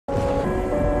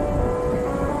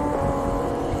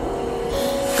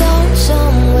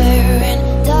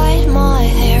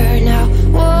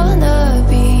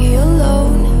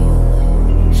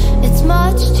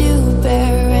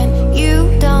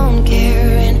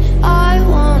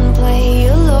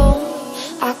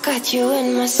you in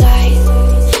my sight.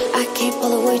 I keep all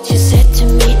the words you said to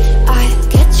me. I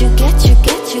get you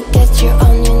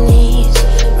on your knees.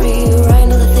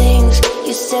 Rewrite all the things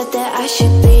you said that I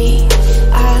should be.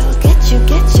 I'll get you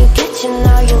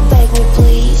now. You'll beg me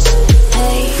please.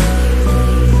 Hey,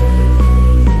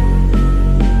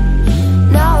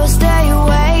 now I stay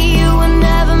away. You were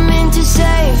never meant to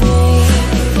save me.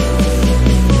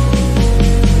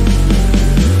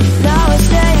 Now I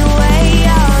stay away.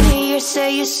 I don't hear you say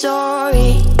you're sorry.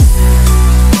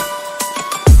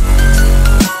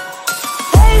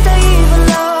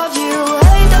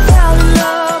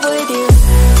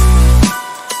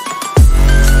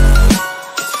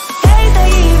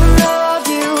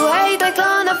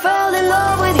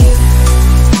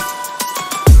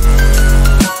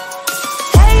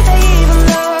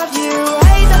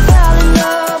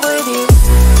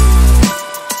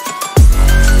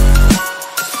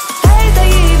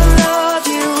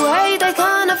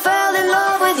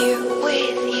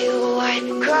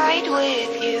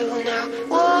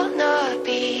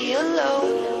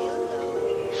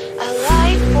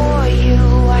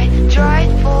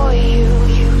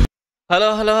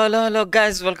 Hello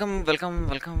guys, welcome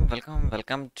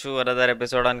to another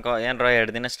episode ಅನ್ಕೋ. ಏನ್ರೋ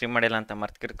 2 ದಿನ stream ಮಾಡಿಲ್ಲ ಅಂತ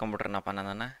ಮರ್ತ್ಕಿರ್ಕೊಂಡ್ಬಿಟ್ರನಪ್ಪ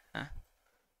ನಾನು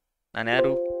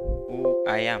ಯಾರು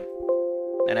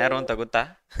ನಾನು ಯಾರು ಅಂತ ಗೊತ್ತಾ?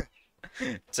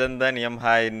 Chandan M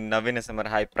hi, Naveen summer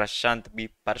hi, Prashant B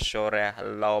ಪರ್ಶೋರೆ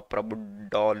hello, ಪ್ರಭು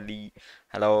Daali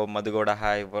hello, Madhu Gowda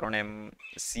hi, Varun M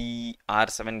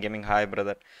CR7 gaming hi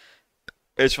brother,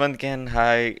 Yashwant Ken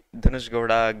hi, Dhanush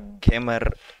Gowda gamer,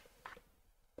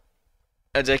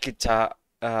 Ajay Kichcha,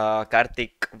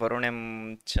 Karthik, Varun M,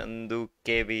 Chandu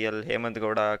KVL, Hemant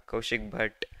Gowda, Kaushik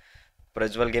Bhat,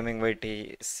 Prajwal gaming ವೈಟಿ,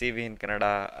 CV ಇನ್ ಕನ್ನಡ,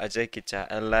 ಅಜಯ್ ಕಿಚ್ಚಾ,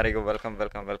 ಎಲ್ಲರಿಗೂ welcome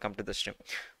to the stream.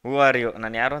 Who are you?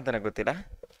 ನಾನು ಯಾರು ಅಂತಾನೆ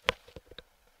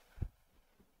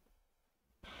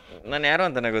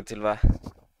ಗೊತ್ತಿಲ್ವಾ?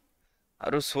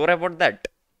 ಅವರು ಸೋರ್ about that.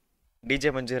 DJ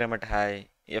Manju ರೆಮಟ್ hi,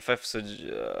 FF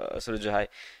ಸುರುಜು hi.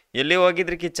 ಎಲ್ಲಿ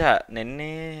ಹೋಗಿದ್ರಿ ಕಿಚ್ಚ?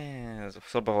 ನಿನ್ನೆ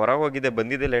ಸ್ವಲ್ಪ ಹೊರಗೆ ಹೋಗಿದ್ದೆ,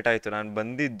 ಬಂದಿದ್ದೆ ಲೇಟ್ ಆಯಿತು. ನಾನು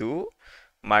ಬಂದಿದ್ದು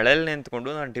ಮಳೆಯಲ್ಲಿ ನಿಂತ್ಕೊಂಡು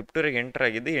ನಾನು ಟಿಪ್ಟೂರಿಗೆ ಎಂಟರ್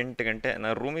ಆಗಿದ್ದೆ 8 ಗಂಟೆ.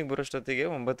 ನಾನು ರೂಮಿಗೆ ಬರೋಷ್ಟೊತ್ತಿಗೆ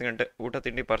 9 ಗಂಟೆ. ಊಟ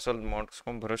ತಿಂಡಿ ಪಾರ್ಸಲ್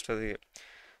ಮಾಡಿಸ್ಕೊಂಡು ಬರೋಷ್ಟೊತ್ತಿಗೆ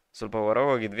ಸ್ವಲ್ಪ ಹೊರಗೆ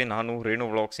ಹೋಗಿದ್ವಿ. ನಾನು ರೇಣು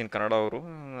ವ್ಲಾಗ್ಸ್ ಇನ್ ಕನ್ನಡ ಅವರು.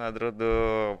 ಅದರದ್ದು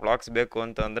ವ್ಲಾಗ್ಸ್ ಬೇಕು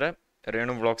ಅಂತಂದರೆ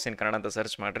ರೇಣು ವ್ಲಾಗ್ಸ್ ಇನ್ ಕನ್ನಡ ಅಂತ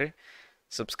ಸರ್ಚ್ ಮಾಡಿರಿ,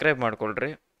 ಸಬ್ಸ್ಕ್ರೈಬ್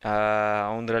ಮಾಡ್ಕೊಳ್ರಿ.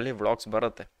 ಅವನದ್ರಲ್ಲಿ ವ್ಲಾಗ್ಸ್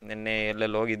ಬರುತ್ತೆ, ನಿನ್ನೆ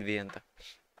ಎಲ್ಲೆಲ್ಲಿ ಹೋಗಿದ್ವಿ ಅಂತ.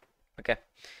 Okay,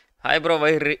 hi bro,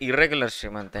 irregular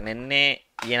stream ಅಂತೆ. ನಿನ್ನೆ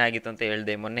ಏನಾಗಿತ್ತು ಅಂತ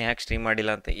ಹೇಳ್ದೆ, ಮೊನ್ನೆ ಯಾಕೆ ಸ್ಟ್ರೀಮ್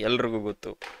ಮಾಡಿಲ್ಲ ಅಂತ ಎಲ್ರಿಗೂ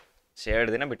ಗೊತ್ತು. 2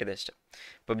 ದಿನ ಬಿಟ್ಟಿದೆ ಅಷ್ಟೆ.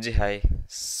 PUBG hi,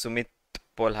 Sumit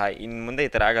pole hi. ಇನ್ನು ಮುಂದೆ ಈ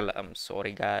ಥರ ಆಗಲ್ಲ,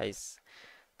 ಸಾರಿ ಗಾಯ್ಸ್,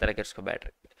 ತಲೆ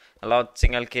ಕೆಡ್ಸ್ಕೊಬ್ಯಾಡ್ರಿ. Hello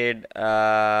single ಕೇಡ್,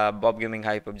 Bob gaming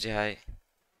hi, PUBG hi,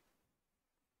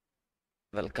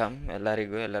 welcome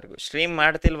ಎಲ್ಲರಿಗೂ. Stream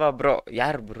ಮಾಡ್ತಿಲ್ವಾ bro?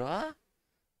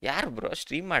 ಯಾರು ಬ್ರೋ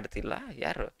ಸ್ಟ್ರೀಮ್ ಮಾಡ್ತಿಲ್ಲ?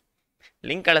 ಯಾರು?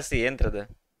 ಲಿಂಕ್ ಕಳಿಸಿ. ಏನ್ರದ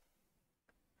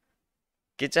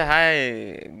ಕಿಚ್ಚ ಹಾಯ್,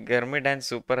 ಗರ್ಮಿ ಡ್ಯಾನ್ಸ್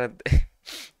ಸೂಪರ್ ಅಂತೆ.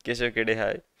 ಕೇಶವ್ ಕೆಡಿ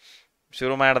ಹಾಯ್,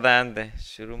 ಶುರು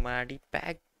ಮಾಡಿ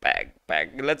pack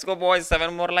let's go boys.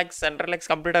 7 more likes, 100 likes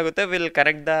complete ಆಗುತ್ತೆ, will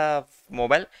correct the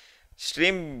mobile.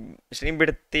 Stream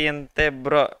ಬಿಡ್ತಿ ಅಂತೆ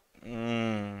ಬ್ರೋ.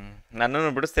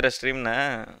 ನನ್ನನ್ನು ಬಿಡಿಸ್ತೀರ ಸ್ಟ್ರೀಮ್ನ?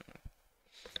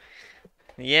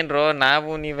 ಏನ್ರೋ ನಾವು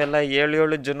ನೀವೆಲ್ಲ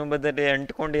 7 ಜನುಮದಲ್ಲಿ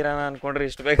ಅಂಟ್ಕೊಂಡಿರೋಣ ಅನ್ಕೊಂಡ್ರೆ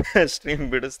ಇಷ್ಟು ಬೇಗ ಸ್ಟ್ರೀಮ್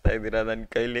ಬಿಡಿಸ್ತಾ ಇದ್ದೀರಾ ನನ್ನ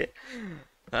ಕೈಲಿ?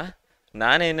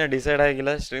 ನಾನೇನೋ ಡಿಸೈಡ್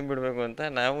ಆಗಿಲ್ಲ ಸ್ಟ್ರೀಮ್ ಬಿಡಬೇಕು ಅಂತ.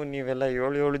 ನಾವು ನೀವೆಲ್ಲ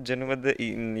 7 ಜನ್ಮದ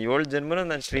 7 ಜನ್ಮನೂ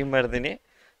ನಾನು ಸ್ಟ್ರೀಮ್ ಮಾಡ್ತೀನಿ.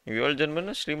 ನೀವು 7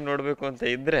 ಜನ್ಮನೂ ಸ್ಟ್ರೀಮ್ ನೋಡಬೇಕು ಅಂತ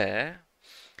ಇದ್ದರೆ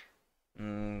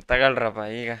ತಗೊಳ್ರಪ್ಪ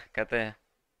ಈಗ ಕತೆ.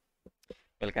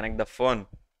 Will connect the phone.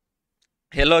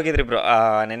 ಎಲ್ಲೋಗಿದ್ರಿ bro?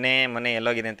 ಮೊನ್ನೆ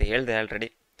ಎಲ್ಲೋಗಿದೆ ಅಂತ ಹೇಳಿದೆ ಆಲ್ರೆಡಿ,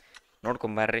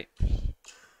 ನೋಡ್ಕೊಂಬರ್ರಿ.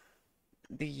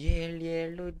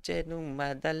 7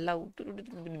 ಜನುಮದಲ್ಲ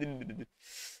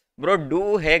ಬ್ರೋ. ಡೂ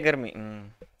ಹೇ ಗರ್ಮಿ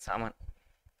ಸಾಮಾನ್.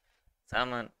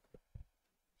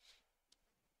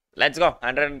 Let's go,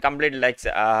 100 complete likes.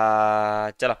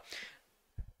 ಚಲೋ,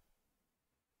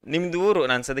 ನಿಮ್ದು ಊರು?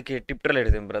 ನಾನು ಸದ್ಯಕ್ಕೆ ಟಿಪ್ಟ್ರಲ್ಲಿ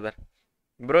ಇಡ್ತೀನಿ ಬ್ರದರ್.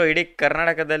 ಬ್ರೋ, ಇಡೀ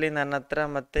ಕರ್ನಾಟಕದಲ್ಲಿ ನನ್ನ ಹತ್ರ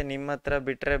ಮತ್ತೆ ನಿಮ್ಮ ಹತ್ರ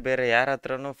ಬಿಟ್ಟರೆ ಬೇರೆ ಯಾರ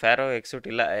ಹತ್ರನೂ ಫ್ಯಾರೋ ಎಕ್ಸೂಟ್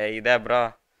ಇಲ್ಲ. ಇದೆ ಬ್ರೋ,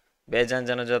 ಬೇಜಾನ್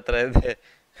ಜನ ಹತ್ರ ಇದೆ.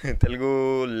 Telugu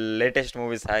latest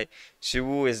movies hi,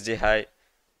 Shivu SG hi,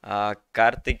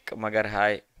 Karthik ಮಗರ್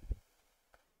hi,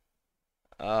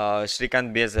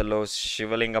 Srikanth BS hello,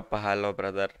 Shivalingappa hello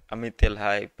brother, Amit L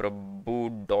hi, ಪ್ರಭು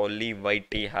Daali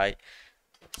ವೈಟಿ hi,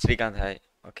 Srikanth hi,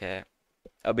 okay,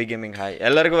 Abhi gaming hi.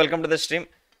 ಎಲ್ಲರಿಗೂ welcome to the stream.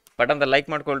 Button like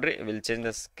ಮಾಡ್ಕೊಳ್ರಿ, will change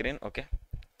the screen. Okay,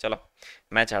 ಚಲೋ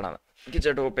ಮ್ಯಾಚ್ ಆಡೋಣ.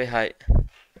 KicHa2op hi.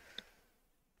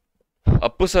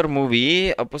 Appu sir movie,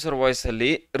 Appu sir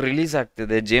ವಾಯ್ಸಲ್ಲಿ release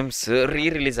ಆಗ್ತಿದೆ, James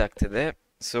release ಆಗ್ತಿದೆ.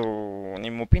 So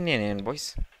ನಿಮ್ಮ opinion ಏನು boys?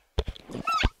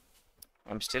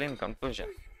 I am still in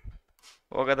confusion,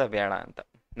 ಹೋಗೋದ ಬೇಡ ಅಂತ.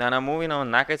 ನಾನು ಆ ಮೂವಿನ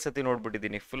ಒಂದು 4-5 ಸತಿ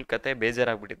ನೋಡ್ಬಿಟ್ಟಿದ್ದೀನಿ. ಫುಲ್ ಕತೆ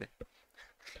ಬೇಜಾರಾಗ್ಬಿಟ್ಟಿದೆ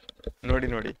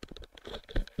ನೋಡಿ.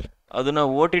 ಅದನ್ನ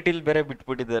OTT ಬೇರೆ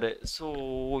ಬಿಟ್ಬಿಟ್ಟಿದ್ದಾರೆ. ಸೊ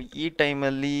ಈ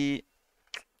ಟೈಮಲ್ಲಿ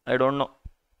ಐ ಡೋಂಟ್ ನೋ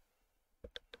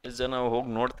ಎಷ್ಟು ಜನ ಹೋಗಿ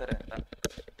ನೋಡ್ತಾರೆ ಅಂತ.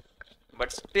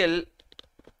 ಬಟ್ ಸ್ಟಿಲ್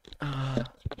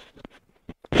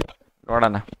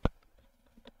ನೋಡೋಣ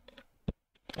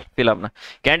ಫಿಲಮ್ನ.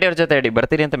 ಕ್ಯಾಂಟಿ ಅವ್ರ ಜೊತೆ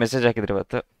ಬರ್ತೀರಿ ಅಂತ ಮೆಸೇಜ್ ಹಾಕಿದ್ರಿ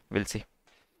ಇವತ್ತು. ವಿಲ್ಸಿ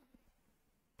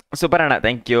ಸೂಪರ್ ಅಣ್ಣ,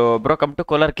 thank you bro. Come to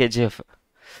Kolar KGF.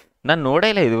 ನಾನು ನೋಡೇ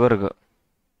ಇಲ್ಲ ಇದುವರೆಗೂ.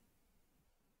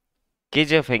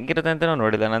 KGF ಹೆಂಗಿರುತ್ತೆ ಅಂತ ನಾವು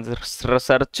ನೋಡಿಲ್ಲ. ನಾನು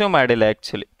ಸರ್ಚು ಮಾಡಿಲ್ಲ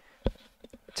actually.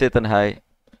 Chetan hi,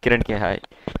 Kiran K hi,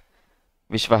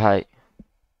 ವಿಶ್ವ ಹಾಯ್.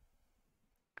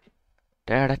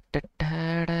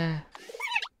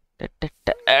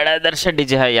 Darshan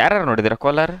DJ hi. ಯಾರು ನೋಡಿದಿರ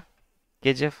ಕೋಲಾರ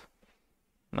KGF?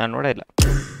 ನಾನು ನೋಡೇ ಇಲ್ಲ.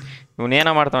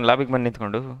 ಇವನೇನೋ ಮಾಡ್ತಾವ ಲಾಬಿಗೆ ಬಂದು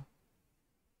ನಿಂತ್ಕೊಂಡು.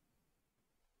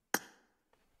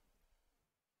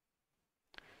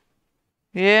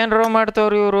 ಏನ್ರೋ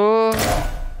ಮಾಡ್ತಾವ್ರಿ ಇವರು.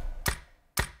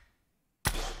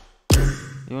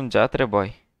 ಇವನ್ ಜಾತ್ರೆ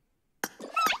ಬಾಯ್.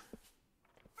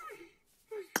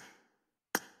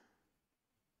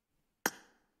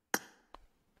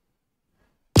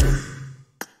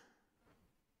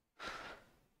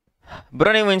 ಬ್ರೋ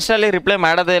ನೀವು ಇನ್ಸ್ಟಾಲಿ ರಿಪ್ಲೈ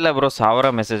ಮಾಡೋದೇ ಇಲ್ಲ ಬ್ರೋ.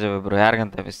 1000 ಮೆಸೇಜ್ ಅವೆ ಬ್ರೋ.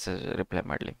 ಯಾರಿಗಂತ ಮೆಸೇಜ್ ರಿಪ್ಲೈ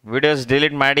ಮಾಡಲಿ? ವಿಡಿಯೋಸ್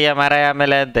ಡಿಲೀಟ್ ಮಾಡಿ ಮಾರಾಯ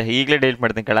ಆಮೇಲೆ ಅಂತ ಈಗಲೇ ಡಿಲೀಟ್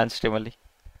ಮಾಡ್ತೀನಿ ಕಳಾನ್ ಸ್ಟ್ರೀಮಲ್ಲಿ.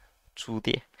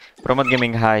 ಚೂತಿ. Pramod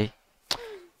gaming hi.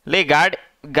 ಲೇ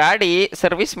ಗಾಡಿ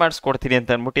ಸರ್ವಿಸ್ ಮಾಡಿಸ್ಕೊಡ್ತೀನಿ ಅಂತ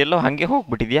ಅಂದ್ಬಿಟ್ಟು ಎಲ್ಲೋ ಹಾಗೆ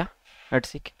ಹೋಗ್ಬಿಟ್ಟಿದ್ಯಾ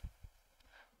ನಡ್ಸಿಕ್ಕೆ.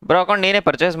 ಬ್ರೋ ಅಕೌಂಟ್ ನೀನೇ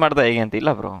ಪರ್ಚೇಸ್ ಮಾಡ್ದೆ ಹೇಗೆ ಅಂತ?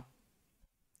 ಇಲ್ಲ ಬ್ರೋ,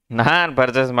 ನಾನು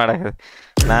ಪರ್ಚೇಸ್ ಮಾಡೋದು.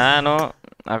 ನಾನು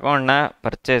ಅಕೌಂಟ್ನ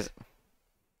ಪರ್ಚೇಸ್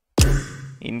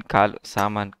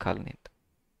ಸಾಮಾನು ಕಾಲು ನಿಂತು.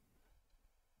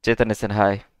 Chetan Hesson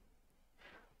hi.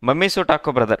 Mummy suit ಹಾಕೋ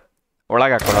ಬ್ರದರ್,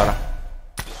 ಒಳಗೆ ಹಾಕೊಳ್ಳೋಣ.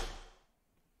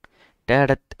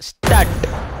 ಸ್ಟಾರ್ಟ್.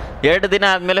 2 ದಿನ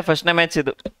ಆದಮೇಲೆ ಫಸ್ಟ್ನೇ ಮ್ಯಾಚ್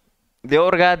ಇದು.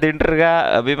 ದೇವ್ರಿಗ, ದಿಂಡ್ರಿಗ,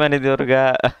 ಅಭಿಮಾನಿ ದೇವ್ರಿಗ,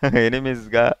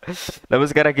 ಎನಿಮೀಸ್ಗ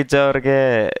ನಮಸ್ಕಾರ. ಕಿಚ್ಚ ಅವ್ರಿಗೆ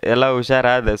ಎಲ್ಲ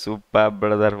ಹುಷಾರಾದ. Super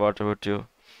brother, what about you?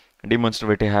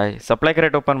 ಡಿಮಾನ್ಸ್ಟ್ರೇಟಿ hi. Supply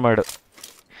crate open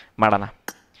ಮಾಡೋಣ.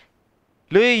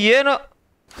 ಲೇ ಏನು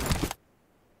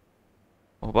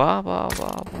ಬಾ ಬಾ ಬಾ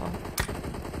ಬಾ.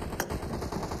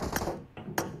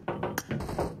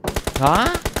 ಹಾ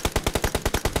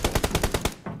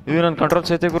ಇದು ನನ್ನ ಕಂಟ್ರೋಲ್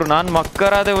ಸೈತೆ ಗುರು. ನಾನು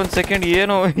ಮಕ್ಕರಾದೆ 1 ಸೆಕೆಂಡ್.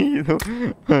 ಏನು ಇದು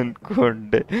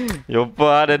ಅನ್ಕೊಂಡೆ. ಯಪ್ಪ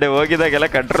ನೆನೆ ಹೋಗಿದಾಗೆಲ್ಲ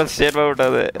ಕಂಟ್ರೋಲ್ ಶೇರ್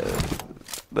ಮಾಡ್ಬಿಟ್ಟದೆ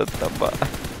ದತ್ತಪ್ಪ.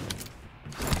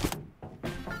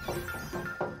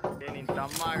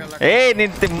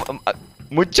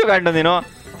 ಮುಚ್ಚು ಕಂಡು ನೀನು.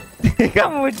 ಈಗ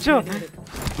ಮುಚ್ಚು.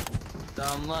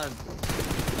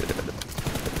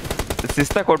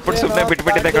 ಶಿಸ್ತ ಕೊಟ್ಬಿಟ್ಟು ಸುಮ್ಮನೆ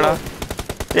ಬಿಟ್ಬಿಟ್ಟಿದ್ದೆ ಕಣ.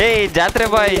 ಏಯ್ ಜಾತ್ರೆ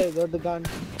ಬಾಯ್.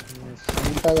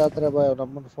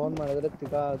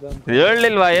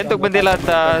 ಹೇಳಿಲ್ವಾ ಎಂತಕ್ ಬಂದಿಲ್ಲ ಅಂತ?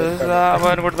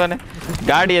 ಕೊಡ್ತಾನೆ.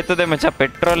 ಗಾಡಿ ಎತ್ತದೆ ಮಚ್ಚ,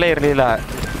 ಪೆಟ್ರೋಲೇ ಇರ್ಲಿಲ್ಲ.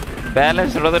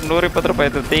 ಬ್ಯಾಲೆನ್ಸ್ ನೋಡಿದ್ರೆ 120 ರೂಪಾಯಿ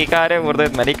ಇತ್ತು. ತೀಕಾರೆ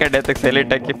ಮುರ್ದೈತ್ ಮನಿ ಕಡೆ ಎತ್ತಕ್ಕೆ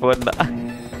ಸೈಲೆಂಟ್ ಹಾಕಿ ಫೋನ್.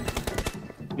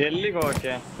 ಎಲ್ಲಿಗೆ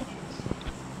ಹೋಗಕ್ಕೆ?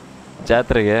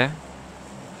 ಜಾತ್ರೆಗೆ.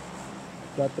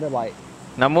 ಬಾಯ್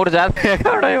ನಮ್ಮೂರ್ ಜಾತ್ರೆ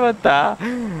ಕಾಡ ಇವತ್ತ.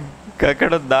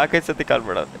 ಕಡೆ 4-5 ಸತಿ ಕಾಲ್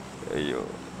ಮಾಡೋದು. ಅಯ್ಯೋ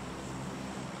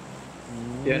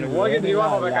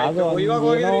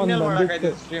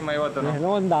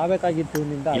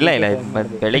ಇಲ್ಲ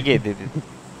ಬೆಳಿಗ್ಗೆ ಇದ್ದಿದ್ದು.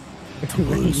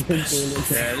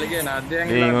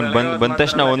 ಬಂದ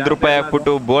ತಕ್ಷಣ 1 ರೂಪಾಯಿ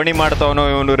ಹಾಕ್ಬಿಟ್ಟು ಬೋಣಿ ಮಾಡ್ತಾವನು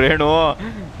ಇವನು ರೇಣು.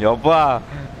 ಯಬ್ಬ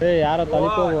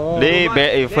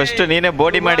ಫಸ್ಟ್ ನೀನೇ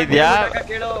ಬೋಡಿ ಮಾಡಿದ್ಯಾ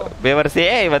ಬೇವರ್ಸಿ.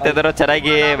 ಇವತ್ತೆದಾರೋ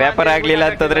ಚೆನ್ನಾಗಿ ವ್ಯಾಪಾರ ಆಗ್ಲಿಲ್ಲ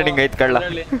ಅಂತಂದ್ರೆ ನಿಂಗೆ ಐತ್ ಕಳ್ಳ.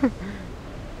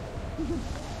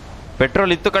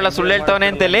 ಪೆಟ್ರೋಲ್ ಇತ್ತು ಕಳ್ಳ, ಸುಳ್ಳು ಹೇಳ್ತಾವನೆ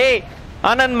ಅಂತಲೇ.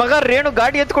 ನನ್ ಮಗ ರೇಣು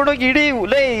ಗಾಡಿ ಎತ್ಕೊಂಡೋಗಿ ಇಡೀ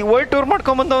ಲೇ ವರ್ಲ್ಡ್ ಟೂರ್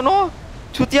ಮಾಡ್ಕೊಂಡ್ ಬಂದವನು.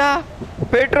 ಚುತ್ಯಾ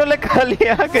ಪೆಟ್ರೋಲೇ ಖಾಲಿ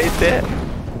ಆಗೈತೆ.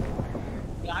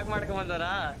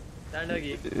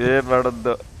 ಏನ್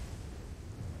ಮಾಡೋದು?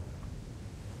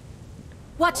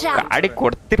 ಗಾಡಿ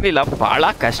ಕೊಡ್ತಿರ್ಲಿಲ್ಲ, ಬಹಳ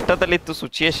ಕಷ್ಟದಲ್ಲಿತ್ತು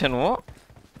ಸಿಚುಯೇಷನು.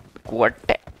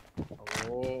 ಕೊಟ್ಟೆ.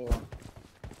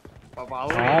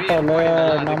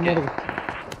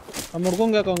 ನಮ್ಮ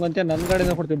ಹುಡ್ಕೊಂಡ್ ಹಾಕೋಂಗಂತೆ ನನ್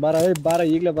ಗಾಡಿನ ಕೊಡ್ತೀವಿ. ಬಾರ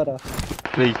ಈಗ್ಲೇ ಬಾರ.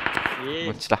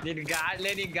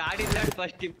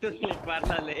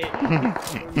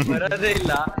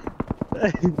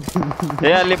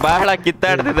 ಅಲ್ಲಿ ಬಹಳ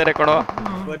ಕಿತ್ತಾಡ್ತಿದ್ದಾರೆ ಕೊಡೋ.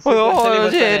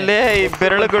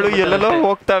 ಬೆರಳುಗಳು ಎಲ್ಲೆಲ್ಲೋ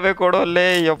ಹೋಗ್ತಾವೆ ಕೊಡೋ. ಅಲ್ಲೇ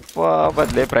ಯಪ್ಪ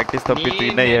ಬದ್ಲೇ ಪ್ರಾಕ್ಟೀಸ್ ತಪ್ಪಿತ್ತು.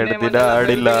 ಇನ್ನ 2 ದಿನ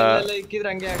ಆಡಿಲ್ಲ.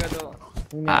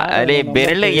 ಅಲ್ಲಿ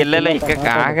ಬೆರಳು ಎಲ್ಲೆಲ್ಲ ಇಕ್ಕಕ್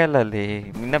ಆಗಲ್ಲ. ಅಲ್ಲಿ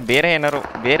ಇನ್ನ ಬೇರೆ ಏನಾರು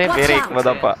ಬೇರೆ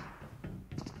ಇಕ್ಬೋದಪ್ಪ.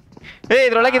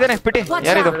 ಇದ್ರೊಳಗಿದ್ದೇನೆ ಪಿಟಿ.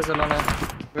 ಯಾರಿದು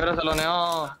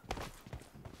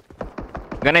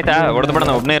ಗನ್ ಐತಾ? ಹೊಡೆದು ಬಿಡ.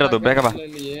 ಒಬ್ನೇ ಇರೋದು. ಬೇಗ ಬಾ.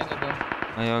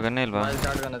 ಅಯ್ಯೋ ಗನ್ನೇ ಇಲ್ವಾ?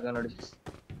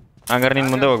 ಹಂಗಾರೆ ನೀನ್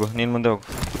ಮುಂದೆ ಹೋಗು.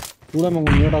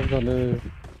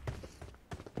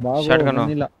 ಶಾರ್ಟ್ ಗನ್ನು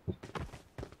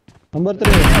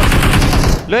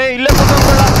ಲೇ ಇಲ್ಲೇ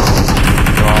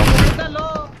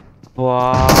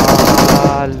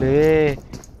ಲೇ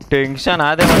ಟೆನ್ಷನ್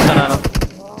ಆದೆ ಮಚ್ಚ ನಾನು.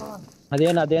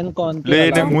 ಅದೇನ್ಕೋ ಲೇ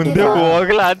ನಂಗೆ ಮುಂದೆ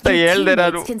ಹೋಗ್ಲಾ ಅಂತ ಹೇಳ್ದೆ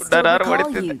ನಾನು ಡರಾರ್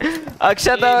ಹೊಡಿತಿದ್ದೆ.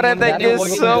 ಅಕ್ಷತಾ ಅವರೇ thank you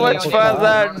so much for the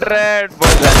 100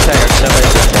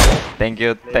 thank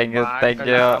you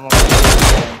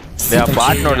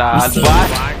bot ನೋಡ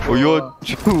ಬಾಟ್. ಅಯ್ಯೋ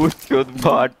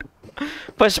ಬಾಟ್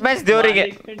ಫಸ್ಟ್ ಮ್ಯಾಚ್ ದೇವರಿಗೆ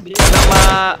ನಮ್ಮ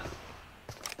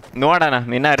ನೋಡೋಣ.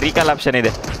 ನಿನ್ನ ರೀಕಾಲ್ ಆಪ್ಷನ್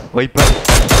ಇದೆ. ವೈಪರ್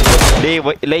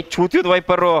ಲೈ ಚೂತಿದ್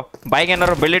ವೈಪರು ಬಾಯಿಗೆ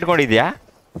ಏನಾರು ಬೆಳ್ಳಿಟ್ಕೊಂಡಿದ್ಯಾ?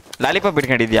 Lollipop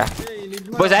ಇಟ್ಕೊಂಡಿದ್ಯಾ?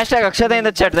 Boys hashtag ಅಕ್ಷತೆಯಿಂದ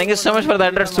chat thank you so much for the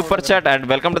 100 super chat and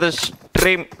welcome to the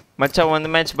stream. ಮಚ್ಚ ಒಂದು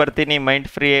ಮ್ಯಾಚ್ ಬರ್ತೀನಿ, ಮೈಂಡ್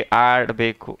ಫ್ರೀ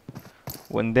ಆಡಬೇಕು.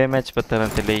 ಒಂದೇ ಮ್ಯಾಚ್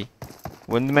ಬರ್ತಾರಂತಲ್ಲಿ.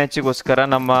 ಒಂದು ಮ್ಯಾಚಿಗೋಸ್ಕರ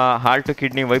ನಮ್ಮ ಹಾರ್ಟ್ ಟು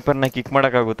ಕಿಡ್ನಿ ವೈಪರ್ನ ಕಿಕ್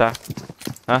ಮಾಡೋಕ್ಕಾಗುತ್ತಾ?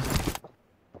 ಹಾಂ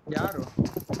ಯಾರು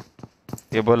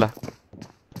ಬೋಲ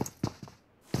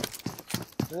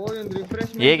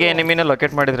ಹೇಗೆ ನಿಮ್ಮನ್ನ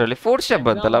ಲೊಕೇಟ್ ಮಾಡಿದ್ರಲ್ಲಿ 4 ಸ್ಟೆಪ್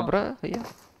ಬಂತಲ್ಲ ಬ್ರೋ?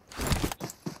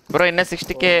 ಬ್ರೋ ಇನ್ನ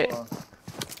 60K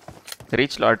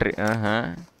ರೀಚ್ ಲಾಟ್ರಿ.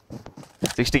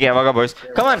 60K ಯಾವಾಗ ಬಾಯ್ಸ್?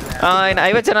 ಕಮಾನ್ ಇನ್ನು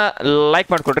 50 ಜನ ಲೈಕ್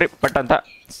ಮಾಡ್ಕೊಡ್ರಿ ಪಟ್ ಅಂತ.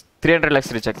 300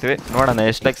 ಲೈಕ್ಸ್ ರೀಚ್ ಆಗ್ತೀವಿ. ನೋಡೋಣ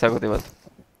ಎಷ್ಟು ಲೈಕ್ಸ್ ಆಗುತ್ತೆ ಇವತ್ತು.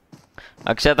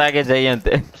 ಅಕ್ಷತಾಗೆ ಜೈ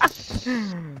ಅಂತೆ.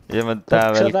 ಏಮಂತ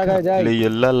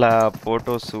ಎಲ್ಲಲ್ಲ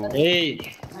ಫೋಟೋಸು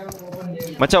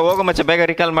ಮಚ್ಚ. ಹೋಗು ಮಚ್ಚ, ಬೇಗ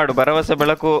ರಿಕಾಲ್ ಮಾಡು. ಭರವಸೆ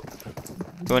ಬೆಳಕು.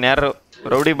 ಇವನ್ ಯಾರು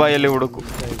ರೌಡಿ ಬಾಯಲ್ಲಿ ಹುಡುಕು.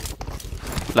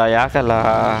 ಲಾ ಯಾಕಲ್ಲ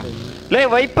ಲೇ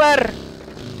ವೈಪರ್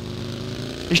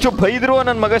ಇಷ್ಟು ಬೈದ್ರು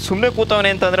ನನ್ನ ಮಗ ಸುಮ್ಮನೆ ಕೂತವನೆ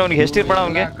ಅಂತಂದ್ರೆ ಅವ್ನಿಗೆ ಎಷ್ಟಿರ್ಬೇಡ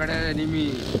ಅವನಿಗೆ.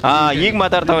 ಈಗ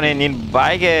ಮಾತಾಡ್ತಾವನೆ. ನೀನ್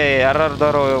ಬಾಯಿಗೆ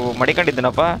ಯಾರ್ಯಾರ್ದವ್ರು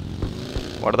ಮಡಿಕೊಂಡಿದ್ದೀನಪ್ಪ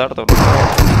ಹೊಡೆದಾಡ್ತವ್.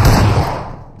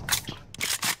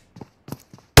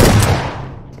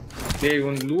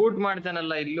 ಲೂಟ್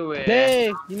ಮಾಡ್ತಾನಲ್ಲ ಇಲ್ಲುವೆ.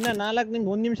 ಇನ್ನ 4 ನಿಂಗೆ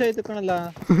 1 ನಿಮಿಷ ಆಯ್ತು ಕಣಲ್ಲ.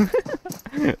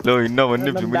 ಇನ್ನ 1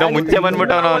 ನಿಮಿಷ ಇನ್ನ ಮುಂಚೆ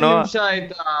ಬಂದ್ಬಿಟ್ಟವನ ಅವನು.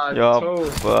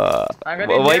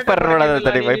 Wiper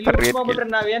ನೋಡೋದಂತಾರೆ. Wiper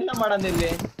ನಾವೇನ ಮಾಡೋದಿಲ್ಲಿ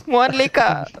ಮೋರ್ಲಿಕಾ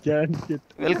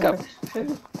welcome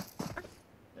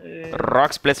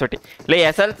racks place ಒಟ್ಟಿ ಲೇ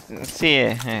SLC.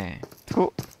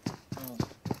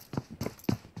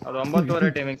 ಅದು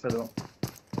 9:30 ಟೈಮಿಂಗ್ಸ್ ಅದು.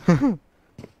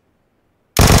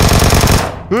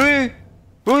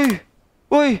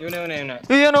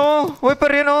 ಏನೋ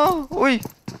ವೈಪರ್ ಏನೋ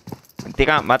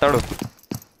ತಿಗ ಮಾತಾಡು.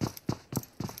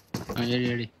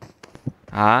 ಹೇಳಿ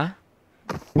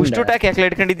ಪುಸ್ಟ್ ಅಟ್ಯಾಕ್ ಯಾಕೆ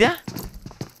ಇಟ್ಕೊಂಡಿದ್ಯಾ?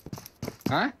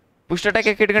 ಪುಸ್ಟ್ ಅಟ್ಯಾಕ್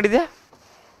ಯಾಕೆ ಇಟ್ಕೊಂಡಿದ್ಯಾ?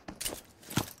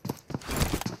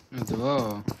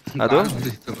 ಅದು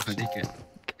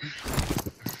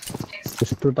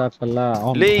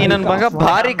ಲೇ ನನ್ ಮಗ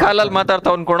ಭಾರಿ ಕಾಲಲ್ಲಿ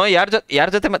ಮಾತಾಡ್ತಾವ್ ಅನ್ಕೊಣೋ. ಯಾರ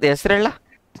ಜೊತೆ ಮತ್ತೆ ಹೆಸರು ಹೇಳ.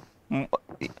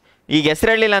 ಈಗ ಹೆಸರು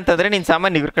ಹೇಳಿಲ್ಲ ಅಂತಂದ್ರೆ ನೀನ್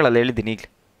ಸಾಮಾನ್ಯ ನಿಗ್ರಕೊಳ್ಳಲ್ಲ. ಹೇಳಿದ್ದೀನಿ ಈಗ.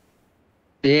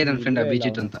 ನನ್ನ ಫ್ರೆಂಡ್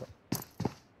ಅಭಿಜಿತ್ ಅಂತ.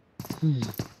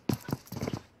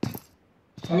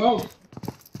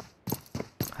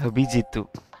 ಅಭಿಜಿತ್ತು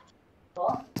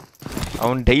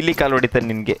ಅವನ್ ಡೈಲಿ ಕಾಲ್ ಹೊಡಿತಾನೆ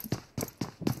ನಿನ್ಗೆ.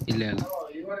 ಇಲ್ಲ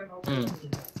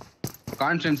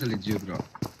ಕಾನ್ಫರೆನ್ಸ್ ಅಲ್ಲಿ ಇದ್ವಿ ಬ್ರೋ.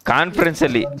 ಕಾನ್ಫರೆನ್ಸ್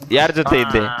ಅಲ್ಲಿ ಯಾರ ಜೊತೆ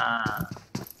ಇದ್ದೆ?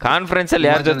 ಕಾನ್ಫರೆನ್ಸ್ ಅಲ್ಲಿ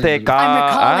ಯಾರ ಜೊತೆ?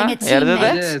 ಯಾರ ಜೊತೆ?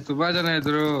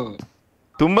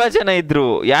 ತುಂಬಾ ಜನ ಇದ್ರು.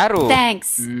 ಯಾರು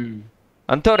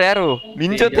ಅಂತವ್ರು? ಯಾರು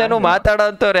ನಿನ್ ಜೊತೆನೂ ಮಾತಾಡೋ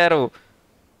ಅಂತವ್ರು ಯಾರು?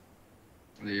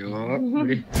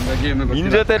 ನಿನ್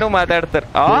ಜೊತೆನೂ ಮಾತಾಡ್ತಾರ.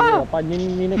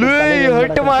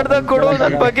 ಹಟ್ ಮಾಡ್ದಾಗ ಕೊಡೋ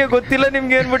ನನ್ ಬಗ್ಗೆ ಗೊತ್ತಿಲ್ಲ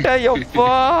ನಿಮ್ಗೆ ಏನ್ಬಿಟ್ಟ. ಯಪ್ಪ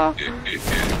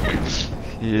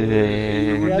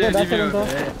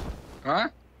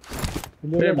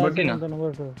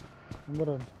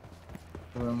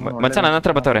ಮಚ್ಚ ನನ್ನ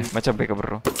ಹತ್ರ ಬರ್ತಾವ್ರೆ. ಮಚ್ಚ ಬೇಕ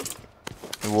ಬರ್ರು.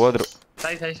 ಹೋದ್ರು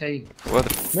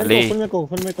ಅಲ್ಲಿ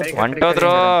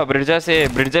ಹೊಂಟೋದ್ರು.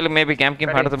 ಬ್ರಿಡ್ಜಲ್ಲಿ ಮೇ ಬಿ ಕ್ಯಾಂಪ್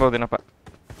ಮಾಡ್ತಿರ್ಬೋದೇನಪ್ಪ.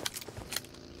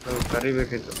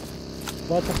 ಕರಿಬೇಕಿತ್ತು.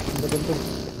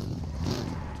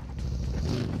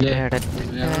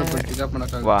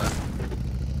 ವಾ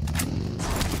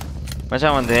ಮಚ್ಚ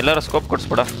ಒಂದು ಎಲ್ಲರೂ ಸ್ಕೋಪ್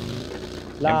ಕೊಡ್ಸ್ಬಿಡ.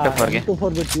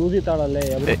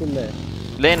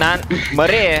 ಲೇ ನಾನ್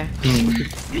ಮರಿ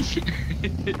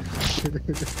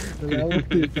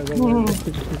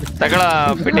ತಗಳ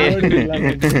ಪಿಟಿ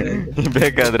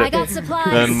ಬೇಕಾದ್ರೆ.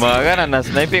 ನನ್ ಮಗ ನನ್ನ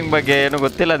ಸ್ನೈಪಿಂಗ್ ಬಗ್ಗೆ ಏನು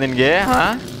ಗೊತ್ತಿಲ್ಲ ನಿನ್ಗೆ?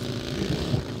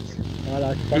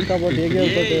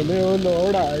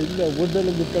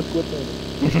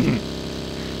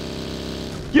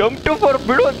 M24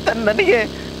 ಬಿಡು ಅಂತ ನನಗೆ.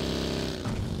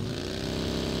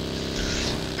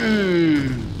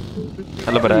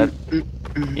 ಅಲ್ಲ ಬರ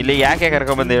ಇಲ್ಲಿ ಯಾಕೆ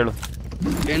ಕರ್ಕೊಂಡ್ಬಂದೆ ಹೇಳು.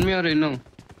 ಇನ್ನು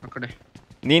ಆ ಕಡೆ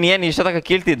ನೀನ್ ಏನ್ ಇಷ್ಟದಾಗ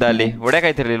ಕೀಳ್ತಿದ್ದ ಅಲ್ಲಿ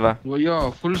ಹೊಡೆಕಾಯ್ತಿರ್ಲಿಲ್ವಾ? ಅಯ್ಯೋ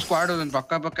ಫುಲ್ ಸ್ಕ್ವಾಡ್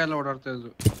ಪಕ್ಕ ಪಕ್ಕ ಎಲ್ಲ ಓಡಾಡ್ತಾ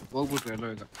ಇದ್ರು. ಹೋಗ್ಬಿಟ್ರು ಎಲ್ಲೋ.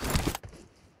 ಈಗ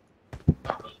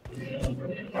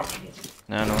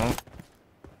ನಾನು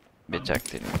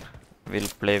ಬೆಚ್ಚಾಗ್ತೀನಿ.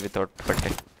 ವಿಲ್ ಪ್ಲೇ ವಿತೌಟ್ ಬಟ್ಟೆ.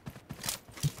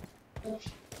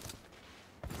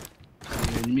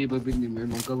 ಎನ್ಮಿ ಬಬ್ಬಿದ್ ನಿಮ್ಗೆ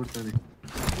ಮಲ್ಕೊಬಿಡ್ತಾರೆ.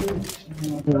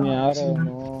 ಯಾರು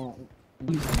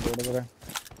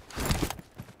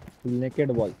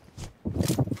ನೆಕೆಡ್ ಬಾಲ್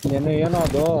ನೆನ್ನೆ ಏನೋ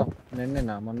ಅದು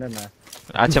ನೆನ್ನೆನಾ ಮೊನ್ನೆನಾ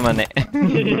ಆಚೆ ಮನೆ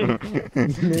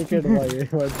ನೇಕೆಡ್ ಬಾಯ್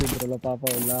ಮಾಡ್ತಿದ್ರಲ್ಲ ಪಾಪ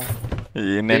ಎಲ್ಲ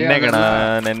ನೆನ್ನೆ ಗಣ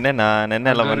ನೆನ್ನೆ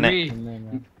ಅಲ್ಲ ಮೊನ್ನೆ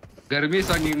ಗರ್ಮಿ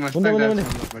ಸಾಂಗ್ ಹಿಂಗ್ ಮಸ್ತ್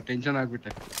ಟೆನ್ಷನ್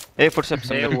ಆಗ್ಬಿಟ್ಟೆ. ಫುಟ್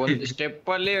ಸ್ಟೆಪ್ಸ್ ಒಂದು ಸ್ಟೆಪ್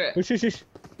ಅಲ್ಲಿ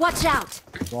Watch out!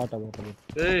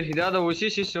 ಇದಾದ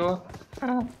ಉಶಿಶಿಶು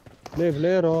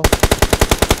ಪ್ಲೇಯರು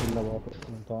ಇಲ್ಲ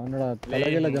ಕನ್ನಡ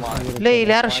ತಲೆಗೆಲ್ಲ ಲೇ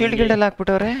ಇಲ್ಲಿ ಯಾರು ಶೀಲ್ಡ್ ಗಿಲ್ಡ್ ಎಲ್ಲ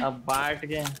ಹಾಕ್ಬಿಟ್ಟವ್ರೆ. ಆ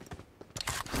ಬಾಟ್ಗೆ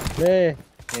ಲೇ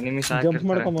ಎನಿಮೀಸ್ ಜಂಪ್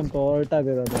ಮಾಡ್ಕೊಂಬಂತ ಹೊರಟಾ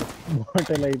ಇರೋದು ಬಾಟ್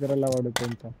ಎಲ್ಲ ಇದರೆಲ್ಲ ಮಾಡುತ್ತೆ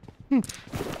ಅಂತ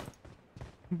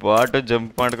ಬಾಟ್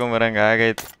ಜಂಪ್ ಮಾಡ್ಕೊಂಡ್ ಬರಂಗ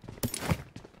ಆಗೈತೆ.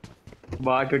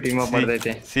 Bot team up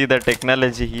ಮಾಡ್ದೈತೆ. See the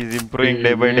technology he is improving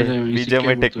day by day.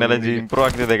 BGMI technology improve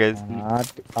ಆಗ್ತಿದೆ guys.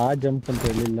 ಆ ಜಂಪ್ ಅಂತ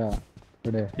ಹೇಳಿಲ್ಲ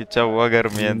ಕಡೆ ಕಿಚ್ಚ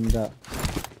ಹೋಗರ್ಮಿ ಅಂತ.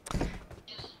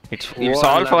 It's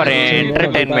all for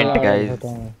entertainment guys.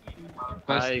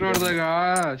 First ನೋಡಿದಾಗ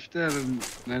ಅಷ್ಟೇ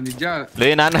ನಾನು ನಿಜ ಲೇ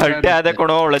ನಾನು ಹಲ್ಟೆ ಆದೆ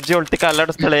ಕೊಡೋ ಅಜ್ಜಿ ಹೊಳ್ತಿಕ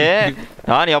ಅಲ್ಲಾಡಿಸ್ತಾಳೆ.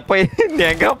 ನಾನು ಯಪ್ಪ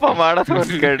ಹೆಂಗಪ್ಪ ಮಾಡೋದು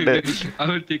ಅನ್ಕೊಂಡೆ.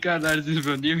 ಅವ್ರು ತಿಕ್ಕ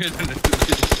ಅಲ್ಲಾಡಿಸಿದ್ರು ನೀವೇ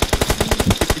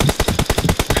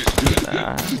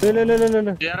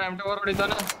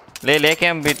ಲೇ ಲೇಕೆ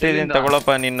ಬಿಟ್ಟಿದ್ದೀನಿ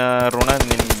ತಗೊಳಪ್ಪ ನಿನ್ನ ಋಣ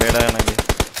ನಿನ್ ಬೇಡ ನನಗೆ.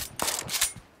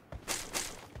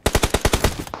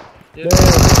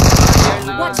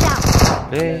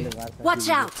 Watch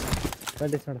out!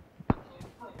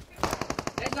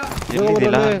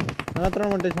 ಎಲ್ಲಿದ್ದಿಲ್ಲ ನನ್ನ ಹತ್ರ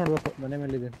ಟಚ್ ಮಾಡ್ಬೇಕು ಮನೆ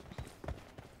ಮೇಲೆ ಇದೆ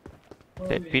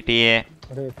PTA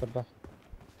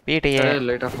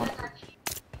ಲೈಟ್ ಆಫ್ ಮಾಡು.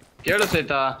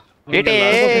 ಕೇಳಿಸೈತಾ PTA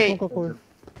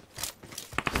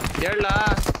ಕೇಳಲ್ಲ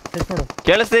ಟಚ್ ಮಾಡು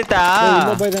ಕೇಳಿಸ್ತೈತಾ?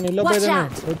 ಇಲ್ಲೊಬ್ಬ ಇದ್ದಾನೆ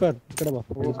ಸೂಪರ್ ಈ ಕಡೆ ಬಾ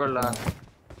ಹೋಗಲ್ಲ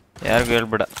ಯಾರಿಗೂ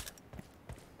ಹೇಳ್ಬೇಡ.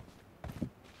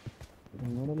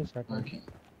 ನೋಡಲು ಸ್ಟಾರ್ಟ್ ಮಾಡಿ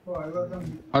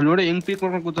ಅಲ್ಲಿ ನೋಡಿ ಹೆಂಗ್ ಪೀಕ್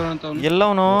ಮಾಡ್ಕೊಂಡು ಕೂತಾರ ಅಂತ ಅವ್ನು.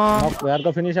 ಎಲ್ಲವನು ಯಾರ್ಗ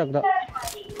ಫಿನಿಶ್ ಆಗ್ದ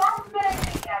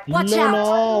ಇಲ್ಲೋನೋ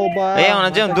ಒಬ್ಬ ಅವನ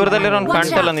ಅಜ್ಜಿ ಅವ್ನು ದೂರದಲ್ಲಿರೋನ್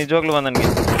ಕಾಣ್ತಲ್ಲ ನಿಜವಾಗ್ಲೂ ನನಗೆ.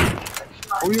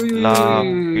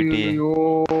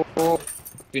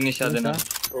 ಫಿನಿಶ್ ಆದನ.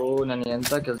 ಓ ನಾನು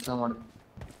ಎಂತ ಕೆಲಸ ಮಾಡಿದೆ.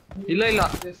 ಇಲ್ಲ ಇಲ್ಲ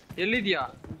ಎಲ್ಲಿದ್ಯಾ?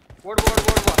 ಓಡ್ ಓಡ್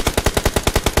ಓಡ್ ಬಾ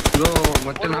ಬ್ರೋ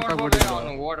ಮತ್ತೆ ನಾಕ ಕೊಟ್ಟಿದ್ದ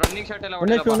ಅವನು ಓಡ್ ರನ್ನಿಂಗ್ ಶಾಟ್ ಎಲ್ಲ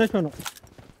ಒನ್ನೇಶ್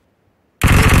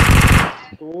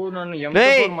ಓ ನಾನು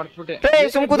M4 ಮಾಡ್ಬಿಟ್ಟೆ.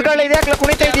 ಸುಮ್ ಕೂತ್ಕೊಳ್ಳ ಇದ್ಯಾಕ್ಲ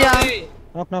ಕುಣಿತಾ ಇದೀಯಾ?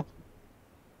 ನಾಕ್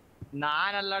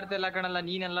ನಾನು ಅಲ್ಲಾಡ್ತಿಲ್ಲ ಕಣಲ್ಲ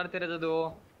ನೀನ್ ಅಲ್ಲಾಡ್ತಿರೋದು.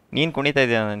 ನೀನ್ ಕುಣಿತಾ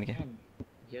ಇದೀಯ ನನಗೆ.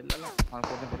 ಎಲ್ಲಲ್ಲ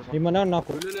ನಿಮ್ಮನ್ನ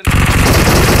ನಾಕು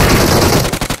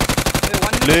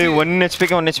ಲೇ 1 HP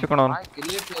ಕಣ ಅವನು.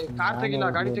 ಕಾರ್ ತೆಗಿಲ್ಲ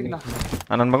ಗಾಡಿ ತೆಗಿಲ್ಲ.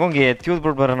 ನನ್ನ ಮಗಂಗೆ ಎತ್ತಿಯೂದ್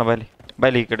ಬಿಟ್ಟು ಬರೋಣ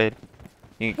ಬಾಲಿ ಈ ಕಡೆ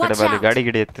ಬಾಲಿ ಗಾಡಿ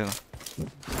ಗಿಡಿ ಎತ್ತು.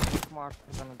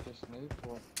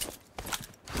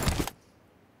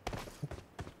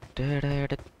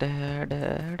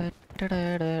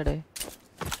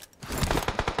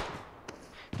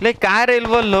 ಲೇ ಕಾರ್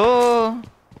ಇಲ್ವಲ್ಲೋ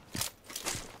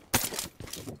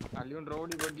ಅಲ್ಲಿ ಒಂದು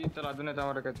ರೌಡಿ ಬಗ್ಗೆ ಇತ್ತಲ್ಲ ಅದನ್ನೇ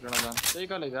ತಗೊಳಕೈತಿ ಕಣಲ್ಲ.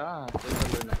 ಸೈಕಲ್ ಈಗ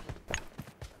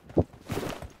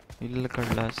ಇಲ್ಲ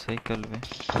ಕಳ್ಳ ಸೈಕಲ್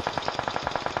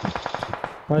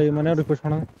ಈ ಮನೆಯವ್ರಿಗೆ ಪುಷ್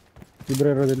ಮಾಡೋಣ ಇಬ್ರು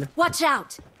ಇರೋದಿಲ್ಲ. Watch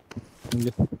out!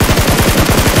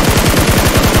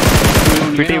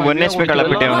 ಪಿಟಿ 1 HP ಕಳ್ಳ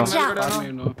ಪಿಟಿ ಅವನು.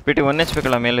 ಪಿಟಿ 1 HP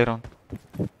ಕಳ್ಳ ಮೇಲಿರೋ.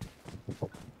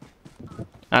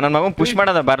 ನನ್ನ ಮಗನ್ ಪುಷ್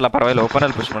ಮಾಡೋದ ಬಾರ್ಲ ಪರವಾಗಿಲ್ಲ ಓಪನ್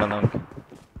ಅಲ್ಲಿ ಪುಷ್ ಮಾಡೋದ ಅವನಿಗೆ.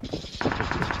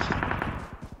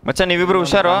 ಮಚ್ಚ ನೀವಿಬ್ರು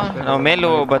ಹುಷಾರು ನಾವು ಮೇಲೂ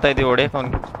ಬರ್ತಾ ಇದೀವಿ ಹೊಡೆಯಕ್ಕೆ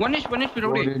ಅವ್ನಿಗೆ. 1 HP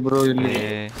ರೌಡಿ ಬ್ರೋ ಇಲ್ಲಿ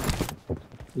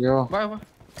ಅಯ್ಯೋ ಬಾ ಬಾ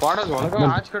ಪಾಡೋದು ಒಳಗ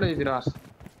ಆಚ ಕಡೆ ಇದೀರಾ?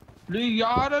 ಲೇ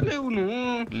ಯಾರಲ್ಲೇ ಇವನು?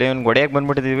 ಲೇ ಅವ್ನು ಹೊಡೆಯಕ್ಕೆ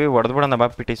ಬಂದ್ಬಿಟ್ಟಿದೀವಿ ಹೊಡೆದ್ಬಿಡೋಣ ಬಾ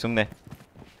ಪಿಟಿ ಸುಮ್ಮನೆ.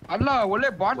 ಅಲ್ಲ ಒಳ್ಳೆ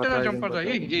ಬಾಟ್ ಎಲ್ಲ ಜಂಪ್ ಮಾಡ್ದ.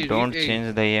 Don't change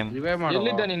the aim.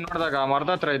 ಎಲ್ಲಿದ್ದ ನೀನ್ ನೋಡಿದಾಗ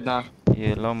ಮರದ ಹತ್ರ ಇದ್ನ?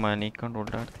 ಎಲ್ಲೋ ಮನಿಕೊಂಡು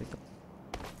ಓಡಾಡ್ತಿದ್ದ.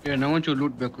 ನಾವೊಂಚೂರು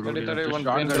ಲೂಟ್ ಬೇಕು.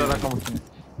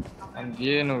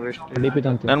 ಏನು ವೆಸ್ಟ್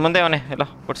ನನ್ನ ಮುಂದೆ ಅವನೇ ಎಲ್ಲ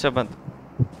ವಾಟ್ಸಪ್ ಬಂತು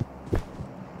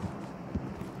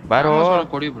ಬಾರೋ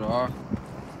ಕೊಡಿ ಬ್ರೋ.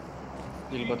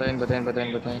 ಇಲ್ಲಿ ಬತಾಯಿನ್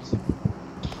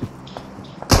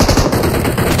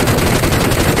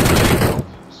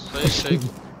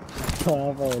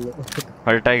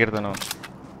ಹರ್ಟ್ ಆಗಿರ್ತಾನ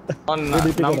ಅವನು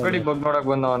ನಮ್ ಕಡೆ ಬಗ್ ನೋಡಕ್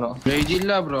ಬಂದವನು.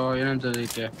 ಇದಿಲ್ಲ ಬ್ರೋ ಏನಂತ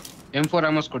ಐತೆ M4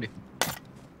 ಆಮಸ್ ಕೊಡಿ.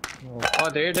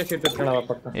 ಮತ್ತೆ 8x ಇಟ್ಟು ಕಣವ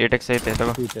ಪಕ್ಕ 8x ಐತೆ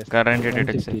ತಗೋ ಕರೆಂಟ್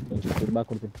 8x ಬಾ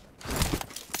ಕೊಡ್ತೀನಿ.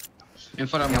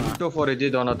 M4 ಆಮಸ್ M24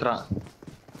 ಇದ್ದಿದ್ದು ಅವನ ಹತ್ರ.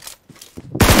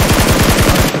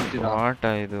 ವಾಟ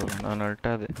ಇದು ನಾನು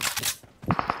ಅಲ್ಟಾದೆ.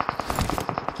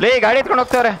 ಲೇ ಗಾಡಿ ಎತ್ಕೊಂಡು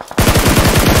ಹೋಗ್ತಾವ್ರೆ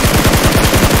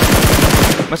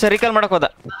ಮಚ್ಚ ರೀಕಾಲ್ ಮಾಡಕ್ ಹೋದ.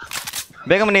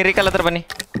 ಬೇಗ ಬನ್ನಿ ರೀಕಾಲ್ ಹತ್ರ ಬನ್ನಿ.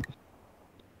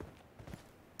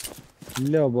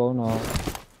 ಇಲ್ಲೇ ಒಬ್ಬ ಅವನು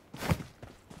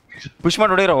ಪುಷ್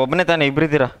ಮಾಡಿ ಹೊಡಿರೋ ಒಬ್ಬನೇ ತಾನೆ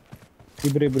ಇಬ್ರಿದ್ದೀರಾ?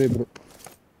 ಇಬ್ರು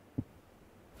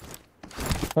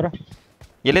ಬರ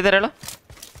ಎಲ್ಲಿದ್ದಾರೆ ಹೇಳು?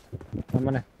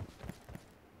 ನಮ್ಮನೆ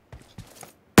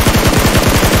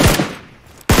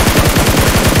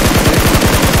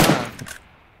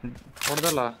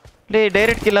ಹೊಡೆದಲ್ಲ ಲೇ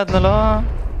ಡೈರೆಕ್ಟ್ ಕಿಲ್ ಆದ್ನಲ್ಲ.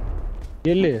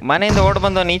 ಎಲ್ಲಿ ಮನೆಯಿಂದ ಓಡ್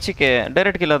ಬಂದವನು ಈಚೆಗೆ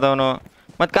ಡೈರೆಕ್ಟ್ ಕಿಲ್ ಅದವನು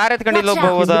ಮತ್ತೆ ಕಾರ್ ಎತ್ಕೊಂಡು ಇಲ್ಲಿ ಒಬ್ಬ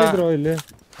ಹೋದ ಇಲ್ಲಿ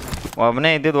ಒಬ್ಬನೇ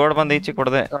ಇದ್ದಿದ್ದು ಓಡ್ ಬಂದ ಈಚೆ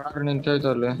ಕೊಡದೆ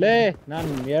ಲೇ ನಾನು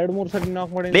 2-3 ಸರಿ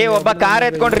ನಾಕ್ ಮಾಡಿ ಲೇ ಒಬ್ಬ ಕಾರ್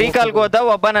ಎತ್ಕೊಂಡು ರೀಕಾಲ್ಗೆ ಹೋದ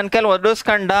ಒಬ್ಬ ನನ್ನ ಕೈಲಿ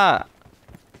ಒದಿಸ್ಕೊಂಡ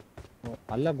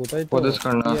ಅಲ್ಲ ಗೊತ್ತಾಯ್ತು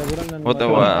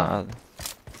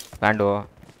ಕಾಂಡು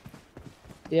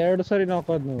 2 ಸರಿ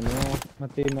ನಾಕೋದ್ ನೀವು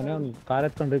ಮತ್ತೆ ಈ ಮನೆ ಒಂದು ಕಾರ್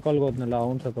ಎತ್ಕೊಂಡು ರೀಕಾಲ್ಗೆ ಹೋದ್ನಲ್ಲ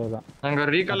ಅವ್ನು ಸತ್ ಹೋದ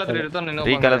ರೀಕಾಲ್ ಹತ್ರ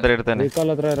ಇರ್ತಾನೆ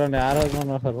ರೀಕಾಲ್ ಹತ್ರ ಇರೋನು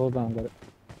ಯಾರಾದ್ರೂ ಸರ್ ಹೋದ ಹಂಗಾರೆ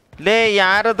ಲೇ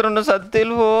ಯಾರಾದ್ರೂ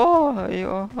ಸತ್ತಿಲ್ವೋ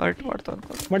ಅಯ್ಯೋ ಹರ್ಟ್ ಮಾಡ್ತಾವ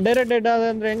ಮತ್ತೆ ಡೈರೆಕ್ಟ್ ಡೆಡ್ ಆದ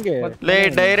ಅಂದ್ರೆ ಹೆಂಗೆ ಲೇ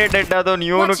ಡೈರೆಕ್ಟ್ ಡೆಡ್ ಆದವ್ನು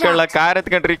ಇವನು ಕಳ್ಳ ಕಾರ್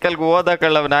ಎತ್ಕೊಂಡು ರಿಕಲ್ಗೆ ಹೋದ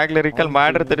ಕಳ್ಳ ಅವ್ನ ಆಗ್ಲೇ ರಿಕಲ್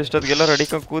ಮಾಡಿರ್ತಾರೆ ಇಷ್ಟೊತ್ತಿಗೆಲ್ಲ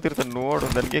ರೆಡಿಕೊಂಡು ಕೂತಿರ್ತಾನೆ ನೋಡು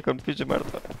ನನಗೆ ಕನ್ಫ್ಯೂಸ್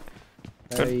ಮಾಡ್ತಾರೆ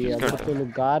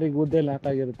ಗಾಡಿ ಗುದ್ದೆ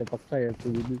ಲಾಟಾಗಿರುತ್ತೆ ಪಕ್ಕ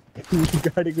ಹೇಳ್ತೀವಿ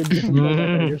ಗಾಡಿ ಗುದ್ದೆ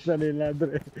ಇಲ್ಲ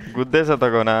ಅಂದ್ರೆ ಗುದ್ದೆ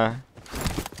ಸತ್ತಗೋನಾ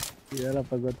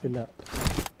ಏನಪ್ಪ ಗೊತ್ತಿಲ್ಲ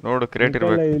ನೋಡು ಕ್ರೇಟ್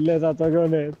ಇರ್ಬೇಕು ಇಲ್ಲೇ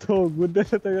ಸತ್ತಗೋನೆ ಥೋ ಗುದ್ದೆ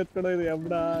ಸತ್ತಗೋದು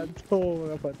ಎಬ್ಡ ಥೋ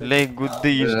ಲೇ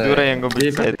ಗುದ್ದಿ ಇಷ್ಟು ದೂರ ಹೆಂಗೋ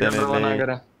ಬಿಸಾಯ್ತಾನೆ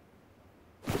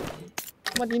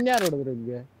ಮತ್ತೆ ಇನ್ಯಾರು ಹೊಡೆದ್ರು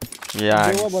ನಿಮ್ಗೆ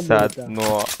ಯಾಕೆ ಸತ್ನೋ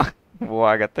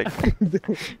ಆಗತ್ತೆ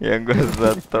ಹೆಂಗೋ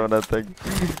ಸತ್ತವನ ತೆಗ್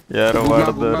ಯಾರೋ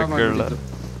ಹೊಡೆದವ್ರು ಕೇಳ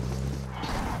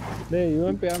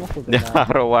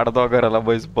ಯಾರೋ ಹೊಡೆದೋಗಾರಲ್ಲ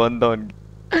ಬಯಸ್ ಬಂದವನ್ಗೆ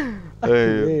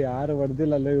ಯಾರು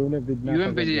ಹೊಡೆದಿಲ್ಲ ಅಲ್ಲೇ ಇವನೇ ಬಿದ್ದ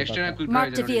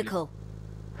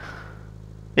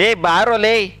ಏ ಬಾರೋ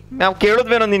ಲೇ ನಾವು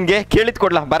ಕೇಳುದ್ವೇನೋ ನಿನ್ಗೆ ಕೇಳಿದ್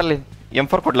ಕೊಡ್ಲಾ ಬರಲಿ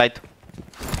M4 ಕೊಡ್ಲಾ ಆಯ್ತು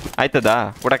ಆಯ್ತದಾ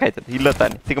ಕೊಡಕ್ ಆಯ್ತದ ಇಲ್ಲ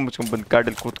ತಾನೆ ಸಿಗ ಮುಚ್ಕೊಂಡ್ ಬಂದು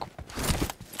ಗಾಡಿಲಿ ಕೂತ್ಕೊ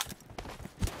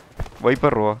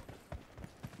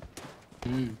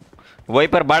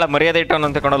ವೈಪರ್ ಭಾಳ ಮರ್ಯಾದೆ ಇಟ್ಟವನು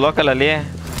ಅಂತ ಕಣೋ ಲೋಕಲ್ ಅಲ್ಲಿ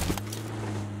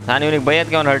ನಾನು ಇವನಿಗೆ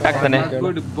ಬೈಯತ್ಗೆ ಅವ್ನು ಹರ್ಟ್ ಆಗ್ತಾನೆ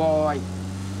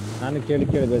ನಾನು ಕೇಳಿ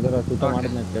ಬೇಜಾರ ಸುತ್ತ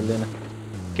ಮಾಡಿದ್ನ ಕೇಳಿದೇನೆ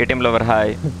KTM lover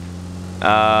hi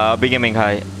BGMI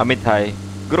hi Amit hi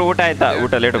ಗುರು ಊಟ ಆಯ್ತಾ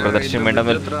ಊಟ ಲೇಟ್ ಪ್ರದರ್ಶನ ಮೇಡಮ್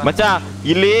ಮಚ್ಚಾ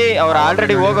ಇಲ್ಲಿ ಅವ್ರು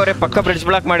ಆಲ್ರೆಡಿ ಹೋಗೋರೆ ಪಕ್ಕ ಬ್ರಿಡ್ಜ್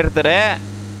ಬ್ಲಾಕ್ ಮಾಡಿರ್ತಾರೆ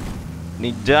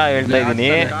ನಿಜ ಹೇಳ್ತಾ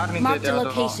ಇದೀನಿ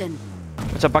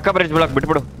ಮಚ್ಚಾ ಪಕ್ಕ ಬ್ರಿಡ್ಜ್ ಬ್ಲಾಕ್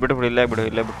ಬಿಟ್ಬಿಡು ಇಲ್ಲೇ ಬಿಡು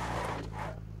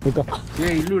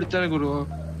ಇಲ್ಲೂ ಇಡ್ತಾರೆ ಗುರು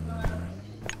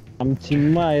ನಮ್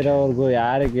ಚಿಮ್ಮ ಇರೋವರ್ಗು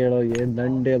ಯಾರಿಗೆ ಹೇಳೋ ಏನ್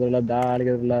ದಂಡೆ ಅದ್ರಲ್ಲ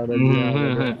ದಾಳಿಗೆ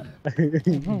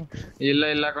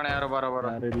ಇಲ್ಲ ಕಣ ಯಾರು ಬರ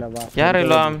ಯಾರು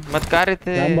ಇಲ್ಲ ಮತ್ ಕಾರ್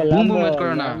ಐತೆ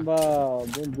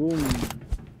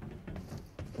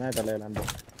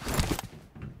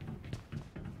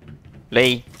ಲೈ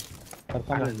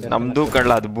ನಮ್ದು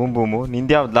ಕಳ್ಳ ಅದು ಬೂಮು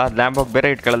ನಿಂದ ಯಾವ್ದಲ್ಲ ಲ್ಯಾಂಬ್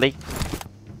ಬೇರೆ ಇಟ್ಕೊಳ್ಳಲ್ಲ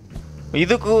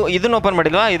ಇದನ್ನ ಓಪನ್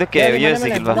ಮಾಡಿಲ್ವಾ ಇದಕ್ಕೆ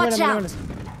ಸಿಗಿಲ್ವಾ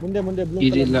ಮುಂದೆ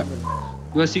ಇದಿಲ್ಲ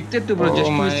ಇವಾಗ ಸಿಕ್ತಿತ್ತು ಬ್ರೋ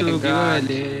ಜಸ್ಟ್ ಮಿಸ್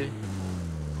ಗಿವ್ಅವೇಲಿ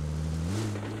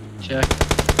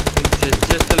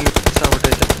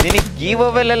ನಿನಗೆ ಗಿವ್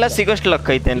ಅವೆಲ್ಲ ಸಿಗೋಷ್ಟು luck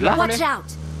ಐತೇನಲ್ಲ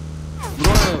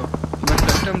bro but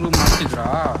custom room ಮಾಡ್ತಿದ್ರಾ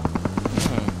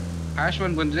hash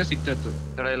 1 ಬಂದ್ರೆ ಸಿಕ್ತಿತ್ತು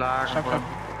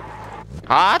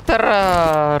ಆ ತರ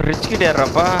ರಿಚ್ ಕಿಡ್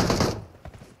ಯಾರಪ್ಪ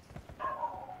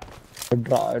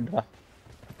ಡ್ರಾ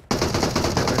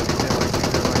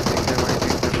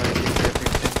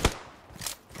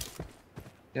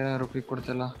ಏನಾದ್ರು ಪಿಕ್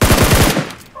ಕೊಡ್ತಲ್ಲ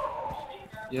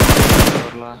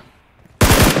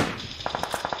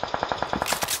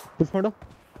ಪುಷ್ ಮಾಡು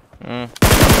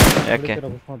ಯಾಕೆ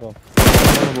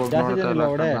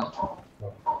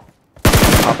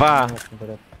ಅಪ್ಪ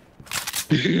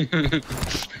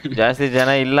ಜಾಸ್ತಿ ಜನ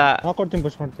ಇಲ್ಲ ಕೊಡ್ತೀನಿ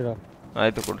ಪುಷ್ ಮಾಡ್ತೀರಾ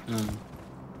ಆಯ್ತು ಕೊಡು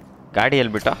ಗಾಡಿ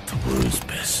ಎಲ್ಲಿ ಬಿಟ್ಟ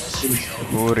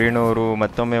ಊರಿನವರು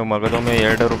ಮತ್ತೊಮ್ಮೆ ಮಗದೊಮ್ಮೆ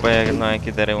 2 ರೂಪಾಯಿಯನ್ನು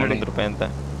ಹಾಕಿದ್ದಾರೆ 1 ರೂಪಾಯಿ ಅಂತ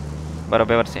ಬರೋ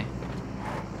ಬೇವರ್ಸಿ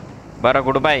ಬರ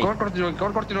ಗುಡ್ ಬೈ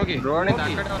ಕೊಡ್ತೀನಿ ಹೋಗಿ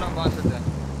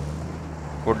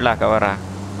ಕೊಡ್ಲಾ ಕವರ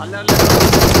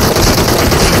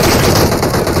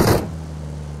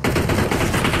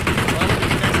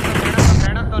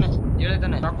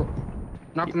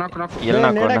ಎಲ್ಲ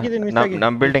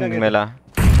ನಮ್ ಬಿಲ್ಡಿಂಗ್ ಮೇಲ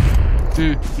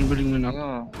ಬಿಲ್ಡಿಂಗ್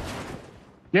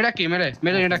ನೆಡಾಕಿ ಮೇಲೆ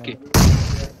ನೆಡಾಕಿ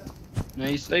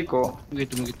ನೈಸ್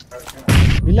ಮುಗೀತು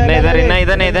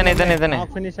ಇದಾನೆ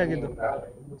ಫಿನಿಶ್ ಆಗಿದ್ದು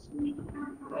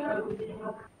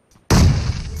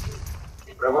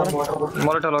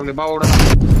ಮೊರಟಲ್ ಹೋಗ್ಲಿ ಬಾ ಓಡ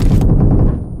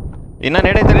ಇನ್ನ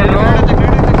ನಡೀತಾರೆ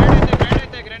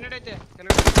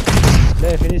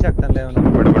ಫಿನಿಶ್ ಆಗ್ತಾನೆ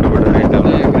ಬಿಡು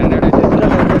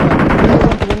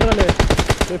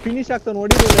ಫಿನಿಶ್ ಆಗ್ತಾನೆ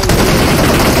ನೋಡಿ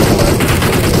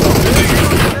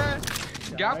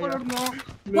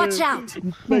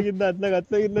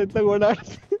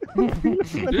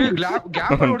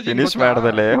ಫಿನಿಶ್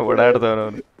ಮಾಡ್ದಲೆ ಓಡಾಡ್ದವನು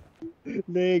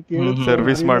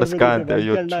ಸರ್ವಿಸ್ ಮಾಡಿಸ್ಕ ಅಂತ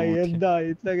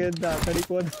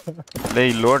ಲೇ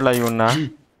ಇಲ್ಲಿ ನೋಡ್ಲಾ ಇವನ್ನ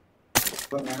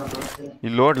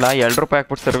ಇಲ್ಲಿ ನೋಡ್ಲಾ 2 ರೂಪಾಯಿ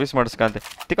ಹಾಕ್ಬಿಟ್ಟು ಸರ್ವಿಸ್ ಮಾಡಿಸ್ಕ ಅಂತ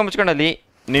ತಿಕ್ಕ ಮುಚ್ಕೊಂಡಲ್ಲಿ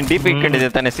ನೀನ್ ಡಿಪಿ ಇಟ್ಕೊಂಡಿದ್ದೆ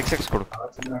ತಾನೆ 6x ಕೊಡು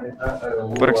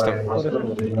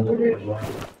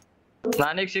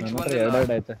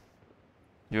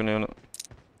ಇವನು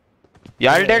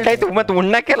 2 ಆಯ್ತು ಮತ್ತೆ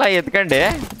ಉಣ್ಣಕ್ಕೆಲ್ಲ ಎತ್ಕೊಂಡೆ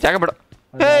ಜಾಗ ಬಿಡು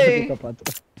ಪಿಕಪ್ ಆತು.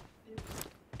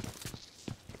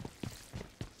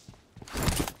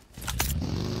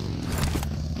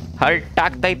 ಹರ್ಟ್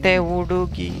ಆಗ್ತೈತೆ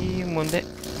ಹುಡುಗಿ ಮುಂದೆ.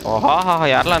 ಓಹಾ ಹಾ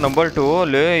ಯಾರಲ್ಲ ನಂಬರ್ 2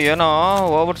 ಲೇ ಏನೋ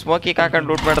ಹೋಗ್ಬಿಟ್ಟು ಸ್ಮೋಕಿ ಹಾಕೊಂಡು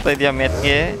ಲೂಟ್ ಮಾಡ್ತಾ ಇದೀಯ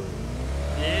ಮೆತ್ಗೆ.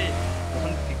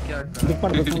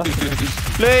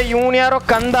 ಲೇ ಇವ್ನು ಯಾರೋ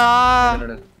ಕಂದ,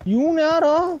 ಇವ್ನು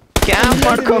ಯಾರೋ ಕ್ಯಾಂಪ್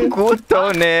ಮಾಡ್ಕೊಂಡ್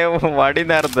ಕೂತವನೆ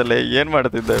ಮಾಡಿನಾರ್ದಲ್ಲೇ. ಏನ್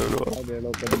ಮಾಡ್ತಿದ್ದ ಇವ್ರು?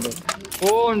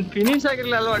 ಫಿನಿಶ್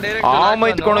ಆಗಿರ್ಲಿಲ್ಲ ಅಲ್ವಾ ಡೈರೆಕ್ಟ್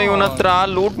ಆಮೈತ್ ಕೊಣೋ ಇವನ ಹತ್ರ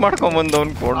ಲೂಟ್ ಮಾಡ್ಕೊಂಡ್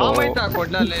ಬಂದವನ್ ಕೊಣೋ.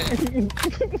 ಕೊಡ್ಲಲ್ಲೇ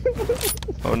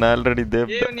ಅವ್ನ ಆಲ್ರೆಡಿ ದೇ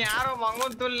ಇವನ್ ಯಾರೋ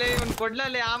ಮಂಗೋನ್ ತುಲ್ಲೆ ಇವನ್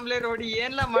ಕೊಡ್ಲಲ್ಲೇ ಆಮ್ಲೆ ರೋಡಿ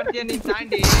ಏನ್ಲ ಮಾಡ್ತೀಯ ನೀನ್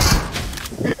ತಾಂಡಿ.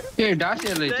 ಡಾಸಿ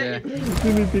ಎಲ್ಲ ಐತೆ.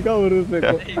 ಪಿಕಾ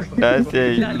ಉರಿಸ್ಬೇಕು. ಜಾಸ್ತಿ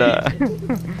ಇಲ್ಲ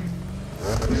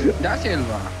ಡಾಸಿ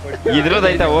ಅಲ್ವಾ?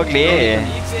 ಇದ್ರದೈತಾ ಹೋಗ್ಲಿ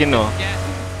ಸ್ಕಿನ್ನು.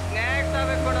 ನೆಕ್ಸ್ಟ್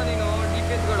ಆಗಬೇಕು ಕೊಡೋ ನೀನು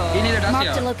ಡಿಪಿಎಸ್ ಕೊಡೋ. ಏನಿದೆ ಡಾಸಿ?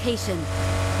 Marked a location.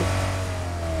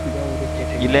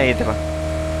 ಇಲ್ಲೇ ಐತೆ ಬಾ.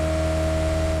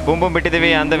 ಬೂಮ್ ಬಿಟ್ಟಿದೀವಿ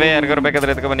ಅಂದವೇ. ಯಾರಿಗಾರು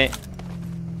ಬೇಕಾದ್ರೆ ಎತ್ಕೊ ಬನ್ನಿ.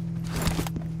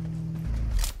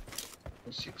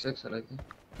 6x ಅಲ್ಲ ಐತಿ.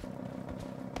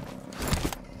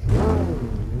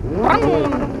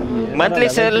 ಮಂತ್ಲಿ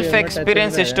ಸೆಲ್ಫ್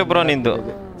ಎಕ್ಸ್ಪೀರಿಯನ್ಸ್ ಎಷ್ಟು ಬ್ರೋ ನಿಂದು?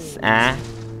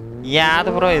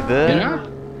 ಯಾವ್ದು ಬ್ರೋ ಇದು?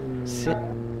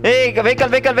 ಏ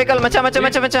ವೆಹಿಕಲ್ ವೆಹಿಕಲ್ ವೆಹಿಕಲ್ ಮಚ್ಚ ಮಚ್ಚ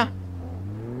ಮಚ್ಚ ಮಚ್ಚ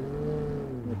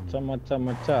ಮಚ್ಚ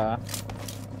ಮಚ್ಚ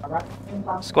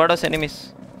ಸ್ಕ್ವಾಡೋಸ್ ಎನಿಮೀಸ್.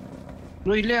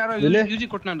 ಬ್ರೋ ಇಲ್ಲೇ ಯಾರೋ ಯೂಜಿ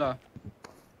ಕೊಟ್ನಲ್ಲ.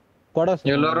 ಕೊಡಸ್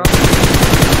ಎಲ್ಲರೂ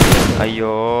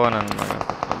ಅಯ್ಯೋ ನನ್ನ ಮಗ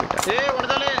ಏ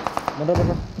ಹೊಡೆದಲೆ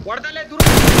ಹೊಡೆದಲೆ ದೂರ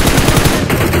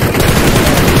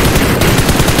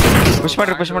ಪುಷ್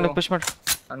ಮಾಡ್ರಿ ಪುಷ್ ಮಾಡಿ ಪುಷ್ ಮಾಡ್ರಿ.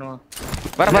 ಅನು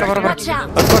ಬರ ಬರ ಬರ ಬರ. Watch out.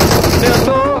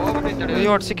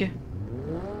 ಅಯ್ಯೋ ಹೊಡ್ಸಿಕೆ.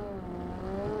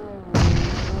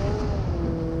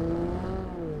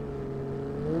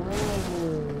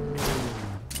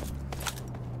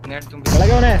 ನೆಟ್ ತುಂಬ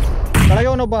ಕೆಳಗೆ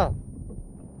ಅವನೊಬ್ಬ.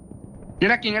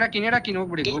 ನೆಡಾಕಿ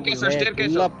ಹೋಗ್ಬಿಡಿ.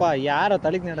 ಇಲ್ಲಪ್ಪ ಯಾರ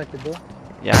ತಳಿಗ್ ನೆಡಾಕಿದ್ದು?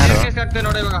 ಯಾರು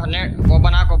ನೋಡು ಇವಾಗ ಒಬ್ಬ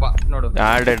ನಾಕೊಬ್ಬ ನೋಡು.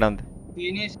 ಆಲ್ಡೆಡ್ ಅಂತ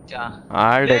ಫಿನಿಶ್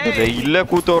ಆಲ್ಡೆಡ್ ಇಲ್ಲೇ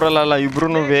ಕೂತವ್ರಲ್ಲ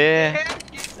ಇಬ್ರುನುವೆ.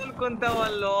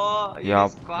 ಕುಂತವಲ್ಲೋ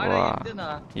ಯಪ್ಪ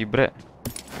ಇಬ್ರೆ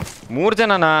 3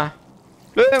 ಜನನಾ?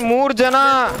 ಏ 3 ಜನ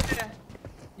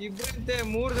ಇಬ್ರಂತೆ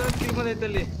 3 ಜನ ಕಿಲ್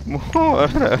ಬಂದೈತಲ್ಲಿ.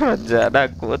 3 ಜನ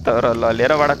ಕೂತವ್ರಲ್ಲ ಅಲ್ಲಿ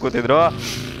ಏನೋ ಮಾಡಕ್ ಕೂತಿದ್ರು.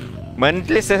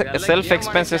 ಮಂತ್ಲಿ ಸೆಲ್ಫ್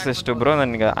ಎಕ್ಸ್ಪೆನ್ಸಸ್ ಎಷ್ಟು ಬ್ರೋ?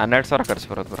 ನನಗೆ 12,000 ಖರ್ಚು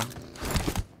ಬರೋದು ಬ್ರೋ.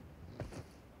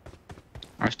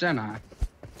 ಅಷ್ಟೇನಾ?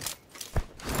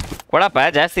 ಕೊಡಪ್ಪ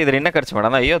ಜಾಸ್ತಿ ಇದ್ರೆ ಇನ್ನ ಖರ್ಚು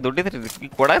ಮಾಡೋಣ. ಅಯ್ಯೋ ದುಡ್ಡಿದ್ರೆ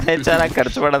ಕೊಡೋದು ಹೆಚ್ಚಾಗಿ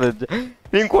ಖರ್ಚು ಮಾಡೋದು.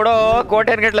 ನೀನ್ ಕೊಡೋ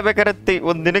ಕೋಟೆನ್ ಗಟ್ಲೆ ಬೇಕಾರತ್ತಿ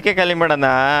ಒಂದ್ ದಿನಕ್ಕೆ ಖಾಲಿ ಮಾಡೋಣ.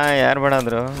 ಯಾರು ಬೇಡ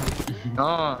ಅಂದ್ರು?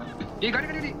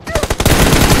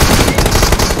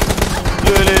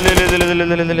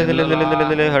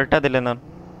 ಹೊರಟದಿಲ್ಲ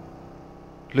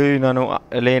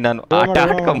ನಾನು ಆಟ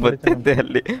ಆಡ್ಕೊಂಡ್ ಬರ್ತಿದ್ದೆ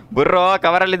ಅಲ್ಲಿ. ಬರ್ರೋ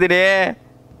ಕವರಲ್ಲಿದ್ದೀನಿ.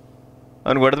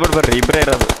 ಅವ್ನಿಗೆ ಹೊಡೆದ್ಬಿಟ್ಟು ಬರ್ರಿ, ಇಬ್ಬರೇ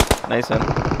ಇರೋದು. ನೈಸ್ ಒನ್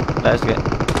ಲಾಸ್ಟ್ಗೆ.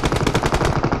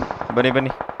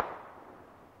 ಬನ್ನಿ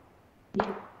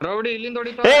ರೌಡಿ ಇಲ್ಲಿಂದ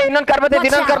ಹೊಡಿತಾ. ಏ ಇನ್ನೊಂದು ಕಾರ್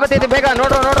ಬರ್ತೈತೆ ಬೇಗ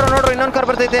ನೋಡ್ರು ಇನ್ನೊಂದು ಕಾರ್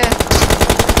ಬರ್ತೈತೆ.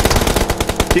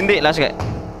 ತಿಂದಿ ಲಾಸ್ಟ್ಗೆ.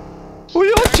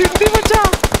 ಅಯ್ಯೋ ಚಿಂದಿ ಮಚ್ಚ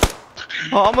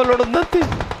ಆಮೇಲೆ ನೋಡೋದಂತಿ.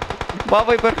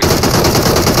 ಬಾಬಾಯ್ ಬರ್ರಿ.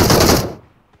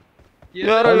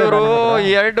 ಯಾರೋ ಇವರು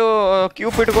 2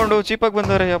 ಕ್ಯೂಪ್ ಇಟ್ಕೊಂಡು ಚೀಪಾಗಿ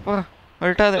ಬಂದವ್ರೆ. ಯಪ್ಪ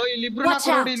ಹೊರಟಾದೆ. ಇಲ್ಲಿಬ್ರು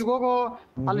ನಾಕೋಡಿ ಇಲ್ಲಿ ಹೋಗೋ.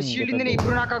 ಅಲ್ಲಿ ಶೀಲ್ಡ್ ಇಂದನೇ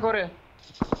ಇಬ್ರು ನಾಕಾಗೋರೆ.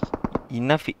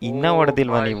 ಇನ್ನ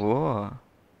ಹೊಡೆದಿಲ್ವಾ ನೀವು?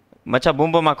 ಮಚ್ಚ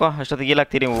ಬೂಮ್ ಹಾಕೋ. ಅಷ್ಟೊತ್ತಿಗೆ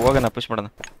ಈಲಾಗ್ತೀರಿ. ಹೋಗೋಣ ಪುಷ್ ಮಾಡೋಣ.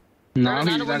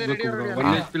 ಅಲ್ಲಿ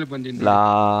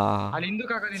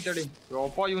ಹಿಂದಕ್ಕೆ ಹಾಕೋದು ಅಂತೇಳಿ.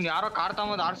 ಅಪ್ಪ ಇವ್ನು ಯಾರೋ ಕಾರ್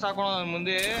ತಗೊಂಡ್ ಆಡ್ಸ್ ಹಾಕೋಣ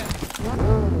ಮುಂದೆ.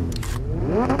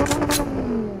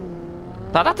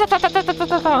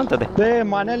 ಅಂತದೆ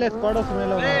ಮನೇಲೆ ಸ್ಕ್ವಾಡೋಸ್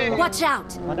ಮೇಲೆ Watch out.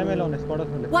 ಮನೆ ಮೇಲೆ ಅವನೇ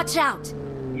ಸ್ಕ್ವಾಡೋಸ್ ಮೇಲೆ. Watch out.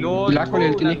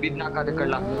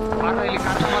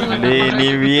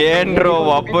 ನೀವೇನ್ರು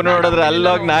ಒಬ್ಬ ನೋಡಿದ್ರೆ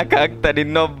ಅಲ್ಲೋಗಿ ನಾಕ್ ಹಾಕ್ತಾನೆ,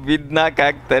 ಇನ್ನೊಬ್ಬ ಬಿದ್ ನಾಕ್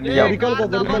ಹಾಕ್ತಾನೆ.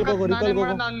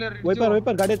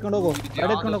 ವೈಪರ್ ಗಾಡಿ ಎತ್ಕೊಂಡು ಹೋಗು.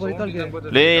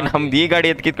 ಲೇ ನಮ್ದು ಈ ಗಾಡಿ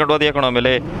ಎತ್ ಕಿತ್ಕೊಂಡು ಹೋದ ಯಾಕಣ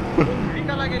ಆಮೇಲೆ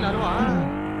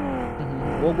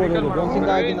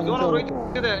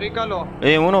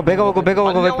ಏ ಅವನು ಬೇಗ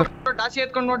ಹೋಗು ವೈಪರ್.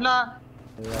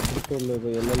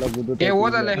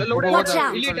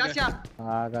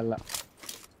 ಆಗಲ್ಲ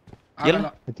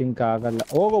ಆಗಲ್ಲ.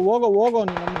 ಹೋಗೋ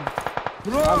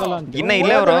ಇನ್ನ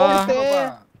ಇಲ್ಲೇ ಅವರು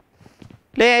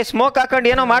ಲೇ ಸ್ಮೋಕ್ ಹಾಕೊಂಡು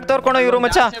ಏನೋ ಮಾಡ್ತವ್ರ ಇವ್ರು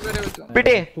ಮಚ್ಚ.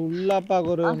 ಬಿಟಿ ಸುಳ್ಳಪ್ಪ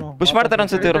ಗುರು ಪುಷ್ ಮಾಡ್ತಾರ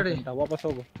ಅನ್ಸುತ್ತೆ ಇವ್ರು. ವಾಪಸ್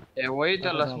ಹೋಗು.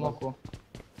 ಹೋಯ್ತಲ್ಲ ಸ್ಮೋಕು.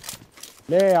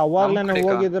 ಲೇ ಅವಾಗ್ಲೇನೆ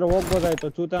ಹೋಗಿದ್ರೆ ಹೋಗ್ಬೋದಾಯ್ತು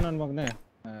ಚೂತ ನನ್ ಮಗನೇ.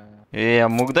 ಏ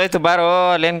ಮುಗ್ದೋಯ್ತು ಬಾರೋ.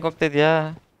 ಅಲ್ಲೇನ್ ಹೋಗ್ತಿದ್ಯಾ?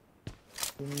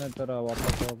 ಸುಮ್ಮನೆ ತರ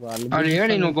ವಾಪಸ್ ಹೋಗು. ಅಲ್ಲಿ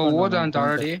ಹೇಳಿ ಒಬ್ಬ ಹೋದ ಅಂತ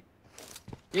ಆಲ್ರೆಡಿ.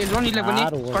 ಏ ಲೋನ್ ಇಲ್ಲೇ ಬನ್ನಿ,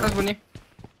 ಕೊಡಸ್ ಬನ್ನಿ.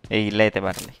 ಏ ಇಲ್ಲೇ ಐತೆ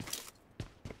ಬಾರಲ್ಲಿ.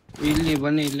 ಇಲ್ಲಿ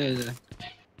ಬನ್ನಿ, ಇಲ್ಲೇ ಇದೆ.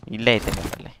 ಇಲ್ಲೇ ಐತೆ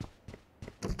ಬಾರಲ್ಲಿ.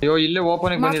 ಅಯ್ಯೋ ಇಲ್ಲೇ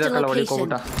ಓಪನ್ ಬಂದಿದ್ದಕ್ಕಲ್ಲ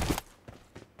ಹೊಡಿಕೋಬಿಟ್ಟ.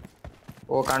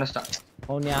 ಓ ಕಾಣಿಸ್ತಾ.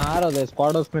 ಅವ್ನು ಯಾರು ಅದೇ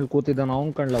ಸ್ಕ್ವಾಡ್ ಹೌಸ್ ಮೇಲೆ ಕೂತಿದ್ದಾನ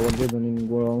ಅವ್ನ್ ಕಣ್ಲ ಹೊಡೆದಿದ್ದು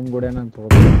ನಿನ್ಗೆ ಅವ್ನ್ ಗುಡೇನಂತ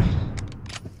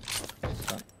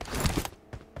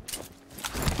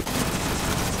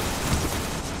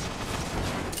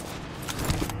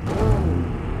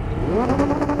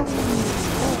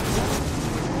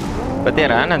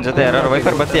ಬತ್ತೀಯಾರ ನನ್ನ ಜೊತೆ ಯಾರು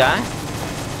ವೈಫರ್ ಬತ್ತೀಯಾ?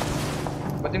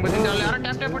 ಬತ್ತೀನಿ ಅಲ್ಲಿ ಯಾರು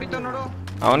ಟ್ಯಾಪ್ ಹೊಡಿತಾವ ನೋಡು.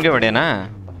 ಅವನ್ಗೆ ಹೊಡೆಯನಾ?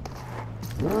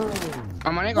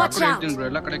 ಆ ಮನೆಗೆ ಹಾಕೊಂಡು ಹೇಳ್ತೀನಿ ಬ್ರೋ,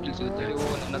 ಎಲ್ಲ ಕಡೆ ಕಿಲ್ ಸಿಗುತ್ತೆ.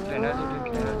 ನನ್ನ ಹತ್ರ ಎನರ್ಜಿ ಡ್ರಿಂಕ್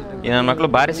ಈ ನನ್ನ ಮಕ್ಳು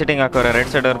ಭಾರಿ ಸಿಟ್ಟಿಂಗ್ ಹಾಕೋರೆ.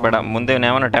 ರೈಟ್ ಸೈಡ್ ಅವ್ರು ಬೇಡ, ಮುಂದೆ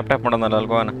ಯಾವನ ಟ್ಯಾಪ್ ಮಾಡೋನಲ್ಲ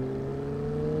ಅಲ್ಗೋವನ.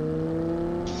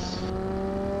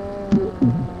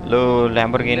 ಲೋ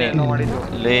ಲ್ಯಾಂಬರ್ಗಿನಿ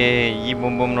ಲೇ, ಈ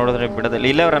ಬೊಂಬ್ ನೋಡಿದ್ರೆ ಬಿಡೋದಿಲ್ಲ.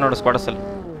 ಇಲ್ಲೇ ಅವ್ರ ನೋಡು ಸ್ಕ್ವಾಡಸಲ್ಲಿ.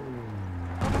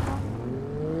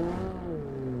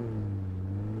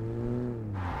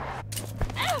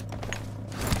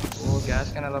 ಗ್ಯಾಸ್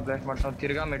ಕ್ಯಾನ್ ಎಲ್ಲ ಬ್ಲಾಸ್ಟ್ ಮಾಡ್ತಾವ್.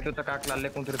 ತಿರ್ಗಾ ಮೆಟ್ಲು ತಕ ಹಾಕ್ಲ ಅಲ್ಲೇ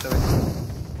ಕುಂತಿರ್ತವೆ.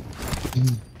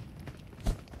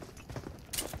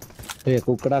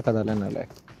 ಕುಕ್ಕಡ ಹಾಕದಲ್ಲ ನಲೆ.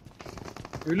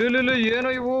 ಇಲ್ಲ ಏನೋ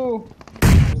ಇವು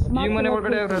ಈ ಮನೆ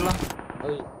ಒಳಗಡೆ ಅವರೆಲ್ಲ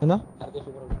ಏನೋ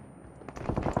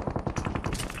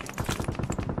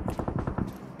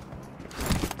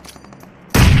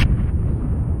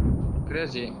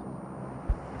ಕ್ರೇಜಿ.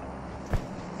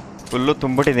 ಫುಲ್ಲು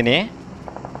ತುಂಬಿಟ್ಟಿದ್ದೀನಿ.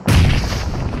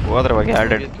 ಹೋದ್ರ ಬಗ್ಗೆ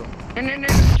ಆಲ್ರೆಡಿ.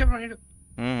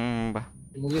 ಬಾ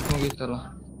ಮುಗೀತಲ್ಲ.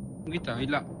 ಮುಗೀತಾ?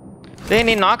 ಇಲ್ಲ ಏ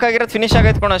ನೀನ್ ನಾಕ್ ಆಗಿರೋದು ಫಿನಿಶ್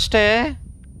ಆಗೈತ್ ಕಣ ಅಷ್ಟೇ.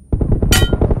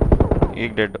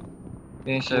 ಈಗ ಡೆಡ್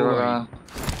ಫಿನಿಶ್ ಇವಾಗ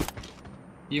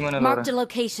ಈ ಮನೆ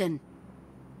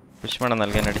ಫಿಶ್ ಮಾಡೋಣ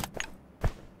ಅಲ್ಗೆ ನಡಿ.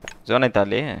 ಝೋನ್ ಐತಾ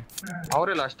ಅಲ್ಲಿ?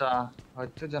 ಅವರೆಲ್ಲ ಅಷ್ಟ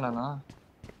 10 ಜನನಾ?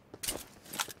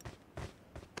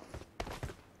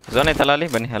 ಝೋನ್ ಐತಲ್ಲ ಅಲ್ಲಿ,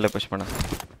 ಬನ್ನಿ ಅಲ್ಲೇ ಪುಷ್ ಮಾಡೋಣ.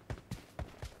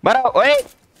 ಬರ ಓಯ್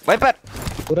ವೈಪರ್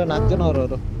ಪೂರ 4 ಜನ ಅವರು.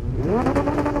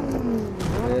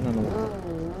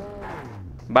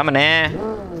 ಬಾ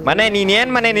ಮನೆ ನೀನ್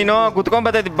ಏನ್ ಮನೆ ನೀನು ಕುತ್ಕೊಂಡ್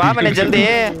ಬರ್ತೈತಿ. ಬಾ ಮನೆ ಜಲ್ದಿ.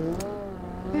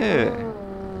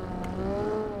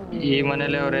 ಈ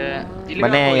ಮನೇಲಿ ಅವ್ರೆ.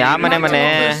 ಮನೆ ಯಾವ ಮನೆ?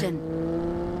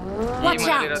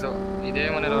 ಇದೇ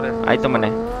ಮನೇಲಿ ಅವ್ರೆ. ಆಯ್ತು ಮನೆ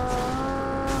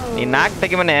ನೀನ್ ನಾಕ್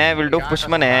ತೆಗಿ ಮನೆ. ವಿಲ್ ಡೂ ಪುಷ್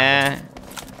ಮನೆ.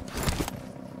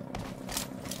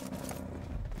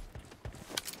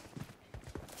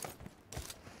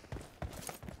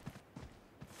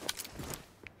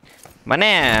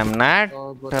 ಮನೆ ನಾಟ್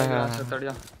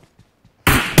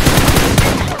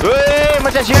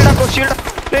ಮತ್ತೆ ಶೀಲ್ಡ್ ಹಾಕೋ.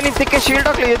 ನೀನ್ ಸಿಕ್ಕೆ ಶೀಲ್ಡ್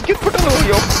ಹಾಕ್ಲಿ. ಎದ್ಕಿಟ್ಬಿಟ್ಟು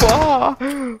ಯಪ್ಪ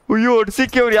ಅಯ್ಯೋ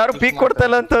ಸಿಕ್ಕಿ ಅವ್ರು ಯಾರು ಪೀಕ್ ಕೊಡ್ತಾ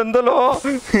ಇಲ್ಲ ಅಂತ ಅಂದಲೋ.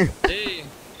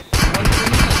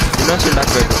 ಇನ್ನೊಂದು ಶೀಲ್ಡ್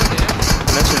ಹಾಕ್ಬೇಕು.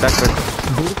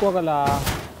 ದೂರಕ್ಕೆ ಹೋಗಲ್ಲ.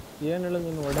 ಏನ್ ಹೇಳ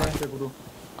ನೀನು ಹೊಡೆ ಗುರು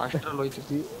ಅಷ್ಟ್ರಲ್ಲಿ ಹೋಯ್ತು.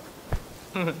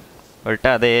 ಹೊರಟ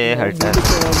ಅದೇ ಹರ್ಟ.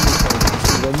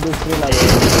 ಒಂದು ಸ್ಕಿಲ್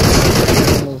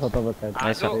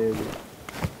ಸತ್ತೋಗ್ಬೇಕಾಯ್ತು.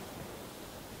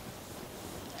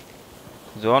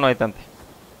 ಝೋನ್ ಹೋಯ್ತಂತೆ.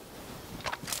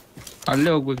 ಅಲ್ಲೇ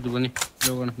ಹೋಗ್ಬೇಕು ಬನ್ನಿ,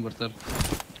 ಹೋಗೋಣ. ಬರ್ತಾರೆ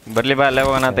ಬರ್ಲಿ ಬಾ ಅಲ್ಲೇ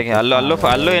ಹೋಗೋಣ ತೆಗೆ.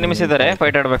 ಅಲ್ಲೂ ಎನಿಮಿಸ್ ಇದ್ದಾರೆ,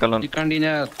 ಫೈಟ್ ಆಡ್ಬೇಕಲ್ಲ.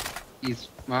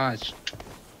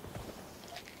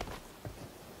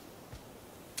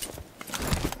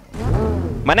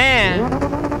 ಮನೆ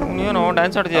ನೀನು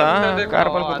ಡ್ಯಾನ್ಸ್ ಆಡ್ತೀಯಾ ಕಾರ್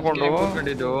ಬಂದು ಕುತ್ಕೊಂಡು?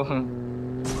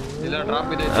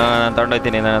 ನಾನು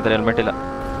ತಗೊಂಡೋಯ್ತೀನಿ, ನನ್ನ ಹತ್ರ ಹೆಲ್ಮೆಟ್ ಇಲ್ಲ.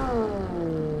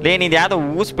 ಲೇನ್ ಇದು ಯಾವ್ದೋ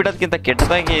ಊಸ್ ಬಿಡೋದ್ಕಿಂತ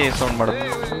ಕೆಟ್ಟದಾಗಿ ಸೌಂಡ್ ಮಾಡೋದು.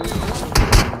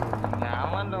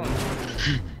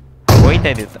 ಹೋಯ್ತಾ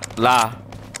ಇದ್ದಿತ್ತು ಲಾ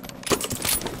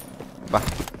ಬಾ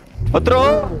ಹತ್ರ.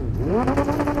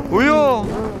 ಅಯ್ಯೋ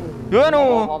ಏನು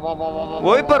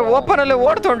ವೈಪರ್ ಓಪನ್ ಅಲ್ಲೇ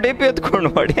ಓಡ್ತೊಂಡು ಡಿ ಪಿ ಎತ್ಕೊಂಡು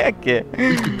ಹೊಡಿಯಾಕೆ.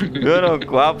 ಏನು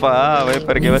ಪಾಪ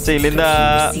ವೈಪರ್ಗೆ. ಮತ್ತೆ ಇಲ್ಲಿಂದ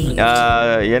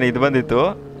ಏನು ಇದು ಬಂದಿತ್ತು,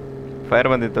 ಫೈರ್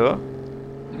ಬಂದಿತ್ತು.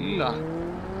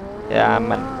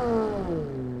 ಯಾಮನ್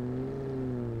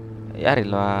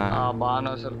ಯಾರಿಲ್ವಾ?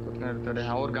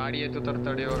 ಅವ್ರ ಗಾಡಿ ಎತ್ತು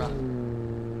ತರ್ತಾಡೆ ಇವಾಗ.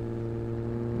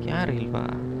 ಯಾರಿಲ್ವಾ?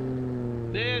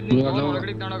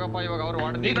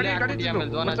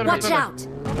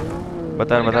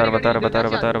 ಬತಾರ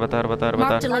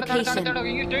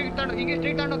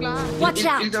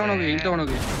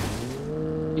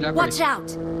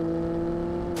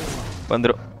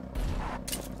ಬಂದ್ರು.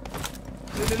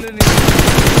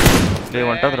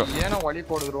 ಹೊಂಟದ್ರು. ಏನೋ ಒಳಿ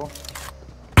ಕೊಡಿದ್ರು.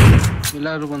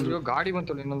 ಎಲ್ಲಾರು ಬಂದ್ರು. ಗಾಡಿ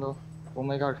ಬಂತು ಇನ್ನೊಂದು. ಓ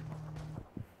ಮೈ ಗಾಡ್.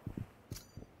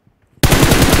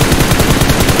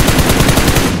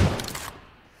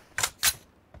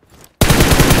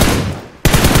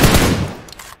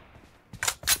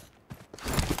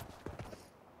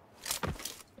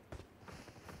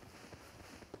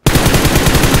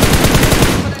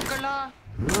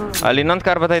 ಅಲ್ಲಿ ಇನ್ನೊಂದು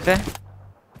ಕಾರ್ ಬರ್ತೈತೆ.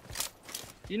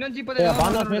 ಇನ್ನೊಂದು ಜೀಪ್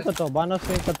ಬಾನಸ್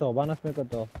ಮೇಕತ್ತೋ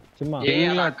ಚಿಮ್ಮ.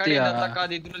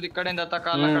 ಈ ಕಡೆಯಿಂದ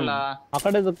ತಕಲ್ಲ. ಆ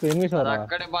ಕಡೆ ಎನಿಮಿಸ್ ಅವರ ಆ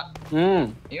ಕಡೆ ಬಾ.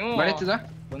 ಬಡಿತದ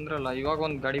ಬಂದ್ರಲ್ಲ ಇವಾಗ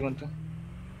ಒಂದು ಗಾಡಿ ಬಂತು.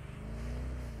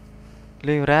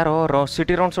 ಇಲ್ಲಿ ಇವ್ರು ಯಾರೋ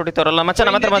ಸಿಟಿ ರೌಂಡ್ಸ್ ಹೊಡಿತಾರಲ್ಲ ಮಚ್ಚ.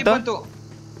 ನಮ್ಮ ಹತ್ರ ಬಂತು.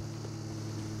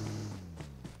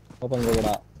 ಓಪನ್ ಹೋಗ್ಬೇಡ.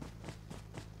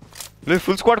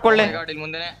 ಫುಲ್ ಸ್ಕ್ವಾಡ್ ಕೊಳ್ಳೆ ಗಾಡಿ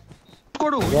ಮುಂದೆನೆ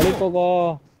ಕೊಡು ಒಳಗೆ ಹೋಗೋ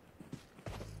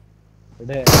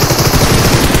ಅದೇ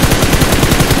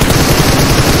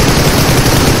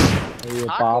ಅಯ್ಯೋ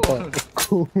ಪಾಪ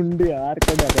ಕುಂಡಿ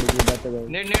ಆರ್ಕಡೆ ಆ ಕಡೆ ಬರ್ತದೆ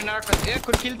ಏ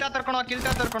ಕಿಲ್ತಾ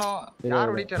ತರ್ಕಣೋ ಯಾರು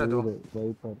ಹೊಡಿತಾರದು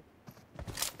ವೈಪರ್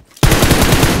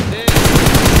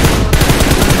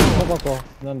ಹೋಗೋ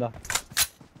ನಂದ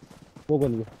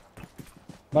ಹೋಗಲ್ಗೆ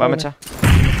ಬಾ ಮಚ್ಚ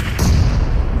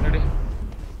ನಡಿ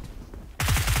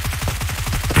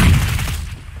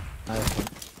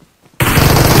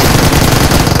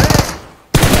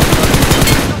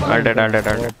ಆಲ್ಡೆಡ್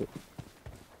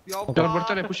ಅವ್ರು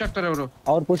ಬರ್ತಾರೆ ಪುಷ್ ಆಗ್ತಾರೆ ಅವರು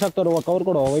ಅವ್ರು ಪುಷ್ ಆಗ್ತಾರೆ ಕವರ್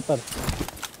ಕೊಡು ವೈಪರ್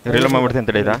ರೀಲೋ ಮಾಡ್ಬಿಡ್ತೀನಿ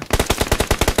ತಡಿ ಇದಾ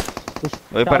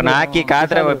ವೈಪರ್ ನಾಕಿ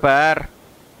ಕಾದ್ರೆ ವೈಪರ್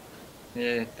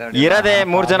ಇರದೆ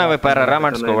 3 ಜನ ವೈಪರ್ ಆರಾಮ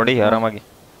ಮಾಡಿಸ್ಕೋ ಹೊಡಿ ಆರಾಮಾಗಿ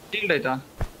ಶೀಲ್ಡ್ ಆಯ್ತಾ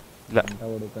ಇಲ್ಲ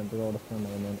ಹೊಡಿಕಂತ ಓಡಿಸ್ತಾನೆ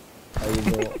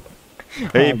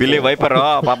ಏಯ್ ಬಿಲಿ ವೈಪರ್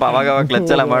ಪಾಪ ಅವಾಗ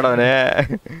ಕ್ಲಚ್ ಎಲ್ಲ ಮಾಡೋನೆ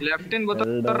ಲೆಫ್ಟ್ ಇನ್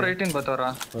ಬತ್ತಾರ ರೈಟ್ ಇನ್ ಬತ್ತಾರ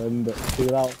ಒಂದು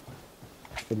ಸಿಗ್ರಾವ್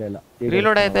ಇಲ್ಲ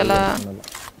ರೀಲೋಡ್ ಆಯ್ತಲ್ಲ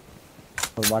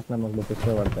ಬಾಟ್ನ ಮಗ್ಳು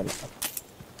ಪಿಕ್ಚರ್ ಮಾಡ್ತಾಯಿಲ್ಲ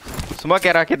ಸ್ಮೋಕ್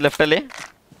ಯಾರು ಹಾಕಿದ್ ಲೆಫ್ಟ್ ಅಲ್ಲಿ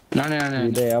ನಾನೇ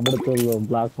ಇದೆ ಅಬಡ್ತು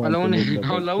ಬ್ಲಾಕ್ ಲವ್ನೇ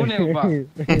ಒಬ್ಬ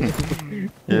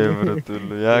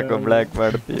ಬರುತ್ತಲ್ಲ ಯಾಕೋ ಬ್ಲಾಕ್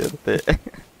ಮಾಡ್ತೀಯಂತೆ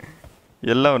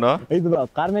ಎಲ್ಲವನು ಇದು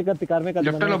ಕಾರ್ಮಿಕ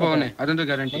ಲೆಫ್ಟ್ ಅಲ್ಲಿ ಒಬ್ಬವನೇ ಅದಂತೂ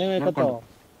ಗ್ಯಾರಂಟಿ ಮನೆ ಮೇಲೆ ಕತ್ತೋ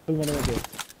ಫುಲ್ ಮನೆ ಮೇಲೆ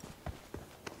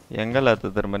ಹೆಂಗಲ್ಲ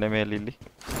ಹತ್ತದ್ರ ಮನೆ ಮೇಲೆ ಇಲ್ಲಿ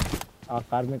ಆ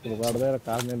ಕಾರ್ಮಿಕ ಹೊಡೆದ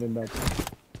ಕಾರ್ ಮೇಲಿಂದ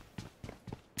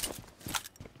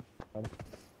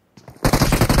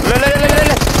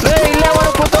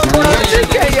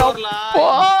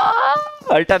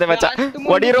ಅಲ್ಟಾದೆ ಮಚ್ಚ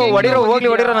ಹೊಡಿರೋ ಹೋಗ್ಲಿ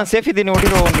ನಾನು ಸೇಫ್ ಇದ್ದೀನಿ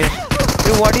ಹೊಡಿರೋ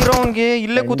ಅವ್ನಿಗೆ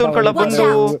ಇಲ್ಲೇ ಕೂತ್ಕೊಂಡ್ಕೊಳ್ಳ ಬಂದು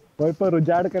ವೈಪರ್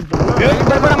ಜಾಡ್ಕಂತ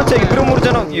ಬರ್ಬೇಡ ಮಚ್ಚ 2-3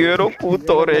 ಜನ ಏನೋ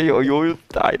ಕೂತವ್ರೆ ಅಯ್ಯೋ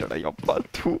ತಾಯಿರಣ ಯಪ್ಪ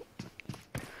ಥೂ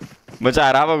ಮಚ್ಚ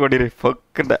ಆರಾಮಾಗಿ ಹೊಡಿರಿ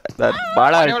ಫಕ್ದ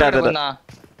ಬಾಳ ಅಲ್ಟಾದ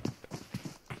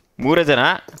 3 ಜನ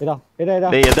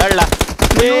ಎದಳ್ಳ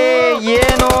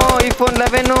ಏನು ಐಫೋನ್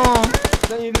 11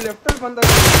 ಇಲ್ಲಿ ಲೆಫ್ಟ್ ಅಲ್ಲಿ ಬಂದಾಗ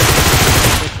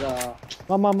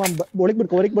ಒಳಗ್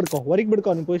ಬಿಡ್ಕೋ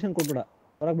ನಿನ್ ಪೊಸಿಷನ್ ಕೊಡ್ಬೇಡ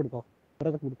ಹೊರಗ್ ಬಿಡ್ಕೋ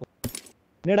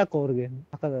ನೇಡಾಕೋ ಅವ್ರಿಗೆ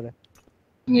ಹಾಕದಾರೆ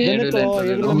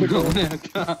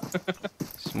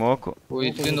ಸ್ಮೋಕ್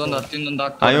ಇತ್ತಿಂದೊಂದು ಹತ್ತಿಂದೊಂದು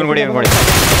ಇವನ್ ಕೊಡಿ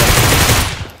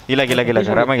ಇಲ್ಲ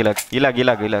ಆರಾಮಾಗಿ ಇಲ್ಲ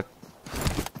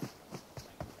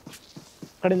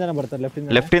ಕಡೆಯಿಂದಾನೆ ಬರ್ತಾರೆ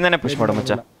ಲೆಫ್ಟ್ ಇಂದಾನೆ ಪುಷ್ ಮಾಡು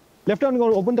ಮಚ್ಚ ಲೆಫ್ಟ್ ಅವ್ನಿಗೆ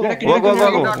ಒಬ್ಬನ್ ತಗೋ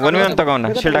ಹೋಗು 1v1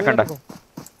 ತಗೋಣ ಶೀಲ್ಡ್ ಹಾಕೊಂಡ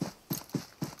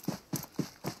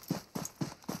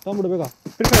ತಗೊಂಡ್ಬಿಡು ಬೇಗ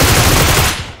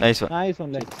ನೈಸ್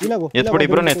ಒನ್ ಇಲ್ಲಗೋ ಎತ್ಬಿಡು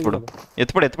ಇಬ್ರನ್ನ ಎತ್ಬಿಡು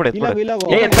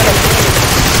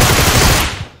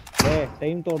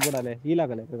ಟೈಮ್ ತೋಡ್ಬಿಡಲೆ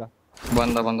ಇಲ್ಲಾಗಲೆ ಬೇಗ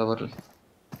ಬಂದ ಬರ್ಲಿ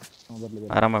ಬರ್ಲಿ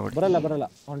ಆರಾಮಾಗಿ ಬರಲ್ಲ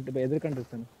ಹೊಂಟು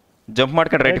ಎದ್ರಕೊಂಡಿರ್ತಾನೆ ಜಂಪ್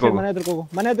ಮಾಡ್ಕೊಂಡು ರೈಟ್ ಹೋಗು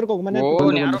ಮನೆ ಹತ್ರಕ್ಕೆ ಹೋಗು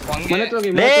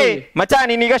ಲೇ ಮಚ್ಚ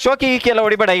ನೀನೀಗ ಶೋಕಿ ಎಲ್ಲ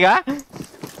ಹೊಡಿಬೇಡ ಈಗ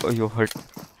ಅಯ್ಯೋ ಹಟ್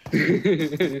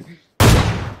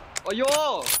ಅಯ್ಯೋ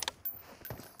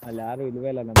ಅಲ್ಲಿ ಯಾರು ಇಲ್ವೇ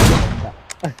ಇಲ್ಲ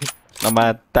ನಮ್ಮ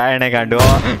ತಾಯಣೆ ಗಂಡು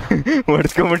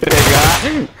ಹೊಡ್ಸ್ಕೊಂಡ್ಬಿಟ್ರಿ ಈಗ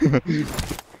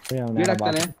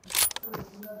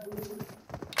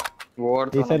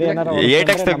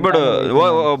ಏಟೆಕ್ಸ್ ತೆಗ್ಬಿಡು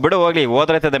ಬಿಡು ಹೋಗ್ಲಿ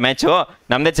ಹೋದ್ರೈತದೆ ಮ್ಯಾಚು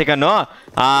ನಮ್ದೇ ಚಿಕನ್ನು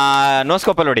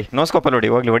ನೋಸ್ಕೋಪಲ್ಲಿ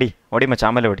ಹೊಡಿ ಮಚ್ಚ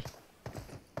ಆಮೇಲೆ ಹೊಡಿ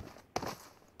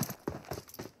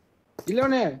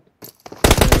ಇಲ್ಲವನೇ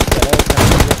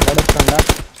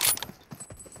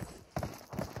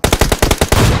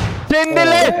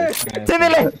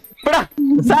ಬಿಡ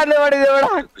ಸಾಧನೆ ಮಾಡಿದೆ ಬೇಡ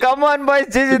ಕಮಾನ್ boys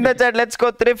ಜಿಜಿಂದ chat let's go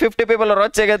 350 people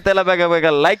ರೊಚ್ಚೆಗತ್ತೆಲ್ಲ ಬೇಗ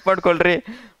ಲೈಕ್ ಮಾಡ್ಕೊಳ್ರಿ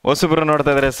ಹೊಸಬ್ರು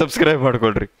ನೋಡ್ತಾ ಇದ್ರೆ ಸಬ್ಸ್ಕ್ರೈಬ್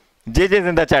ಮಾಡ್ಕೊಳ್ರಿ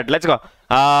ಜಿಜಿಂದ ಚಾಟ್ ಲೆಟ್ಸ್ ಗೋ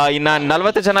ಇನ್ನ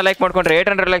 40 ಜನ ಲೈಕ್ ಮಾಡ್ಕೊಂಡ್ರೆ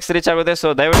 800 ಲೈಕ್ಸ್ ರೀಚ್ ಆಗುತ್ತೆ ಸೊ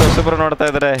ದಯವಿಟ್ಟು ಹೊಸಬ್ರು ನೋಡ್ತಾ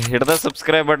ಇದ್ರೆ ಹಿಡ್ದ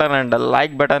subscribe button and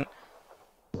like button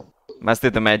ಮಸ್ತ್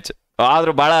ಇತ್ತು ಮ್ಯಾಚ್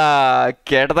ಆದ್ರೂ ಬಹಳ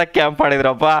ಕೆಟ್ಟದಾಗ ಕ್ಯಾಂಪ್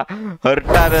ಮಾಡಿದ್ರಪ್ಪ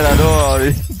ಹೊರಟಾದ ಅದು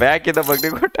ಬ್ಯಾಕ್ ಇಂದ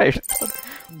ಬಗ್ಗೆ ಕೊಟ್ಟ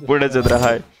ಬುಡ ಚಂದ್ರ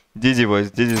hi GG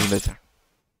boys ಜಿಜಿಂದ chat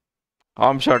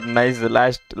arm shot nice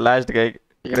last ಗೈ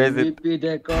crazy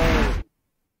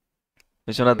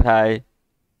Vishwanath hi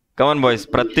come on boys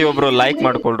ಪ್ರತಿಯೊಬ್ರು ಲೈಕ್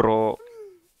ಮಾಡ್ಕೊಳ್ರು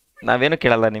ನಾವೇನು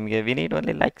ಕೇಳಲ್ಲ ನಿಮಗೆ we need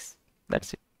only likes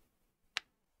that's it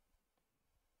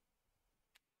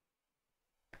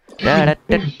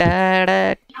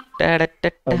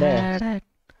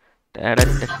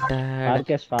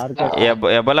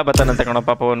ಎಬ್ಬಲ ಬತ್ತಾನಂತ ಕಣೋ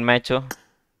ಪಾಪ ಒಂದ್ ಮ್ಯಾಚು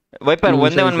ವೈಪರ್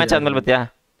ಒಂದೇ ಒಂದ್ ಮ್ಯಾಚ್ ಆದ್ಮೇಲೆ ಬತ್ತೀಯಾ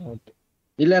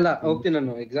ಇಲ್ಲ ಹೋಗ್ತೀನಿ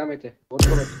ನಾನು ಎಕ್ಸಾಮ್ ಐತೆ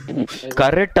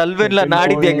ಕರೆಕ್ಟ್ ಅಲ್ವೇಲ್ಲ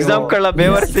ನಾಡಿದ್ದು ಎಕ್ಸಾಮ್ ಕಳ್ಳ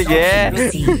ಬೇವರ್ಸಿಗೆ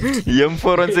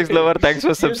M416 lover thanks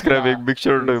for subscribing big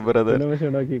ಶೋಟ್ ಬರೋದು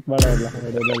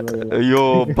ಅಯ್ಯೋ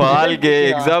ಬಾಲ್ಗೆ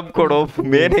ಎಕ್ಸಾಮ್ ಕೊಡೋ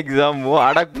ಮೇನ್ ಎಕ್ಸಾಮ್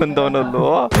ಆಡಕ್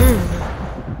ಬಂದವನಲ್ಲೋ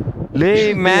ಲೇ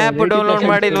ಮ್ಯಾಪ್ ಡೌನ್ಲೋಡ್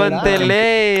ಮಾಡಿಲ್ವಂತೆ ಲೇ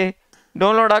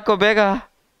ಡೌನ್ಲೋಡ್ ಹಾಕೋ ಬೇಗ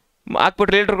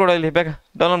ಹಾಕ್ಬಿಟ್ಟು ಲೀಟರ್ ಕೊಡೋ ಇಲ್ಲಿ ಬೇಗ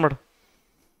ಡೌನ್ಲೋಡ್ ಮಾಡು.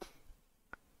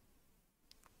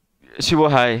 Shiva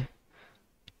hi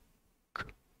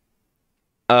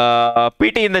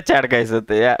PT in the chat guys.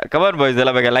 Come on boys,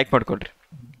 ಎಲ್ಲ ಬಗ್ಗೆ ಲೈಕ್ ಮಾಡ್ಕೊಳ್ರಿ.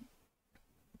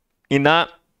 ಇನ್ನ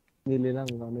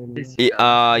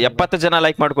 70 ಜನ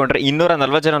ಲೈಕ್ ಮಾಡ್ಕೊಂಡ್ರೆ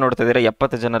 240 ಜನ ನೋಡ್ತಾ ಇದೀರಾ.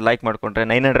 70 ಜನ ಲೈಕ್ ಮಾಡ್ಕೊಂಡ್ರೆ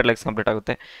 900 ಲೈಕ್ಸ್ ಕಂಪ್ಲೀಟ್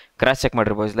ಆಗುತ್ತೆ. ಕ್ರಾಸ್ ಚೆಕ್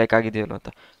ಮಾಡ್ರಿ ಬಾಯ್ಸ್, ಲೈಕ್ ಆಗಿದೆಯಲ್ಲ ಅಂತ.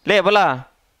 ಲೇ ಬಲ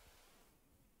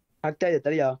ಆಗ್ತಾ ಇದೆ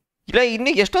ತಡಿಯಾ. ಇಲ್ಲ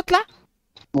ಇನ್ನು ಎಷ್ಟೊತ್ಲ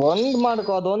ಒಂದ್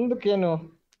ಮಾಡ್ಕೋ, ಅದೊಂದಕ್ಕೇನು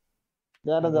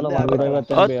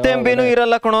 10 MB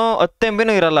ಇರಲ್ಲ ಕಣೋ, 10 MB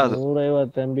ಇರಲ್ಲ. ಅದು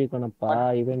 150 MB ಕಣಪ್ಪ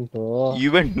ಇವೆಂಟ್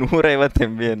 150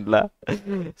 MB ಅಲ್ಲ.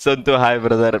 Santu hi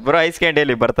brother. Bro ice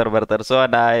ಕ್ಯಾಂಡಿಯಲ್ಲಿ ಬರ್ತಾರೆ. ಸೊ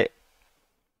ನಾಯ್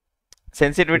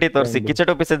ಸೆನ್ಸಿಟಿವಿಟಿ ತೋರಿಸಿ,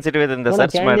 KicHa2op ಸೆನ್ಸಿಟಿವಿಟಿ ಅಂತ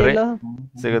ಸರ್ಚ್ ಮಾಡ್ರಿ,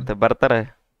 ಸಿಗುತ್ತೆ. ಬರ್ತಾರೆ,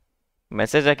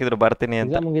 ಮೆಸೇಜ್ ಹಾಕಿದ್ರು ಬರ್ತೀನಿ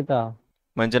ಅಂತ.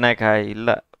 ಮಂಜುನಾಯಕ್ ಹಾಯ್. ಇಲ್ಲ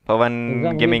ಪವನ್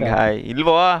ಗೇಮಿಂಗ್ ಹಾಯ್.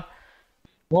 ಇಲ್ವೋ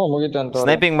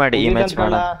ಸ್ನೈಪಿಂಗ್ ಮಾಡಿ ಈ ಮ್ಯಾಚ್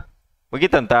ಮಾಡ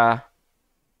ಮುಗಿತಂತ.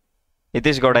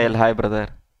 Nitish Gowda L hi brother.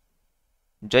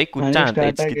 ಜೈ ಕುಚ್ಚ ಅಂತ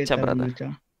it's Kichcha brother.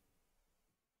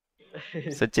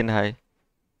 Sachin hi.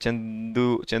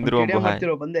 Chandru Ambu hi.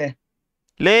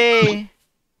 ಲೇ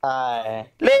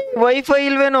ವೈಫೈ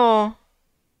ಇಲ್ವೇನೋ?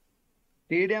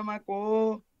 ಟಿಡಿಎಂ ಹಾಕೋ.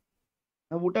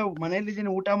 ನಾವು ಊಟ ಮನೇಲಿದ್ದೀನಿ,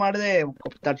 ಊಟ ಮಾಡಿದೆ,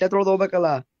 ತಟ್ಟೆ ತೊಳೆದು ಹೋಗ್ಬೇಕಲ್ಲ.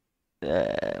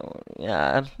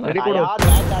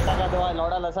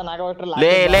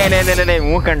 ಲೇ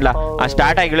ಹೂ ಕಂಡ್ಲ. ಆ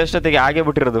ಸ್ಟಾರ್ಟ್ ಆಗಿ ಇಳಿಸೋತ್ತಿಗೆ ಹಾಗೆ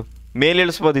ಬಿಟ್ಟಿರೋದು, ಮೇಲೆ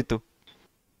ಇಳಿಸ್ಬೋದಿತ್ತು.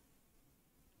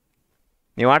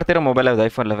 ನೀವು ಆಡ್ತಿರೋ ಮೊಬೈಲ್ ಯಾವ್ದು?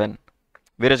 iPhone 11.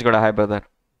 Veeresh Gowda hi brother.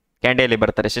 ಕ್ಯಾಂಡಿಯಲ್ಲಿ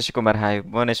ಬರ್ತಾರೆ. Shashikumar hi.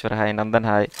 Bhuvneshwar hi. Nandan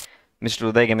hi. Mister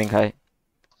Uday gaming hi.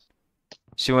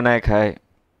 Shivanayak hi.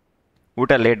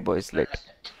 ಊಟ late boys, late.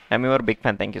 I am your big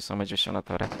fan. Thank you so much Vishwanath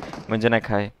ಅವರೇ. ಮಂಜುನಾಯಕ್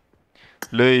ಹಾಯ್.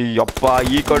 ಲೇ ಯಪ್ಪ,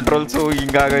 ಈ ಕಂಟ್ರೋಲ್ಸು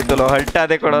ಹಿಂಗಾಗೈತಲ್ಲ,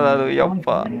 ಹಲ್ಟಾದೆ ಕೊಡೋದು ಅದು. ಯಪ್ಪ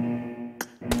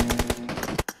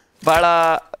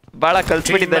ಭಾಳ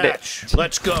ಕಲ್ಸ್ಬಿಟ್ಟಿದ್ದಾರೆ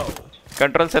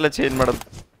ಕಂಟ್ರೋಲ್ಸ್ ಎಲ್ಲ ಚೇಂಜ್ ಮಾಡೋದು.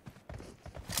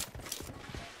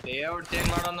 ಲೇಔಟ್ ಚೇಂಜ್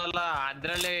ಮಾಡೋನಲ್ಲ,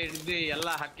 ಅದ್ರಲ್ಲೇ ಹಿಡ್ದು ಎಲ್ಲ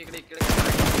ಹಕ್ಕಿ ಕಡೆ ಈ ಕಡೆ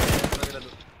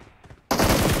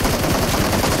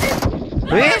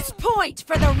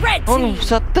ಅವನು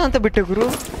ಸತ್ತ ಅಂತ ಬಿಟ್ಟೆ ಗುರು.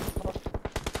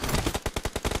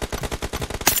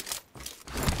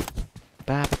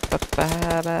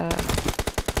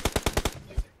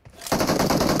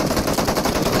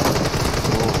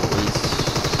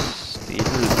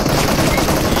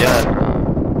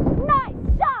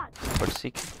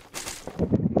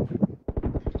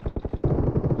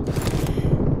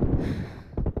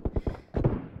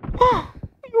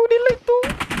 ಇವನಿಲ್ಲ ಇತ್ತು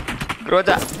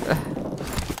ರೋಜಾ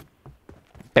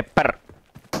ಪೆಪ್ಪರ್.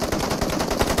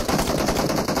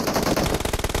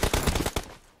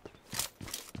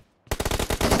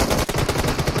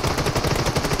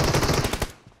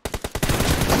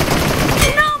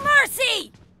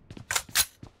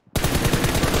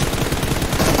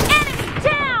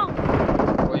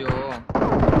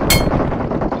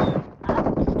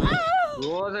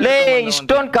 ಲೇ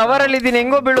ಇಷ್ಟೊಂದು ಕವರ್ ಅಲ್ಲಿ ಇದೀನಿ,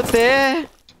 ಹೆಂಗೋ ಬೀಳುತ್ತೆ.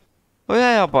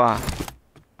 ಓಯಪ್ಪ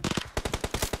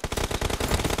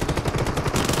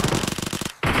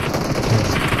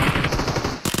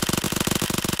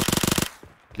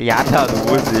ಯಾರ ಅದು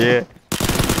ಊಸಿ.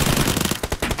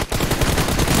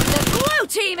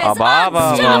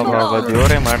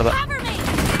 ಜೋರೇ ಮಾಡ್ದ.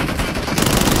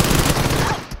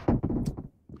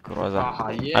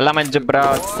 ಅಲ್ಲ ಮಂಜು ಬ್ರಾ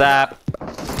ವಾಟ್ಸ್ಆಪ್.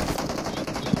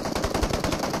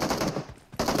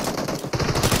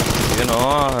 ಏನು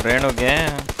ರೇಣುಗೆ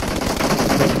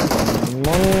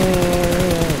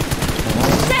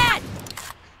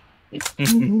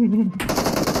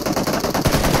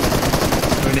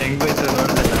ಹೆಂಗ್ ಹೋಯ್ತು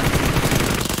ನೋಡ್ದಲ್ಲ.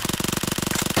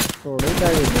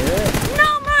 No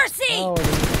mercy!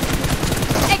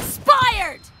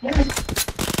 Expired!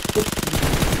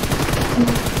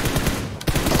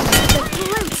 The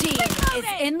blue team is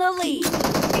in the lead.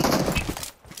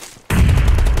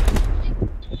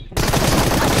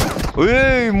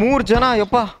 ಏಯ್ 3 ಜನ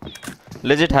ಯಪ್ಪ.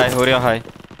 Legit hi. ಹೊರಿಯೋ ಹಾಯ್.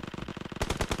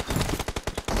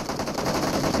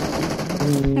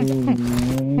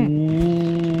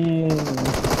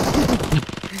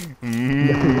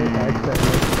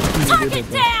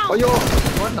 ಅಯ್ಯೋ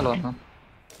ನೋಡ್ನಲ್ವ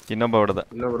ಇನ್ನೊಬ್ಬ ಹೊಡೆದ.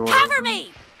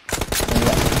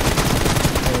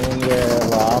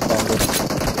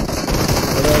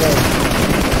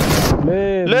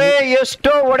 ಲೇ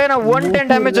ಎಷ್ಟೋ ಹೊಡೆನ 110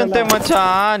 ಡ್ಯಾಮೇಜ್ ಅಂತೆ ಮಚ್ಚ.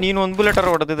 ನೀನು ಒಂದು ಬುಲೆಟರ್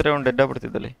ಹೊಡೆದಿದ್ರೆ ಅವ್ನು ಡೆಡ್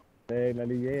ಆಗ್ಬಿಡ್ತಿದ್ದಲಿ.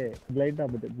 ನನಗೆ ಬ್ಲೈಂಡ್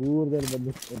ಆಗ್ಬಿಟ್ಟೆ, ದೂರದಲ್ಲಿ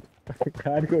ಬಂದು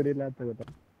ಕಾರ್ ಕೊಡಿಲ್ಲ ಅಂತ ಗೊತ್ತ.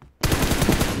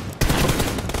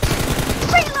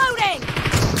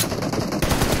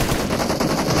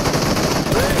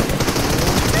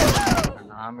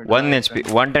 1 HP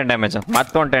 110 ಡ್ಯಾಮೇಜ್.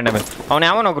 ಮತ್ತೆ 110 ಡ್ಯಾಮೇಜ್. ಅವನು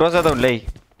ಯಾವನೋ ಗ್ರೋಸ್ ಅದಾವ್ ಲೈ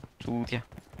ಚೂತ್ಯ.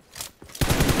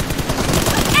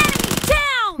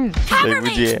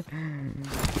 ಬುಜಿ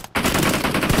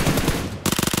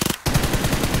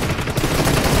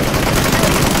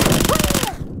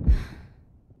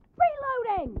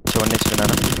 1 HP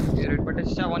ನಾನು. ರೆಡ್ ಬಟನ್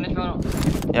ಇಷ್ಟ 1 HP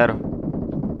ಯಾರು?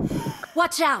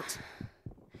 Watch out!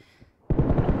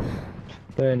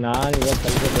 ನಾನು ಇವತ್ತು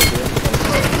ಕಲ್ತ್ಕೊಂಡಿದ್ದೀನಿ.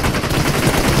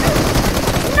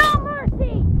 No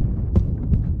mercy!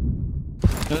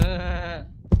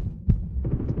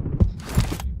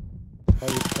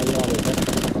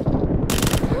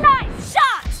 Nice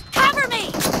shot! Cover me!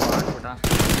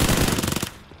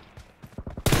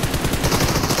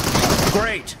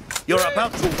 Great! You're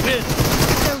about to win!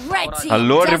 The red team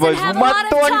ನೋಡ್ರಿ doesn't boys have a lot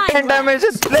ಮತ್ತೆ of 110 time left. Damage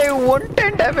play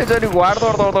 110 damage ಅವನಿಗೆ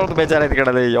ವಾಡ್ದೋಡ್ದೋಡ್ದೋಡ್ದು ಬೇಜಾರಾಯ್ತು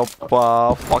ಕಣಲೆ ಯಪ್ಪ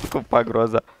ಫಕ್ಕಪ್ಪ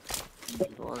ಗ್ರೋಸ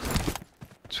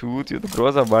ಚೂತಿ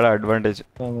ಗ್ರೋಸ ಭಾಳ ಅಡ್ವಾಂಟೇಜ್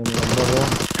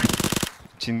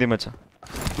ಚಿಂದಿ ಮಚ್ಚ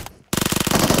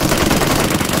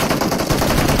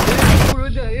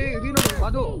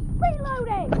ಅದು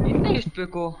ಇನ್ನ ಎಷ್ಟು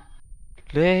ಬೇಕು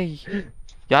ಲೇ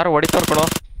ಯಾರು ಹೊಡಿತಾರ ಕಣೋ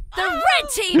The red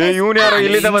team ಏ is ಇವನು ಯಾರು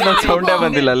ಇಲ್ಲಿಂದ ಬಂದ ಸೌಂಡೇ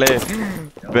ಬಂದಿಲ್ಲ ಲೇ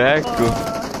ಬ್ಯಾಕು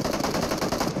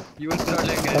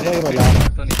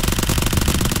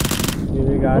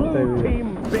ಈಗ ಆಗ್ತಾ ಇದೀವಿ.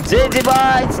 ಜೆ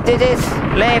ಬಾಯ್ಸ್ ಜೆ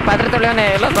ಲೇ ಪಾತ್ರೆ ತೊಳೆಯೋನೆ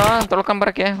ಎಲ್ಲನೋ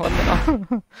ತೊಳ್ಕೊಂಬರಕ್ಕೆ ಒಂದು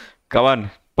ಕವನ್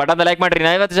ಪಟಾದ ಲೈಕ್ ಮಾಡ್ರಿ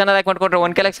 50 ಜನ ಲೈಕ್ ಮಾಡ್ಕೊಂಡ್ರೆ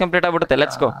 1K ಲೈಕ್ಸ್ ಕಂಪ್ಲೀಟ್ ಆಗ್ಬಿಡುತ್ತೆ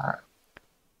ಲೆಟ್ಸ್ ಗೋ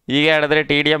ಈಗ ಹೇಳಿದ್ರೆ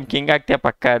TDM ಕಿಂಗ್ ಆಗ್ತೀಯ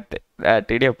ಪಕ್ಕ ಅಂತೆ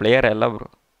TDM ಪ್ಲೇಯರ್ ಎಲ್ಲ bro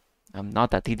I am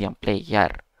not a TDM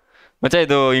player ಮಚ್ಚ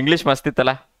ಇದು ಇಂಗ್ಲಿಷ್ ಮಸ್ತ್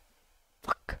ಇತ್ತಲ್ಲ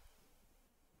ಫಕ್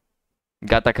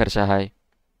ಗಾತಾ ಖರ್ಚ ಹಾಯ್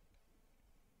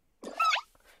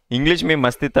ಇಂಗ್ಲಿಷ್ ಮೀ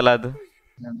ಮಸ್ತ್ ಇತ್ತಲ್ಲ ಅದು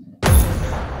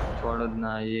ಕೊಡೋದ್ನ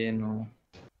ಏನು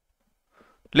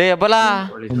ಲೇ ಅಬ್ಬಲ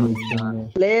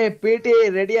ಲೇ ಪಿಟಿ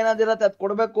ರೆಡಿ ಅನ್ನೋದಿರತ್ತೆ ಅದ್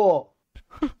ಕೊಡ್ಬೇಕು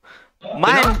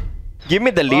man give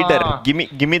me the leader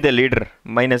give me the leader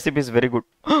my nasib is very good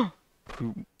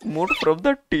removed from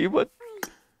the team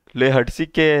ಲೇ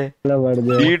ಹಡ್ಸಿಕೆ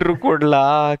ಲೀಡ್ರು ಕೊಡ್ಲಾ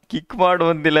ಕಿಕ್ ಮಾಡು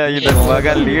ಒಂದಿಲ್ಲ ಇದು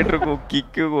ಮಗ ಲೀಡ್ರಿಗೂ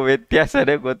ಕಿಕ್ಕಿಗೂ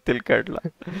ವ್ಯತ್ಯಾಸನೇ ಗೊತ್ತಿಲ್ಲ ಕಡ್ಲ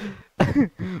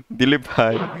Dilip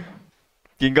hi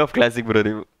king of classic bro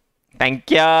ನೀವು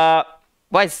ಥ್ಯಾಂಕ್ ಯಾ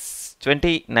boys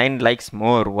 29 likes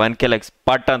more 1K likes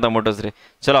ಪಟ್ ಅಂತ ಮುಟ್ಟಿಸ್ರಿ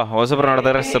ಚಲೋ ಹೊಸಬ್ರು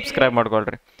ನೋಡಿದ್ರೆ ಸಬ್ಸ್ಕ್ರೈಬ್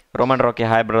ಮಾಡ್ಕೊಳ್ರಿ Roman rakhi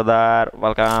hi brother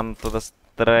welcome to the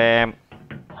stream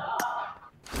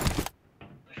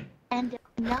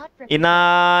ಇನ್ನ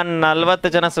 40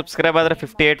 ಜನ ಸಬ್ಸ್ಕ್ರೈಬ್ ಆದ್ರೆ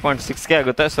 58.6K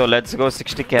ಆಗುತ್ತೆ so let's go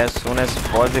 60K as soon as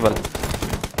possible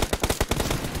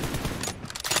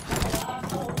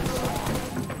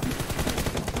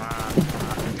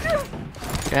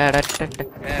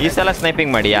ಈ ಸಲ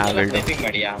ಸ್ನೈಪಿಂಗ್ ಮಾಡಿಯಾ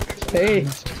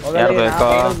ಯಾರು ಬೇಕೋ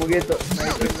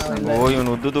ಓ ಇವನು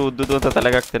ಉದ್ದುದು ಅಂತ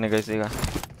ತಲೆಗಾಗ್ತೇನೆ ಗೈಸ್ ಈಗ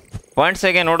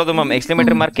ಪಾಯಿಂಟ್ಸ್ಗೆ ನೋಡೋದು ಮ್ಯಾಮ್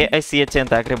ಎಕ್ಸ್ಕ್ಲಮೇಟರಿ ಮಾರ್ಕ್ KICH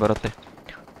ಅಂತ ಹಾಕ್ರಿ ಬರುತ್ತೆ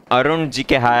Arun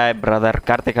GK hi brother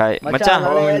Karthik hi ಮಚ್ಚಾ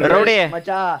rowdy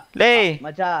ಲೇ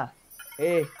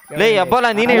ಲೇ ಅಬ್ಬಲ್ಲ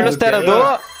ನೀನೇ ಇಳಿಸ್ತಾ ಇರೋದು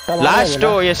ಲಾಸ್ಟ್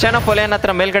ಯಶನ ಪೊಲೆಯನ್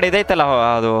ಹತ್ರ ಮೇಲ್ಗಡೆ ಇದೈತಲ್ಲ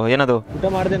ಅದು ಏನದು ಊಟ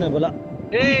ಮಾಡ್ದೇನೆ ಬಲ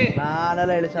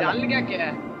ನಾನೆಲ್ಲ ಇಳಿಸಲ್ಲ ಅಲ್ಲಿಗೆ ಯಾಕೆ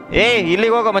ಏ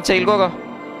ಇಲ್ಲಿಗೆ ಹೋಗೋ ಮಚ್ಚ ಇಲ್ಲಿಗೆ ಹೋಗೋ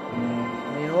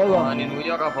ನೀನ್ ಹೋಗು ನೀನು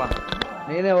ಉಯ್ಯೋಗಪ್ಪ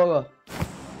ನೀನೇ ಹೋಗು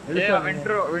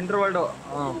ವಿಂಟರ್ ವರ್ಲ್ಡ್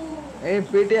ಏ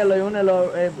ಪಿಟಿ ಅಲ್ಲ ಇವನೆಲ್ಲ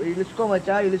ಇಳಿಸ್ಕೊ ಮಚ್ಚ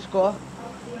ಇಳಿಸ್ಕೊ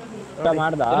ಊಟ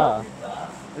ಮಾಡ್ದ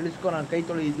ಇಳಿಸ್ಕೊ ನಾನು ಕೈ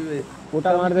ತೊಳಿ ಇದ್ವಿ ಊಟ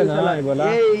ಮಾಡ್ದೇನಾ ಬಲ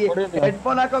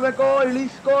ಹೆಡ್ಫೋನ್ ಹಾಕೋಬೇಕು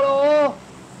ಇಳಿಸ್ಕೊಳ್ಳೋ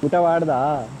ಊಟ ಮಾಡ್ದ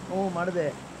ಮಾಡ್ದೆ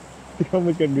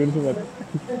ಲೇ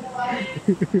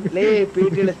ಲೇ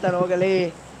ಪಿಟಿ ಇಳಿಸ್ತಾನೆ ಹೋಗಲೇ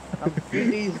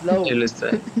ಪಿಟಿ ಇಸ್ ಲವ್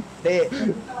ಲೇ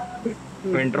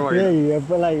ವಿಂಟರ್ ವರ್ಲ್ಡ್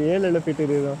ಎಪ್ಪಲ್ಲ ಏನ್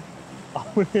ಹೇಳಪಿಟ್ಟಿರೋ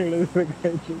ಅವನು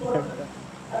ಹೇಳಬೇಕಾಯ್ತು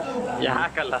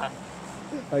ಯಾಕಲ್ಲ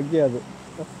ಹಾಗೆ ಅದು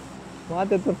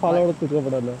ಮಾತೆತ್ತ ಫಾಲೋವರ್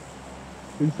ತಿಳ್ಕೊಬಿಡಲ್ಲ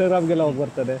ಇನ್ಸ್ಟಾಗ್ರಾಮ್ಗೆಲ್ಲ ಹೋಗಿ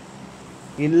ಬರ್ತಾನೆ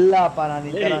ಇಲ್ಲಪ್ಪ ನಾನು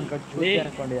ಈ ತರ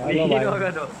ಅನ್ಕೊಂಡೆ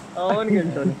ಅವನ್ಗೆ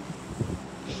ಹೇಳ್ತಾನೆ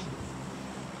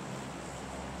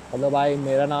हेलो भाई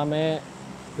मेरा नाम है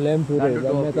फ्लेम पूरे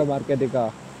गम्मे को मार के दिखा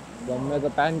गम्मे को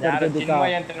पैन करके दिखा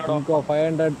उनको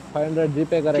 500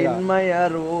 जीपे करेगा ಚಿನ್ಮಯ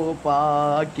ರೂಪ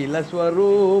ಕಿಲ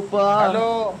ಸ್ವರೂಪ hello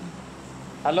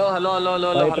hello hello hello hello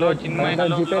hello ಚಿನ್ಮಯ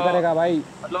ಹಲೋ जीपे करेगा भाई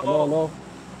हेलो हेलो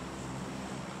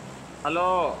ಹಲೋ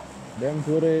डेम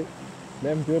पूरे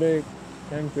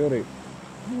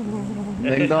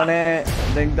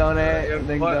ದೆಂಗ್ದವನೆ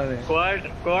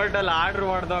ಕೋರ್ಟ್ ಅಲ್ಲಿ ಆರ್ಡರ್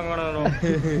ಮಾಡ್ದವ್ ನೋಡೋನು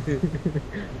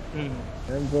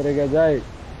डेम पूरे के जाए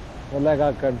बोला का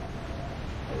कर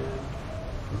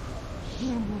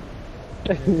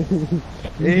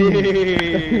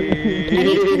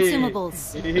Any consumables.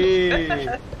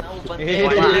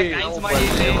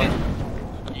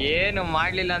 ಏನು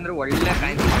ಮಾಡ್ಲಿಲ್ಲ ಅಂದ್ರೆ ಒಳ್ಳೆ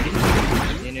ಕಾಯಿನ್ಸ್ ಮಾಡಿ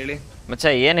ಏನ್ ಹೇಳಿ ಮಚ್ಚ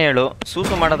ಏನ್ ಹೇಳು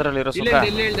ಸೂಸು ಮಾಡೋದ್ರಲ್ಲಿರೋ ಸುಖ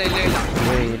ಇಲ್ಲ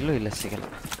ಎಲ್ಲೂ ಇಲ್ಲ ಸಿಗಲ್ಲ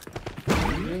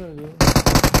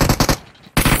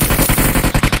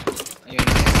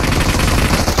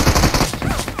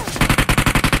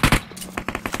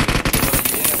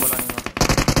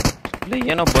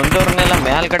ಏನೋ ಬಂದವ್ರನ್ನೆಲ್ಲ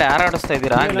ಮೇಲ್ಗಡೆ ಹಾರಾಡಿಸ್ತಾ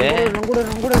ಇದೀರಾ ಆಗ್ಲೇ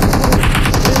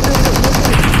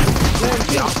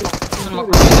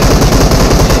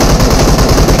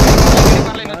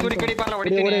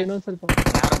ಇನ್ನೊಂದ್ ಸ್ವಲ್ಪ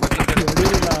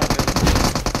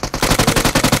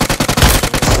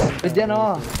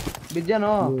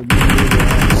ಬಿಜ್ಜನೋ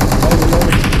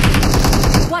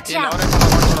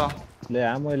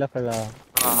ಆಮೋ ಇಲ್ಲ ಕಳ್ಳ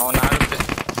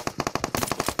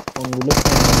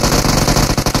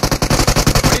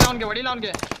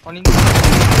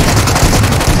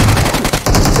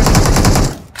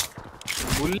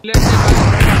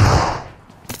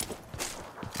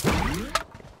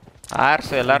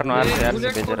ಆರ್ಸು ಎಲ್ಲಾರನು ಆರ್ಸು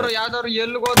ಬೇಜಾರು ಯಾವ್ದಾದ್ರು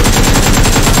ಎಲ್ಲಿಗೆ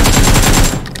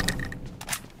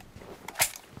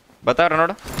ಬತ್ತಾವ್ರ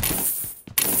ನೋಡು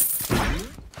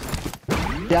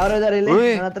ಯಾರು ಇದಾರೆ ಇಲ್ಲಿ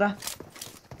ನನ್ನ ಹತ್ರ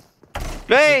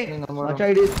ಮಚ್ಚ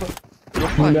ಹಿಡಿ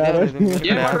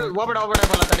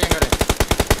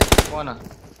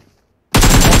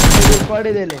ಸ್ಕ್ವಾಡ್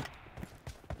ಇದೆ ಇಲ್ಲಿ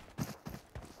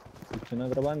ಕಿಚನ್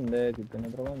ಹತ್ರ ಬಂದೆ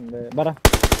ಬರ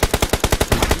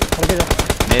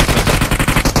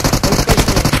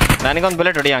ನನಗೊಂದು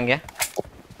ಬುಲೆಟ್ ಹೊಡಿ ಹಂಗೆ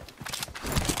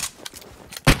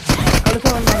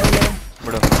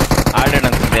ಬಿಡು ಆಲ್ರೆಡಿ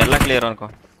ಅನ್ಸುತ್ತೆ ಎಲ್ಲ ಕ್ಲಿಯರ್ ಅನ್ಕೋ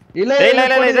ಇಲ್ಲ ಇಲ್ಲ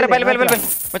ಇಲ್ಲ ಇದ್ರೆ ಬೈಲ್ ಬೈಲ್ ಬೈಲ್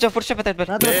ಮಚ್ಚ ಫುರ್ಷ ಬತ್ತೈತೆ ಬರ್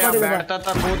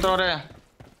ಕೂತವ್ರೆ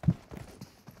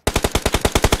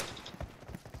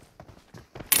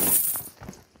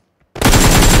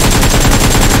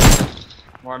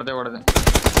ಹೊಡೆದೆ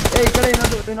ಏ ಈ ಕಡೆ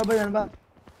ಇನ್ನೊಬ್ಬ ಜನ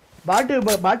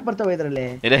ಬಾಟ್ ಬರ್ತಾವ ಇದ್ರಲ್ಲಿ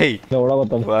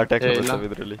ಬಾಟ್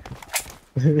ಇದ್ರಲ್ಲಿ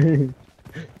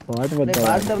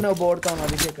ಬಾಟ್ ತರನೇ ಒಬ್ಬ ಓಡ್ತಾವ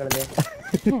ಅದಕ್ಕೆ ಕಳೆದೆ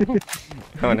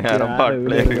ಅವನೇ ಯಾರೋ ಬಾಟ್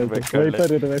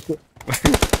ಪ್ಲೇಯರ್ ಇರ್ಬೇಕು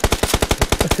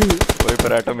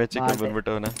ವೈಪರ್ ಆಟೋಮೆಟಿಕ್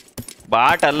ಬಂದ್ಬಿಟ್ಟವನ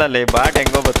ಬಾಟ್ ಅಲ್ಲಲೇ ಬಾಟ್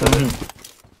ಹೆಂಗೋ ಬರ್ತದೆ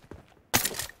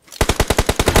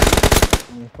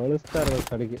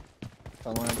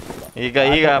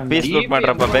ಈಗ ಪೀಸ್ ಲೂಟ್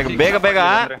ಮಾಡ್ರಪ್ಪ ಬೇಗ ಬೇಗ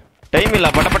ಟೈಮ್ ಇಲ್ಲ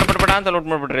ಪಟ ಪಟ ಪಟ ಪಟ ಅಂತ ಲೂಟ್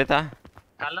ಮಾಡ್ಬಿಡ್ರಿ ಆಯ್ತಾ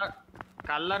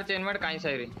ಕಲರ್ ಚೇಂಜ್ ಮಾಡಿ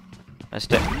ಕಾಯಿಸ್ರಿ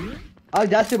ಅಷ್ಟೇ ಅವಾಗ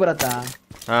ಜಾಸ್ತಿ ಬರತ್ತಾ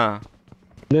ಹಾ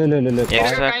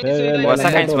ಹೊಸ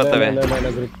ಕಾಯಿನ್ಸ್ ಬರ್ತವೆ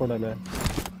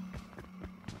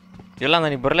ಇಲ್ಲ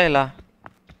ನನಗೆ ಬರಲೇ ಇಲ್ಲ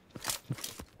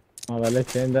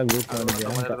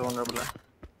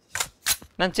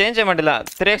ನಾನು ಚೇಂಜೇ ಮಾಡಿಲ್ಲ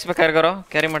 3x ಬೇಕಾರ್ಗಾರೋ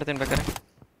ಕ್ಯಾರಿ ಮಾಡ್ತೀನಿ ಬೇಕಾರೆ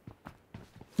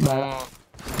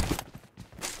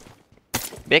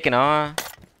ಬೇಕೇನೋ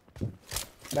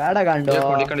ಬೇಡ ಗಂಡು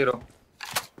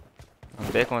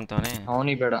ಬೇಕು ಅಂತವನೇ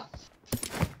ಅವನಿಗೆ ಬೇಡ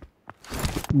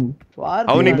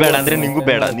ಅವನಿಗೆ ಬೇಡ ಅಂದ್ರೆ ನಿಂಗೂ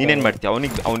ಬೇಡ ನೀನೇನ್ ಮಾಡ್ತೀಯ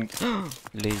ಅವನಿಗೆ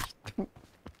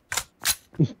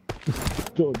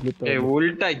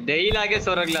ಉಲ್ಟಾ ಡೈಲಾಗೆ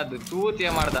ಸೊರಗ್ಲ ಅದು ಚೂತಿಯ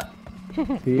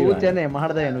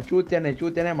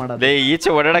ಚೂತ್ಯಾನೆ ಮಾಡೋದು ಈಚೆ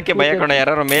ಓಡಾಡಕ್ಕೆ ಭಯ ಕಣ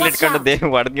ಯಾರು ಮೇಲೆ ಇಟ್ಕೊಂಡು ದೇವ್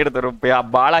ಹೊಡೆದ್ಗಿಡ್ತಾರು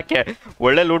ಬಾಳಕ್ಕೆ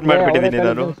ಒಳ್ಳೆ ಲೂಟ್ ಮಾಡ್ಬಿಟ್ಟಿದೀನಿ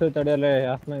ನಾನು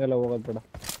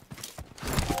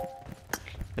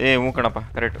ಹ್ಞೂ ಕಣಪ್ಪ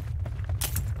ಕರೆಕ್ಟ್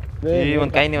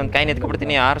ಒಂದ್ coin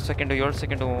ಎತ್ಕೊಬಿಡ್ತೀನಿ 6 second 7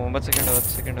 second 9 second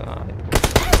 10 second ನನ್ಗೆ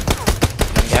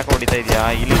ಯಾಕೆ ಹೊಡಿತಾ ಇದೆಯಾ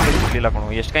ಇಲ್ಲಿ ಇಲ್ಲ ಕಣು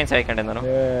ಎಷ್ಟು ಕಾಯಿನ್ ಸಾಯ್ಕೊಂಡೆ ನಾನು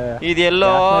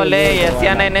ಇದೆಲ್ಲೋ ಲೇ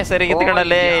ಎಸ್ಯಾನೇ ಸರಿ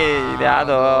ಇತ್ಕೊಂಡಲ್ಲೇ ಇದು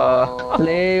ಯಾವ್ದೋ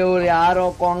ಲೇ ಇವ್ರು ಯಾರೋ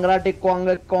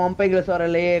ಕೊಂಪೆ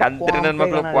ಗಿಳಿಸೋರಲ್ಲೇ ಕಂತ್ರಿ ನನ್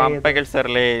ಮಕ್ಳು ಕೊಂಪೆ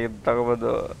ಗಿಳಿಸೋರ್ಲೇ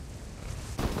ತಗೋಬೋದು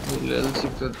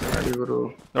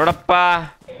ನೋಡಪ್ಪ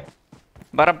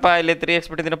ಬರಪ್ಪ ಇಲ್ಲಿ 3x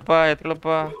ಬಿಟ್ಟಿದ್ದೀನಪ್ಪ ಎತ್ಕೊಳಪ್ಪ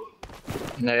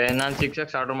ನಾನು 6x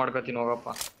ಆರ್ಡರ್ ಮಾಡ್ಕೋತೀನಿ ಹೋಗಪ್ಪ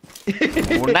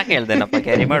ಉಣ್ಣಾಕ ಹೇಳ್ದೇನಪ್ಪ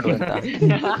ಕ್ಯಾರಿ ಮಾಡು ಅಂತ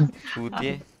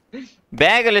ಕೂತಿ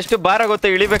ಬ್ಯಾಗ್ ಅಲ್ಲಿ ಎಷ್ಟು ಭಾರ ಗೊತ್ತಾ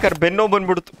ಇಳಿಬೇಕಾದ್ರೆ ಬೆನ್ನೋ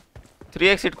ಬಂದ್ಬಿಡ್ತು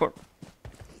 3x ಇಟ್ಕೊಂಡು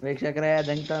ವೀಕ್ಷಕರೇ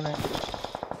ದಂಗ್ತಾನೆ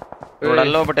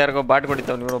ನೋಡಲ್ಲ ಒಬ್ಬ ಯಾರಿಗೋ ಬಾಟ್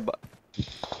ಕೊಡಿತಾವ್ ಇವನೊಬ್ಬ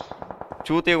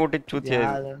ಚೂತಿಗೆ ಹುಟ್ಟಿದ್ ಚೂತಿ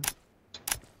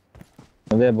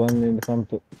ಅದೇ ಬಂದ್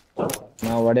ನಿಂತ್ಕೊಂತು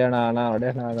ನಾವು ಹೊಡೆಯೋಣ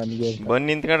ಬಂದ್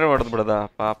ನಿಂತ್ಕೊಂಡ್ರೆ ಹೊಡೆದ್ ಬಿಡದ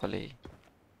ಪಾಪಲಿ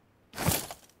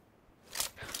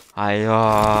ಅಯ್ಯೋ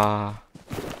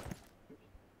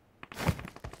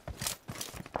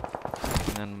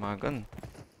ನನ್ ಮಗನ್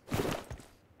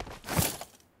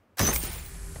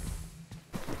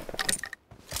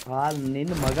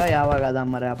ನಿನ್ನ ಮಗ ಯಾವಾಗ ಅದ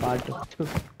ಮರ ಬಾಟು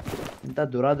ಇಂತ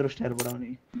ದುರಾದೃಷ್ಟ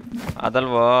ಇರ್ಬಿಡವನಿ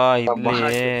ಅದಲ್ವಾ ಇಲ್ಲಿ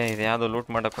ಇದು ಯಾವ್ದು ಲೂಟ್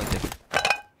ಮಾಡಕ್ ಹೋಗ್ತೈತೆ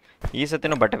ಈ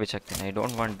ಸತಿನೂ ಬಟ್ಟೆ ಬಿಚ್ಚಾಕ್ತೀನಿ I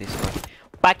don't want this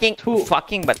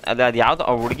ಫಾಕಿಂಗ್ but ಅದು ಯಾವ್ದು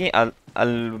ಆ ಹುಡುಗಿ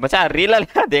ಅಲ್ಲಿ ಮಚ್ಚ ಆ ರೀಲಲ್ಲಿ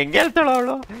ಅದು ಹೆಂಗೆ ಹೇಳ್ತಾಳೋ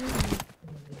ಅವಳು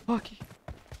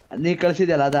ನೀ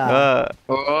ಕಳ್ಸಿದ್ಯಲ್ಲ ಅದೇ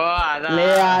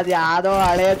ಅದ್ ಯಾವ್ದೋ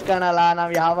ಹಳೇದ್ ಕಾಣಲ್ಲ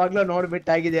ನಾವ್ ಯಾವಾಗ್ಲೂ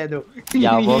ನೋಡ್ಬಿಟ್ಟಾಗಿದೆ ಅದು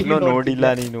ಯಾವಾಗ್ಲೂ ನೋಡಿಲ್ಲ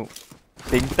ನೀನು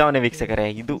ತೆಗ್ತಾವನೆ ವೀಕ್ಷಕರೇ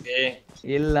ಇದು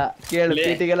ಇಲ್ಲ ಕೇಳು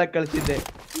ಚೀಟಿಗೆಲ್ಲ ಕಳ್ಸಿದ್ದೆ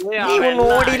ನೀವು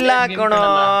ನೋಡಿಲ್ಲ ಕಣೋ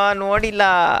ನೋಡಿಲ್ಲ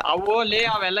ಅವು ಲೇ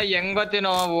ಅವೆಲ್ಲ ಹೆಂಗ್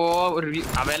ಗೊತ್ತೇನೋ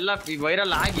ಅವೆಲ್ಲ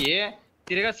ವೈರಲ್ ಆಗಿ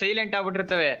ತಿರ್ಗಾ ಸೈಲೆಂಟ್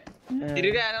ಆಗ್ಬಿಟ್ಟಿರ್ತವೆ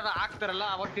ತಿರ್ಗಾ ಏನಾದ್ರು ಹಾಕ್ತಾರಲ್ಲ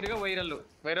ಅವಾಗ ತಿರ್ಗಾ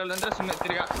ವೈರಲ್ ಅಂದ್ರೆ ಸುಮ್ಮನೆ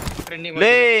ತಿರ್ಗಾ ಟ್ರೆಂಡಿಂಗ್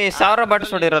ಲೇ 1000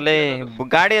 ಬಾಟ್ಸ್ ಹೊಡಿರಲ್ಲೇ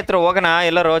ಗಾಡಿ ಹತ್ರ ಹೋಗೋಣ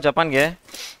ಎಲ್ಲರೂ ಜಪಾನ್ಗೆ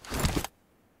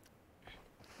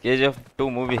KGF 2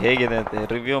 ಮೂವಿ ಹೇಗಿದೆ ಅಂತ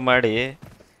ರಿವ್ಯೂ ಮಾಡಿ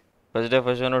ಫಸ್ಟ್ ಡೇ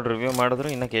ನೋಡಿ ರಿವ್ಯೂ ಮಾಡಿದ್ರು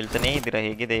ಇನ್ನ ಕೇಳ್ತಾನೆ ಇದ್ದೀರಾ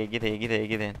ಹೇಗಿದೆ ಹೇಗಿದೆ ಹೇಗಿದೆ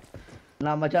ಹೇಗಿದೆ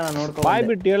ನಾ ಮಚ್ಚ ನಾನು ನೋಡ್ಕೊ ಬಾಯ್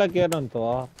ಬಿಟ್ಟು ಹೇಳಕ್ ಏನಂತು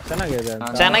ಚೆನ್ನಾಗಿದೆ ಅಂತ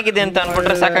ಚೆನ್ನಾಗಿದೆ ಅಂತ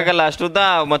ಅನ್ಬಿಟ್ರೆ ಸಾಕಾಗಲ್ಲ ಅಷ್ಟು ಉದ್ದ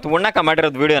ಮತ್ತೆ ಉಣ್ಣಕ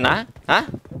ಮಾಡಿರೋದು ವಿಡಿಯೋನಾ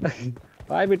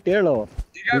ಬಾಯ್ ಬಿಟ್ಟು ಹೇಳು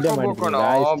ವಿಡಿಯೋ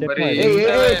ಮಾಡಿದ್ರೆ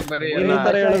ಈ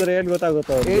ತರ ಹೇಳಿದ್ರೆ ಏನ್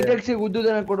ಗೊತ್ತಾಗುತ್ತೋ 8x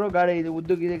ಉದ್ದುದನ್ನ ಕೊಡ್ರೋ ಗಾಡಿ ಇದು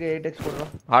ಉದ್ದುಗಿದಕ್ಕೆ 8x ಕೊಡ್ರೋ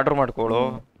ಆರ್ಡರ್ ಮಾಡ್ಕೊಳ್ಳು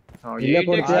ಇಲ್ಲೇ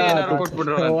ಕೊಡ್ತೀಯಾ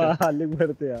ಅಲ್ಲಿಗೆ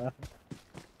ಬರ್ತೀಯಾ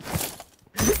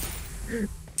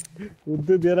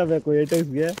ಉದ್ದುದ್ ಏರಬೇಕು 8x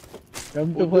ಗೆ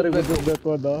M24 ಉದ್ದುದ್ ಬೇಕು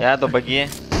ಅದು ಯಾವ್ದು ಬಗ್ಗೆ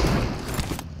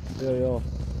ಅಯ್ಯೋ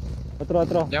ಹತ್ರ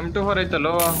M24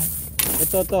 ಐತಲ್ಲೋ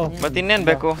ಹತ್ತು ಮತ್ತೆ ಇನ್ನೇನ್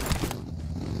ಬೇಕು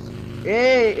ಏ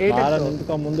 8x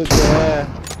ನಿಂತ್ಕೊ ಮುಂದಕ್ಕೆ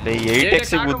 8x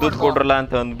ಉದ್ದುದ್ ಕೊಡ್ರಲ್ಲ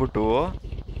ಅಂತ ಅಂದ್ಬಿಟ್ಟು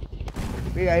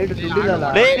ಏ 8 ದುಡ್ಡಿಲ್ಲಲ್ಲ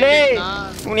ಲೇ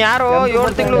ಇವ್ನು ಯಾರೋ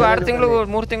 7 ತಿಂಗಳು 6 ತಿಂಗಳು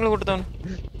 3 ತಿಂಗಳು ಹುಟ್ಟದವನು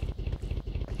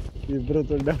ಇಬ್ರು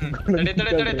ದುಡ್ಡು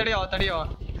ತಡಿಯೋ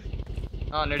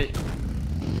ಹಾ ನಡಿ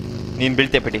ನೀನ್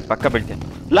ಬೀಳ್ತೆ ಬಿಡಿ ಪಕ್ಕ ಬೀಳ್ತೆ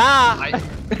ಲಾ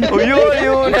ಅಯ್ಯೋ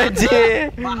ಅಯ್ಯೋ ನಜ್ಜಿ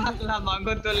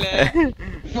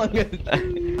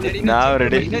ನಾವ್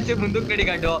ರೆಡಿ ಮುಂದಕ್ಕೆ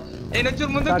ಕಡಿಗಾಡು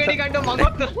ಏನೊಂಚೂರು ಮುಂದಕ್ಕೆ ಕಡಿಗಾಡು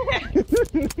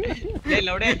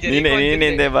ನೀನ್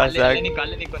ಹಿಂದೆ ಬಾ ಸಾಕು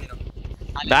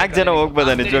 4 ಜನ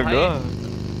ಹೋಗ್ಬೋದಾ ನಿಜವಾಗ್ಲು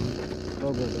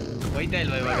ಹೋಯ್ತಾ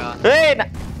ಇಲ್ವಾ ಇವಾಗ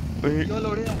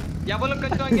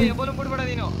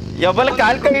ಯಬಲ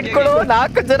ಕಾಲ್ ಕೈ ಇಟ್ಕೊಳ್ಳು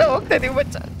 4 ಜನ ಹೋಗ್ತಾ ಇದೀವಿ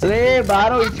ಬಚ್ಚ ಲೇ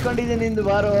ಬಾರೋ ಇಚ್ಕೊಂಡಿದ್ದೆ ನಿಂದು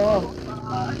ಬಾರೋ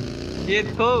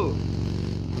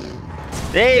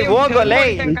ಏಯ್ ಹೋಗೋ ಲೇ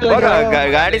ಹೋಗ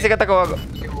ಗಾಡಿ ಸಿಗತಕ ಹೋಗು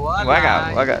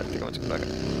ಹೋಗ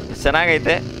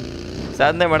ಚೆನ್ನಾಗೈತೆ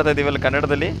ಸಾಧನೆ ಮಾಡ್ತಾ ಇದೀವಲ್ಲ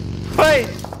ಕನ್ನಡದಲ್ಲಿ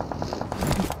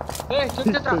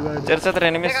ಚರ್ಚ್ ಹತ್ರ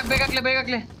ಎನಿಮೀಸ್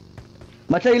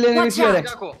ಮಚ್ಚ ಇಲ್ಲೇ ನಿಲ್ಲಿಸಿದ್ದಾರೆ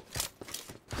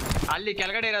ಅಲ್ಲಿ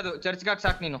ಕೆಳಗಡೆ ಇರೋದು ಚರ್ಚ್ ಗಾಕ್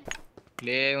ಸಾಕು ನೀನು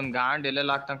ಲೇ ಒಂದ್ ಗಾಂಡ್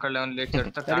ಎಲ್ಲೆಲ್ಲ ಹಾಕ್ತಾನ ಕಳ್ಳೆ ಅವ್ನು ಲೇ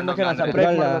ಚರ್ಚ್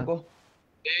ಸಪ್ರೇಟ್ ಮಾಡಬೇಕು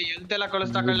ಲೇ ಎಲ್ತೆಲ್ಲ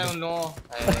ಕಳಿಸ್ತಾ ಕಳ್ಳೆ ಅವನು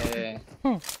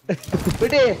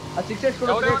ಬಿಡಿ ಆ 6x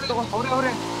ಕೊಡು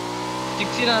ಅವ್ರೆ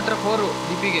 6 ಹತ್ರ 4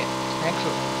 ಜಿಪಿಗೆ ಸ್ನ್ಯಾಕ್ಸ್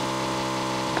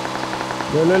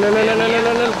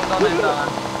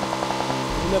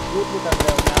ಇಲ್ಲೇ ಕೂತ್ಬಿಟ್ಟಂದ್ರೆ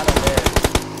ಅವ್ನು ಯಾರಲ್ಲೇ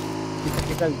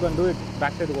ಕಿಚ್ಚ ಇಟ್ಕೊಂಡು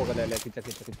ಬ್ಯಾಕ್ ಸೈಡ್ ಹೋಗಲ್ಲ ಅಲ್ಲೇ ಕಿಚ್ಚ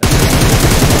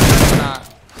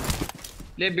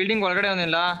ಲೇ ಬಿಲ್ಡಿಂಗ್ ಒಳಗಡೆ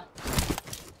ಅವನಿಲ್ಲ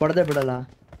ಹೊಡೆದೇ ಬಿಡಲ್ಲ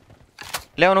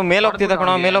ಲೇ ಅವನು ಮೇಲೆ ಹೋಗ್ತಿದ್ದ ಕಣ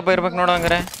ಮೇಲೊಬ್ಬ ಇರ್ಬೇಕು ನೋಡು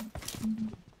ಹಂಗಾರೆ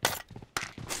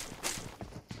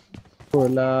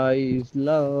Bola is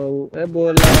love A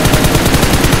Bola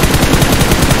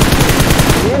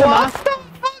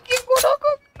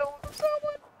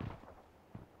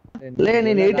ಲೇ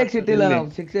ನೀನ್ 8x ಇಟ್ಟಿಲ್ಲ ನಾವು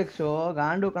 6x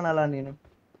ಗಾಂಡು ಕಣಲ್ಲ ನೀನು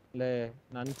ಲೇ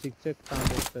ನಾನು 6x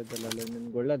ತಗೊಂಡು ಹೋಗ್ತಾ ಇದ್ದಲ್ಲ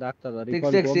ನಿನ್ಗೆ ಒಳ್ಳೇದಾಗ್ತದ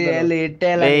 6x ಎಲ್ಲಿ ಇಟ್ಟೇ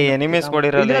ಇಲ್ಲ ಲೇ ಎನಿಮೀಸ್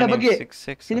ಕೊಡಿರಲ್ಲ 6x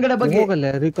ಹಿಂದ್ಗಡೆ ಬಗ್ಗೆ ಹೋಗಲ್ಲ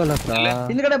ರೀಕಾಲ್ ಹತ್ರ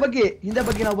ಹಿಂದ್ಗಡೆ ಬಗ್ಗೆ ಹಿಂದೆ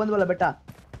ಬಗ್ಗೆ ನಾವು ಬಂದ್ವಲ್ಲ ಬೆಟ್ಟ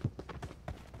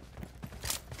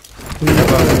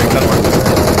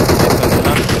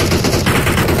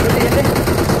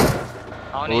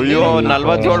ಅಯ್ಯೋ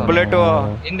 47 ಬುಲೆಟ್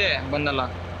ಹಿಂದೆ ಬಂದಲ್ಲ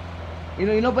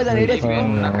ಇನ್ನೊಬ್ಬ ಇದ್ದಾನೆ 8x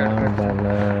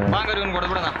ಬಾಂಗರ್ ಇವನು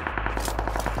ಹೊಡೆದ್ಬಿಡೋಣ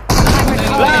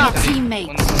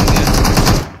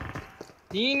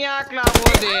ನೀನ್ ಯಾಕ್ಲಾ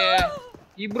ಹೋದೆ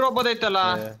ಇಬ್ರು ಒಬ್ಬದೈತಲ್ಲ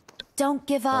Don't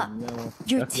give up.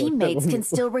 Your teammates can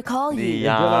still recall you.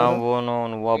 ಯಾವನು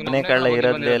ಒಬ್ಬನೇ ಕಳ್ಳ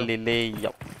ಇರೋದ್ಲೆ ಅಲ್ಲಿ ಲೇ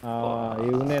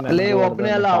ಇವನೇ ಲೇ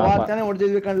ಒಬ್ಬನೇ ಅಲ್ಲ ಅವಾಗ ತಾನೇ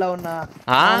ಹೊಡೆದಿದ್ವಿ ಕಣ್ಲ ಅವನ್ನ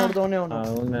ಹೊಡೆದವನೇ ಅವನು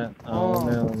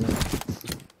ಅವನೇ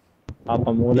ಪಾಪ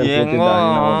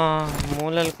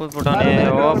ಮೂಲೆಯಲ್ಲಿ ಕೂತ್ಬಿಟ್ಟವನೇ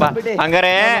ಓ ಬಾ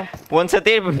ಹಂಗಾರೆ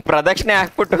ಒಂದ್ಸತಿ ಪ್ರದಕ್ಷಿಣೆ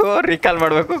ಹಾಕ್ಬಿಟ್ಟು ರಿಕಾಲ್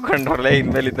ಮಾಡ್ಬೇಕು ಕಂಡ್ರಲ್ಲೇ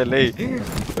ಇನ್ಮೇಲಿದ್ದಲ್ಲೇ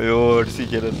ಅಯ್ಯೋ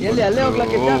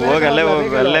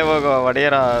ಅಲ್ಲೇ ಹೋಗೋ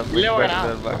ಒಡೆಯರ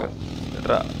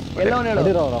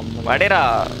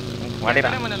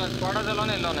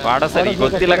ವಾಡ ಸರಿ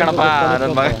ಗೊತ್ತಿಲ್ಲ ಕಣಪ್ಪ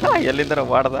ನನ್ ಮಗ ಎಲ್ಲಿಂದ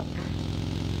ವಾಡದ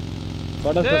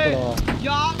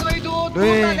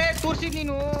ತೋರ್ಸಿದ್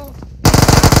ನೀನು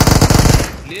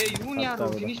ಲೇ ಇವನ್ ಯಾರು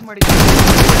ಫಿನಿಶ್ ಮಾಡಿದ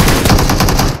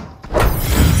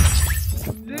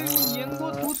ಹೆಂಗೋ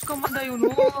ತೂಸ್ಕೊಂಬಂದ ಇವನು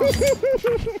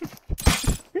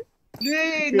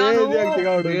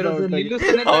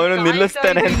ಅವನು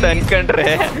ನಿಲ್ಲಿಸ್ತಾನೆ ಅಂತ ಅನ್ಕೊಂಡ್ರೆ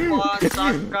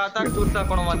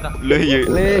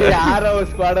ಯಾರೋ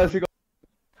ಸ್ಕ್ವಾಡ್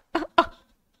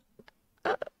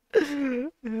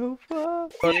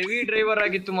ಹೆವಿ ಡ್ರೈವರ್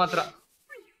ಆಗಿತ್ತು ಮಾತ್ರ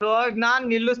ನಾನ್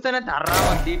ನಿಲ್ಲಿಸ್ತಾನೆ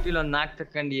ಆರಾಮಾಗಿ DP ಒಂದ್ 4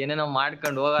 ತಕೊಂಡ್ ಏನೇನೋ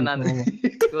ಮಾಡ್ಕೊಂಡು ಹೋಗೋಣ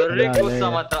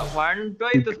ಮಾತ್ರ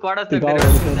ಹೊಂಟೋಯ್ತು ಸ್ಕ್ವಾಡ್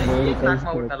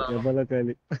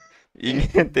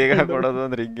ಹಿಂಗೆ ತೇಗ ಕೊಡೋದು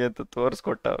ಅಂದ್ರೆ ಹಿಂಗೆ ಅಂತ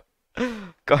ತೋರ್ಸ್ಕೊಟ್ಟವ್ರು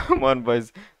Come on boys,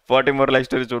 40 more like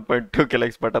stories 1.2k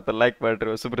likes but like ಮಾಡ್ರಿ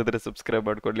ಹೊಸಬ್ರಿದ್ರೆ ಸಬ್ಸ್ಕ್ರೈಬ್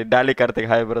ಮಾಡ್ಕೊಳ್ಳಿ Daali Karthik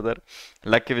hi brother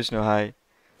lucky Vishnu hi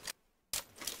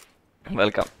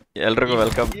welcome ಎಲ್ರಿಗೂ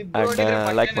ವೆಲ್ಕಮ್ ಅಂಡ್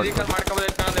ಲೈಕ್ ಮಾಡಿ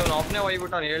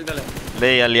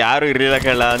ಲೇ ಅಲ್ಲಿ ಯಾರು ಇರ್ಲಿಲ್ಲ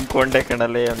ಕಣ ಅನ್ಕೊಂಡೆ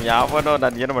ಕಣಲ್ಲೇ ಅವ್ನು ಯಾವನೋ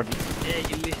ನಾನು ಏನು ಮಾಡ್ಲಿ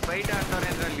ಫೈಟ್ ಆಡ್ತವ್ರೆ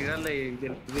ಅಂದ್ರೆ ಅಲ್ಲಿ ಇರಲ್ಲ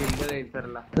ಇಲ್ದೇ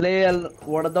ಇರ್ತಾರಲ್ಲ. ಲೇ ಅಲ್ಲಿ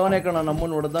ಹೊಡೆದವನೇ ಕಣ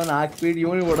ನಮ್ಮನ್ನ ಹೊಡೆದವನ ಹಾಕ್ಬಿಟ್ಟು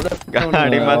ಇವನಿಗೆ ಹೊಡೆದ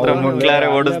ಗಾಡಿ ಮಾತ್ರ ಮುಕ್ಲಾರೆ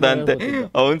ಓಡಿಸ್ದ ಅಂತೆ.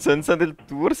 ಅವ್ನ್ ಸಂಸದಲ್ಲಿ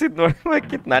ತೋರ್ಸಿದ್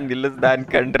ನೋಡ್ಬೇಕಿತ್ತು ನಾನ್ ನಿಲ್ಲಿಸ್ದ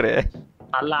ಅನ್ಕಂಡ್ರೆ.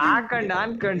 ಅಲ್ಲ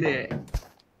ಅನ್ಕೊಂಡೆ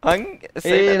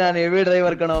ಹಂಗೆ ನಾನು ಹೆವಿ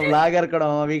ಡ್ರೈವರ್ ಕಣೋ, ವ್ಲಾಗರ್ ಕಣೋ,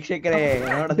 ವೀಕ್ಷಕರೇ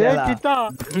ನೋಡ್ದಲ್ಲ.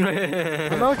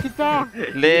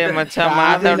 ಲೇ ಮಚ್ಚ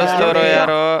ಮಾತಾಡಿಸ್ತವ್ರು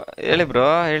ಯಾರೋ ಹೇಳಿ ಬ್ರೋ,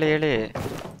 ಹೇಳಿ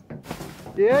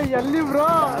ಎಲ್ಲಿ ಬ್ರೋ?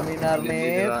 ಜಾಮೀನಾರ್ನೇ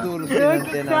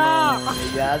ತೋರಿಸ್ತೀನಂತೆ ನಾನು,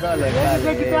 ಯಾವ್ದೋ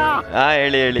ಲೆಕ್ಕ. ಹಾ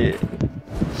ಹೇಳಿ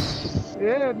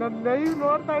ನನ್ ಲೈವ್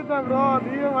ನೋಡ್ತಾ ಇದ್ದ ಬ್ರೋ,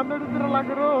 ನೀವೇ ಮಾತಾಡಿದ್ರಲ್ಲ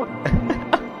ಗುರು.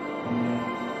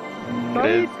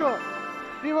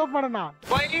 ನೀವ್ ಮಾಡೋಣ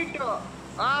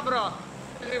ಬ್ರೋ.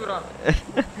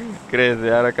 ಕ್ರೇಜ್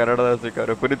ಯಾರ ಕನ್ನಡದ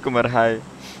ಸಿಕ್ಕವ್ರು. ಪುನೀತ್ ಕುಮಾರ್ ಹಾಯ್.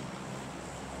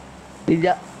 ನಿಜ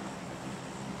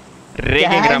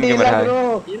ರೇಗಿಂಗ್ ರಾಮ್ ಕುಮಾರ್ ಹಾಯ್.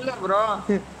 ಇಲ್ಲ ಬ್ರೋ,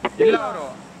 ಇಲ್ಲ ಬ್ರೋ,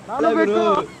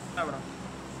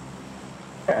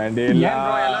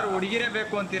 ಎಲ್ಲಾರು ಹುಡುಗಿರೇ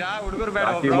ಬೇಕು ಅಂತೀರಾ? ಹುಡುಗರು ಬೇಡ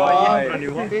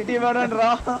ನೀವು? ಪಿಟಿ ಮಾಡೋಣ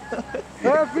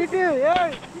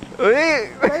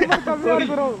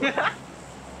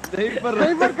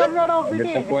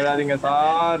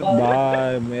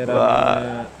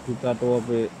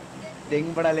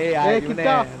ಹೆಂಗ್ ಬಡಲೇ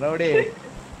ರೌಡಿ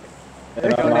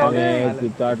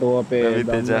KicHa2op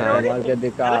के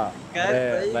दिखा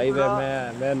लाइव है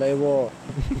मैं लाइव हूँ.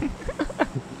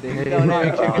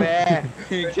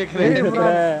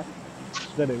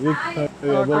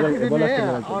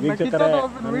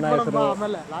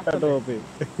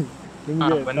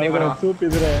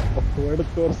 ಸೂಪಿದ್ರೆ ಹೊಡೆದು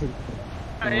ತೋರ್ಸಿ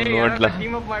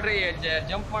ಟೀಮ್ ಅಪ್ ಮಾಡ್ರಿ,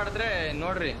 ಜಂಪ್ ಮಾಡಿದ್ರೆ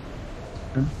ನೋಡ್ರಿ.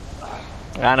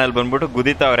 ನಾನಲ್ಲಿ ಬಂದ್ಬಿಟ್ಟು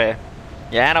ಗುದಿತಾವ್ರೆ.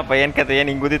 ಏನಪ್ಪ ಏನ್ ಕತೆ, ಏನ್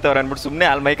ಹಿಂಗ್ ಗುದಿತಾವ್ರೆ ಅನ್ಬಿಟ್ಟು ಸುಮ್ನೆ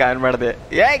ಅಲ್ಲಿ ಮೈಕ್ ಆನ್ ಮಾಡ್ದೆ.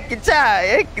 ಕಿಚ್ಚ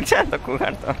ಅಂತ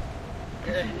ಕೂಗಾಡ್ತಾವ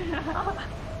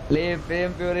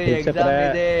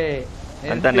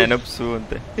ಅಂತ ನೆನಪ್ಸು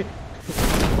ಅಂತೆ.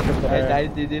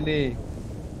 ಆಯ್ತಿದ್ದೀನಿ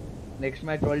ನೆಕ್ಸ್ಟ್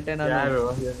ಮ್ಯಾಚ್ 12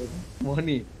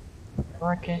 ಮೋನಿ.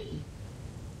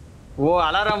 ಓ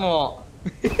ಅಲಾರಾಮು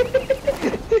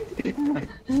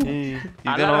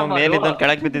ಇದನ್ನು ಮೇಲಿದ್ದ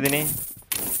ಕೆಳಗ್ ಬಿದ್ದಿದ್ದೀನಿ.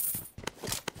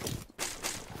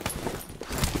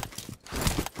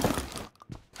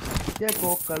 ಯಾಕೋ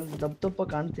ದಪ್ಪ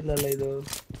ಕಾಣ್ತಿಲ್ಲಲ್ಲ ಇದು,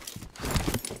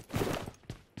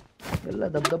 ಎಲ್ಲ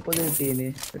ದಪ್ಪದೇ ಇಟ್ಟಿದ್ದೀನಿ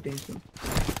ಸೆಟ್ಟಿಂಗ್ಸ್.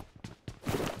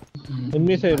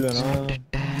 ಎನ್ಮಿಸ್ ಇಲ್ವೇನೋ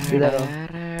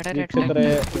ವೀಕ್ಷಕರೇ?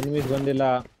 ಎನ್ಮಿಸ್ ಬಂದಿಲ್ಲ.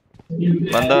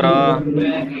 ಬಂದವರು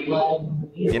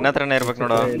ಇನ್ನತ್ರನೇ ಇರ್ಬೇಕು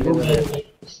ನೋಡು.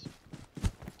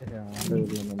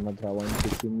 ನಮ್ಮ ಹತ್ರ ಒಂದು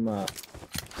ಸಿಂಹ.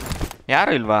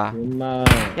 ಯಾರು ಇಲ್ವಾ?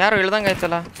 ಯಾರು ಇಳ್ದಂಗ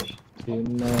ಆಯ್ತಲ್ಲ.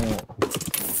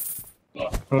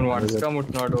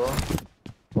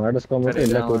 ಮಾಡಿಸ್ಕೊಂಬಿಟ್ಟು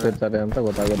ಇಲ್ಲ ಕೂತಿರ್ತಾರೆ ಅಂತ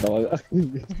ಗೊತ್ತಾಗುತ್ತೆ ಅವಾಗ.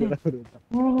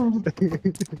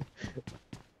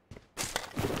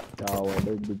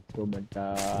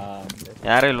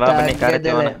 ಯಾರು ಇಲ್ವಾ? ಬನ್ನಿ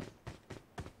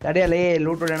ತಡಿಯಲ್ಲ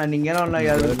ಲೂಟ್ ಹೊಡೆಯೋಣ. ನಿಂಗೇನೋ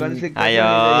ಅಯ್ಯೋ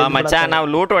ಮಚ್ಚ, ನಾವ್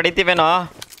ಲೂಟ್ ಹೊಡಿತೀವೇನೋ,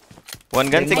 ಒಂದ್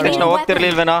ಗನ್ ಸಿಕ್ಕ ತಕ್ಷಣ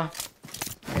ಹೋಗ್ತಿರ್ಲಿಲ್ವೇನೋ?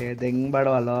 ಹೆಂಗ್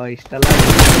ಬಾಡವಲ್ಲ ಇಷ್ಟೆಲ್ಲ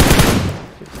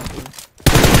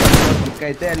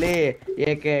ಐತೆ ಅಲ್ಲಿ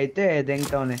ಏಕೆ ಐತೆ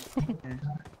ದೆಂಗ್ತವನೆ.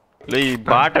 ಈ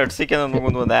ಬಾಟ್ ಅಡ್ಸಿಕೆ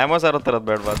ಒಂದು ಆಮೋಸಾರ ತರದ್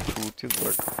ಬೇಡವಾ?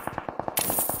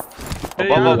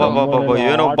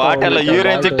 ಏನೋ ಬಾಟ್ ಎಲ್ಲ ಈ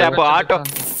ರೇಂಜ್ ಟ್ಯಾಪ್ ಆಟೋ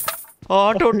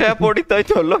ಟ್ಯಾಪ್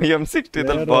ಹೊಡಿತಾಯ್ತು ಅಲ್ಲೋ M60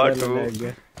 ದಲ್ಲಿ ಬಾಟು.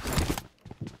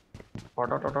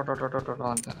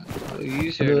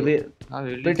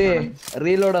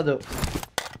 ರೀಲೋಡ್ ಅದು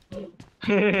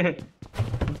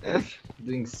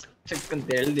ಚೆಕ್ ಅಂತ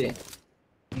ಹೇಳ್ದಿ.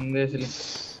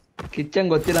 ಕಿಚ್ಚಂಗ್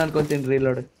ಗೊತ್ತಿಲ್ಲ ಅನ್ಕೊಂತೀನಿ.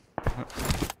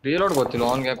 ರೀಲೋಡ್ ಗೊತ್ತಿಲ್ಲ,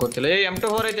 ಅವ್ನ್ಗೆ ಗೊತ್ತಿಲ್ಲ.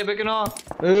 M24 ಐತೆ ಬೇಕೇನೋ?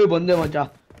 ಬಂದೆ ಮಚ್ಚ.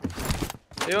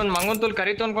 ಒಂದ್ ಮಂಗಂತುಲ್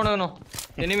ಕರಿತು ಅನ್ಕೊಂಡವನು.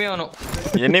 ಎನಿಮಿ ಅವನು.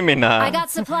 ಎನಿಮಿನ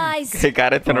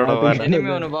ಕರೆತ ನೋಡು. ಎನಿಮಿ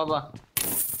ಅವನು ಬಾಬಾ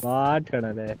ಬಾಟ್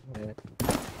ಕಣಲೆ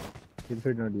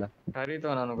ನೋಡ್ಲಾ ಕರಿತು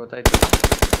ನಾನು ಗೊತ್ತಾಯ್ತು.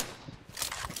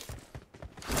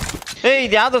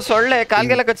 ಇದ್ಯಾವ್ದು ಸೊಳ್ಳೆ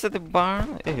ಕಾಲ್ಗೆಲ್ಲ ಕಚ್ಚುತ್ತೆ.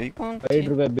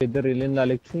 ₹5 ಬಿದ್ದರೆ ಇಲ್ಲಿಂದ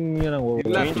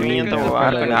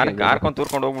ಹಾರ್ಕೊಂಡ್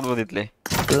ತೂರ್ಕೊಂಡು ಹೋಗ್ಬಿಡ್ಬೋದಿತ್ಲೆ.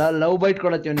 ಲವ್ ಬೈಟ್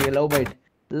ಕೊಡತ್ತೀವಿ ನೀವು. ಲವ್ ಬೈಟ್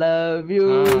ಲವ್ ಯು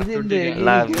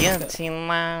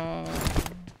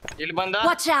ಇಲ್ಲಿ ಬಂದ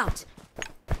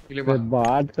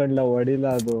ಬಾಟ್ ಕಡ್ಲ ಹೊಡಿಲ್ಲ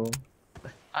ಅದು.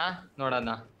 ನೋಡೋಣ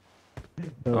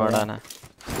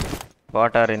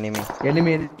ಬಾಟ್ ಆರ್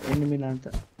ಎನಿಮಿನ ಅಂತ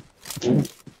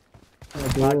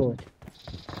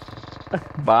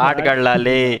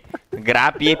ಬಾಟ್ಗಳಲ್ಲಿ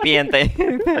ಗ್ರಾಪ್ ಎಪಿ ಅಂತ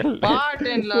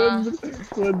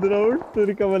ಒಂದ್ ರೌಂಡ್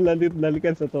ತುರಿಕಬಲ್ಲ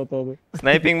ನಲ್ಕೆ ಸತ್ತೋದು.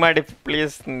 ಸ್ನೈಪಿಂಗ್ ಮಾಡಿ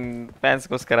ಪ್ಲೀಸ್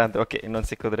ಫ್ಯಾನ್ಸ್ಗೋಸ್ಕರ ಅಂತ. ಓಕೆ, ಇನ್ನೊಂದು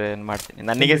ಸಿಕ್ಕಿದ್ರೆ ಮಾಡ್ತೀನಿ.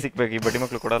 ನನಗೆ ಸಿಕ್ಬೇಕು, ಈ ಬಡ್ಡಿ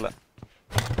ಮಕ್ಳು ಕೊಡಲ್ಲ.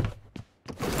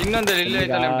 ಇನ್ನೊಂದು ಇಲ್ಲೇ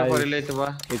ಐತಲ್ಲ M24 ಇಲ್ಲೇ ಐತೆ ಬಾ.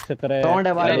 ವೀಕ್ಷಕರೇ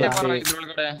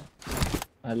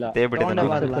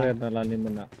ಅಲ್ಲ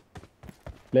ನಿಮ್ಮನ್ನ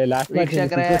ಲಾಸ್ಟ್ ಮ್ಯಾಚ್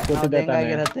ಕೊಟ್ಟಿದ್ದೆ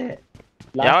ತಾನೇ.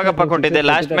 ಯಾವಾಗಪ್ಪ ಕೊಟ್ಟಿದ್ದೆ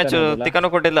ಲಾಸ್ಟ್ ಮ್ಯಾಚ್ ತಿಕ್ಕನು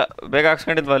ಕೊಟ್ಟಿಲ್ಲ ಬೇಗ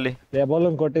ಹಾಕ್ಸ್ಕೊಂಡಿದ್ವಾ ಅಲ್ಲಿ ಲೇಬಲ್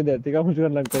ಕೊಟ್ಟಿದ್ದೆ ತಿಕ್ಕ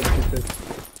ಮುಚ್ಕೊಂಡು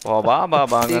ಓ ಬಾ ಬಾ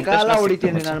ಬಾ ಕಾಲ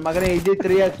ಹೊಡಿತೀನಿ ನನ್ನ ಮಗನೇ ಇದೇ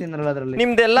 3 ಹಾಕ್ತಿನಲ್ಲ ಅದರಲ್ಲಿ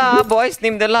ನಿಮ್ದೆಲ್ಲ ಬಾಯ್ಸ್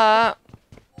ನಿಮ್ದೆಲ್ಲ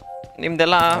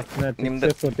ನಿಮ್ದು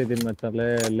ಕೊಟ್ಟಿದ್ದೀನಿ ಮಚ್ಚಲೆ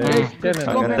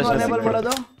ಎನೇಬಲ್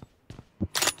ಮಾಡೋದು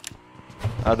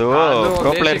ಅದು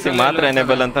ಪ್ರೊ ಪ್ಲೇಯರ್ಸ್ ಮಾತ್ರ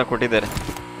ಎನೇಬಲ್ ಅಂತ ಕೊಟ್ಟಿದ್ದಾರೆ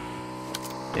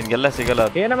ನಿಮ್ಗೆಲ್ಲ ಸಿಗಲ್ಲ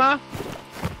ಏನಮ್ಮ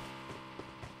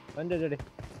ಬಂದೆ ಜಡಿ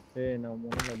ನಾವು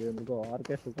ಮುಂದೆ ಒಂದು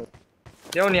ಆರ್ಕೆಸ್ಟ್ರಾ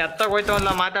ದೇವ್ನಿ ಎತ್ತಾಗ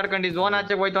ಹೋಯ್ತವಲ್ಲ ಮಾತಾಡ್ಕೊಂಡು ಝೋನ್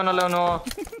ಆಚೆಗೆ ಹೋಯ್ತವನಲ್ಲ ಅವನು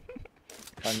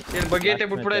ಏನ್ ಬಗ್ಗೆ ಐತೆ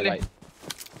ಬಿಟ್ಬಿಡ ಇಲ್ಲಿ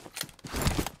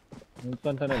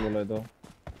ನಿಂತ್ಕೊಂತಾನೆ ಇದು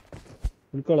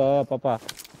ಉಳ್ಕೊಳ್ಳೋ ಪಾಪ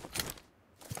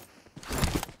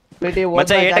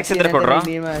ಮಚ್ಚ 8x ಇದ್ರೆ ಕೊಡ್ರೋ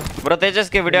ಬ್ರೋ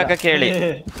ತೇಜಸ್ಗೆ ವಿಡಿಯೋ ಹಾಕಕ್ಕೆ ಹೇಳಿ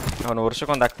ಅವನು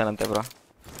ವರ್ಷಕ್ಕೊಂದು ಹಾಕ್ತಾನಂತೆ ಬ್ರೋ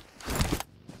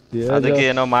ಅದಕ್ಕೆ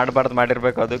ಏನೋ ಮಾಡಬಾರ್ದು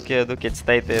ಮಾಡಿರ್ಬೇಕು ಅದಕ್ಕೆ ಅದು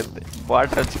ಕೆಚ್ತೈತೆ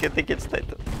ವಾಟರ್ ಹಚ್ಕೆತಿ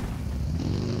ಕೆಚ್ತಾಯ್ತು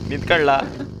ನಿಂತ್ಕೊಳ್ಳ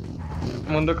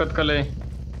ಮುಂದೆ ಕತ್ಕಲೆ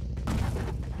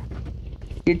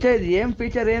ಕಿಚ್ಚ ಇದು ಏನ್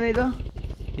ಫೀಚರ್ ಏನಿದು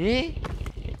ಏ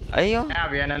ಅಯ್ಯೋ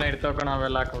ಏನೇನ ಇರ್ತಾವ ಕಣ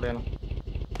ಅವೆಲ್ಲ ಹಾಕೊಡೇನು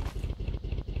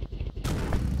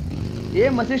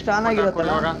ಏನ್ ಮಸಿಸ್ಟ್ ಆನ್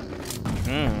ಆಗಿರುತ್ತಲ್ಲ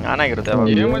ಆನ್ ಆಗಿರುತ್ತೆ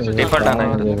ಡಿಫಾಲ್ಟ್ ಆನ್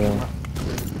ಆಗಿರುತ್ತೆ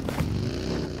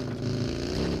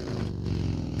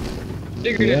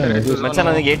ಮಚ್ಚ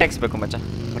ನನಗೆ 8x ಬೇಕು ಮಚ್ಚ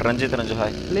ರಂಜಿತ್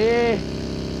ಹಾಯ್ ಲೇ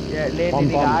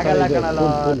ನಿನಗೆ ಆಗಲ್ಲ ಕಣಲ್ಲ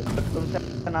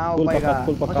ನಾವು ಈಗ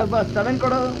ಸ್ವಲ್ಪ 7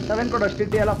 ಕೊಡು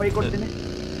ಅಷ್ಟಿಟ್ಟಿ ಎಲ್ಲ 5 ಕೊಡ್ತೀನಿ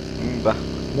ಬಾ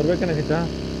ಬರ್ಬೇಕೇನ ಕಿಚ್ಚ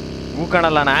ಹೂ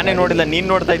ಕಣಲ್ಲ ನಾನೇ ನೋಡಿಲ್ಲ ನೀನ್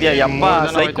ನೋಡ್ತಾ ಇದೀಯ ಯಪ್ಪ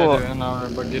ಸೈಕೋ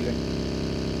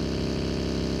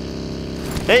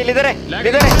ಏ ಇಲ್ಲಿದ್ದಾರೆ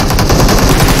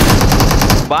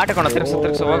ಬಾಟ ಕಣ ತಿರ್ಸು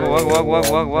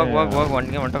ಹೋಗ್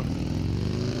ಒಂಟಿಗೆ ಹೊಂಟೋಗ್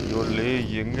ಇಲ್ಲಿ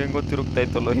ಹೆಂಗೆಂಗೋ ತಿರುಗ್ತಾ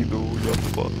ಇತ್ತಲ್ಲ ಇದು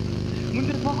ಯಪ್ಪ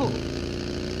ಮುಂದೆ ಸ್ಮೋಕು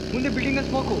ಮುಂದೆ ಬಿಲ್ಡಿಂಗ್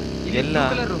ಸ್ಮೋಕು ಎಲ್ಲ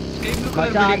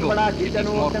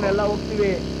ಎಲ್ಲ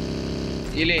ಹೋಗ್ತೀವಿ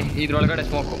ಇಲ್ಲಿ ಇದ್ರೊಳಗಡೆ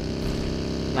ಸ್ಮೋಕು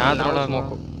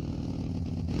ಸ್ಮೋಕು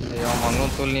ಅಯ್ಯೋ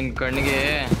ಮಂಗಂತೂಲ್ ನಿನ್ ಕಣ್ಣಿಗೆ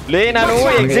ಲೇ ನಾನು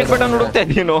ಎಕ್ಸಿಟ್ ಬಟನ್ ಹುಡುಕ್ತಾ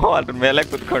ಇದ್ದೀನೋ ಅದ್ರ ಮೇಲೆ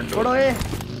ಕುತ್ಕೊಂಡು ಕೊಡೋ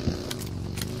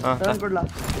ಕೊಡ್ಲಾ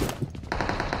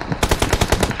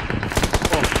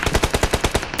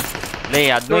ಲೇ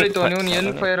ಅದ್ ನೋಡಿತು ನೀವು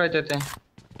ಎಲ್ಲಿ ಫೈರ್ ಆಯ್ತೈತೆ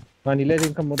ನಾನು ಇಲ್ಲೇ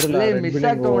ತಿನ್ಕ ಮೊದಲ ಮಿಸ್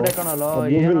ಆಗಿ ತಗೊಂಡೆ ಕಣಲ್ಲ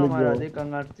ಏನೋ ಮಾಡ ಅದಕ್ಕೆ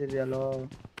ಹಂಗ ಆಡ್ತಿದ್ಯಲ್ಲೋ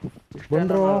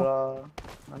ಬಂದ್ರು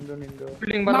ನಂದು ನಿಂದು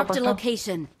ಬಿಲ್ಡಿಂಗ್ ಬರ Marked a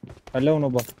location. ಅಲ್ಲೇ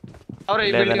ಅವನೊಬ್ಬ ಅವರೇ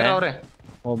ಈ ಬಿಲ್ಡಿಂಗ್ ಅವರೇ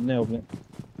ಒಬ್ನೇ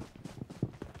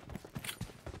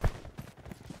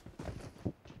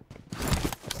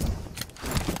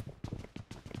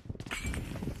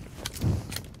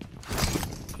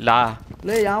ಲಾ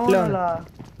ಲೇ ಯಾವನಲ್ಲ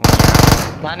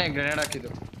ನಾನೇ ಗ್ರೆನೇಡ್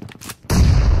ಹಾಕಿದ್ದು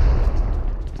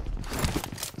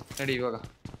ನಡಿ ಇವಾಗ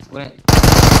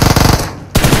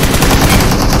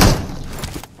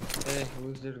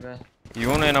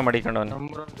ಇವನು ಏನೋ ಮಾಡಿಕೊಂಡವನು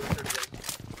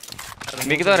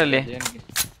ಮಿಗಿದವರಲ್ಲಿ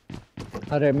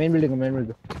ಅರೆ ಮೇನ್ ಬಿಲ್ಡಿಂಗ್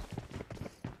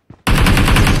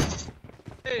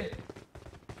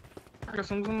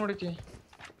ಸುಮ್ ನೋಡಿತಿ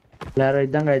ಯಾರೋ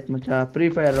ಇದ್ದಂಗ ಆಯ್ತು ಮಚ್ಚ ಫ್ರೀ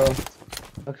ಫೈರ್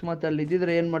ಅಕಸ್ಮಾತ್ ಅಲ್ಲಿ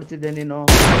ಇದ್ದಿದ್ರೆ ಏನ್ ಮಾಡ್ತಿದ್ದೆ ನೀನು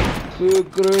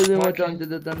ಮಚ್ಚ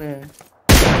ಅಂತಿದ್ದೆ ತಾನೆ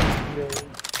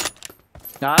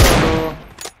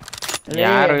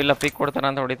ಯಾರು ಇಲ್ಲ ಪಿಕ್ ಕೊಡ್ತಾರ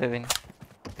ಅಂತ ಹೊಡಿತಾ ಇದೀನಿ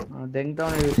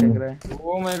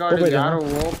ಓ ಮೈ ಗಾಡ್ ಯಾರು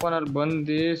ಓಪನ್ ಅಲ್ಲಿ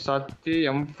ಬಂದಿ ಸತ್ತಿ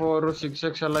M4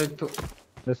 6x ಎಲ್ಲ ಇತ್ತು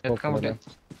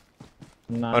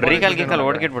ರೀಕಾಲ್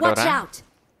ಓಡ್ಕಿಟ್ಬಿಟ್ಟವ್ರ Watch out!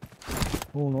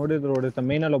 ನೋಡಿದ್ರು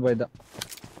ಮೇನ್ ಅಲ್ಲಿ ಒಬ್ಬ ಇದ್ದ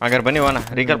ಹಾಗಾದ್ರೆ ಬನ್ನಿ ವಾನ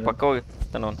ರೀಕಾಲ್ ಪಕ್ಕ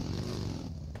ಹೋಗ್ತಾನ ಅವನು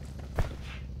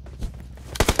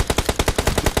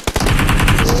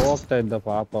ಹೋಗ್ತಾ ಇದ್ದ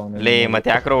ಪಾಪ ಅವನು ಲೇ ಮತ್ತೆ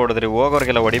ಯಾಕ್ರೋ ಹೊಡೆದ್ರಿ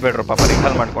ಹೋಗೋರ್ಗೆಲ್ಲ ಹೊಡಿಬೇಡ್ರು ಪಾಪ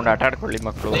ರೀಕಾಲ್ ಮಾಡ್ಕೊಂಡು ಆಟ ಆಡ್ಕೊಳ್ಳಿ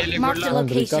ಮಕ್ಕಳು Marked a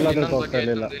location.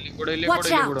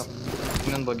 Watch out!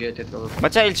 ಇನ್ನೊಂದು ಬಗ್ಗೆ ಐತೆ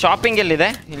ಮಚ್ಚ ಇಲ್ಲಿ ಶಾಪಿಂಗ್ ಎಲ್ಲಿದೆ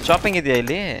ಇಲ್ಲಿ ಶಾಪಿಂಗ್ ಇದೆಯಾ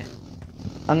ಇಲ್ಲಿ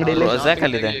ಅಂಗಡಿ ರೊಜಾಕ್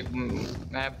ಅಲ್ಲಿ ಇದೆ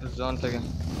ಮ್ಯಾಪ್ ಝೋನ್ ತೆಗೆ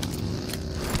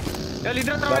ಎಲ್ಲಿ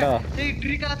ಇದ್ರ ಹತ್ರ ಏ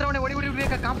ಟ್ರೀಕಲ್ ಹತ್ರ ಹೊಡಿ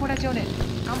ಬೇಗ ಕಾಂಪೌಂಡ್ ಹಚ್ಚವನೆ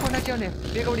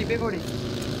ಬೇಗ ಹೊಡಿ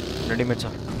ರೆಡಿ ಮಚ್ಚ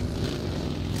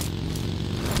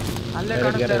ಅಲ್ಲೇ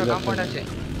ಕಾಣಿಸ್ತಾ ಇರೋ ಕಾಂಪೌಂಡ್ ಹಚ್ಚೆ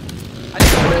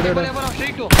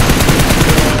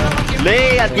ಲೇ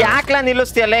ಅದ್ ಯಾಕ್ಲಾ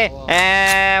ನಿಲ್ಲಿಸ್ತೀಯಲ್ಲೇ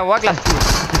ಹೋಗ್ಲಾ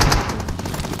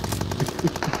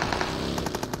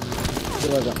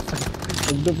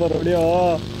ಹೊಡಿಯೋ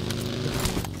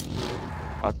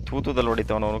ಆ ತೂತದಲ್ಲಿ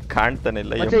ಹೊಡಿತಾವನ ಅವನು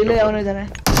ಕಾಣ್ತಾನಿಲ್ಲ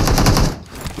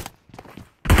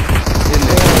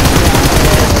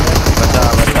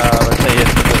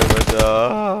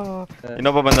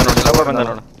ಇನ್ನೊಬ್ಬ ಬಂದ ನೋಡಿ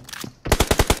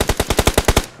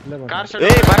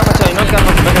ಏ ಬಾರ ಮಚ್ಚ ಇನ್ನೊಂದು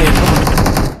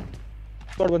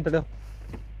ಕಾರ್ ಬಂತಡ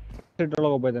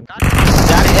ಒಬ್ಬ ಇದ್ದಾನೆ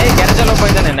ಗ್ಯಾರೇಜಲ್ಲಿ ಒಬ್ಬ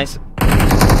ಇದ್ದಾನೆ ನೈಸ್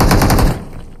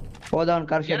ಹೋದವನ್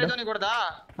ಕಾರ್ ಶೆಡ್ ಕೊಡ್ದಾ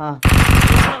ಹಾ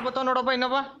ಬರ್ತಾವ ನೋಡಪ್ಪ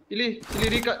ಇನ್ನೊಬ್ಬ ಇಲ್ಲಿ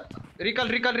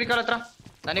ರೀಕಾಲ್ ಹತ್ರ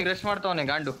ನನಗೆ ರೆಸ್ಟ್ ಮಾಡ್ತಾವನೆ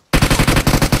ಗಾಂಡು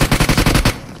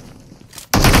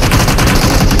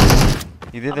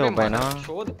ಇದಿದೆ ಒಬ್ಬ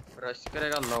ಶೋಧ ರಶ್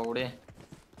ಕರೆಗಲ್ಲ ಉಡಿ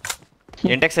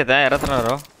 8x ಐತಾ ಯಾರ ಹತ್ರ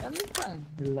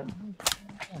ಇಲ್ಲ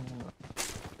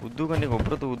ಉದ್ದು ಗಂಡಿಗೆ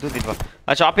ಒಬ್ರದ್ದು ಉದ್ದುದಿಲ್ವಾ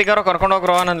ಆ ಶಾಪಿಗಾರೋ ಕರ್ಕೊಂಡು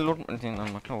ಹೋಗ್ರೋ ನಾನು ಲೂಟ್ ಮಾಡ್ತೀನಿ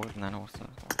ನನ್ನ ಮಕ್ಳು ಹೋಗಿ ನಾನು ಓಡಿಸ್ತೀನಿ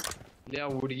ಇಲ್ಲ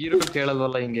ಹುಡುಗಿರು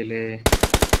ಕೇಳಲ್ವಲ್ಲ ಹಿಂಗೆಲೆ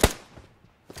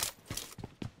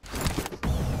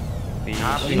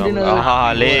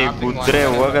ಲೇ ಗುದ್ರೆ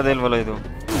ಹೋಗೋದಿಲ್ವಲ್ಲ ಇದು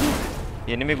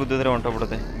ಎನಿಮಿ ಗುದ್ದಿದ್ರೆ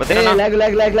ಹೊಂಟೋಗ್ಬಿಡುತ್ತೆ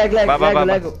ಬಾ ಬಾ ಬಾ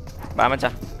ಬಾ ಮಚ್ಚ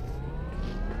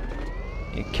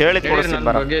ಕೇಳಿ ಕೊಡಿಸ್ತೀನಿ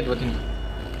ಬರ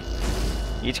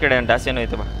ಈಚ ಕಡೆ ಡಾಸ್ ಏನೋ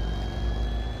ಐತೆ ಬಾ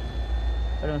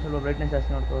ಸ್ವಲ್ಪ ಬ್ರೈಟ್ನೆಸ್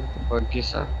ಜಾಸ್ತಿ ಮಾಡ್ಕೊಡ್ತೀನಿ ಓಕೆ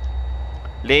ಸರ್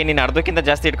ಲೇ ನೀನು ಅರ್ಧಕ್ಕಿಂತ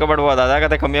ಜಾಸ್ತಿ ಇಟ್ಕೊಬೇಡ್ಬೋದು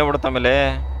ಅದಾಗದೆ ಕಮ್ಮಿ ಆಗ್ಬಿಡುತ್ತೆ ಆಮೇಲೆ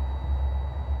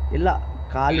ಇಲ್ಲ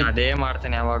ಕಾಲಿ ಅದೇ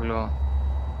ಮಾಡ್ತೇನೆ ಯಾವಾಗ್ಲೂ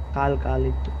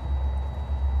ಕಾಲಿತ್ತು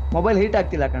ಮೊಬೈಲ್ ಹೀಟ್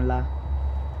ಆಗ್ತಿಲ್ಲ ಕಣ್ಲಾ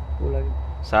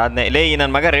ಸಾಧನೆ ಲೇ ಈ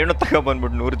ನನ್ನ ಮಗ ರೇಣು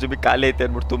ತಗೊಬಂದ್ಬಿಟ್ಟು 100 GB ಖಾಲಿ ಐತೆ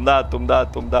ಅಂದ್ಬಿಟ್ಟು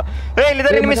ತುಂಬಾ ಏ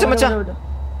ಇಲ್ಲಿದ್ದಾರೆ ನಿಮಿಷ ಮಚ್ಚ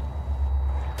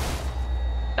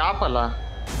ಟಾಪ್ ಅಲ್ಲ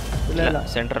ಇಲ್ಲ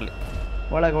ಸೆಂಟ್ರಲ್ಲಿ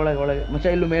ಒಳಗೆ ಮಚ್ಚ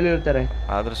ಇಲ್ಲೂ ಮೇಲೆ ಇರ್ತಾರೆ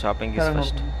ಆದ್ರೂ shopping is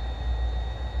first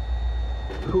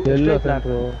yellow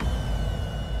centre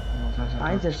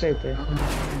ಆಯ್ತು ಅಷ್ಟೇ ಐತೆ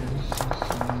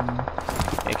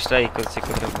ಎಕ್ಸ್ಟ್ರಾ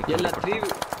ಸಿಕ್ಕಿದ್ರೆ ಎಲ್ಲ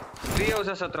 3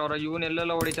 ಹೌಸಸ್ ಹತ್ರ ಅವರ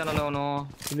ಇವನೆಲ್ಲ ಹೊಡಿತಾನಲ್ಲ ಅವನು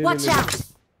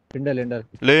ಇಂಡಲ್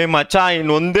ಲೇ ಮಚ್ಚ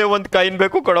ಇನ್ನೊಂದೇ ಒಂದು ಕೈನ್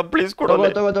ಬೇಕು ಕೊಡೋ ಪ್ಲೀಸ್ ಕೊಡೋ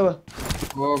ತಗೋ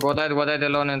ಗೊತ್ತಾಯ್ತು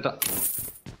ಎಲ್ಲ ಅವನೇ ಅಂತ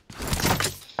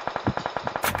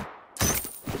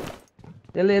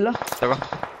ಎಲ್ಲ ತಗೋ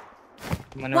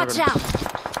ಮನೆ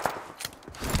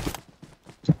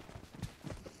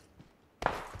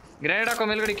ಗ್ರೇನೇಡ್ ಹಾಕೋ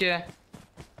ಮೇಲ್ಗಡಿಕೆ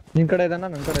ನಿನ್ ಕಡೆ ಇದಾನ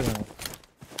ನನ್ನ ಕಡೆ ಇದಾನ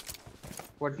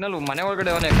ಒಟ್ನಲ್ಲಿ ಮನೆ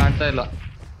ಒಳಗಡೆ ಅವನೇ ಕಾಣ್ತಾ ಇಲ್ಲ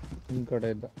ನಿನ್ ಕಡೆ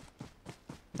ಇದ್ದ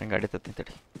ನಂಗೆ ಗಾಡಿ ತತ್ತಿ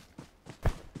ತಡಿ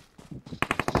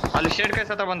ಅಲ್ಲಿ ಶೇಡ್ ಕೈ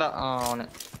ಸತ್ತ ಬಂದ ಅವನೇ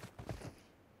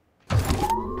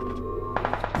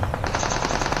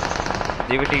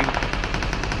ಜಿವಿಟಿ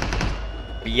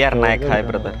PR ನಾಯಕ್ ಹಾಯ್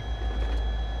ಬ್ರದರ್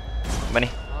ಬನ್ನಿ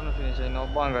ಅವನು ಫಿನಿಶ್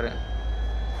ಇನ್ನೊಬ್ಬ ಹಂಗಾರೆ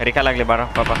ರಿಕಾಲ್ ಆಗ್ಲಿ ಬಾರ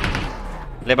ಪಾಪ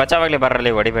ಲೇ ಬಚಾವಾಗ್ಲಿ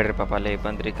ಬರಲಿ ಹೊಡಿಬೇಡ್ರಿ ಪಾಪ ಲೇ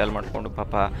ಬಂದು ರಿಕಾಲ್ ಮಾಡ್ಕೊಂಡು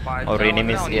ಪಾಪ ಅವ್ರ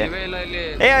ಎನಿಮೀಸ್ಗೆ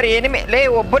ಏ ಅವ್ರ ಎನಿಮಿ ಲೇ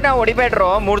ಒಬ್ಬನ ಹೊಡಿಬೇಡ್ರು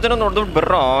 3 ಜನ ನೋಡ್ಬಿಟ್ಟು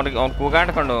ಬರ್ರೋ ಅವ್ರಿಗೆ ಅವ್ನು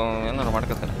ಕೂಗಾಡ್ಕೊಂಡು ಏನಾರು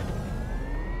ಮಾಡ್ಕೊತಾರೆ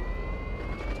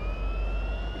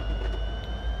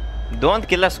don't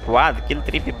kill a squad kill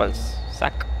 3 people's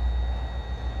ಸಾಕ್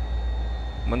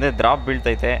ಮುಂದೆ ಡ್ರಾಪ್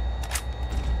ಬೀಳ್ತೈತೆ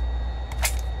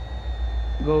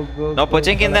ನಾವು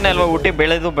ಪೊಚಿಂಕಿಂದಾನೆ ಅಲ್ವಾ ಊಟಿ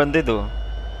ಬೆಳೆದು ಬಂದಿದ್ದು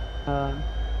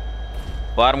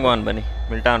ಫಾರ್ಮ್ 1 ಬನ್ನಿ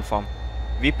Milton form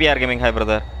VPR gaming hi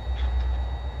brother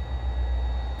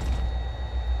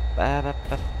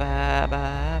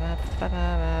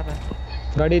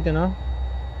ಗಾಡಿ ಐತೆನಾ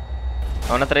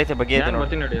ಅವನ ಹತ್ರ ಐತೆ ಬಗ್ಗೆ ಐತೆ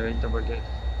ನೋಡಿ ನೋಡಿ ಐತೆ ಬಗ್ಗೆ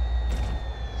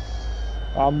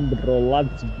ಬ್ರೋ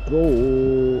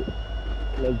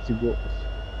ಲೆಟ್ಸ್ ಗೋ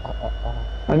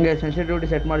ಹಂಗೆ ಸೆನ್ಸಿಟಿವಿಟಿ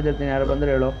ಸೆಟ್ ಮಾಡಿರ್ತೀನಿ ಯಾರು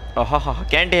ಬಂದ್ರೆ ಹೇಳು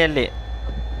ಕ್ಯಾಂಟಿಯಲ್ಲಿ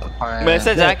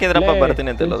ಮೆಸೇಜ್ ಹಾಕಿದ್ರಪ್ಪ ಬರ್ತೀನಿ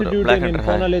ಅಂತ ಹೇಳಿದ್ರು ಬ್ಲಾಕ್ ಅಂಡರ್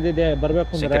ಫೋನ್ ಅಲ್ಲಿ ಇದೆ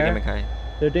ಬರ್ಬೇಕು ಅಂದ್ರೆ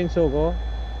ಸೆಟ್ಟಿಂಗ್ಸ್ ಹೋಗೋ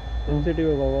ಸೆನ್ಸಿಟಿವ್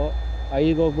ಹೋಗೋ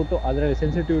ಐಗೆ ಹೋಗ್ಬಿಟ್ಟು ಅದ್ರಲ್ಲಿ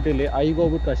ಸೆನ್ಸಿಟಿವಿಟಿಲಿ ಐಗೆ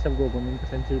ಹೋಗ್ಬಿಟ್ಟು ಕಸ್ಟಮ್ಗೆ ಹೋಗೋ ನಿಮ್ಗೆ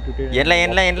ಸೆನ್ಸಿಟಿವಿಟಿ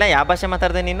ಎಲ್ಲ ಯಾವ ಭಾಷೆ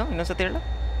ಮಾತಾಡ್ದೆ ನೀನು ಇನ್ನೊಂದ್ಸತಿ ಹೇಳು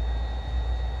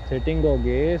ಸೆಟ್ಟಿಂಗ್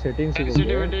ಹೋಗಿ ಸೆಟ್ಟಿಂಗ್ಸ್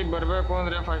ಸೆನ್ಸಿಟಿವಿಟಿ ಬರಬೇಕು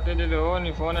ಅಂದ್ರೆ ಫಸ್ಟ್ ಇದ್ದು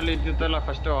ನೀವು ಫೋನ್ ಅಲ್ಲಿ ಇದ್ದಿತ್ತಲ್ಲ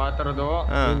ಫಸ್ಟ್ ಆ ತರದು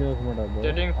ಯೂಸ್ ಮಾಡೋದು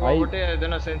ಸೆಟ್ಟಿಂಗ್ಸ್ ಹೋಗ್ಬಿಟ್ಟು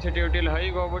ಅದನ್ನ ಸೆನ್ಸಿಟಿವಿಟಿಲಿ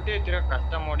ಹೈಗೆ ಹೋಗ್ಬಿಟ್ಟು ತಿರ್ಗಾ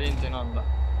ಕಸ್ಟಮ್ ಮಾಡಿ ಅಂತೇನೋ ಅಂತ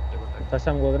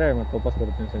ಕಸ್ಟಮ್ಗೆ ಹೋದ್ರೆ ಮತ್ತೆ ವಾಪಸ್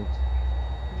ಬರುತ್ತೆ ಸೆನ್ಸ್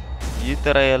ಈ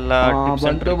ತರ ಎಲ್ಲ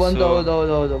ಬಂತು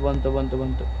ಹೌದು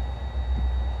ಬಂತು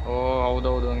ಓ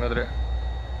ಹೌದೌದು ಹಂಗಾದ್ರೆ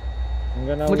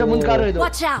ಮುಚ್ಚ ಮುಂದ್ ಕಾರು ಇದು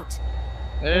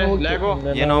ಏ ಲ್ಯಾಗೋ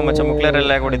ಏನೋ ಮಚ್ಚ ಮುಕ್ಲೇರೆಲ್ಲ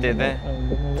ಲ್ಯಾಗ್ ಹೊಡಿತೈತೆ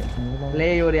ಲೇ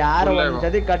ಇವ್ರು ಯಾರು ಒಂದ್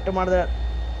ಸತಿ ಕಟ್ ಮಾಡಿದ್ರೆ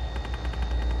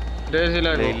ಕ್ರೇಜಿ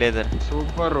ಲ್ಯಾಗೋ ಇಲ್ಲೇ ಇದ್ದಾರೆ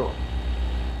ಸೂಪರ್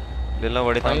ಎಲ್ಲ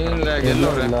ಹೊಡಿತಾ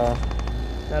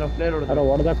ಯಾರೋ ಪ್ಲೇಯರ್ ಅರೆ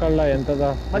ಹೊಡೆದಕ್ಕಲ್ಲ ಎಂತದ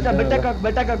ಮಚ್ಚ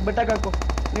ಬೆಟ್ಟಕ್ಕೆ ಹಾಕು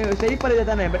ನೀವು ಸ್ನೈಪರ್ ಇದೆ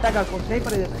ತಾನೆ ಬೆಟ್ಟಕ್ಕೆ ಹಾಕು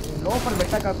ಸ್ನೈಪರ್ ಇದೆ ಲೋಪರ್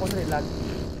ಬೆಟ್ಟಕ್ಕೆ ಹಾಕು ಅಂದ್ರೆ ಇಲ್ಲ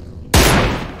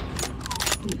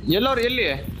ಎಲ್ಲೋರು ಎಲ್ಲಿ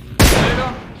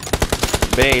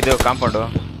ಬೇ ಇದು ಕಾಂಪೌಂಡು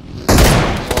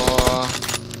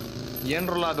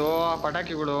ಏನ್ರಲ್ಲ ಅದು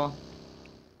ಪಟಾಕಿಗಳು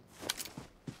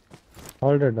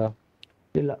ಆಲ್ರೆಡಿ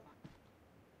ಇಲ್ಲ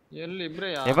ಎಲ್ಲಿ ಇಬ್ರೇ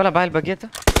ಎಬಲ ಬಾಯಿಲ್ ಬಗ್ಗೆ ಆಯ್ತು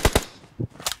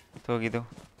ಹೋಗಿದ್ದು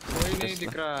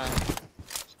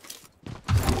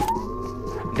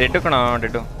ಡೆಡ್ಡು ಕಣ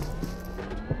ಡೆಡ್ಡು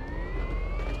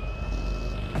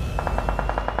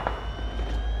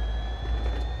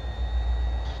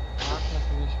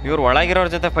ಇವ್ರು ಒಳಗಿರೋರ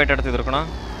ಜೊತೆ ಫೈಟ್ ಆಡ್ತಿದ್ರು ಕಣ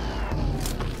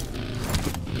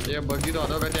ಏ ಬಗ್ಗಿದು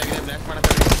ಅದೋ ಗತಿ ಆಗಿದೆ ಬ್ಲಾಕ್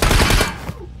ಮಾಡ್ತಾರೆ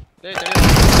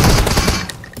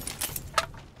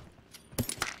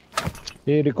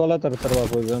ಈ ರಿಕಾಲ ತರ್ತಾರ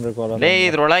ಪೊಸಿಷನ್ ರಿಕಾಲ ಲೇ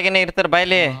ಇದ್ರೊಳಗೇನೆ ಇರ್ತಾರ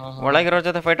ಬಾಯ್ಲಿ ಒಳಗಿರೋರ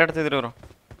ಜೊತೆ ಫೈಟ್ ಆಡ್ತಿದ್ರು ಇವರು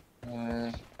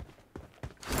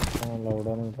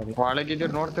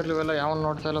ಒಳಗಿದ್ರು ನೋಡ್ತಿರ್ಲಿವಲ್ಲ ಯಾವನ್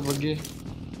ನೋಡ್ತಾ ಇಲ್ಲ ಬಗ್ಗಿ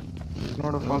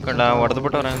ನೋಡು ಕಣ್ಣ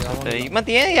ಹೊಡೆದ್ಬಿಟ್ಟವ್ರ ಅನ್ಸುತ್ತೆ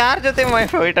ಮತ್ತೆ ಯಾರ ಜೊತೆ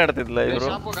ಫೈಟ್ ಆಡ್ತಿದ್ಲ ಇವರು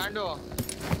ಗಾಂಡು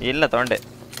ಇಲ್ಲ ತೊಗೊಂಡೆ.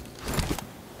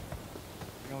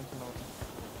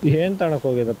 ಏನ್ ತಗೊಳಕ್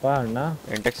ಹೋಗಿದಪ್ಪ ಅಣ್ಣ?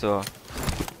 ಎಂಟೆಕ್ಸು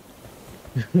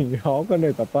ಯಾವ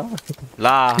ಕಂಡೈತಪ್ಪ?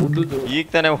 ಲಾ ಈಗ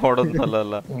ತಾನೇ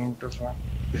ಹೊಡೋದಲ್ಲ.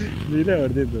 ನೀನೇ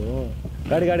ಹೊಡೆದಿದ್ದು.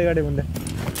 ಗಾಡಿ ಗಾಡಿ ಗಾಡಿ ಮುಂದೆ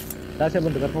ದಾಸೆ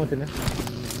ಬಂತು, ಕರ್ಕೊಂಬತ್ತೀನಿ.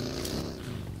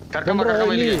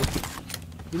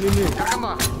 ಇಲ್ಲಿ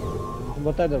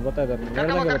ಬರ್ತಾ ಇದ್ದಾರೆ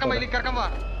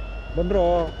ಬಂದ್ರು.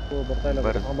 ಬರ್ತಾ ಇಲ್ಲ,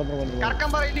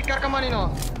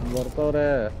 ಬರ್ತವ್ರೆ.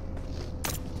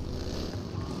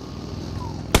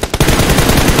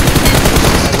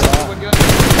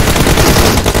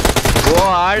 ಓ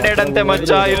ಆಲ್ಡೆಡ್ ಅಂತೆ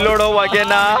ಮಚ್ಚ. ಇಲ್ಲಿ ನೋಡೋ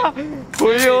ವಾಗೇನಾ.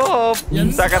 ಅಯ್ಯೋ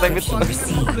ಸಾಕಾಗ್ಬಿತ್ತು.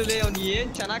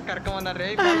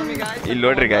 ಇಲ್ಲಿ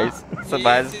ನೋಡ್ರಿ ಗೈಸ್,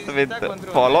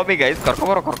 ಫಾಲೋ ಮಿ ಗೈಸ್.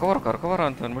 ಕರ್ಕೊಬರೋ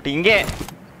ಅಂತ ಅಂದ್ಬಿಟ್ಟು ಹಿಂಗೆ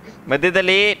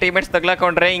ಮಧ್ಯದಲ್ಲಿ ಟೀಮೇಟ್ಸ್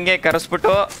ತಗ್ಲಾಕೊಂಡ್ರೆ ಹಿಂಗೆ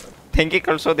ಕರೆಸ್ಬಿಟ್ಟು ತೆಂಗಿ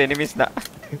ಕಳ್ಸೋದು ಎನಿಮೀಸ್ನ.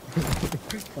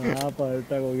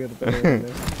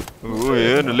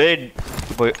 ಏನು ಲೇ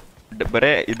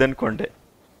ಬರೇ ಇದನ್ಕೊಂಡೆ.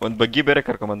 ಒಂದು ಬಗ್ಗಿ ಬೇರೆ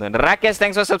ಕರ್ಕೊಂಬಂದ. Rakesh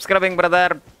thanks for subscribing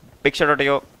brother. Big shot out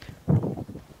you.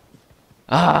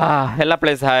 ಎಲ್ಲ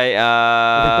ಪ್ಲೇಸ್ ಹಾಯ್.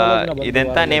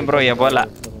 ಇದೆಂತ name bro? Ebola.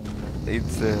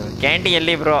 It's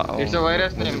ಕ್ಯಾಂಡಿಯಲ್ಲಿ bro.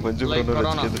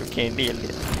 ಕ್ಯಾಂಡಿಯಲ್ಲಿ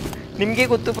ನಿಮ್ಗೆ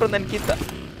ಗೊತ್ತು ಬ್ರೋ ನನ್ಕಿಂತ.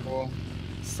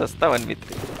 ಸಸ್ತಾ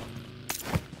ಬಂದ್ಬಿತ್ತು.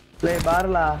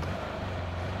 ಬಾರ್ಲಾ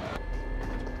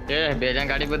ಬೇಜಾನ್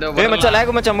ಗಾಡಿ ಬದ ಮಚ್ಚ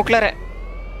ಲಾಗು ಮಚ್ಚ ಮುಕ್ಲಾರೆ.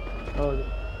 ಹೌದು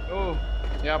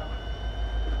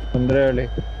ಅಂದ್ರೆ ಹೇಳಿ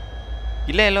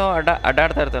ಇಲ್ಲೇ ಎಲ್ಲೋ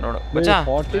ಅಡ್ಡಾಡ್ತಾ ಇರ್ತಾರೆ ನೋಡು ಮಚ್ಚ.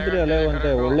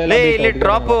 ಒಳ್ಳೆ ಇಲ್ಲಿ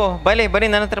ಡ್ರಾಪ್ ಬನ್ನಿ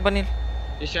ನನ್ನ ಹತ್ರ ಬನ್ನಿ.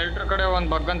 ಈ ಶೆಲ್ಟರ್ ಕಡೆ ಒಂದ್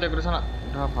ಬಗ್ ಅಂತ ಎಗ್ರಿಸೋಣ.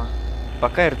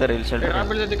 ಪಕ್ಕ ಇರ್ತಾರೆ ಇಲ್ಲಿ ಶೆಲ್ಟರ್.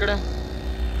 ಬೀಳ್ತೈತಿ ಕಡೆ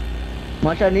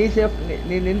ಮಚ್ಚ. ನೀ ಸೇಫ್,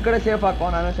 ನಿನ್ ಕಡೆ ಸೇಫ್ ಹಾಕೋ,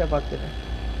 ನಾನು ಸೇಫ್ ಹಾಕ್ತೀನಿ.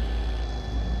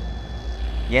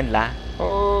 ಏನ್ಲಾ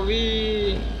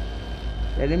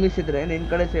ಎನಿಮೀಸ್ ಇದ್ರೆ ನಿನ್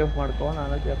ಕಡೆ ಸೇಫ್ ಮಾಡ್ಕೋ,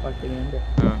 ನಾನು ಸೇಫ್ ಹಾಕ್ತೀನಿ ಅಂದೆ.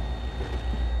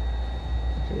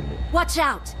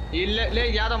 ಇಲ್ಲೇ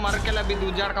ಯಾವ್ದೋ ಮರಕ್ಕೆಲ್ಲ ಬಿದ್ದು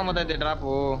ಉಜ್ಜಾಡ್ಕೊಂಬತ್ತೈತೆ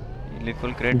ಡ್ರಾಪು. ಇಲ್ಲಿ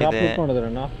ಫುಲ್ ಕ್ರೇಟ್ ಇದೆ.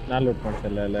 ನಾನು ಲೂಟ್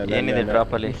ಮಾಡ್ತಿಲ್ಲ. ಏನಿದೆ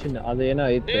ಡ್ರಾಪ್ ಅಲ್ಲಿ? ಅದು ಏನೋ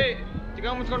ಐತೆ. ಚಿಕ್ಕ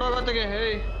ಮುಚ್ಕೊಂಡು ಹೋಗೋತ್ತಿಗೆ. ಹೇ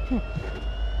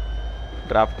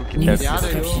ಡ್ರಾಪ್ ಟು ಕಿಲ್. ಯಾವ್ದು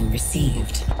ಇದು?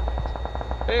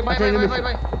 ಏ ಬೈ.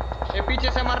 ಏ ಪೀಚೆ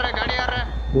ಸೆ ಮಾರ್ರೆ ಗಾಡಿ ಯಾರ?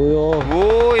 ಓ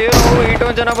ಏನೋ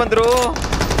ಇಷ್ಟೊಂದು ಜನ ಬಂದ್ರು.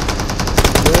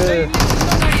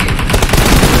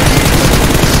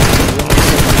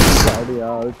 ಗಾಡಿ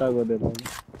ಅಲ್ಟ್ ಆಗೋದಿಲ್ಲ.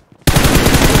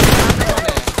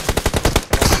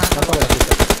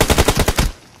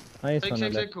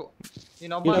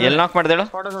 ಎಲ್ಲಿ ನಾಕ್ ಮಾಡ್ದೇಳು?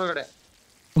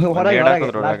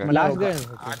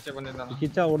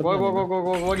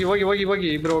 ಹೋಗಿ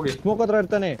ಇಬ್ರು ಹೋಗಿ. ಸ್ಮೋಕ್ ಹತ್ರ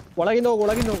ಇರ್ತಾನೆ. ಒಳಗಿಂದ ಹೋಗು.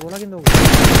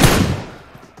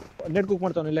 ನೆಟ್ ಕುಕ್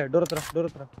ಮಾಡ್ತಾವ. ಇಲ್ಲೇ ಡೋರ್ ಹತ್ರ.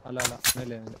 ಅಲ್ಲ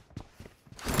ಮೇಲೆ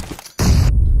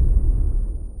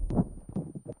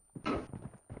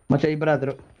ಮತ್ತೆ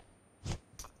ಇಬ್ಬರಾದ್ರು.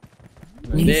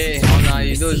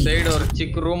 ಇದು ಸೈಡ್ ಅವ್ರ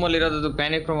ಚಿಕ್ಕ ರೂಮ್ ಅಲ್ಲಿ ಇರೋದು,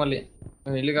 ಪ್ಯಾನಿಕ್ ರೂಮ್ ಅಲ್ಲಿ.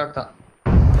 ಇಲ್ಲಿಗೆ ಆಗ್ತಾ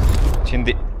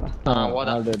ಚಿಂದಿ.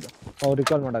 ಅವ್ರು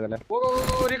ರಿಕಾಲ್ ಮಾಡಾಗಲ್ಲ.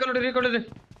 ರೀಕಾಲ್ ಇದೆ.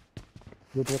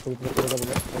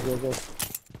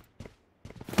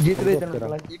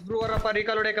 ಇಬ್ರು ವರಪ್ಪ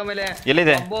ರೀಕಾಲ್ ಹೊಡೆಕ ಮೇಲೆ.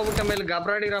 ಎಲ್ಲಿದೆ? ಹೋಗ್ಬಿಟ್ಟ ಮೇಲೆ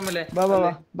ಗಬ್ರಾಡಿರ ಮೇಲೆ.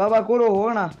 ಬಾಬಾ ಕೂರು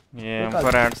ಹೋಗೋಣ.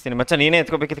 ಆಡಿಸ್ತೀನಿ ಮಚ್ಚ. ನೀನೇ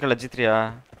ಎತ್ಕೋಬೇಕಿತ್ತು ಕಳ ಜಿತ್ರಿಯಾ.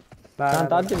 ನಾನು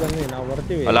ತಾಂತಿ ಬನ್ನಿ, ನಾವು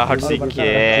ಬರ್ತೀವಿ. ಅಲ್ಲ ಹಡ್ಸಿಕ್ಕೆ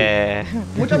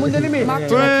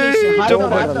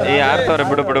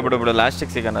ಬಿಡು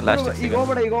ಲಾಸ್ಟಿಗೆ ಸಿಗೋಣ. ಲಾಸ್ಟಿಗೆ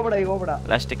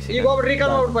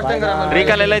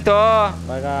ರೀಕಾಲ್ ಎಲ್ಲಾಯ್ತು?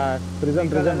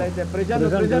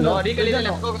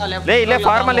 ಇಲ್ಲೇ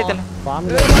ಫಾರ್ಮ್ ಅಲ್ಲಿ ಐತಲ್ಲ.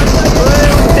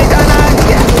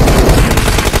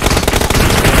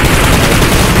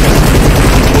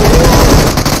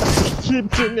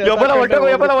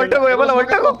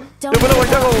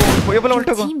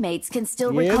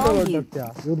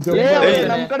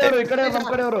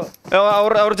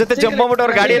 ಅವ್ರ ಜೊತೆ ಜಂಪ್ ಮಾಡ್ಬಿಟ್ಟು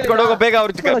ಅವ್ರ ಗಾಡಿ ಎತ್ಕೊಂಡು ಹೋಗೋ. ಬೇಗ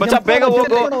ಬೇಗ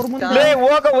ಹೋಗು.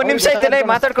 ಒಂದ್ ನಿಮಿಷ ಐತೆ.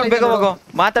 ಮಾತಾಡ್ಕೊಂಡು ಬೇಗ ಹೋಗು.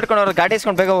 ಮಾತಾಡ್ಕೊಂಡು ಅವ್ರ ಗಾಡಿ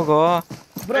ಇಸ್ಕೊಂಡು ಬೇಗ ಹೋಗು.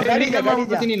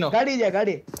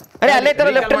 ಅರೆ ಅಲ್ಲೇ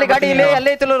ಐತಲ್ಲ ಲೆಫ್ಟ್ ಅಲ್ಲಿ ಗಾಡಿ. ಇಲ್ಲೇ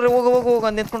ಅಲ್ಲೇ ಐತಲ್ಲ. ಹೋಗು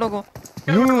ಅಂದ್ ನಿಂತ್ಕೊಂಡು ಹೋಗು.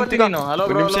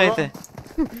 ನಿಮಿಷ ಐತೆ.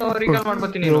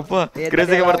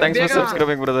 ಕ್ರೇಜಿಗೆ ಬರ್. Thanks for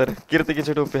subscribing brother. Keerthi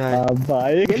KicHa2op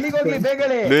hi.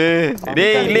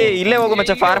 ಇಲ್ಲೇ ಹೋಗು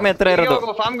ಮಚ್ಚ. ಫಾರ್ಮ್ ಹತ್ರ ಇರೋದು.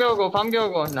 ಫಾರ್ಮ್ಗೆ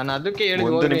ಹೋಗು. ನಾನು ಅದಕ್ಕೆ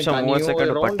ಹೇಳಿದ್ದು 1 ನಿಮಿಷ 30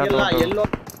 ಸೆಕೆಂಡ್ ಪಟ್ಟ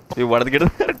ಈ ಒಡೆದ ಗಿಡ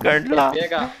ಕಂಡ್ಲ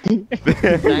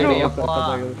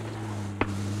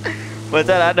ಮಚ್ಚ.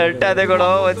 ನಾನು ಅಡ್ಡ ಅದೇ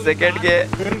ಕೊಡೋ 1 ಸೆಕೆಂಡ್ಗೆ.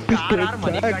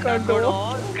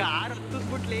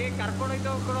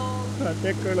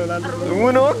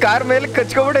 ಇವನು ಕಾರ್ ಮೇಲೆ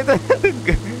ಕಚ್ಕೊಂಡ್ಬಿಟ್ಟೈತೆ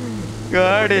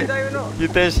ಗಾಡಿ.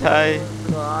 ಹಿತೇಶ್ ಹಾಯ್.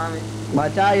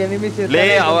 ಲೇ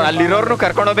ಅಲ್ಲಿರೋರ್ನು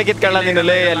ಕರ್ಕೊಂಡು ಹೋಗ್ಬೇಕಿತ್ತು ಕಳ್ಳ ನೀನು.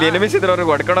 ಲೇ ಅಲ್ಲಿ ಎನಿಮಿಸ್ ಇದ್ರು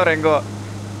ಅವ್ರಿಗೆ ಹೊಡ್ಕೊಂಡವ್ರು ಹೆಂಗೋ.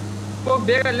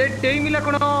 ಬೇಗ ಟೈಮ್ ಇಲ್ಲ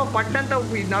ಕಣೋ. ಪಟ್ ಅಂತ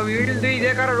ನಾವ್ ಇಳಿದು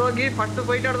ಇದೇ ಕಾರ ಹೋಗಿ ಫಸ್ಟ್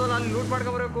ಫೈಟ್ ಆಡ್ದಲ್ಲ ಅಲ್ಲಿ ಲೂಟ್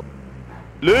ಮಾಡ್ಕೊಂಡ್ಬರ್ಬೇಕು.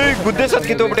 ಲೇ ಗುದ್ದೆ ಸತ್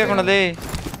ಕಿತ್ತೋಗ್ಬಿಟ್ಟೆ ಕಣಲೇ.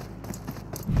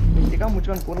 ಈಗ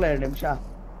ಮುಚ್ಕೊಂಡು ಕೂರ್ಲ 2 ನಿಮಿಷ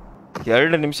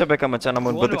 2 ನಿಮಿಷ ಬೇಕಾ ಮಚ್ಚ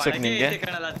ನಮ್ಮನ್ನ ಬದುಕ್ಸಕ್ ನಿಂಗೆ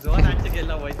ಝೋನ್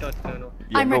ಆಚೆಗೆಲ್ಲ ಹೋಯ್ತು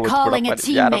I'm recalling a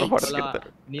teammate.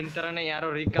 ನಿನ್ ತರನೇ ಯಾರೋ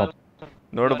ರೀಕಾಲ್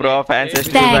ನೋಡು ಬ್ರೋ ಫ್ಯಾನ್ಸ್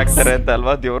ಎಷ್ಟು ಯೂಸ್ ಆಗ್ತಾರೆ ಅಂತ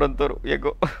ಅಲ್ವಾ ದೇವ್ರಂತವ್ರು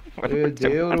ಹೇಗೋ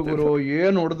ದೇವ್ರು ಗುರು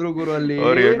ಏನ್ ಹೊಡೆದ್ರು ಗುರು ಅಲ್ಲಿ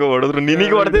ಅವ್ರು ಹೇಗೋ ಹೊಡೆದ್ರು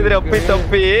ನಿನಗೆ ಹೊಡೆದಿದ್ರೆ ಅಪ್ಪಿ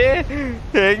ತಪ್ಪಿ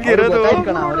ಹೆಂಗಿರೋದು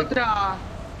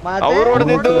ಅವ್ರು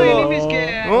ಹೊಡೆದಿದ್ದು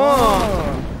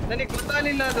ನನಗೆ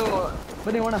ಗೊತ್ತಾಗಲಿಲ್ಲ ಅದು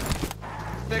ಬನ್ನಿ ಹೋಣ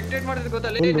ಸ್ಪೆಕ್ಟೇಟ್ ಮಾಡಿದ್ರೆ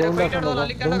ಗೊತ್ತಾಗಲಿಲ್ಲ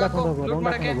ಅಲ್ಲಿ ಕನ್ನಡ ಲೂಟ್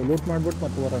ಮಾಡಕ್ಕೆ ಲೂಟ್ ಮಾಡ್ಬಿಟ್ಟು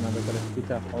ಮತ್ತೆ ಬರೋಣ ಬೇಕಾದ್ರೆ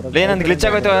ಕಿಚ್ಚ ಅವರ ಲೇ ನಂದು ಗ್ಲಿಚ್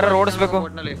ಆಗೋಯ್ತು ಯಾರು ಓಡಿಸ್ಬೇಕು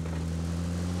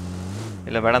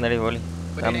ಇಲ್ಲ ಬೇಡ ನಡಿ ಹೋಲಿ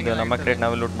ನಮ್ದು ನಮ್ಮ ಕ್ರೇಟ್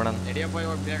ನಾವೇ ಲೂಟ್ ಮಾಡೋಣ ನಡಿಯಪ್ಪ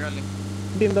ಇವಾಗ ಬೇಗ ಅಲ್ಲಿ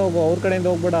ಇಂದ ಹೋಗು ಅವ್ರ ಕಡೆಯಿಂದ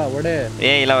ಹೋಗ್ಬೇಡ ಒಡೆ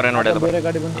ಏ ಇಲ್ಲ ಅವರೇ ನೋಡಿ ಬೇರೆ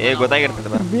ಗಾಡಿ ಬಂದು ಏ ಗೊತ್ತಾಗಿರ್ತದೆ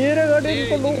ಬರ ಬೇರೆ ಗಾಡಿ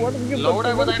ಇಟ್ಕೊಂಡು ಲೌಡ್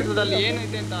ಆಗಿ ಗೊತ್ತಾಗ್ತದೆ ಅಲ್ಲಿ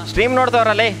ಏನೈತೆ ಅಂತ ಸ್ಟ್ರೀಮ್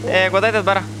ನೋಡ್ತಾವ್ರಲ್ಲ ಏ ಗೊತ್ತಾಯ್ತದ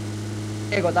ಬರ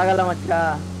ಏ ಗೊತ್ತಾಗಲ್ಲ ಮಚ್ಚ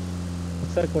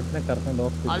ಸರ್ ಕೊಟ್ಟನೆ ಕರ್ಕೊಂಡು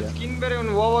ಹೋಗ್ತಿದ್ದೆ ಅಲ್ಲಿ ಸ್ಕಿನ್ ಬೇರೆ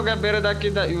ಇವ್ನು ಹೋವಾಗ ಬೇರೆದ್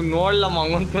ಹಾಕಿದ್ದ ಇವ್ ನೋಡ್ಲ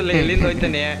ಮಂಗಂತಲ್ಲ ಎಲ್ಲಿಂದ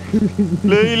ಹೋಯ್ತಾನೆ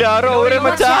ಲೇ ಇಲ್ಲಿ ಯಾರೋ ಅವರೇ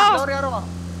ಮಚ್ಚ ಅವ್ರು ಯಾರೋ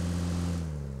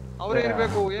ಅವರೇ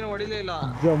ಇರ್ಬೇಕು ಏನು ಹೊಡಿಲೇ ಇಲ್ಲ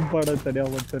ಜಂಪ್ ಆಡೋದು ತಡಿ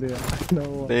ಸರಿ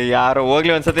ಏ ಯಾರೋ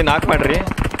ಹೋಗ್ಲಿ ಒಂದ್ಸತಿ ನಾಕ್ ಮಾಡ್ರಿ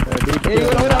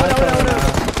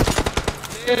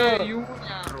ಇವ್ನು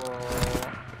ಯಾರು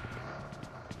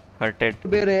ಹರ್ಟೆಡ್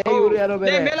ಬೇರೆ ಇವ್ರು ಯಾರೋ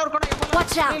ಬೇರೆ ಮೇಲವ್ರು ಕೊಡ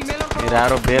Watch out! ಇವ್ರು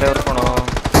ಯಾರೋ ಬೇರೆಯವ್ರು ಕಣೋ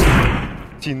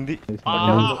ಚಿಂದಿ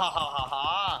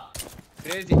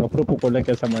ಕ್ರೇಜಿ ಅಪ್ರೂಪ ಒಳ್ಳೆ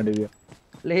ಕೆಲಸ ಮಾಡಿದ್ಯಾ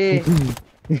ಲೇ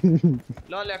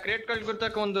ಲಾಲ್ ಕ್ರೇಟ್ ಕಳ್ಳಿ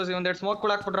ಗುರ್ತಕ್ಕೆ ಒಂದೆರಡು ಸ್ಮೋಕ್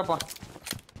ಕೂಡ ಹಾಕ್ಬಿಟ್ರಪ್ಪ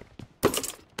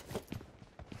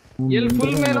ಎಲ್ಲಿ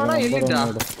ಫುಲ್ ಮೇಲೋಣ ಎಲ್ಲಿದ್ದ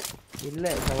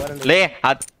ಇಲ್ಲೇ ಸವರಲ್ಲಿ ಲೇ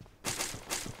ಅದ್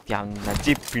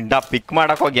ನಜ್ಜಿ ಪಿಂಡ ಪಿಕ್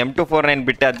ಮಾಡಕ್ ಹೋಗಿ M249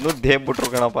 ಬಿಟ್ಟೆ ಅದನ್ನು ದೇಬ್ಬಿಟ್ರು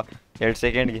ಕಣಪ್ಪ 2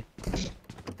 ಸೆಕೆಂಡ್ಗೆ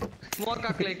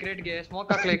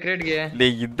ಸ್ಮೋಕ್ ಹಾಕ್ಲಿ ಕ್ರೇಟ್ಗೆ ಲೇ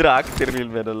ಇದ್ರ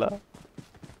ಹಾಕ್ತಿರ್ಲಿಲ್ಲ ಬೇರಲ್ಲ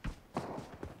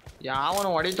ಯಾವನು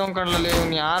ಹೊಡಿತೊಂಡ್ಕೊಳ್ಳಲಿ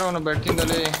ಇವ್ನು ಯಾರು ಅವನು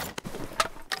ಬೆಡ್ತಿಂದಲ್ಲಿ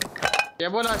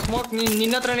ಕೇಬೋಲ ಸ್ಮೋಕ್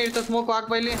ನಿನ್ನ ಹತ್ರನೇ ಇರ್ತ ಸ್ಮೋಕ್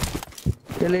ಹಾಕ್ಬಾ ಇಲ್ಲಿ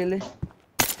ಎಲ್ಲಿ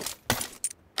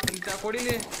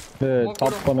ಕೊಡಿಲಿ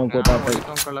ತಪ್ಪನ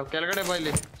ಗೊತ್ತಾಗ್ತದೆ ಕೆಳಗಡೆ ಬಾ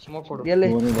ಇಲ್ಲಿ ಸ್ಮೋಕ್ ಕೊಡು ಎಲ್ಲಿ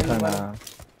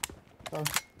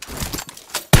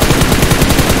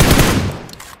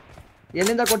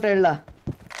ಎಲ್ಲಿಂದ ಕೊಟ್ಟೆ ಹೇಳ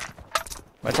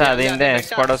ಮಚ್ಚ ಅದಿಂದ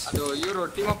ಸ್ಕ್ವಾಡಸ್ ಅದು ಇವರು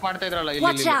ಟೀಮ್ ಅಪ್ ಮಾಡ್ತಾ ಇದ್ರಲ್ಲ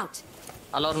Watch ಇಲ್ಲಿ out!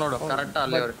 ಅಲ್ಲವ್ರು ನೋಡು ಕರೆಕ್ಟ್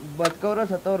ಅಲ್ಲಿ ಅವ್ರು ಬದುಕವ್ರ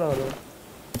ಸತ್ತವ್ರ ಅವರು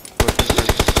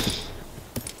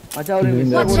ಮಚ್ಚ ಅವ್ರಿಗೆ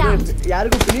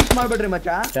ಯಾರಿಗೂ ಫಿನಿಶ್ ಮಾಡ್ಬೇಡ್ರಿ ಮಚ್ಚ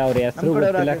ಅವ್ರ ಹೆಸರು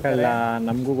ಗೊತ್ತಿಲ್ಲ ಕಳ್ಳ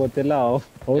ನಮಗೂ ಗೊತ್ತಿಲ್ಲ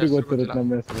ಅವ್ರಿಗೆ ಗೊತ್ತಿರುತ್ತೆ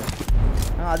ನಮ್ಮ ಹೆಸರು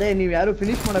ಅದೇ ನೀವ್ ಯಾರು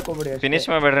ಫಿನಿಶ್ ಮಾಡಕ್ ಹೋಗ್ಬೇಡಿ ಫಿನಿಶ್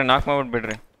ಮಾಡ್ಬೇಡ್ರಿ ನಾಕ್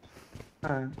ಮಾಡ್ಬಿಡ್ಬಿಡ್ರಿ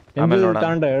ಆಮೇಲೆ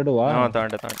ತಾಂಡ ಎರಡುವಾ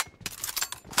ತಾಂಡ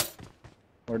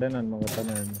ಒಡೆ ನನ್ನ ಮಗ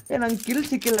ತಾನೆ ಏ ನಂಗೆ ಕಿಲ್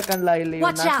ಸಿಕ್ಕಿಲ್ಲ ಕಣ್ಲಾ ಇಲ್ಲಿ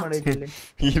ನಾಕ್ ಮಾಡೈತಿ ಇಲ್ಲಿ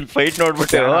ಇಲ್ಲಿ ಫೈಟ್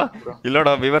ನೋಡ್ಬಿಟ್ಟೆ ಇಲ್ಲ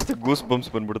ನೋಡ ವಿವರ್ಸ್ ಗೂಸ್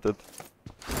ಬಂಪ್ಸ್ ಬಂದ್ಬಿಡ್ತದೆ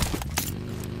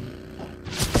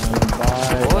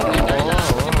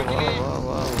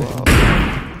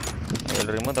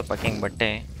ರಿಮೂವ್ ದ ಫಕಿಂಗ್ ಬಟ್ಟೆ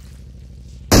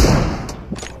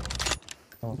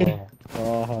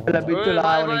ಎಲ್ಲ ಬಿಟ್ಟು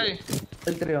ಅವನಿಗೆ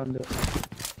ಒಂದು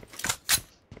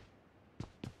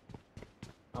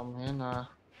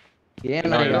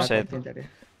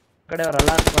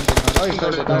ಕಡೆಯವರೆಲ್ಲ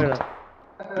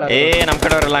ಏ ನಮ್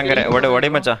ಕಡೆಯವರೆಲ್ಲ ಹಂಗಾರೆ ಒಡಿ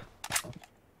ಮಚ್ಚ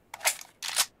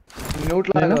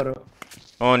ನ್ಯೂಟ್ಲಾಗವರು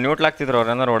ನ್ಯೂಟ್ಲ್ ಆಗ್ತಿದ್ರು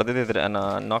ಅವ್ರು ಏನಾರು ಹೊಡೆದಿದ್ರೆ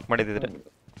ನಾಕ್ ಮಾಡಿದಿದ್ರೆ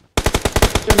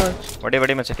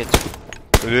ಒಡಿ ಮಚ್ಚ ಕೆಚ್ಚು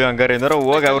ಹಂಗಾರೆ ಏನಾರ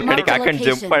ಹೋಗಿ ಅವ್ರ ಕಡೆಗೆ ಹಾಕೊಂಡು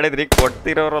ಜಂಪ್ ಮಾಡಿದ್ರಿ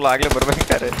ಕೊಡ್ತಿರೋರಲ್ಲ ಆಗ್ಲೇ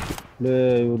ಬರ್ಬೇಕಾರೆ ಲೇ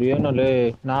ಇವ್ರು ಏನಲ್ಲೇ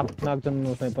ನಾಲ್ಕು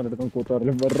ಜನ ಸ್ನೈಪರ್ ಹಿಡ್ಕೊಂಡು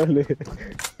ಕೂತವ್ರಲ್ಲಿ ಬರ್ರಲ್ಲಿ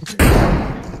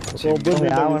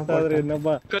ಇನ್ನೊಬ್ಬ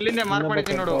ಕಲ್ಲಿಂದ ಮಾರ್ಕ್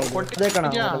ಮಾಡಿದ್ದೀನಿ ನೋಡು ಕೊಟ್ಟಿದೆ ಕಣ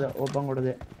ಒಬ್ಬಂಗ್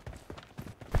ಹೊಡೆದೆ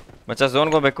ಮಚ್ಚ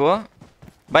ಝೋನ್ಗೆ ಹೋಗ್ಬೇಕು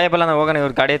ಬಾಯ್ ಬಲ್ಲ ನಾವು ಹೋಗೋಣ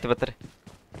ಇವ್ರು ಗಾಡಿ ಐತಿ ಬರ್ತಾರೆ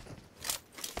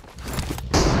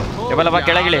ಎಬಲ ಬಾ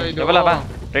ಕೆಳಗಿಳಿ ಎಬಲ ಬಾ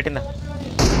ರೈಟಿಂದ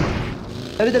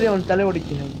ಸರಿ ಅವ್ನು ತಲೆ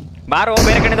ಹೊಡಿತೀನಿ ಬಾರೋ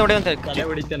ಬೇರೆ ಕಡೆಯಿಂದ ಹೊಡೆಯುವಂತ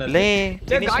ಲೇ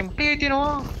ಗಾಡಿ ಐತಿನೋ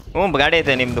ಗಾಡಿ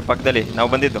ಐತೆ ನಿಮ್ದು ಪಕ್ಕದಲ್ಲಿ ನಾವು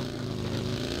ಬಂದಿದ್ದು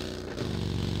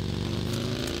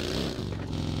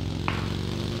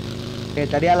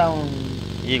ತಡಿಯಲ್ಲ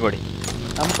ಈಗ ಹೊಡಿ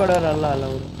ನಮ್ ಕಡೆಯವ್ರಲ್ಲ ಅಲ್ಲ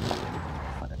ಅವರು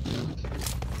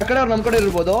ಆ ಕಡೆ ಅವ್ರು ನಮ್ ಕಡೆ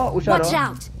ಇರ್ಬೋದು ಹುಷಾರು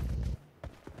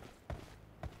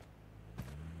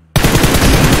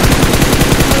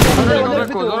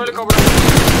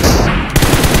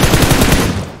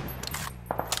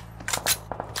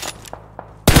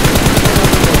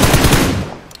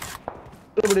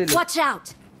Watch out!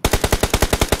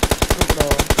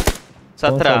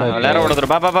 ಸತ್ರ ಯಾರೋ ಹೊಡೆದ್ರು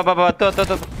ಬಾ ಬಾ ಬಾ ಬಾ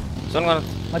ಹತ್ತು ಸೋನ್ಗ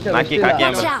ಹಾಕಿ ಹಾಕಿ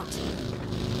Watch out!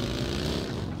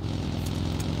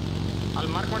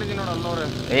 ಅಲ್ಲಿ ಮಾರ್ಕ್ ಮಾಡಿದ್ದೀನಿ ನೋಡು ಅಲ್ಲವ್ರೆ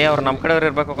ಏ ಅವ್ರು ನಮ್ಮ ಕಡೆಯವ್ರು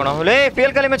ಇರ್ಬೇಕು ಕಣ ಲೇ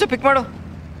ಫೇಲ್ ಕಾಲಿ ಮಚ್ಚ ಪಿಕ್ ಮಾಡು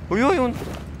ಅಯ್ಯೋ ಇವನ್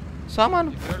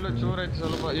ಸಾಮಾನು ಚೂರ್ ಐತಿ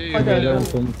ಸ್ವಲ್ಪ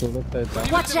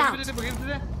Watch out!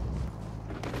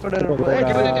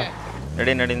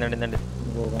 ನಡಿ ನಡಿ ನಡಿ ನಡಿ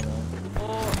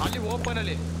ಅಲ್ಲಿ ಓಪನ್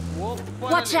ಅಲ್ಲಿ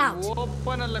Watch out!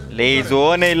 ಓಪನ್ ಅಲ್ಲ ಲೇ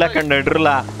ಝೋನೇ ಇಲ್ಲ ಕಣ್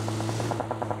ನಡ್ರಲ್ಲ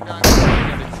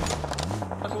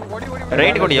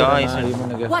ರೈಟ್ ಕೊಡಿಯೋ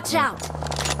Watch out!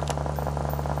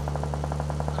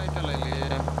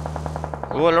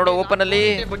 ಓ ನೋಡು ಓಪನ್ ಅಲ್ಲಿ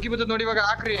ಬಗ್ಗಿ ಬರ್ತದ ನೋಡಿ ಇವಾಗ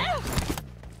ಹಾಕ್ರಿ.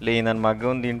 ಲೇ ನನ್ನ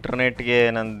ಮಗಂದು ಇಂಟರ್ನೆಟ್ಗೆ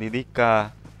ನಂದು ಇದಕ್ಕ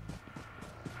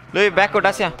ಲೇ ಬ್ಯಾಕ್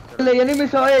ಡಾಸ್ಯಾ ಇಲ್ಲ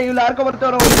ಎನಿಮಿಸ್ ಇಲ್ಲಿ ಆರ್ಕೊ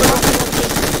ಬರ್ತಾವ್ರೆ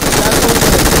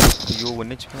ಅಯ್ಯೋ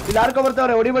ಒನ್ ಎಚ್ ಇಲ್ಲಿ ಆರ್ಕೊ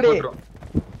ಬರ್ತಾವ್ರೆ ಹೊಡಿಬೇಡಿ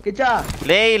ಕಿಚ್ಚ.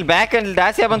 ಲೇ ಇಲ್ಲಿ ಬ್ಯಾಕ್ ಅಲ್ಲಿ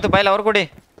ಡಾಸ್ಯಾ ಬಂತು ಬಾಯ್ಲ್ ಅವ್ರು ಕೊಡಿ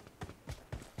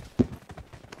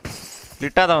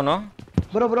ಲಿಟ್ಟಾದವನು.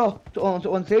 ಬ್ರೋ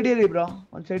ಒಂದ್ ಸೈಡ್ ಇರಿ ಬ್ರೋ,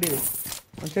 ಒಂದ್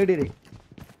ಸೈಡ್ ಇರಿ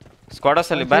ಸ್ಕ್ವಾಡಸ್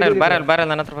ಅಲ್ಲಿ ಬ್ಯಾರಲ್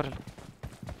ನನ್ನ ಹತ್ರ ಬರಲ್ಲ.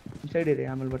 ಒಂದ್ ಸೈಡ್ ಇರಿ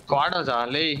ಆಮೇಲೆ ಬರ್ತೀನಿ. ಸ್ಕ್ವಾಡಸ್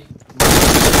ಲೇ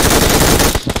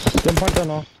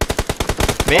ಕೆಂಪಂಟನು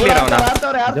ಮೇಲಿರವನ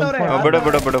ಆಡ್ತಾವ್ರೆ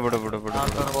ಬಿಡು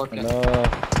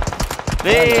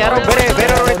ಲೇ ಯಾರೋ ಬೇರೆ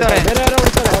ಹೊಡಿತಾರೆ.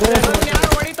 ಯಾರು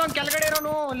ಹೊಡಿತಾವ್ ಕೆಳಗಡೆ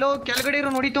ಇರೋನು ಲೋ ಕೆಳಗಡೆ ಇರೋ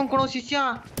ಹೊಡಿತಾವ್ ಕೊಡೋ ಶಿಷ್ಯ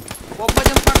ಒಬ್ಬ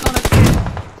ಜಂಪ್ ಮಾಡ್ತಾವ್ ಅಷ್ಟೇ.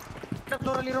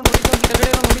 ಫ್ಲೋರ್ ಅಲ್ಲಿ ಇರೋ ಹೊಡಿತಾವ್ ಕೆಳಗಡೆ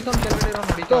ಇರೋ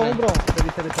ಹೊಡಿತಾವ್ ಬ್ರೋ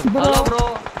ಸರಿ ಹಲೋ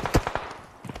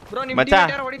ಬ್ರೋ ನಿಮ್ಮ ಮಚ್ಚಾ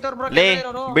ಟೀಮ್ ಯಾರು ಹೊಡಿತಾವ್ರ ಬ್ರೋ ಲೇ ಕೆಳಗಡೆ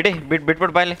ಇರೋರು.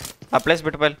 ಬಿಟ್ಬಿಟ್ಟು ಬಾಯ್ಲಿ ಆ ಪ್ಲೇಸ್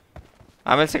ಬಿಟ್ಟು ಬಾಯ್ಲಿ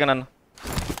ಆಮೇಲೆ ಸಿಗ ನಾನು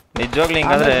ನಿಜವಾಗ್ಲಿ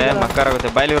ಹಿಂಗಾದ್ರೆ ಮಕ್ಕಾರಾಗುತ್ತೆ.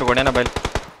 ಬಾಯ್ಲಿ ಇವ್ರು ಹೊಡೆನ ಬಾಯ್ಲಿ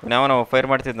ನಾವು ಫೈರ್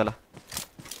ಮಾಡ್ತಿದ್ನಲ್ಲ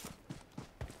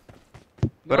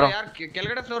ಬ್ರೋ ಯಾರು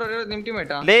ಕೆಳಗಡೆ ಫ್ಲೋರ್ ಇರೋದು ನಿಮ್ಮ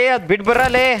ಟೀಮೇಟಾ? ಲೇ ಅದ್ ಬಿಟ್ ಬರ್ರ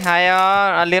ಲೇ ಆಯಾ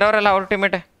ಅಲ್ಲಿರೋರೆಲ್ಲ ಅವ್ರ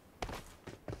ಟೀಮೇಟೆ.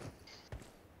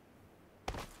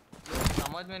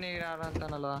 ಸಮಾಜ್ ಮೇಲೆ ಯಾರು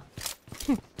ಅಂತಾನಲ್ಲ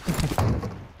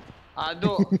ಅದು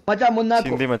ಮಚ್ಚಾ ಮುಂದಾಕು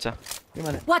ಹಿಂದಿ ಮಚ್ಚ.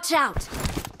 Watch out!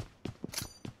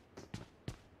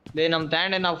 ಲೇ ನಮ್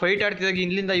ಟ್ಯಾಂಡ್ ನಾವು ಫೈಟ್ ಆಡ್ತಿದಾಗ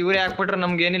ಇಲ್ಲಿಂದ ಇವರೇ ಹಾಕ್ಬಿಟ್ರೆ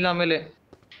ನಮ್ಗೆ ಏನಿಲ್ಲ ಆಮೇಲೆ.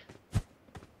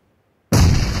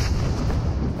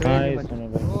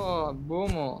 ಓ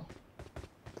ಬೂಮು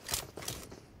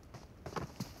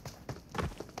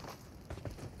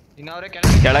ಇನ್ನವ್ರೆ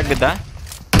ಕೆಳಗ್ ಬಿದ್ದ.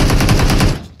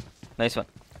 Nice one.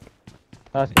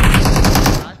 Last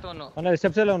one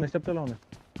steps ಎಲ್ಲ ಅವನು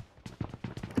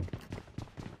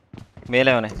ಮೇಲೆ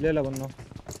ಅವನೇ ಇಲ್ಲ ಬಂದು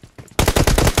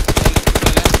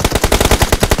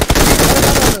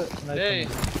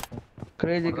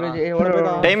ಕ್ರೇಜಿ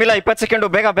ಟೈಮ್ ಇಲ್ಲ 20 ಸೆಕೆಂಡು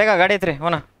ಬೇಗ ಗಾಡಿ ಐತ್ರಿ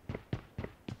ಅವನ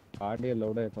ಗಾಡಿ ಎಲ್ಲ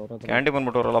ಹೊಡೆಯತ್ತೆ ಅವ್ರ ಹತ್ರ. ಕ್ಯಾಂಡಿ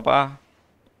ಬಂದ್ಬಿಟ್ಟವ್ರಲ್ಲಪ್ಪ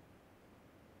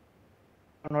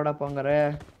ನೋಡಪ್ಪ ಹಂಗಾರೆ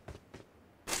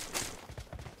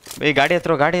ಏ ಗಾಡಿ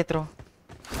ಹತ್ರ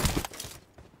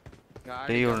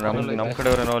ನಮ್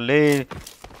ಕಡೆಯವ್ರೇನೋ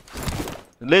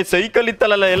ಲೇ ಸೈಕಲ್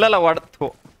ಇತ್ತಲ್ಲ ಎಲ್ಲಲ್ಲ ಹೊಡ್ತು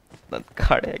ನನ್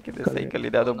ಗಾಡಿ ಹಾಕಿದೆ ಸೈಕಲ್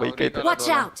ಇದೆ ಅದು ಬೈಕ್ ಐತೆ Watch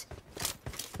out!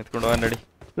 ಎತ್ಕೊಂಡು ಹೋಗ ನಡಿ.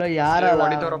 ಯಾರ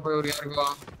ಹೊಡಿತಾರಪ್ಪ ಇವ್ರು ಯಾರಿಗೋ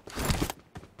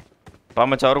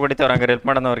ಪಾಮಚ್ ಅವ್ರು ಹೊಡಿತಾವ್ರ ಹಂಗಾರೆ ಹೆಲ್ಪ್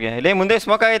ಮಾಡೋಣ ಅವ್ರಿಗೆ. ಇಲ್ಲೇ ಮುಂದೆ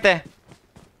ಸ್ಮೋಕ್ ಆಗೈತೆ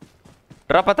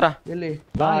ಡ್ರಾಪ್ ಹತ್ರ. ಎಲ್ಲಿ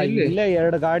ಇಲ್ಲೇ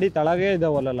 2 ಗಾಡಿ ತಳಗೆ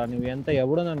ಇದಾವಲ್ಲ ನೀವು ಎಂತ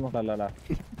ಎಬ್ಡು ನನ್ ಮಕ್ಕಳಲ್ಲ.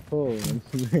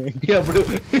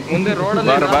 ಮುಂದೆ ರೋಡ್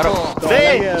ಅಲ್ಲಿ ಬಾರೋ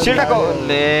ಶೀಲ್ಡ್ ಹಾಕೋ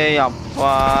ಲೇ ಅಪ್ಪ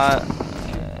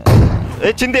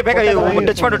ಏ ಚಿಂದಿ ಬೇಗ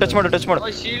ಟಚ್ ಮಾಡು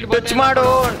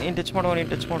ನೀನ್ ಟಚ್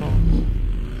ಮಾಡು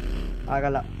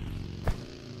ಆಗಲ್ಲ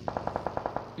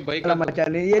ಬೈಕ್ ಮಚ್ಚಾ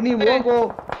ನೀ ಹೋಗು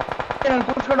ನಾನು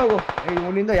ಕೂರ್ಸ್ಕೊಂಡು ಹೋಗು.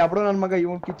 ಇವನಿಂದ ಯಾಬ್ಡೋ ನನ್ನ ಮಗ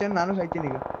ಇವನ್ ಕಿಚನ್ ನಾನು ಸಾಯ್ತೀನಿ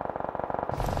ಈಗ.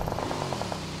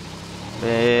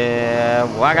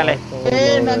 ಹೋಗಲೇ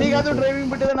ನನಗಾದ್ರೂ ಡ್ರೈವಿಂಗ್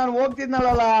ಬಿಟ್ಟಿದೆ ನಾನು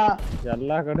ಹೋಗ್ತಿದ್ನಲ್ಲ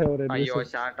ಎಲ್ಲಾ ಕಡೆ ಅಯ್ಯೋ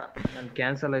ಶಾಟ ನನ್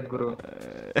ಕ್ಯಾನ್ಸಲ್ ಆಯ್ತು ಗುರು.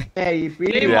 ಈ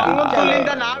ಪೀಡಿ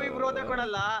ನಾವಿಬ್ರು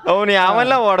ಓದಕೊಡಲ್ಲ ಅವ್ನು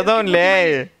ಯಾವೆಲ್ಲ ಹೊಡೆದವನ್ಲೇ.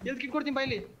 ಎಲ್ ಕಿಟ್ ಕೊಡ್ತೀನಿ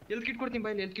ಬಾಯ್ಲಿ ಎಲ್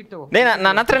ಕಿಟ್ ತಗೋ. ಲೇ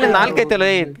ನನ್ನ ಹತ್ರ 4 ಐತಲ್ಲ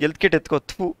ಎಲ್ ಕಿಟ್ ಎತ್ಕೋ.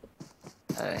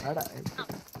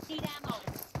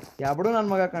 ಯಾಬ್ಡೋ ನನ್ನ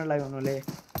ಮಗ ಕಾಣಲ್ಲ ಇವನು ಲೇ.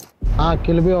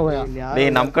 ಕಿಲ್ ಬಿ ಹೋಗಯ ಲೇ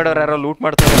ನಮ್ ಕಡೆಯವ್ರು ಯಾರೋ ಲೂಟ್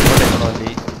ಮಾಡ್ತಾರೆ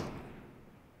ಅಲ್ಲಿ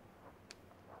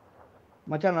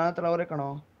ಮಚ್ಚಾ ನನ್ನ ಹತ್ರ ಅವರೇ ಕಣೋ.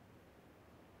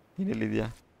 ನೀನೆಲ್ಲಿದ್ಯಾ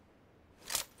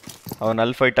ಅವನ್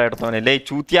ಅಲ್ಲಿ ಫೈಟ್ ಆಡ್ತಾವನೆ. ಲೇ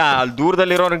ಚೂತ್ಯಾ ಅಲ್ಲಿ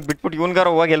ದೂರದಲ್ಲಿರೋರ್ಗೆ ಬಿಟ್ಬಿಟ್ಟು ಇವನ್ಗಾರ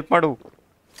ಹೋಗಿ ಹೆಲ್ಪ್ ಮಾಡು.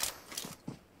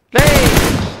 ಲೇ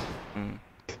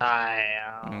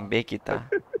ಬೇಕಿತ್ತ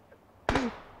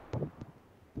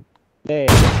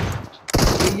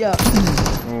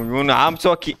ಇವನು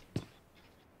ಆಮ್ಸೋಕಿ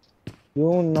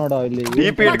ಇವನ್ ನೋಡೋ ಇಲ್ಲಿ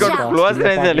ಡಿಪಿ ಇಟ್ಕೊಂಡು ಕ್ಲೋಸ್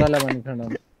ರೇಂಜ್ ಅಲ್ಲಿ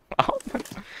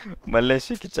ಮಲ್ಲೇಶ್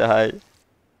ಕಿಚ್ಚ ಹಾಯ್.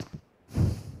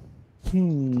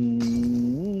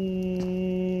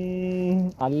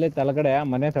 ಅಲ್ಲೇ ತಳಗಡೆ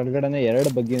ಮನೆ ತಳಗಡೆನೆ 2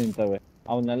 ಬಗ್ಗಿ ನಿಂತವೆ.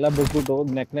 ಅವನ್ನೆಲ್ಲ ಬಿಟ್ಬಿಟ್ಟು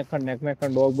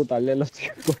ನೆಕ್ಕೊಂಡು ಹೋಗ್ಬಿಟ್ಟು ಅಲ್ಲೆಲ್ಲ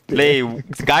ಲೇ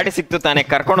ಗಾಡಿ ಸಿಕ್ತು ತಾನೆ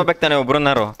ಕರ್ಕೊಂಡು ಹೋಗ್ಬೇಕು ತಾನೆ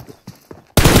ಒಬ್ರನ್ನಾರು.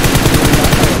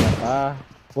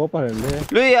 ಓಪನ್ ಅಲ್ಲಿ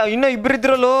ಲೇ ಇನ್ನ ಇಬ್ರು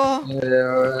ಇದ್ರಲ್ಲೋ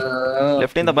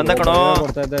ಲೆಫ್ಟ್ ಇಂದ ಬಂದ ಕಣೋ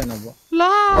ಕೊಡ್ತಾ ಇದ್ದ ಇನ್ನೊಬ್ಬ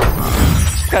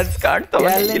ಕಚ್ ಕಾಣ್ತಾವ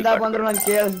ಎಲ್ಲಿಂದ ಬಂದ್ರು ನಾನು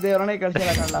ಕೇಳಿಸ್ದೆ ಅವರನೇ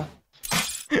ಕಳ್ಸಿಲ್ಲ ಕಣ್ಣ.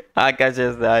 Akash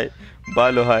hi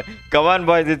Balu hi come on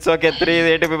boys it's okay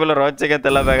 380 people ರೋಚಿಗೆ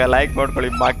ಅಂತೆಲ್ಲ ಬೇಗ ಲೈಕ್ ಮಾಡ್ಕೊಳ್ಳಿ.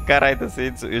 ಮಕ್ಕರ್ ಆಯ್ತು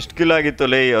ಸೀನ್ಸ್. ಎಷ್ಟು ಕಿಲೋ ಆಗಿತ್ತು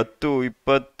ಲೇ 10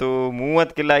 20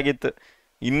 30 ಕಿಲೋ ಆಗಿತ್ತು.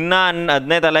 ಇನ್ನ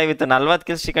 15 ಅಲೈವ್ ಇತ್ತು 40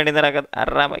 ಕಿಲೋ ಚಿಕಂಡಿದ್ದಾರೆ ಆಗೋದು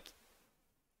ಆರಾಮಾಗಿ.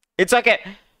 ಇಟ್ಸ್ ಓಕೆ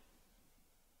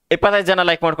 25 ಜನ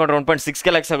ಲೈಕ್ ಮಾಡ್ಕೊಂಡ್ರೆ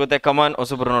 1.6 ಲೈಕ್ಸ್ ಆಗುತ್ತೆ. ಕಮಾನ್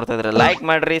ಹೊಸಬ್ರು ನೋಡ್ತಾ ಇದ್ರೆ ಲೈಕ್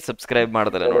ಮಾಡ್ರಿ, ಸಬ್ಸ್ಕ್ರೈಬ್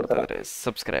ಮಾಡಿದ್ರೆ ನೋಡ್ತಾ ಇದ್ರೆ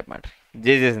ಸಬ್ಸ್ಕ್ರೈಬ್ ಮಾಡ್ರಿ.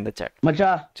 ಜೇಜಸ್ ಇನ್ ದ ಚಾಟ್ ಮಚ್ಚಾ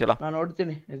ಚಲೋ ನಾನು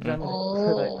ನೋಡ್ತೀನಿ ಎಕ್ಸಾಮ್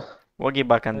ಹೋಗಿ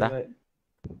ಬಾಕಂದ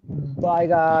ಬಾಯ್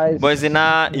ಗಾಯ್ಸ್. ಬಾಯ್ಸ್ ಇನ್ನ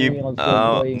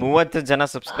 30 ಜನ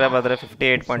ಸಬ್ಸ್ಕ್ರೈಬ್ ಆದ್ರೆ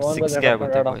 58.6 ಗೆ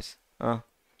ಆಗುತ್ತೆ ಬಾಯ್ಸ್.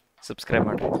 ಸಬ್ಸ್ಕ್ರೈಬ್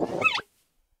ಮಾಡ್ರಿ.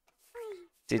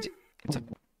 ಜಿ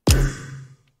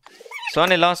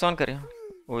ಸೋನ್ ಇಲ್ಲ ಸೋನ್ ಕರಿ.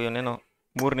 ಓ ಇವನೇನೋ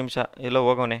 3 ನಿಮಿಷ ಎಲ್ಲೋ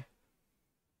ಹೋಗೋನೆ.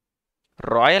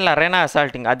 ರಾಯಲ್ ಅರೇನಾ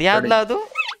ಅಸಾಲ್ಟಿಂಗ್ ಅದ್ಯಾವ್ದಲ್ಲ ಅದು?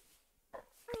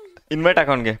 ಇನ್ವೈಟ್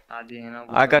ಹಾಕೋನ್ಗೆ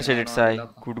ಆಕಾಶ್ ಎಡಿಟ್ ಸಾಯ್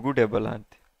ಗುಡ್ ಡೇಬಲ್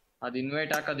ಅಂತ. ಅದು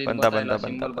ಇನ್ವೈಟ್ ಹಾಕೋದು ಬಂದ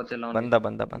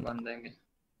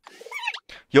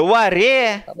ಯವ್ವ ರೇ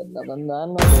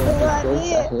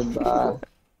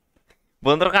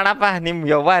ಬಂದ್ರು ಕಣಪ್ಪ ನಿಮ್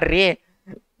ಯವ್ವ ರೇ.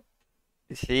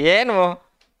 ಏನು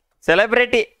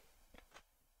ಸೆಲೆಬ್ರಿಟಿ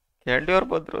ಕೇಳ್ತಿವ್ರು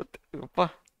ಬಂದ್ರು ಅಪ್ಪ.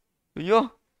 ಅಯ್ಯೋ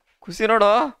ಖುಷಿ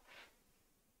ನೋಡು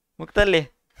ಮುಕ್ತಲ್ಲಿ.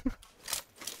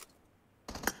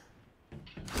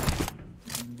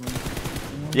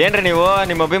 ಏನ್ರಿ ನೀವು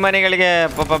ನಿಮ್ಮ ಅಭಿಮಾನಿಗಳಿಗೆ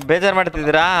ಪಾಪ ಬೇಜಾರು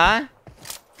ಮಾಡ್ತಿದ್ದೀರಾ?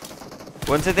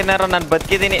 ಒಂದ್ಸತಿನಾರು ನಾನು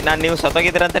ಬದುಕಿದ್ದೀನಿ, ನಾನು ನೀವು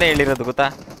ಸತ್ತೋಗಿದ್ದೀರ ಅಂತಾನೆ ಹೇಳಿರೋದು ಗೊತ್ತಾ?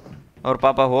 ಅವ್ರ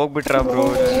ಪಾಪ ಹೋಗ್ಬಿಟ್ರ ಬ್ರೋ.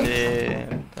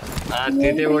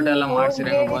 ತಿಥಿ ಊಟ ಎಲ್ಲ ಮಾಡ್ಸಿರ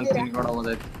ಬಂದು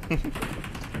ತಿನ್ಕೊಂಡು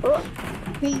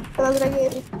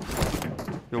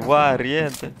ಯುವ ರೀ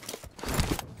ಅಂತ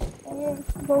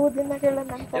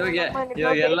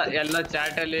ಇವಾಗ ಎಲ್ಲ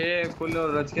ಚಾಟ್ ಅಲ್ಲಿ ಫುಲ್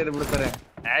ರೊಚ್ಕೆದ್ ಬಿಡ್ತಾರೆ.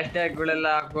 ಹ್ಯಾಶ್ ಟ್ಯಾಗ್ ಗಳೆಲ್ಲ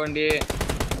ಹಾಕೊಂಡು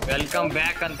ವೆಲ್ಕಮ್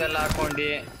ಬ್ಯಾಕ್ ಅಂತೆಲ್ಲ ಹಾಕೊಂಡು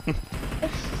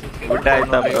ಊಟ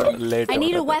ಆಯ್ತಾ ಲೇಟ್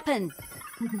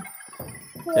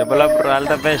ಎಬಲಾಪುರ ಆಲ್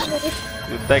ದ ಬೆಸ್ಟ್.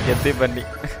 ಯುದ್ಧ ಗೆದ್ದಿ ಬನ್ನಿ.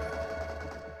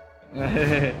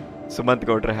 ಸುಮಂತ್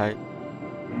ಗೌಡ್ರೆ ಹಾಯ್.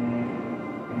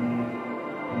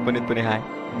 ಪುನೀತ್ ಪುನಿ ಹಾಯ್.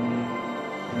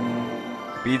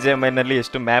 BGMI ನಲ್ಲಿ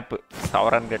ಎಷ್ಟು ಮ್ಯಾಪ್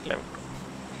 1000 ಗಟ್ಟಲೆ.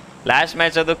 ಲಾಸ್ಟ್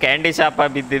ಮ್ಯಾಚ್ ಅದು ಕ್ಯಾಂಡಿ ಶಾಪ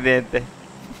ಬಿದ್ದಿದೆ ಅಂತೆ.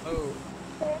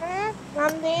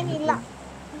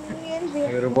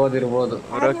 ಇರ್ಬೋದು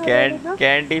bro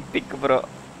candy pick bro.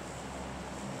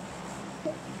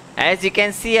 As you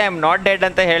can see I am not dead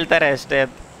ಅಂತ ಹೇಳ್ತಾರೆ ಅಷ್ಟೇ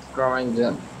ಅಂತ.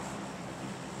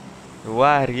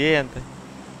 ವಾ ರೀ ಅಂತ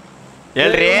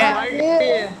ಹೇಳ್ರಿ.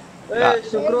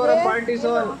 ಶುಕ್ರವಾರ ಪಾರ್ಟಿ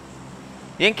ಸೋನ್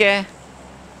ಏಕೆ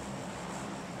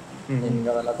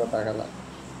ನಿಮ್ಗವೆಲ್ಲ ಗೊತ್ತಾಗಲ್ಲ.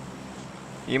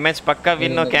 ಈ ಮ್ಯಾಚ್ ಪಕ್ಕ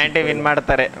ವಿನ್ ಕ್ಯಾಂಡಿ ವಿನ್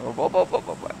ಮಾಡ್ತಾರೆ.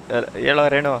 ಹೇಳೋ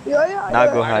ರೇಣು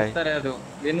ನಾಗು ಹಾಯ್. ಅದು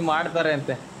ವಿನ್ ಮಾಡ್ತಾರೆ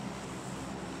ಅಂತೆ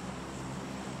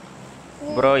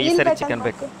ಬ್ರೋ. ಈ ಸರಿ ಚಿಕನ್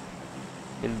ಬೇಕು.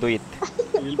 ಇಲ್ದು ಇತ್ತು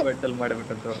ಇಲ್ಲಿ ಬೆಟ್ಟಲ್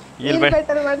ಮಾಡ್ಬೇಕಂತ ಇಲ್ಲಿ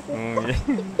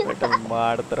ಬೆಟ್ಟಲ್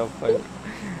ಮಾಡ್ತಾರಪ್ಪ.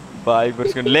 ಬಾಯ್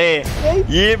ಬರ್ಸ್ಕೊಂಡ್ಲೇ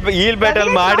ಈಲ್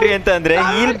ಬ್ಯಾಟಲ್ ಮಾಡ್ರಿ ಅಂತ ಅಂದ್ರೆ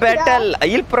ಈಲ್ ಬ್ಯಾಟಲ್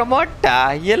ಈಲ್ ಪ್ರಮೋಟ್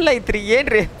ಎಲ್ಲ ಐತ್ರಿ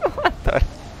ಏನ್ರಿ?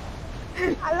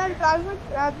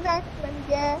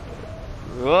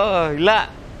 ಓ ಇಲ್ಲ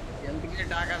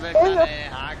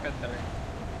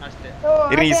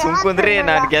ಇರಿ ಸುಮ್ಕುಂದ್ರಿ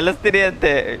ನಾನ್ ಗೆಲ್ಲಿಸ್ತೀನಿ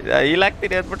ಅಂತೆ ಈಲ್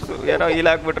ಹಾಕ್ತೀನಿ ಅಂದ್ಬಿಟ್ರು. ಏನೋ ಈಲ್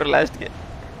ಹಾಕ್ಬಿಟ್ರು ಲಾಸ್ಟ್ಗೆ.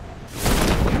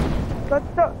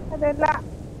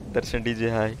 Darshan DJ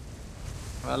hi.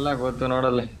 ಎಲ್ಲ ಗೊತ್ತು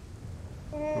ನೋಡಲ್ಲ.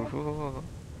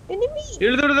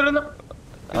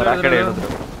 ಅವ್ರ ಆ ಕಡೆ ಹೇಳಿದ್ರು.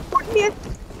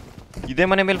 ಇದೇ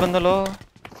ಮನೆ ಮೇಲೆ ಬಂದಲ್ಲೋ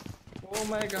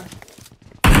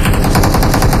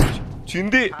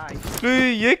ಚಿಂದಿ.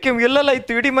 ಏಕೆ ಎಲ್ಲೆಲ್ಲ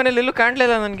ಇತ್ತು? ಇಡೀ ಮನೇಲಿ ಎಲ್ಲೂ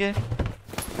ಕಾಣ್ಲಿಲ್ಲ ನನ್ಗೆ.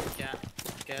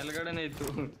 ಕೆಳಗಡೆನೆ ಇತ್ತು.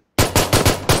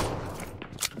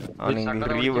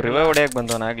 ರಿವೈವ್ ಹೊಡೆಯಕ್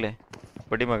ಬಂದವನಾಗ್ಲೇ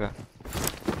ಬಡಿ ಮಗ.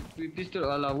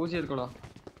 ಅಲ್ಲ ಊಸಿ ಎತ್ಕೊಳ.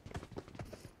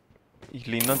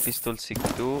 ಇಲ್ಲಿ ಇನ್ನೊಂದು ಪಿಸ್ತೂಲ್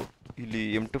ಸಿಕ್ತು. ಇಲ್ಲಿ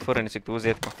M24 ಸಿಕ್ತು. ಊಸಿ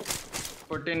ಎತ್ಕೊ.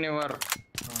 ಕೊಟ್ಟಿನಿ Nirav.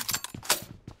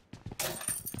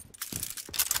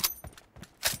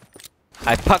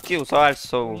 I fuck you so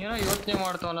also. ಏನೋ ಯೋಚನೆ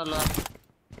ಮಾಡ್ತಾವನಲ್ಲ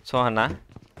ಸೋಹನ.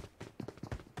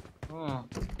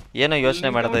 ಏನೋ ಯೋಚನೆ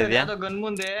ಮಾಡ್ತಾ ಇದೀಯಾ? ಗನ್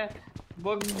ಮುಂದೆ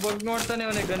ಬಗ್ ನೋಡ್ತಾನೆ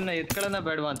ಅವನೇ ಗನ್ನ ಎತ್ಕೊಳ್ಳೋಣ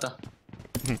ಬೇಡವಾ ಅಂತ.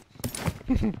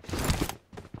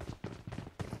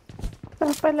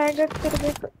 ಸ್ವಲ್ಪ ಲ್ಯಾಗ್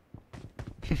ಆಗ್ತಿರ್ಬೇಕು.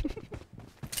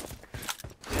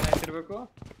 ಏನಾಗ್ತಿರ್ಬೇಕು?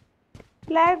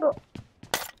 ಲ್ಯಾಗು.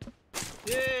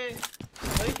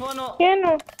 ಐಫೋನು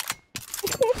ಏನು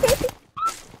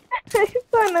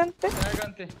ಐಫೋನ್ ಅಂತ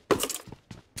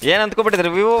ಏನ್ ಅನ್ಕೋಬಿಟ್ಟಿದ್ರಿ?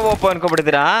 Vivo Oppo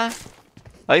ಅನ್ಕೋಬಿಟ್ಟಿದ್ದೀರಾ?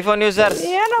 ಐಫೋನ್ ಯೂಸರ್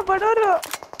ಏನೋ ಬಡವರು.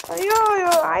 ಅಯ್ಯೋ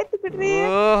ಅಯ್ಯೋ ಆಯ್ತು ಬಿಡ್ರಿ.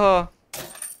 ಓಹೋ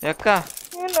ಯಾಕ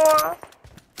ಏನು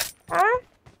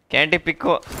ಕ್ಯಾಂಡಿ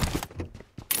ಪಿಕ್ಕು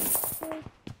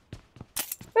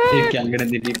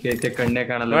ಕೆಳಗಡೆ ಕಣ್ಣೇ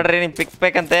ಕಾಣಲ್ಲ ನೋಡ್ರಿ. ನಿಮ್ ಪಿಕ್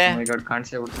ಬೇಕಂತೆ.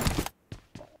 ಕಾಣಿಸೇ ಬಿಡ್ತು.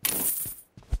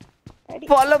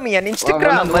 Follow me on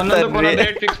Instagram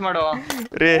fix ಮಾಡೋ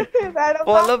ರೀ.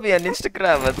 ಫಾಲೋ ಮೀ ಆನ್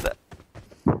ಇನ್ಸ್ಟಾಗ್ರಾಮ್ ಅಂತ.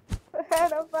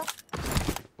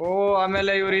 ಓ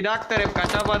ಆಮೇಲೆ ಇವ್ರು ಇದಾಗ್ತಾರೆ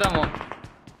ಕಚ್ಚಾ ಬಾದಾಮು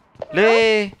ಲೇ.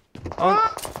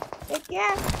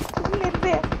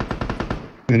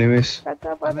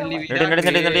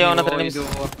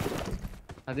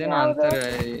 ಅದೇನೋ ಅಂತಾರೆ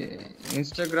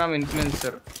ಇನ್ಸ್ಟಾಗ್ರಾಮ್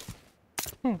ಇನ್ಫ್ಲುಯೆನ್ಸರ್.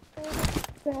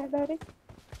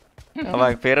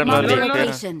 ಅವಾಗ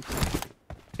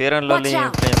ಫೇರ್ ಅಂಡ್ ಲವ್ಲಿ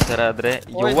ಇನ್ಫ್ಲುಯೆನ್ಸರ್ ಆದ್ರೆ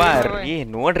ಯುವಾರಿ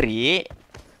ನೋಡ್ರಿ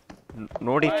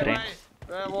ನೋಡಿ ಫ್ರೆಂಡ್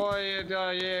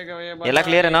ಎಲ್ಲ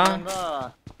ಕ್ಲಿಯರ್ ಏನೋ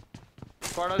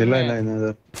ಇಲ್ಲ ಇಲ್ಲ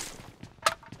ಏನಾದ್ರು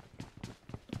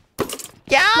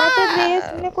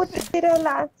ಸುಮ್ಮನೆ ಕೂತಿರಲ್ಲ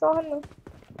ಸೋನು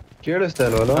ಕೇಳಿಸ್ತಾ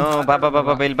ಇಲ್ವಲ್ಲ ಬಾ ಬಾ ಬಾ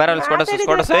ಬಾ ಇಲ್ಲಿ ಬರಲ್ಲ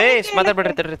ಸ್ಕೋಡಸ್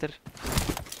ಮಾತಾಡ್ಬಿಡ್ರಿ ತರ್ರಿ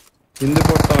ಹಿಂದೆ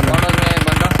ಕೊಡ್ತಾವನೆ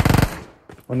ಬಂದ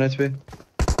 1 HP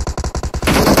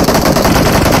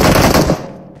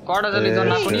ಕೋಡದಲ್ಲಿ ಇದ್ದು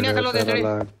ನಾನು ನೀನೇ ಕಲ್ಲೋದೆ ಹೇಳಿ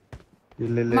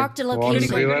ಇಲ್ಲಿ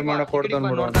ರಿವೈವ್ ಮಾಡಕ್ಕೆ ಕೊಡ್ತಾನೆ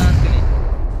ಬಿಡು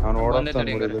ನಾನು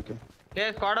ಓಡೋಗ್ತಾನೆ ಬಿಡೋದಕ್ಕೆ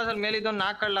ಕೋಡದಲ್ಲಿ ಮೇಲೆ ಇದ್ದು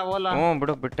ನಾಕಲ್ಲ ಓಲ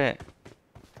ಬಿಡು ಬಿಟ್ಟೆ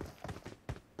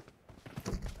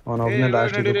ಅವನು ಒಬ್ಬನೇ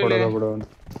ಲಾಸ್ಟ್ ಇದು ಕೊಡೋದ ಬಿಡು ಅವನು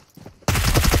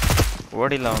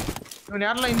ಓಡಿಲ್ಲ ಇವನು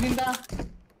ಯಾರಲ್ಲ ಹಿಂದಿಂದ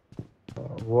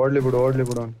ಓಡ್ಲಿ ಬಿಡು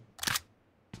ಅವನು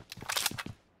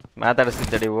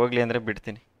ಮಾತಾಡಿಸ್ತಿದ್ದಡಿ ಹೋಗ್ಲಿ ಅಂದ್ರೆ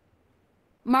ಬಿಡ್ತೀನಿ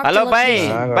hello by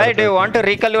do you want to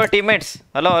recall your teammates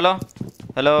hello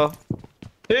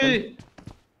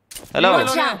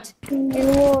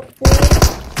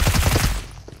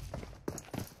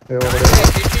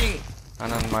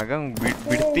ನನ್ನ ಮಗಂಗ್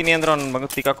ಬಿಡ್ತೀನಿ ಅಂದ್ರೆ ಅವ್ನ ಮಗ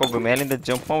ಸಿಕ್ಕಾಕೋಗ್ಬಿ ಮೇಲಿಂದ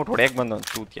ಜಂಪ್ ಮಾಡ್ಬಿಟ್ಟು ಹೊಡೆಯಕ್ ಬಂದ ಅವ್ನು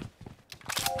ತೂತ್ಯ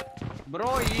Bro,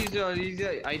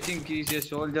 I think he's a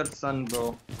soldier's son, bro.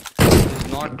 He's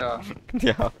not.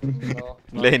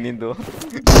 ನಿಂದು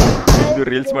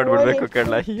ರೀಲ್ಸ್ ಮಾಡ್ಬಿಡ್ಬೇಕು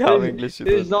ಕಳ್ಳ ಯಾವ ಇಂಗ್ಲಿಷ್ ಇದು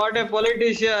He's not a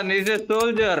politician, he's a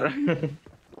soldier.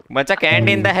 ಮಚ್ಚ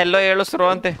ಕ್ಯಾಂಟೀನ್ ದ ಹೆಲ್ಲೋ ಹೇಳುಸ್ರು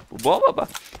ಅಂತೆ ಬಾಬಾ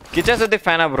KicHa2op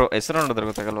ಫ್ಯಾನ್ ಬ್ರೋ ಹೆಸರು ನೋಡಿದ್ರೆ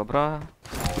ಗೊತ್ತಾಗಲ್ವಾ bro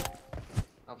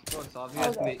Of course,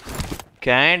 obviously.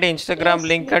 ಕ್ಯಾಂಡ್ Instagram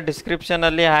link description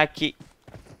ಅಲ್ಲಿ ಹಾಕಿ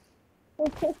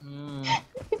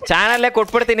channel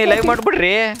ಕೊಟ್ಬಿಡ್ತೀನಿ ಲೈವ್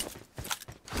ಮಾಡ್ಬಿಡ್ರಿ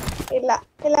ಇಲ್ಲ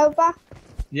ಇಲ್ಲಪ್ಪ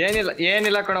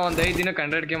ಏನಿಲ್ಲ ಕಣ ಒಂದ್ 5 ದಿನಕ್ಕೆ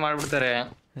 100K ಮಾಡ್ಬಿಡ್ತಾರೆ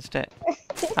ಅಷ್ಟೇ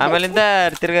ಆಮೇಲಿಂದ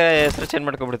ತಿರ್ಗಾ ಹೆಸರು ಚೇಂಜ್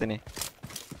ಮಾಡ್ಕೊಬಿಡ್ತೀನಿ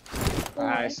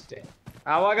ಅಷ್ಟೇ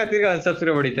ಆವಾಗ ತಿರ್ಗಾ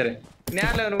ಸಬ್ಸ್ಕ್ರೈಬ್ ಹೊಡಿತಾರೆ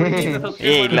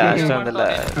ಇಲ್ಲ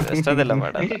ಅಷ್ಟೊಂದೆಲ್ಲ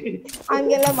ಮಾಡಲ್ಲ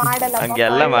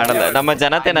ಹಂಗೆಲ್ಲ ಮಾಡಲ್ಲ ನಮ್ಮ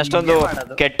ಜನತೆನ ಅಷ್ಟೊಂದು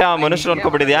ಕೆಟ್ಟ ಮನುಷ್ಯರು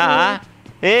ಅನ್ಕೊಬಿಟ್ಟಿದ್ಯಾ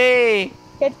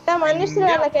ಕೆಟ್ಟ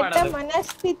ಮನುಷ್ಯರಲ್ಲ ಕೆಟ್ಟ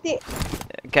ಮನಸ್ಥಿತಿ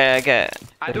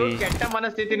ಅದು ಕೆಟ್ಟ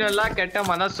ಮನಸ್ಥಿತಿನೂ ಅಲ್ಲ ಕೆಟ್ಟ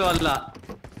ಮನಸ್ಸು ಅಲ್ಲ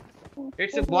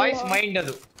ಇಟ್ಸ್ ಬಾಯ್ಸ್ ಮೈಂಡ್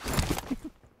ಅದು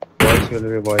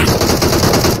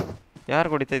ಯಾರು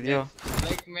ಹೊಡಿತಾ ಇದೆಯೋ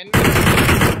ಲೈಕ್ ಮೆನ್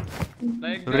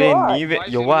ನೀವೇ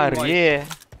ಯವ್ವಾರಿ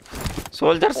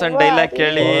ಸೋಲ್ಜರ್ಸ್ ಅಂಡ್ ಡೈಲಾಗ್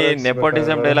ಕೇಳಿ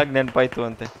ನೆಪೋಟಿಸಮ್ ಡೈಲಾಗ್ ನೆನಪಾಯ್ತು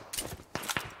ಅಂತೆ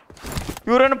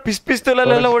ಇವರನ್ನು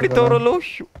ಪಿಸ್ತೂಲಲ್ಲೆಲ್ಲ ಹೊಡಿತವ್ರಲ್ಲ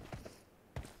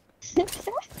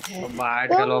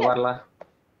ಬರಲ್ಲ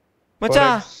ಮಚ್ಚ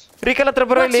ರೀಕಲ್ ಹತ್ರ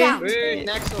ಬರೋ ಇಲ್ಲಿ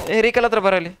ರೀಕಲ್ ಹತ್ರ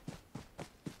ಬರೋ ಇಲ್ಲಿ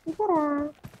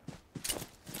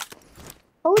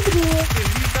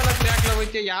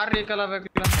ಯಾರು ರೀಕಲ್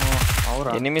ಆಗ್ಬೇಕಿಲ್ಲ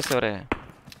ಎನಿಮೀಸ್ ಅವರೇ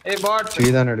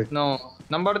ಸೀದಾ ನಡಿ No,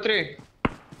 number 3.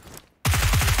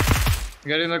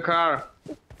 Get in the car.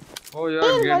 Oh,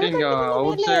 you're getting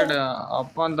outside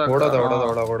up on the ಓಡೋದ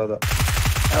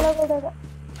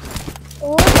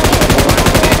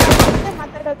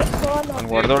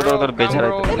ಹೊಡೆದೊಡ್ದೊಡ್ದೊಡ್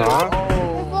ಬೇಜಾರಾಯ್ತು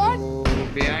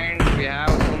Behind, we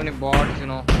have so many bots, you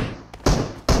know.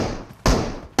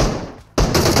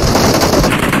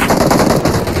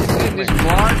 This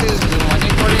bot is money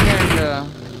calling and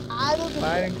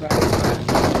firing.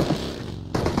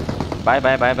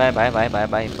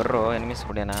 Bye ಬರ್ರೋ enemies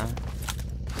ಹೊಡ್ಯಾನ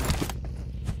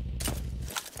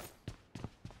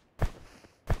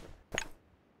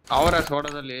ಅವರ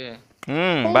ಸೋಡದಲ್ಲಿ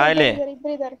ಬಾಯ್ಲಿ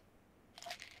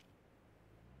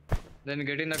then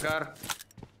get in the car.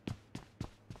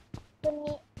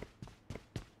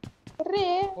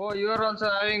 Oh, you are also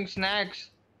having snacks.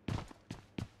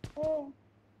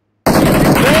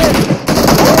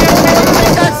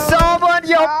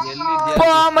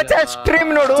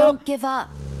 Stream ನೋಡು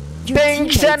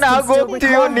tension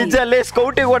ಆಗೋಗ್ತೀಯೋ ನಿಜಲ್ಲೇ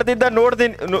ಸ್ಕೌಟಿಗೆ ಹೊಡೆದಿದ್ದ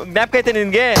ನೋಡ್ತೀನಿ ಜ್ಞಾಪಕ ಐತೆ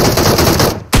ನಿನ್ಗೆ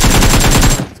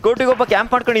ಸ್ಕೌಟಿಗೆ ಒಬ್ಬ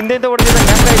camp ಮಾಡ್ಕೊಂಡು ಹಿಂದೆ ಹೊಡೆದಿದ್ದ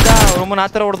ಜ್ಞಾಪಕ ಆಯ್ತಾ ಒಮ್ಮನ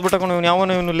ಆತರ ಹೊಡೆದ್ಬಿಟ್ಟಕೊಂಡು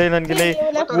ಯಾವನು ಇವನು ಲೇ ನನ್ಗೆ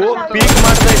ಪೀಕ್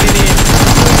ಮಾಡ್ತಾ ಇದ್ದೀನಿ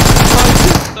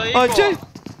ಅಜಯ್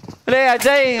ಲೇ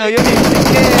ಅಜಯ್ ಅಯ್ಯೋ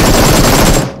ನಿನ್ಗೆ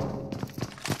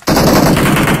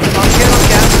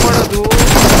ಕ್ಯಾಂಪ್ ಮಾಡೋದು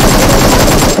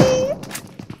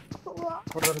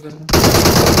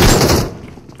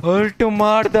ಹರ್ಟ್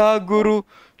ಮಾಡ್ದ ಗುರು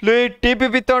ಲೇ ಟಿಪಿ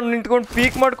ಬಿತ್ತೊಂಡು ನಿಂತ್ಕೊಂಡು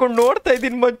ಪೀಕ್ ಮಾಡ್ಕೊಂಡು ನೋಡ್ತಾ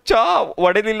ಇದೀನಿ ಮಚ್ಚ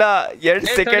ಹೊಡೆದಿಲ್ಲ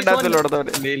 2 ಸೆಕೆಂಡ್ ಆದ್ಮೇಲೆ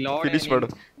ಹೊಡೆದವ್ರೆ ಫಿನಿಶ್ ಮಾಡು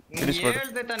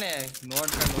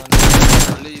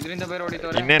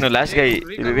ಇನ್ನೇನು ಲಾಸ್ಟ್ ಗೈ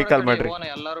ಇದು ರೀಕಾಲ್ ಮಾಡ್ರಿ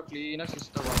ಎಲ್ಲರೂ ಕ್ಲೀನ್ ಆಗಿ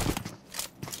ಸಿಸ್ಟಮ್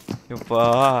ಯಪ್ಪಾ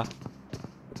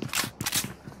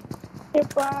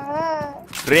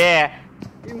ರೇ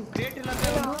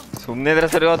ಸುಮ್ನೆ ಇದ್ರೆ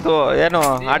ಸರಿ ಹೋತು ಏನು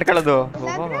ಆಡ್ಕೊಳ್ಳೋದು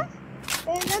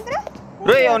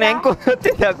ರೇ ಅವನು ಹೆಂಗ್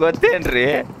ಗೊತ್ತಿಲ್ಲ ಗೊತ್ತೇನ್ರಿ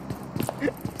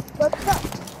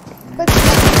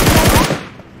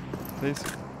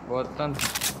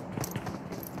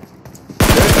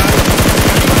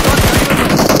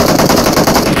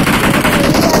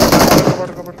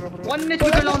 1 HP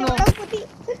ಕಳ್ಳವನು.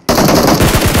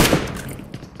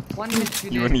 1 HP.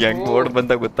 ಇವನ್ ಹೆಂಗ್ ಓಡ್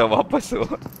ಬಂದ ಗೊತ್ತಾ ವಾಪಸ್ಸು.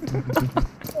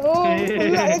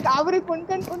 ಗಾಬರಿ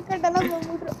ಕುಣ್ಕೊಂಡೆಲ್ಲ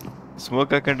ಬಂದ್ಬಿಟ್ರು.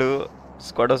 ಸ್ಮೋಕ್ ಹಾಕೊಂಡು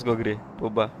ಸ್ಕ್ವಾಡೋಸ್ಗೆ ಹೋಗ್ರಿ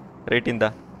ಒಬ್ಬ ರೈಟ್ ಇಂದ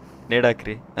ನೇಡ್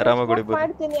ಹಾಕ್ರಿ ಆರಾಮಾಗಿ ಹೊಡಿಬೋದು.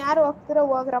 ಮಾಡ್ತೀನಿ ಯಾರು ಹೋಗ್ತಿರೋ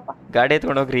ಹೋಗ್ರಪ್ಪ. ಗಾಡಿ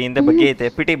ಎತ್ಕೊಂಡು ಹೋಗ್ರಿ ಹಿಂದೆ ಬಗ್ಗೆ ಐತೆ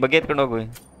ಪಿಟಿ ಬಗ್ಗೆ ಎತ್ಕೊಂಡು ಹೋಗು.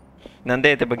 ನಂದೇ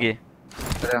ಐತೆ ಬಗ್ಗೆ.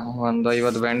 ಒಂದು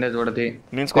 50 ಬ್ಯಾಂಡೇಜ್ ಹೊಡೆದಿ.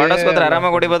 ನೀನ್ ಸ್ಕ್ವಾಡೋಸ್ಗೆ ಹೋದ್ರೆ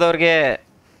ಆರಾಮಾಗಿ ಹೊಡಿಬೋದು ಅವ್ರಿಗೆ.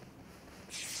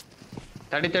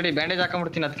 ತಡಿ ಬ್ಯಾಂಡೇಜ್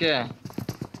ಹಾಕೊಂಡ್ಬಿಡ್ತೀನಿ ಅದಕ್ಕೆ.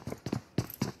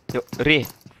 ರೀ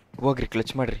ಹೋಗ್ರಿ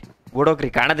ಕ್ಲಚ್ ಮಾಡ್ರಿ ಓಡೋಗ್ರಿ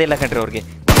ಕಾಣದೇ ಇಲ್ಲ ಕಣ್ರಿ ಅವ್ರಿಗೆ.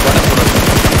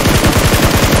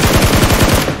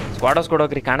 ಸ್ಕ್ವಾಡೋಸ್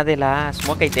ಕೊಡೋಗ್ರಿ ಕಾಣದೇ ಇಲ್ಲ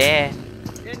ಸ್ಮೋಕ್ ಐತೆ.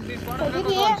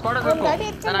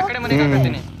 ನಾನು ಆ ಕಡೆ ಮನೆಗೆ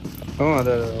ಹಾಕ್ತೀನಿ.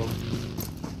 ಅದೇ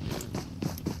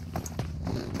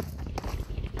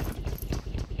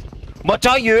ಮಚ್ಚ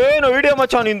ಏನು ಐಡಿಯಾ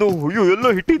ಮಚ್ಚ ನಿಂದು. ಅಯ್ಯೋ ಎಲ್ಲೋ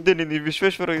ಹಿಟ್ಟಿದ್ದೆ ನೀನು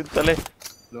ವಿಶ್ವೇಶ್ವರ ಇತ್ತಲೆ.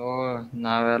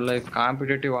 ನಾವೆಲ್ಲ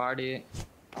ಕಾಂಪಿಟೇಟಿವ್ ಆಡಿ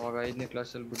ಅವಾಗ 5ನೇ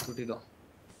ಕ್ಲಾಸಲ್ಲಿ ಬಿಟ್ಬಿಟ್ಟಿದ್ದು.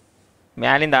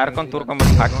 ಮ್ಯಾಲಿಂದ ಹಾರ್ಕೊಂಡ್ ತೂರ್ಕೊಂಡ್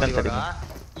ಹಾಕ್ತಂತ.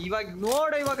 ಇವಾಗ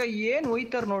ನೋಡು ಇವಾಗ ಏನ್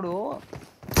ಹೋಯ್ತಾರ ನೋಡು.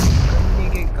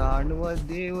 ಕಣ್ಣಿಗೆ ಕಾಣುವ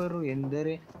ದೇವರು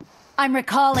ಎಂದರೆ I'm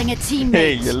recalling a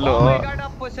teammate. ಎಲ್ಲೋ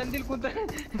ಅಪ್ಪ ಸಂದಿಲ್ ಕುಂತ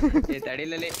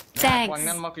ತಡಿಲಲ್ಲಿ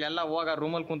ಹಂಗನ್ ಮಕ್ಳೆಲ್ಲ ಹೋಗ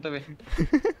ರೂಮಲ್ಲಿ ಕುಂತವೆ.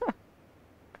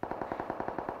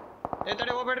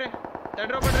 ತಡಿ ಹೋಗ್ಬೇಡ್ರಿ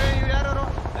ಇವ್ ಯಾರು.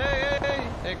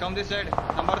 ಏ come this side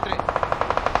number 3.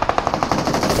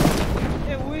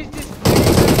 Who is this?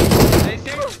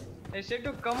 I said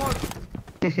to come out.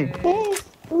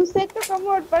 You said to come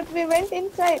out, but we went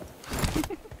inside.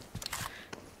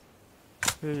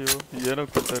 ಅಯ್ಯೋ ಏನೋ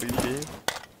ಕೊಟ್ಟಾರ ಇಲ್ಲಿ.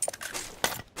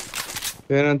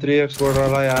 ಏನೋ 3x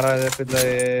ಕೊಡ್ರಲ್ಲ ಯಾರ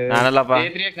ನಾನಲ್ಲಪ್ಪ.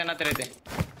 3x ನನ್ನ ಹತ್ರ ಐತೆ.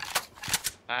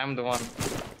 I am the one.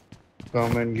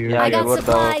 Come and give. I got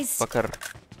supplies. ಪಕ್ಕರ್.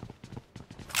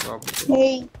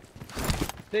 Hey.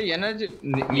 Energy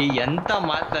ನೀ ಎಂತ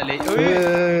ಮಾತಲ್ಲಿ.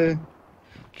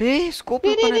 ಲೇ ಸ್ಕೋಪ್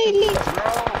ಇಲ್ಲಿ.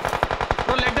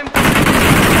 Bro, let them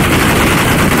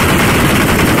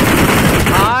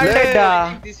all dead.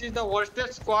 This is the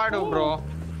worstest squad, bro.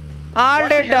 all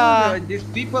dead. These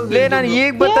people ಲೇ ನಾನು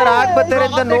ಈಗ ಬರ್ತಾರೆ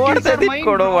ಅಂತ ನೋಡ್ತಾ ಇದ್ದೆ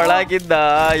ಕೊಡು ಒಳಗಿದ್ದ.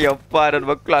 ಯಪ್ಪ ನನ್ನ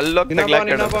ಮಕ್ಕಳು ಅಲ್ಲೋಗಿ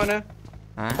ತಗ್ಲಾಕಣ.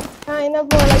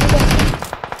 ಇನ್ನೊಬ್ಬ ಒಳಗಿದೆ.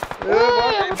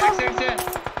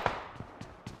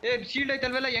 ಶೀಲ್ಡ್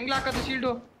ಐತಲ್ವೆಲ್ಲ ಹೆಂಗ್ ಹಾಕೋದು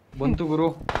ಶೀಲ್ಡು ಬಂತು ಗುರು.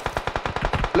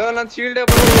 ನನ್ನ ಶೀಲ್ಡ್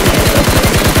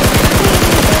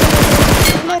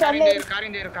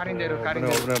ಕಾರಿಂದ ಇರು.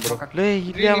 ಲೇ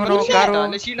ಇಲ್ಲಿ ಅವನು ಕಾರು.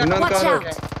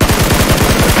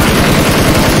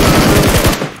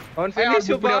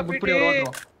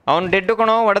 ಅವ್ನ್ ಡೆಡ್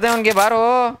ಕಣೋ ಹೊಡೆದೆ ಅವನ್ಗೆ. ಬಾರೋ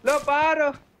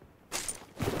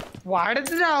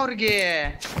ಹೊಡೆದ್ರ ಅವ್ರಿಗೆ.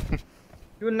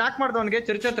 ಇವ್ನ್ ನಾಕ್ ಮಾಡ್ದ ಅವನ್ಗೆ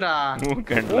ಚರ್ಚ್ ಹತ್ರ.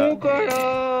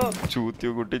 ಚೂತಿಯ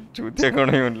ಗುಟ್ಟಿ ಚೂತಿಯ ಕಣ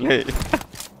ಇವನ್ಲೇ.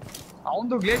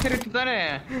 ಅವಂದು ಗ್ಲೇಷಿಯರ್ ಇತ್ತು ತಾನೆ.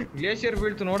 ಗ್ಲೇಷಿಯರ್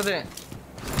ಬೀಳ್ತು ನೋಡ್ದೆ.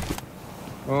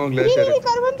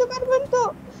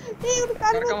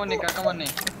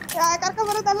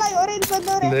 ಕರ್ಕೊಂಬರೋದಲ್ಲ ಇವರೇ ಇಲ್ಲಿ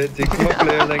ಬಂದವ್ರೆ. ಚಿಕ್ಕ ಮಕ್ಳು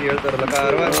ಹೇಳ್ದಂಗೆ ಹೇಳ್ತಾರಲ್ಲ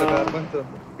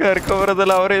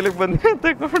ಕರ್ಕೊಂಬರೋದಲ್ಲ ಅವರೇ ಇಲ್ಲಿಗೆ ಬಂದ್ರೆ ಅಂತ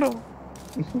ಕೊಡು.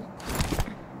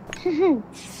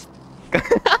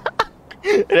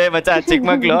 ರೇ ಮಚ್ಚ ಚಿಕ್ಕ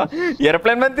ಮಕ್ಳು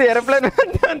ಏರೋಪ್ಲೇನ್ ಬಂತು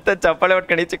ಅಂತ ಚಪ್ಪಾಳೆ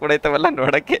ಹೊಟ್ಕೊಂಡು ಚಿಕ್ಕ ಹೊಡೈತವಲ್ಲ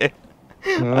ನೋಡಕ್ಕೆ.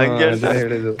 ಹಂಗೆ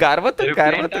ಹೇಳಿದ್ರು ಕಾರ್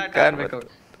ಬಂತು.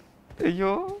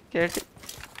 ಅಯ್ಯೋ ಕೇಳಿ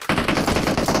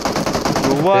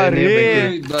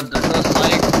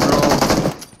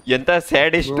ಎಂತ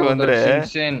ಸ್ಯಾಡ್ ಇಷ್ಟು ಅಂದ್ರೆ.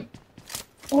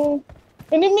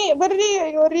 ಎನಿಮಿ ಬರ್ರಿ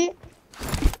ಯೋರಿ.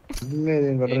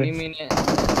 ಎನಿಮಿನೇ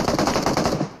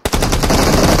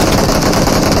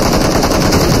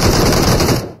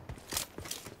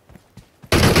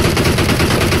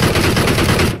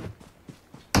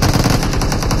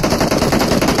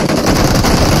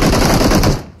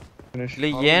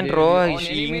ಏನ್ರೋ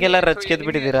ಹಿಂಗೆಲ್ಲ ರಚ್ಕೆದ್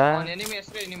ಬಿಟ್ಟಿದ್ದೀರಾ. ಎನಿಮಿ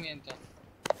ಹೆಸರು ಎನಿಮಿ ಅಂತ.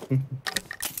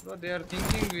 Bro, they are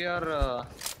thinking we are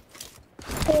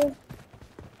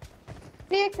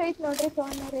 3x ಐತ್ ನೋಡ್ರಿ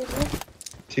ಸೋಹನ್ ಅವರೇ.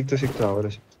 ಇಲ್ಲಿ ಸಿಕ್ತು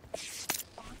ಅವರೇ.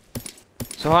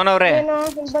 ಸೋಹನ್ ಅವ್ರೆ ಏನೋ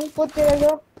ಇಲ್ಲಿ ಬಂದು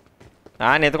ಕೂತಿರೋದು.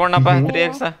 ನಾನ್ ಎತ್ಕೊಂಡಪ್ಪ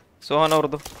 3x ಸೋಹನ್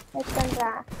ಅವ್ರದ್ದು.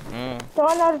 ಎತ್ಕೊಂಡ್ರಾ?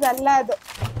 ಸೋಹನ್ ಅವ್ರದ್ದು ಅಲ್ಲ ಅದು.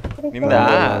 ನಿಮ್ದಾ?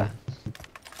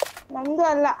 ನಮ್ದು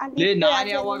ಅಲ್ಲ. ನಾನು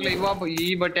ಯಾವಾಗ್ಲೂ ಈ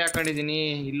ಬಟ್ಟೆ ಹಾಕೊಂಡಿದೀನಿ.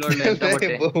 ಇಲ್ಲೊಳ್ಳೆ ಬಟ್ಟೆ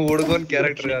ಹುಡುಗನ್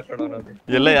ಕ್ಯಾರೆಕ್ಟರ್ ಹಾಕೋಣ.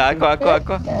 ಎಲ್ಲ ಹಾಕು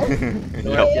ಹಾಕು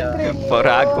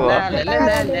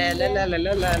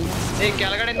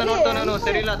ಕೆಳಗಡೆಯಿಂದ ನೋಡ್ತಾವ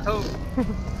ಸರಿ ಇಲ್ಲ.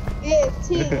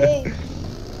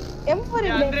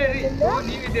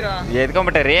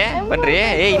 ಎತ್ಕೊಂಡ್ಬಿಟ್ಟೆ ರೀ ಬನ್ರಿ.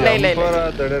 ಇಲ್ಲ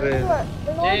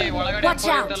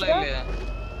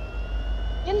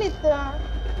ಎಲ್ಲಿತ್ತು?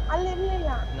 ಅಲ್ಲಿ ಇರ್ಲಿಲ್ಲ.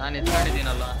 ನಾನು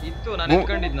ಎತ್ಕೊಂಡಿದ್ದೀನಲ್ಲ. ಇತ್ತು ನಾನು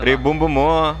ಎತ್ಕೊಂಡಿದ್ನ ರೀ ಬುಮ್ ಬುಮ್ಮು.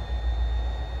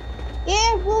 ಏ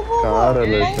ಬೂಬು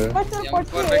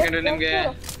ಬೇಕಂದ್ರೆ ನಿಮ್ಗೆ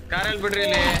ಕಾರಲ್ಲಿ ಬಿಡ್ರಿ.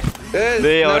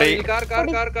 ಇಲ್ಲಿ ಅವ್ರಿ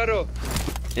ಕಾರು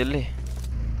ಎಲ್ಲಿ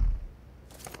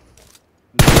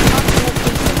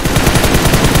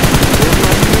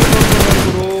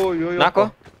ನಾಕು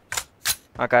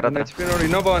ಆ ಕಾರ ಹತ್ರ HP ನೋಡಿ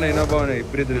ಇನ್ನೊಬ್ಬವನೇ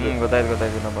ಇಬ್ರಿದ್ರು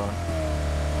ಗೊತ್ತಾಯ್ತು ಇನ್ನೊಬ್ಬ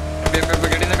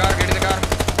get in the car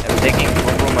I'm taking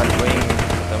boom and going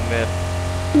somewhere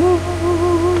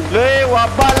ಲೇ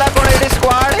ಒಬ್ಬ ಅಲ್ಲ ಕೊಡ ಇಡೀ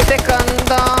ಸ್ಕ್ವಾಡ್ ಐತೆ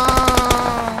ಕಂದ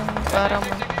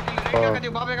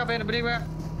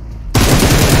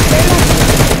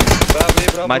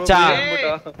ಮಚ್ಚ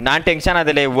ನಾನ್ ಟೆನ್ಷನ್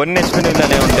ಆದಲೆ 1 HP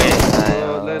ಇಲ್ಲಲೇ ಉಂಟೆ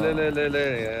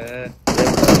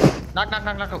ನಾಕ್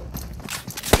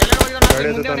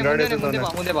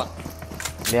ಮುಂದೆ ಬಾ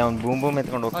ಲೇ ಅವ್ನು ಬೂಮ್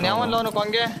ಎತ್ಕೊಂಡು ಹೋಗ್ತಾನೆ ಯಾವಲ್ಲ ಅವನು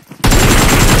ಕೊಂಗೆ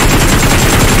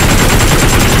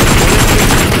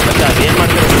ಏನ್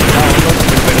ಮಾಡ್ತಾರೆ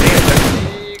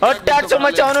ಅಟ್ಯಾಕ್ಸ್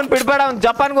ಮಚ್ಚ ಅವನನ್ನ ಬಿಡ್ಬೇಡ ಅವ್ನು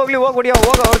ಜಪಾನ್ಗೆ ಹೋಗ್ಲಿ ಹೊಡಿಯೋ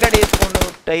ಹೋಗ ಅವ್ರ ಗಾಡಿ ಎತ್ಕೊಂಡು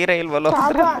ಟೈರ ಇಲ್ವಲ್ಲ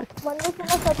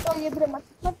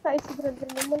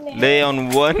ಲೇ ಅವ್ನು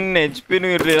 1 HP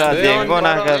ಇರ್ಲಿಲ್ಲ ಅದು ಹೆಂಗೋ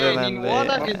ನಾಕದ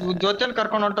ಜೊತೆಲಿ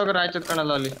ಕರ್ಕೊಂಡು ಹೊಂಟೋಗ್ರ ಆಯ್ತು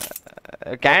ಕಣಲ್ಲ ಅಲ್ಲಿ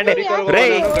ಕ್ಯಾಂಡಿ ರೇ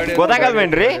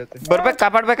ಗೊತ್ತಾಗಲ್ವೇನ್ರಿ ಬರ್ಬೇಕು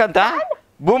ಕಾಪಾಡ್ಬೇಕಂತ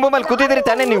ಬೂಮ್ ಅಲ್ಲಿ ಕೂತಿದ್ರಿ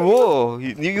ತಾನೇ ನೀವು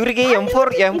ಇವ್ರಿಗೆ M4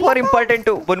 ಇಂಪಾರ್ಟೆಂಟ್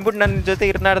ಬಂದ್ಬಿಟ್ಟು ನನ್ನ ಜೊತೆ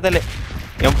ಇರ್ನಾಡ್ದಲೆ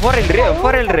M4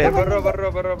 ಇಲ್ರಿ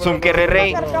ಸುಮ್ಕೆರ್ರಿ ರೇ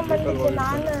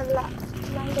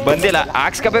ಬಂದಿಲ್ಲ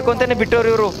ಹಾಕ್ಸ್ಕೋಬೇಕು ಅಂತಾನೆ ಬಿಟ್ಟವ್ರು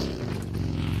ಇವರು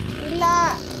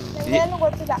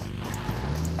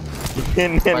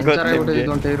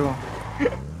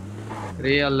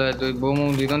ರೀ ಅಲ್ಲ ಬೂಮ್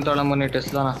ಇದೊಂದು ತಳಮನೆ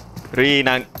ಟೆಸ್ಲಾನ ರೀ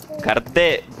ನಾನ್ ಕರ್ದೆ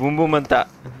ಬೂಮ್ ಅಂತ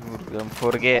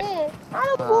M4ಗೆ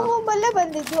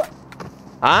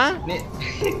ಆ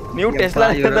ನೀವು ಟೆಸ್ಲಾ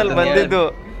ಬಂದಿದ್ದು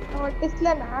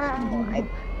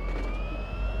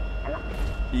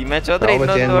ಈ ಮ್ಯಾಚ್ ಹೋದ್ರೆ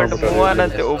ಇನ್ನೊಂದು ದೊಡ್ಡ ಮೂವನ್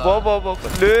ಅಂತೆ ಒಬ್ಬೊಬ್ಬ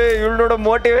ಇವ್ಳು ನೋಡೋ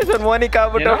ಮೋಟಿವೇಶನ್ ಮೋನಿಕ್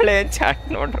ಆಗ್ಬಿಟ್ಟವಳೆ ಚಾಟ್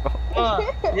ನೋಡ್ರು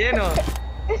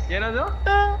ಏನದು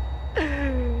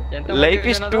life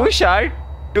is two short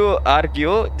to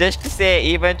argue just say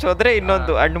ಈ ಮ್ಯಾಚ್ ಹೋದ್ರೆ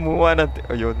ಇನ್ನೊಂದು ಅಂಡ್ ಮೂವ್ ಆನ್ ಅಂತೆ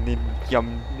ಅಯ್ಯೋ ನಿನ್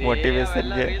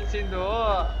ಮೋಟಿವೇಶನ್ಗೆ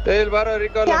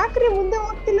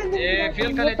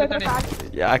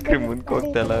ಯಾಕ್ರಿ ಮುಂದಕ್ಕೆ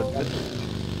ಹೋಗ್ತಲ್ಲ ಅಂತ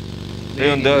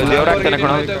ಒಂದು ದೇವ್ರಾಗ್ತಾನೆ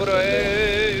ಕಣ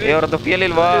ದೇವ್ರದ್ದು ಫೀಲ್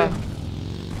ಇಲ್ವಾ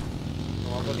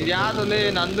ಇದ್ಯಾವ್ದು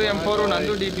ನಂದು M4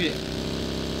 ನಂದು DP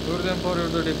ಇವ್ರದ್ದು M4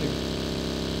 ಇವ್ರದ್ದು DP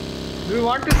Do you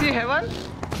want to see heaven?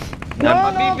 No,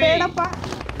 ಬೇಡಪ್ಪ.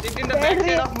 Sit in the back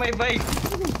side of my bike.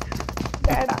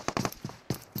 ಬೇಡ.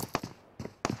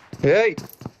 ಏಯ್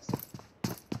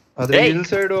ಅದ್ರ ಹಿಲ್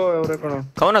ಸೈಡ್ ಅವರೇ ಕಣ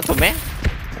ಕೌನ ತುಮ್ಮೆ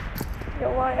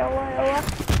ಯವ್ವ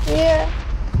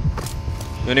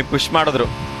ಇವನಿಗೆ ಪುಷ್ ಮಾಡಿದ್ರು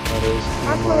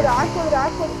ಹಾಕೋದ್ರು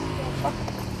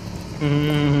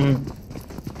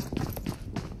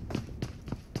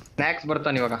ಸ್ನ್ಯಾಕ್ಸ್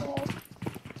ಬರ್ತಾನೆ ಇವಾಗ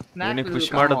ಇವನಿಗೆ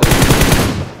ಪುಷ್ ಮಾಡಿದ್ರು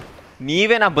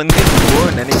ನೀವೇ ನಾ ಬಂದಿದ್ದು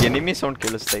ನನಗೆ ಎನಿಮಿ ಸೌಂಡ್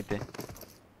ಕೇಳಿಸ್ತೈತೆ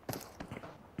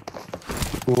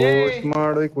ಪೋಸ್ಟ್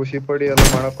ಮಾಡಿ ಖುಷಿ ಪಡಿ ಎಲ್ಲ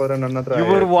ಮಾಡಕೋರೆ ನನ್ನ ಹತ್ರ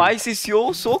your voice is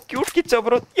so cute Kichcha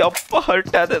bro ಯಪ್ಪ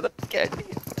ಹರ್ಟ್ ಆದದ ಕ್ಯಾಟಿ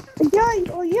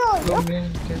ಅಯ್ಯೋ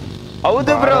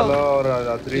ಹೌದು ಬ್ರೋ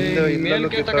ಅದರಿಂದ ಇನ್ನೊಂದು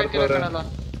ಕಿತ್ತಾಡ್ತಾರೆ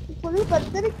ಫುಲ್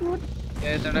ಬರ್ತರಿ ಕ್ಯೂಟ್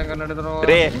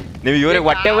ರೇ ನೀವು ಇವ್ರಿಗೆ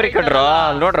ಹೊಟ್ಟೆ ಉರಿ ಕಡ್ರೋ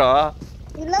ಅಲ್ಲಿ ನೋಡ್ರೋ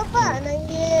ಇಲ್ಲಪ್ಪ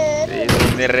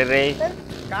ನಂಗೆ ರೇ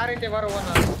ಕಾರ್ ಐತೆ ಬರೋ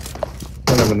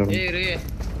ಏ ರೀ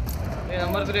ಏ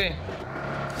number 3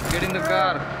 get in the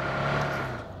car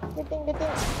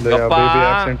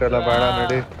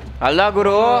ಅಲ್ಲ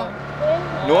ಗುರು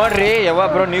ನೋಡ್ರಿ ಯಾವ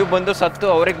ಬ್ರೋ ನೀವು ಬಂದು ಸತ್ತು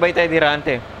ಅವ್ರಿಗೆ ಬೈತಾ ಇದ್ದೀರಾ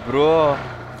ಅಂತೆ ಬ್ರೋ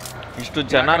ಇಷ್ಟು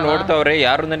ಜನ ನೋಡ್ತಾವ್ರೆ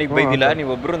ಯಾರು ನನಗೆ ಬೈದಿಲ್ಲ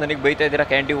ನೀವೊಬ್ರು ನನಗೆ ಬೈತಾ ಇದ್ದೀರಾ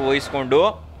ಕ್ಯಾಂಟೀನ್ ವಹಿಸ್ಕೊಂಡು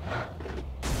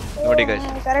ನೋಡಿ ಗೈಸ್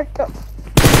ಕರೆಕ್ಟ್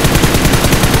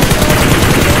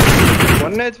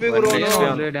 1 HP ಗುರು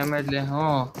ಡ್ಯಾಮೇಜ್ ಲೇ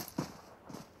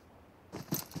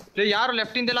ಲೇ ಯಾರು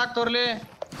ಲೆಫ್ಟ್ ಇಂದ ಹಾಕ್ತವ್ರಲೇ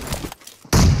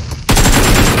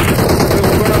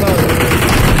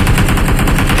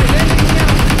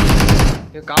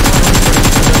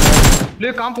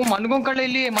ಕಾಂಪು ಮನ್ಗೋನ್ ಕಳ್ಳೆ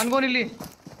ಇಲ್ಲಿ ಮನ್ಗೋನ್ ಇಲ್ಲಿ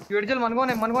ಎಡ್ಜಲ್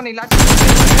ಮನ್ಗೋನೆ ಇಲ್ಲ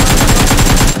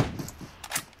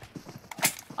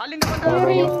ಅಲ್ಲಿಂದ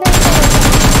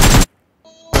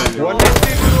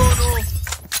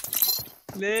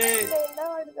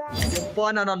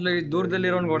ನಾನು ಅಲ್ಲಿ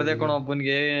ದೂರದಲ್ಲಿರೋನ್ ಹೊಡೆದೆ ಕಣ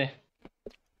ಒಬ್ಬನ್ಗೆ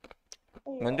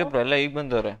ಮಂಜು ಬ್ರೋ ಎಲ್ಲ ಈಗ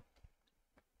ಬಂದವ್ರೆ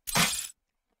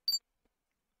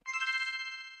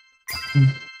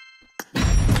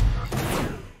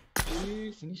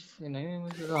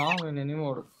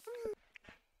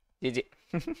ಜಿ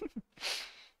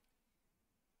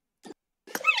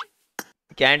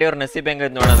ಕ್ಯಾಂಡಿ ಅವ್ರ ನಸೀಬ್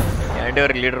ಹೆಂಗೈತ್ ನೋಡೋಣ ಕ್ಯಾಂಡಿ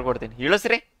ಅವ್ರಿಗೆ ಲೀಡರ್ ಕೊಡ್ತೀನಿ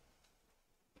ಇಳಿಸ್ರಿ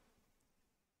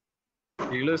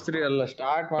ಅಲ್ಲ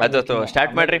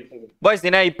ಸ್ಟಾರ್ಟ್ ಮಾಡ್ರಿ ಬಾಯ್ಸ್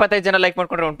ದಿನ 25 ಜನ ಲೈಕ್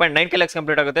ಮಾಡ್ಕೊಂಡ್ರೆ 1.9K ಲೈಕ್ಸ್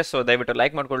ಕಂಪ್ಲೀಟ್ ಆಗುತ್ತೆ ಸೊ ದಯವಿಟ್ಟು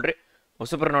ಲೈಕ್ ಮಾಡ್ಕೊಳ್ರಿ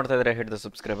ಹೊಸಬ್ರು ನೋಡ್ತಾ ಇದ್ರೆ ಹಿಟ್ ದ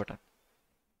ಸಬ್ಸ್ಕ್ರೈಬ್ ಬಟನ್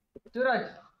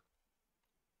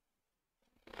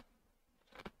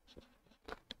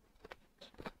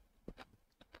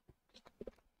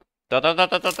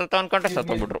ಅನ್ಕೊಂಡ್ರೆ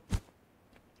ಸತ್ತೋಗ್ಬಿಟ್ರು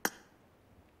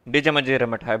ಡಿಜೆ ಮಂಜಿ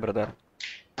ರಮಟ್ ಹಾಯ್ ಬ್ರದರ್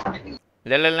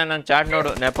ಇಲ್ಲೆಲ್ಲ ನಾನು ಚಾಟ್ ನೋಡು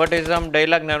ನೆಪೋಟಿಸಮ್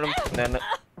ಡೈಲಾಗ್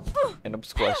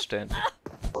ನೆನಪಿಸ್ಕೋ ಅಷ್ಟೇ.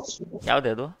 ಯಾವ್ದು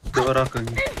ಅದು?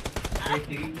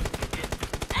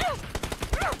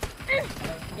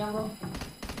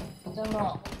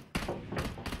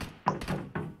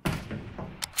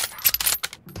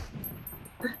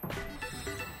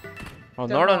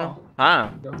 ನೋಡೋಣ. ಹಾ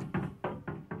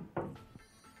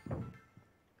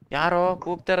ಯಾರೋ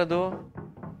ಕೂಗ್ತಾರದು?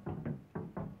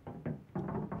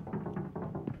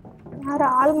 ಯಾರು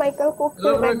ಆಲ್ ಮೈಕಲ್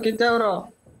ಕೂಗ್ತಿದ್ದಾರೆ ಕಿಚ್ಚವ್ರು.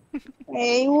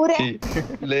 ಇವ್ರೆ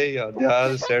ಲೇ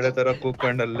ಅದ್ಯಾವ್ದು ಸೆಡೆ ತರ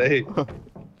ಕೂಗ್ಕೊಂಡಲ್ಲೇ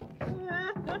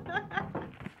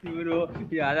ಇವರು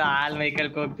ಯಾವ್ದೋ ಆಲ್ ಮೈಕಲ್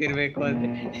ಹೋಗ್ತಿರ್ಬೇಕು ಅಂತ.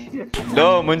 ಲೋ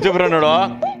ಮುಂಚುಬ್ರು ನೋಡು,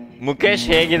 ಮುಖೇಶ್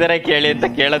ಹೇಗಿದ್ದಾರೆ ಕೇಳಿ ಅಂತ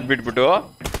ಕೇಳದ್ ಬಿಟ್ಬಿಟ್ಟು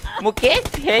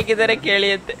ಮುಖೇಶ್ ಹೇಗಿದ್ದಾರೆ ಕೇಳಿ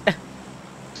ಅಂತ.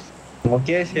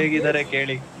 ಮುಖೇಶ್ ಹೇಗಿದ್ದಾರೆ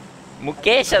ಕೇಳಿ.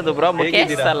 ಮುಖೇಶ್ ಅದು ಬ್ರೋ,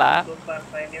 ಮುಖೇಶ್ ಅಲ್ಲ.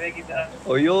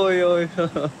 ಅಯ್ಯೋ ಅಯ್ಯೋ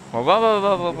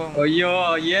ಅಯ್ಯೋ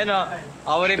ಏನೋ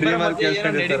ಅವರಿಬ್ಬರ ಮಧ್ಯೆ ಏನೋ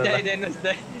ನಡೀತಾ ಇದೆ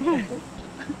ಅನ್ನಿಸ್ತೆ.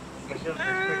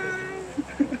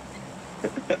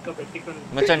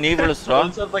 ಮಚ್ಚ ನೀವ್ ಬಳಸ್ರೋ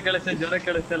ಸ್ವಲ್ಪ ಕೆಲಸ ಜ್ವರ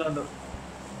ಕೇಳಿಸ್ತಿಲ್ಲ ಅದು.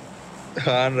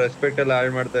 ನಾನ್ ರೆಸ್ಪೆಕ್ಟ್ ಎಲ್ಲ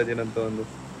ಹಾಳು ಮಾಡ್ತಾ ಇದೀನಂತ ಒಂದು.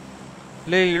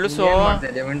 ಲೇ ಇಳಿಸೋ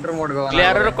ವಿಂಟರ್ ಮೋಡ್ ಹೋಗೋಣ.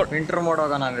 ವಿಂಟರ್ ಮೋಡ್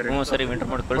ಹೋಗೋಣ. ಹ್ಞೂ ಸರಿ ವಿಂಟರ್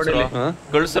ಮೋಡ್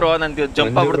ಕಳ್ಸ್ರೋ ನನ್ಗೆ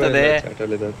ಜಂಪ್ ಆಗ್ಬಿಡ್ತದೆ.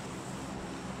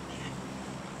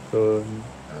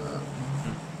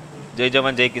 ಜೈ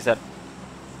ಜವಾನ್ ಜೈ ಕಿಸಾನ್.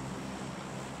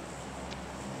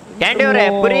 ಕ್ಯಾಂಡಿ ಅವ್ರೆ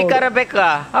ಪುರಿ ಖಾರ ಬೇಕಾ?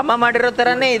 ಅಮ್ಮ ಮಾಡಿರೋ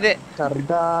ತರಾನೇ ಇದೆ.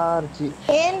 ಸರ್ದಾರ್ಜಿ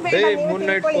ಏನ್ ಬೇಡ ಮೂನ್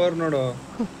ನೈಟ್ 4 ನೋಡು.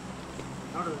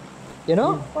 ಏನು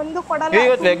ಒಂದು ಕೊಡಲ್ಲ.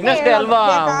 ಇವತ್ತು ವೆಗ್ನೆಸ್ಡೇ ಅಲ್ವಾ?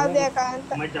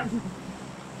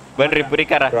 ಬನ್ರಿ ಪುರಿ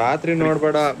ಖಾರ. ರಾತ್ರಿ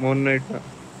ನೋಡ್ಬೇಡ ಮೂನ್ ನೈಟ್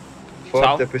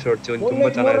 4th ಎಪಿಸೋಡ್ ತುಂಬಾ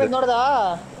ಚೆನ್ನಾಗಿದೆ. ನೋಡ್ದಾ?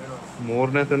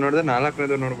 3ನೇದು ನೋಡ್ದೆ,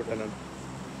 4ನೇದು ನೋಡ್ಬಿಟ್ಟೆ ನಾನು.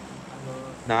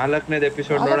 4ನೇದು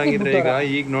ಎಪಿಸೋಡ್ ನೋಡಂಗಿದ್ರೆ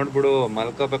ಈಗ ನೋಡ್ಬಿಡು,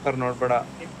 ಮಲ್ಕೋಬೇಕಾದ್ರೆ ನೋಡ್ಬೇಡ,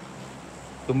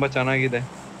 ತುಂಬಾ ಚೆನ್ನಾಗಿದೆ.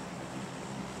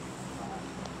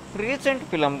 ರೀಸೆಂಟ್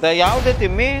ಫಿಲಮ್ ಯಾವ್ದೇ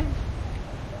ತಿಮ್ಮಿ?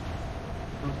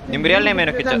 ನಿಮ್ ರಿಯಲ್ ನೇಮ್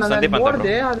ಏನು ಕಿಚ್ಚ? ಸಂದೀಪ್ ಅಂತ.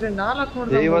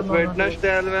 ಇವತ್ತು ವೆಡ್ನೆಸ್ಡೇ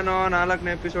ಅಲ್ವೇನೋ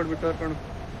 4ನೇ ಎಪಿಸೋಡ್ ಬಿಟ್ಟವ್ರ ಕಣು.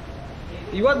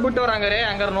 ಇವತ್ತು ಬಿಟ್ಟವ್ರ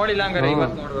ಹಂಗಾರೆ ನೋಡಿಲ್ಲ. ಹಂಗಾರೆ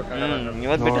ಇವತ್ತು ನೋಡ್ಬೇಕು.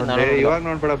 ಇವತ್ತು ಬಿಟ್ಟು ಇವಾಗ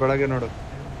ನೋಡ್ಬೇಡ, ಬೆಳಗ್ಗೆ ನೋಡು.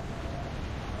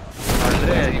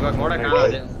 ಅಂದ್ರೆ ಇವಾಗ ನೋಡಕ್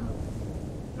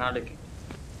ನಾಡಕ್ಕೆ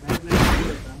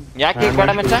ಯಾಕೆ ಬೇಡ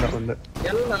ಮಚ್ಚ?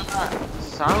 ಎಲ್ಲ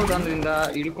ಸಾವುದಂದ್ರಿಂದ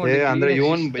ಹಿಡ್ಕೊಂಡು ಅಂದ್ರೆ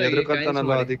ಇವನ್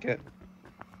ಎದ್ರಕಂತಾನಲ್ಲ ಅದಕ್ಕೆ.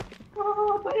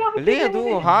 ಲೇ ಅದು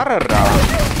ಹಾರರ್.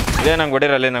 ಲೇ ನಂಗೆ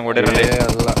ಹೊಡಿರಲ್ಲೇ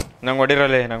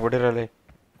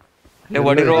ಲೇ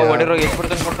ಹೊಡಿರೋ ಎಷ್ಟು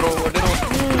ಬಿಡ್ತಾನೆ ಕೊಟ್ರು ಹೊಡಿರೋ.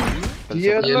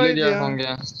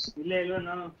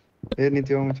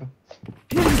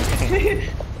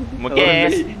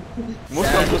 ಮುಖೇಶ್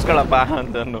ಮುಸ್ಕೊಂಡು ಕೂಸ್ಕೊಳಪ್ಪ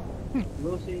ಅಂತಂದು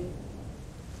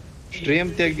ಸ್ಟ್ರೀಮ್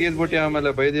ತೆಗಿದ್ಬಿಟ್ಟು ಆಮೇಲೆ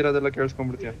ಬೈದಿರೋದೆಲ್ಲ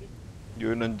ಕೇಳಿಸ್ಕೊಂಡ್ಬಿಡ್ತೀಯ.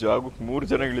 ಇವ್ ನನ್ ಜಾಗಕ್ಕೆ 3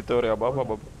 ಜನ ಇಳಿತವ್ರೆ. ಅಬ್ಬಾ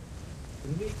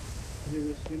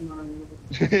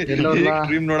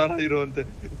ಸ್ಟ್ರೀಮ್ ನೋಡೋಣ ಇರುವಂತೆ.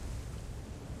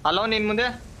 ಅಲೋ ನಿನ್ ಮುಂದೆ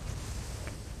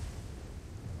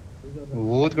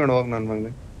ಓದ್ಕೊಂಡು ಹೋಗ್ ನನ್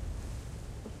ಮಗನೇ.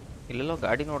 ಇಲ್ಲೆಲ್ಲೋ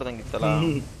ಗಾಡಿ ನೋಡ್ದಂಗಿತ್ತಲ್ಲ.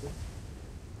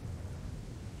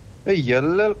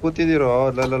 ಎಲ್ಲೆಲ್ಲಿ ಕೂತಿದ್ದೀರೋ?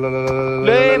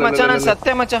 ಮಚ್ಚ ನಾನ್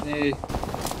ಸತ್ತೆ ಮಚ್ಚ.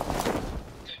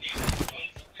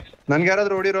 ನನ್ಗೆ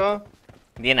ಯಾರಾದ್ರೂ ಹೊಡಿರೋ?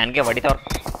 ನೀ ನನ್ಗೆ ಹೊಡಿತಾವ್ರ.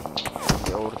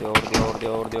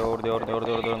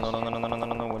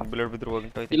 ಒಂದ್ ಬಿಲೇಡ್ ಬಿದ್ರು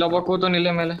ಹೋಗ್ಬಿಟ್ಟು ಇಲ್ಲೊಬ್ಬ ಕೂತು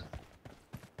ನಿಲ್ಲೆ ಮೇಲೆ.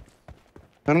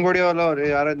 ನನ್ಗೆ ಹೊಡಿಯೋಲ್ಲ ಅವ್ರಿ.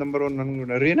 ಯಾರಾಯ್ತು ನಂಬರ್ 1?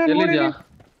 ನನ್ಗೆ ರೀನಾ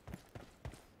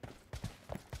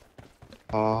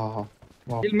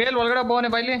ಇಲ್ಲಿ ಮೇಲ್ ಒಳಗಡೆ ಬೋನೆ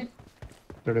ಬಾಯ್ಲಿ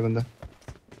ಬಂದ.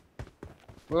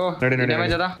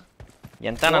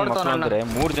 ಎಂತ ನನ್ನ ಮಕ್ಕಳು ಅಂದ್ರೆ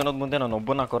 3 ಜನದ ಮುಂದೆ ನಾನು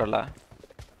ಒಬ್ಬನ ಹಾಕೋರಲ್ಲ.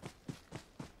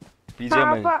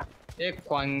 BGMI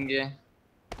ಹಂಗೆ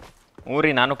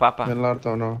ಊರಿ ನಾನು ಪಾಪ ಎಲ್ಲ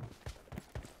ಅರ್ಥವನು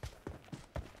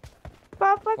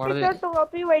ಪಾಪ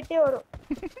KicHa2op ವೈಟಿ ಅವರು.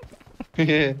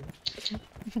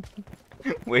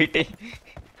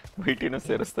 ವೈಟಿನ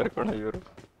ಸೇರಿಸ್ತಾರೆ ಕಣ ಇವರು.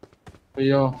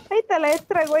 ಅಯ್ಯೋ ಐತಲ್ಲ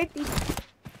ಹೆಸರಾಗ ವೈಟಿ.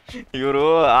 ಇವರು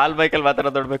ಆಲ್ ಬೈಕಲ್ಲಿ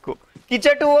ಮಾತಾಡೋದೊಡ್ಬೇಕು.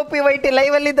 KicHa2op ವೈಟಿ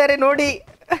ಲೈವ್ ಅಲ್ಲಿ ಇದ್ದಾರೆ ನೋಡಿ.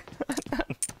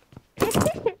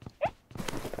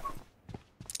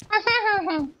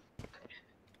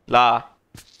 ಲಾ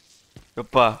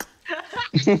ಯಪ್ಪ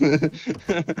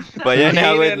ಭಯನೇ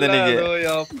ಆಗೋಯ್ತು ನನಗೆ.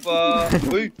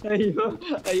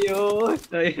 ಅಯ್ಯೋ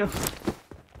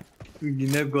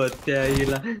ಇನ್ನ ಗೊತ್ತೇ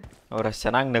ಆಗಿಲ್ಲ. ಅವ್ರ ಅಷ್ಟು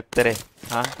ಚೆನ್ನಾಗಿ ನಗ್ತಾರೆ.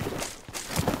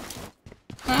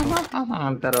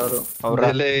 ಅಂತಾರ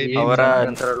ಅವರ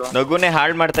ನಗುನೇ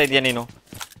ಹಾಳು ಮಾಡ್ತಾ ಇದೀಯ ನೀನು.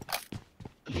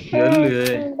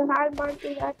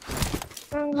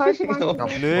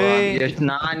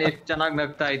 ನಾನ್ ಎಷ್ಟ್ ಚೆನ್ನಾಗಿ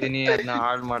ನಗ್ತಾ ಇದ್ದೀನಿ, ಅದನ್ನ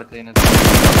ಹಾಳು ಮಾಡ್ತೀನಿ.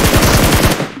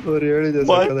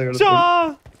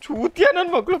 ಚೂತಿಯ ನನ್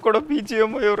ಮಕ್ಳು ಕೊಡೋ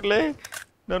BGMI ಅವ್ರಲ್ಲೇ.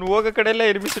 ನಾನು ಹೋಗೋ ಕಡೆ ಎಲ್ಲ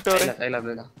ಇರ್ಬಿಸಿಟ್ಟವ್ರೆ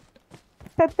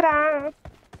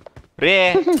ರೇ.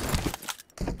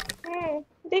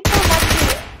 ಡಿಕೋ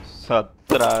ಮಾಡ್ತೀವಿ.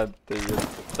 ಸತ್ರ ಅಂತ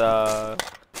ಎತ್ತ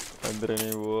ಅಂದ್ರೆ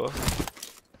ನೀವು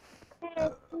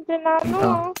ನಾನು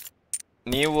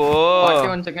ನೀವು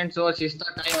 41 seconds ಶಿಸ್ತ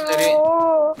ಟೈಮ್ ಸರಿ.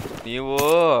 ನೀವು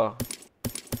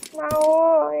ನಾವು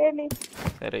ಹೇಳಿ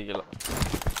ಸರಿಗಿಲ್ಲ.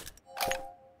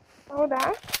 ಹೌದಾ?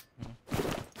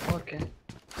 ಓಕೆ.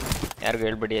 ಯಾರಿಗೂ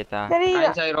ಹೇಳ್ಬೇಡಿ ಆಯ್ತಾ? ಸರಿ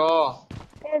ಈಗ ಇರೋ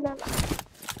ಹೇಳಲ್ಲ.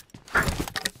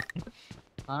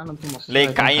 ಲೇ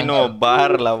ಕಾಯಿನು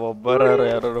ಬಾರಲ್ಲ ಒಬ್ಬರಾರು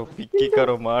ಯಾರು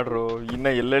ಪಿಕ್ಕಿಕರು ಮಾಡ್ರು. ಇನ್ನ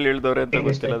ಎಲ್ಲೆಲ್ಲಿ ಇಳ್ದವ್ರೆ ಅಂತ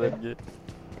ಗೊತ್ತಿಲ್ಲ ನನಗೆ.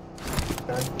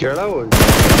 ಕೆಳವು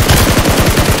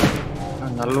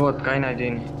 40 ಕಾಯಿನ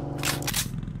ಇದೀನಿ.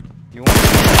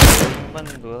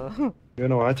 ಬಂದು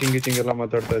ಏನೋ ವಾಚಿಂಗ್ ಗೀಚಿಂಗ್ ಎಲ್ಲ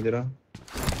ಮಾತಾಡ್ತಾ ಇದ್ದೀರಾ?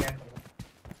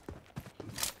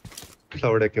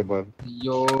 ಸೌಡಕ್ಕೆ ಬಾ.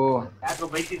 ಅಯ್ಯೋ ಯಾಕೋ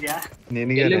ಬೈತಿದ್ಯಾ?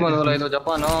 ನಿನಗೆ ಎಲ್ಲಿ ಬಂದವಲ್ಲ ಇದು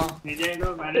ಜಪಾನು? ನಿಜ ಇದು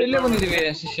ಇಲ್ಲೇ ಬಂದಿದೀವಿ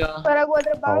ಶಿಷ್ಯ. ಹೊರಗೆ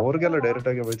ಹೋದ್ರೆ ಬಾ. ಅವ್ರಿಗೆಲ್ಲ ಡೈರೆಕ್ಟ್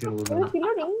ಆಗಿ ಬೈತಿರ್ಬೋದು.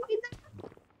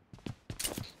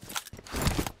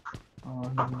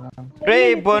 ರೇ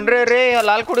ಬನ್ರೆ ರೇ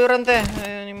ಲಾಲ್ ಕುಡಿಯೋರಂತೆ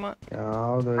ನಿಮ್ಮ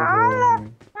ಯಾವ್ದು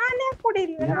ನಾನೇ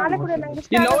ಕುಡಿಲಿ ನಾಳೆ ಕುಡಿಯ ನಂಗೆ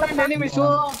ಇಷ್ಟ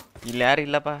ಇಲ್ಲಿ ಯಾರು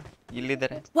ಇಲ್ಲಪ್ಪ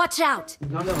ಇಲ್ಲಿದ್ದಾರೆ. Watch out!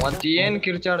 ಮತ್ತೆ ಏನ್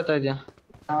ಕಿರ್ಚಾಡ್ತಾ ಇದ್ಯಾ?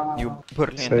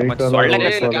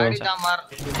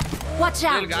 Watch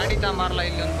out! ಗಾಡಿ ತಾ ಮಾರ್ಲಾ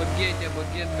ಇಲ್ಲಿ ಒಂದು ಬಗ್ಗಿ ಐತೆ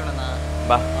ಬಗ್ಗಿ ಎತ್ಕೊಳ್ಳೋಣ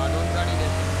ಬಾ. ಅದೊಂದು ಗಾಡಿ ಇದೆ.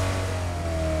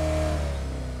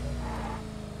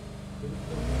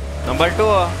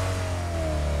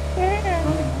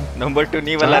 ನಂಬರ್ 2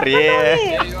 ನೀವಲ್ಲ ರೀ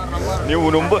ನೀವು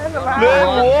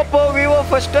ಓಪೋ ವಿವೋ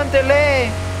ಫಸ್ಟ್ ಅಂತೇಳಿ.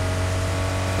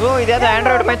 ಇದ್ಯಾವ್ದು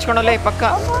ಆಂಡ್ರಾಯ್ಡ್ ಮೆಚ್ಕೊಳಲ್ಲ ಪಕ್ಕ.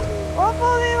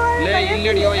 ಲೇ ಇಲ್ಲಿ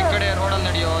ನಡಿಯೋ ಈ ಕಡೆ ರೋಡಲ್ಲಿ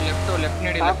ನಡಿಯೋ ಲೆಫ್ಟ್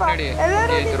ನಡಿ ಲೆಫ್ಟ್ ನಡಿ.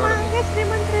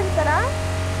 ಶ್ರೀಮಂತರು ಇರ್ತಾರ.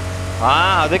 ಹಾ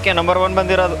ಅದಕ್ಕೆ ನಂಬರ್ 1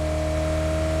 ಬಂದಿರೋದು.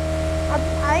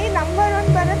 ಐ ನಂಬರ್ 1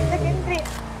 ಬರೋದು ಸೆಕೆಂಡ್ರಿ.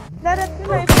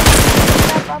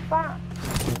 ಪಾಪ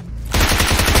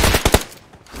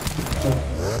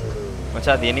ಮಚ್ಚ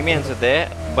ಅದು ಎನಿಮಿ ಅನ್ಸುತ್ತೆ.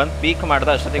 ಬಂದ್ ಪೀಕ್ ಮಾಡ್ದ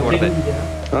ಅಷ್ಟೊತ್ತಿಗೆ ಹೊಡೆದೆ.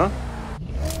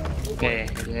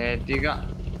 ಈಗ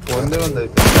ಒಂದೇ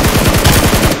ಒಂದೈತೆ.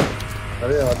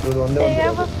 ಅದೇ ಅದು ಒಂದೇ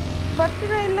ಒಂದು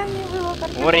ಬರ್ತೀರಾ ಇಲ್ಲ ನೀವು ಇವಾಗ?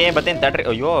 ಓರೇ ಬತ್ತೀನಿ ತಡ್ರಿ.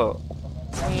 ಅಯ್ಯೋ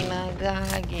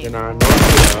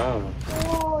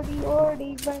ಓಡಿ ಓಡಿ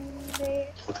ಬಂದೆ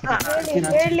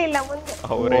ಹೇಳಲಿಲ್ಲ ಮುಂದೆ.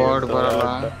 ಅವ್ರೇ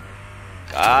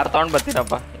ಕಾರ್ ತಗೊಂಡ್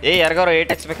ಬರ್ತೀನಪ್ಪ. ಯಾರಿಗಾರು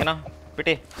 8x ಬೇಕೇನೋ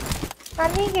ಬಿಟಿ?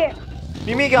 ನನಗೆ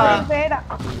ನಿಮೀಗ ಬೇಡ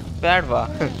ಬೇಡವಾ?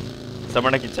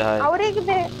 ಸಮಣ ಕಿಚ್ಚ ಅವರಿಗೆ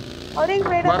ಬೇಡ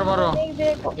ನನಗೆ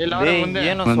ಬೇಕು.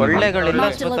 ಏನು ಸೊಳ್ಳೆಗಳಿಲ್ಲ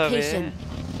ಅನ್ಸ್ಕೊತಾವೆ.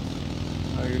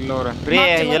 ರೀ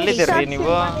ಎಲ್ಲಿದ್ದೀರಿ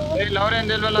ನೀವು?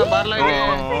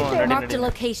 Marked a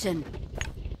location.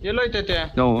 ಎಲ್ಲೋಯ್ತೈತೆ?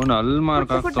 ಅಲ್ಲಿ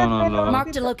ಮಾರ್ಕ್ ಆಗ್ತಾವನಲ್ಲ.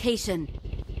 Marked a location.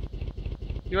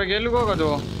 ಇವಾಗ ಎಲ್ಲಿಗೆ ಹೋಗೋದು?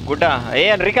 ಗುಡ್ಡ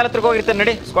ರಿಕಾಲ್ ಹತ್ರಕ್ಕೆ ಹೋಗಿರ್ತಾರೆ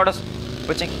ನಡಿ. ಸ್ಕ್ವಾಡಸ್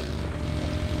ಕೋಚಿಂಗ್.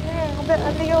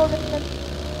 ಅಲ್ಲಿಗೆ ಹೋಗುತ್ತೆ.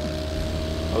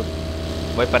 ಹೌದು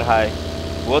ವೈಪರ್ ಹಾಯ್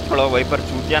ಓದ್ಕೊಳ್ಳೋ ವೈಪರ್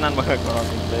ಚೂತಿಯ ನನ್ನ ಮಗ ಕೊಡೋ.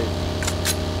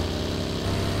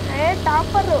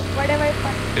 Topper ಬಡೆ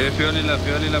wiper. ಫ್ಯೂಲ್ ಇಲ್ಲ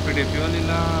ಬಿಡಿ ಫ್ಯೂಲ್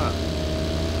ಇಲ್ಲ.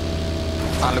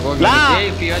 ಅಲ್ಲಿ ಹೋಗಿ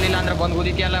ಫ್ಯೂಲ್ ಇಲ್ಲ ಅಂದ್ರೆ ಬಂದು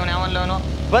ಗುದಿಕೆ ಅಲ್ಲ ಅವನು ಯಾವಲ್ಲ ಅವನು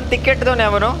ಬಂದು ಟಿಕೆಟ್ ದವನು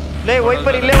ಯಾವನು? ಲೇ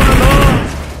ವೈಪರ್ ಇಲ್ಲೇ ಅವನು.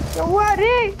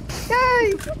 ಯವ್ವಾರಿ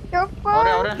ಏಯ್ ಯಪ್ಪ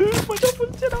ಅವರೇ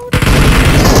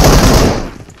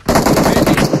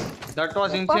that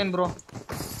was insane bro.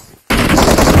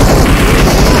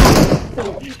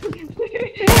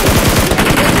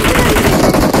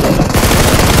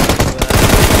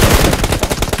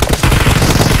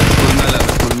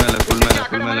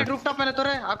 Full ಮೇಲೆ ರೂಫ್ ಟಾಪ್ ಮೇಲೆ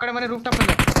ತೋರೆ. ಆ ಕಡೆ ಮನೆ ರೂಫ್ ಟಾಪ್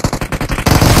ಮೇಲೆ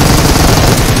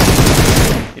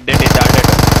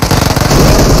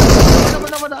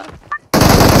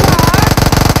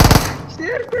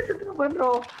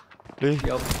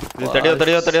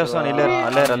ತಡಿಯೋ ಸೋನ್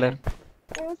ಅಲ್ಲೇ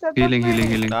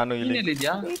ಹೀಲಿಂಗ್ ನಾನು ಇಲ್ಲಿ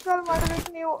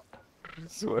ನೀವು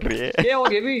ಸಾರಿ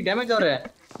ಹೋಗಿ ಹೆವಿ ಡ್ಯಾಮೇಜ್ ಅವ್ರೆ.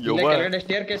 ಕೆಳಗಡೆ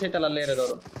ಸ್ಟೇರ್ ಕೇಸ್ ಐತಲ್ಲ ಅಲ್ಲೇ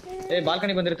ಇರೋದು.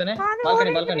 ಬಾಲ್ಕನಿ ಬಂದಿರ್ತಾನೆ.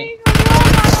 ಬಾಲ್ಕನಿ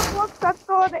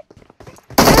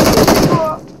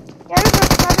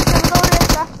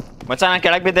ಮಚ್ಚ ನಾ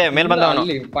ಕೆಳಗೆ ಬಿದ್ದೆ. ಮೇಲ್ ಬಂದವನು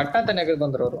ಪಟ್ಟ ತನಕ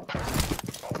ಬಂದ್ರು ಅವರು.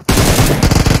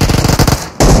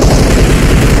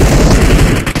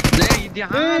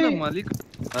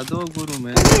 ಅದು ಗುರು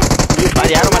ಮೇಲೆ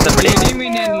ಯಾರು ಮಾತಾಡ್ಬೇಡಿ.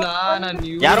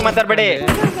 ಯಾರು ಮಾತಾಡ್ಬೇಡಿ.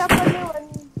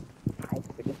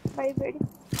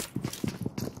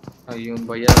 ಅಯ್ಯೋ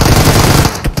ಭಯ.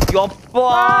 ಯಪ್ಪ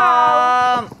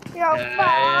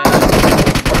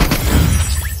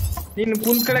ನೀನು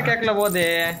ಕುಂತ್ಕಡಕ್ಕೆ ಹಾಕ್ಲ ಹೋದೆ.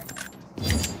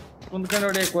 ಕುಂತ್ಕೊಂಡು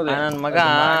ಹೊಡೆಯಕ್ ಹೋದೆ. ನನ್ನ ಮಗ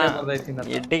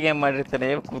ಎಡ್ಡಿಗೆ ಮಾಡಿರ್ತಾನೆ.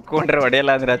 ಕುತ್ಕೊಂಡ್ರೆ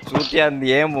ಹೊಡೆಯಲ್ಲ ಅಂದ್ರೆ ಚೂತಿ ಅಂದ್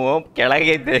ಏಮು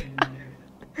ಕೆಳಗೈತೆ.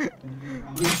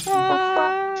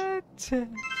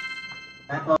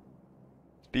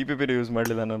 TPP ಯೂಸ್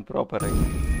ಮಾಡಲಿಲ್ಲ ನಾನು ಪ್ರಾಪರ್ ಆಗಿ.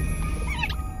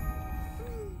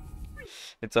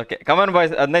 It's okay. ಕಮನ್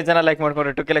ಬಾಯ್ಸ್, 15 ಜನ ಲೈಕ್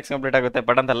ಮಾಡ್ಕೊಂಡ್ರೆ 2K likes ಕಂಪ್ಲೀಟ್ ಆಗುತ್ತೆ.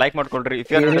 ಬಟ್ ಅಂತ ಲೈಕ್ ಮಾಡ್ಕೊಳ್ರಿ. If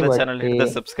you are new to the channel hit the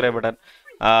subscribe button.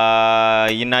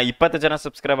 ಇನ್ನ 20 ಜನ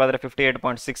ಸಬ್ಸ್ಕ್ರೈಬ್ ಆದ್ರೆ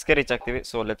 58.6K ರೀಚ್ ಆಗ್ತೀವಿ.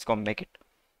 So let's go make it.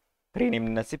 ರೀ ನಿಮ್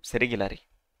ನಸೀಬ್ ಸರಿಗಿಲ್ಲ ರೀ.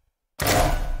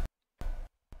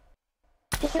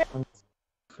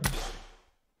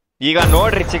 ಈಗ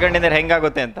ನೋಡ್ರಿ ಚಿಕನ್ ಡಿನ್ನರ್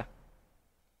ಹೆಂಗಾಗುತ್ತೆ ಅಂತ.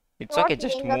 It's okay,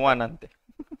 just move on ಅಂತೆ.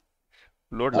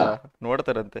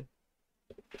 ನೋಡ್ತಾರಂತೆ.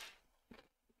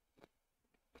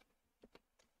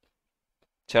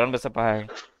 ಚರಣ್ ಬಸಪ್ಪ ಹಾಯ್.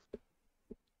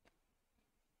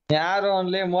 ಯಾರು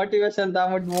ಓನ್ಲಿ ಮೋಟಿವೇಶನ್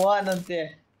ತಗೊಂಬಿಟ್ಟು ಮೂವಾನ್ ಅಂತೆ.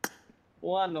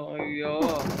 ಮೂವಾನು ಅಯ್ಯೋ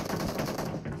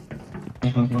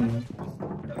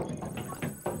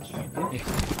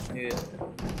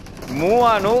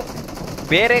ಮೂವಾನು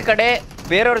ಬೇರೆ ಕಡೆ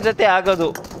ಬೇರೆಯವ್ರ ಜೊತೆ ಆಗೋದು,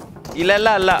 ಇಲ್ಲೆಲ್ಲ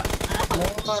ಅಲ್ಲ.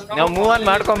 ನಾವು ಮೂವಾನ್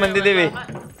ಮಾಡ್ಕೊಂಡ್ ಬಂದಿದೀವಿ,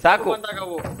 ಸಾಕು.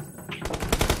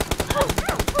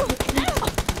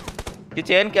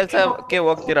 ಕಿಚ್ ಏನ್ ಕೆಲ್ಸಕ್ಕೆ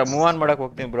ಹೋಗ್ತೀರಾ? ಮೂವಾನ್ ಮಾಡಕ್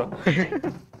ಹೋಗ್ತೀನಿ ಬ್ರೋ.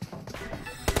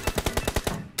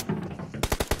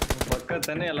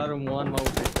 ಪಕ್ಕತಾನೆ ಎಲ್ಲಾರು ಮೂವಾನ್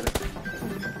ಮಾಡ್ಬಿಟ್ಟಿರ್ತಾರೆ.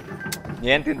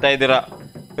 ಏನ್ ತಿಂತಾ ಇದ್ದೀರಾ?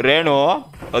 ರೇಣು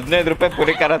 15 ರೂಪಾಯಿ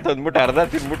ಪುರಿ ಖಾರ ತಂದ್ಬಿಟ್ಟು ಅರ್ಧ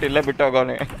ತಿನ್ಬಿಟ್ಟು ಇಲ್ಲೇ ಬಿಟ್ಟು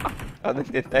ಹೋಗೋನೆ. ಅದನ್ನ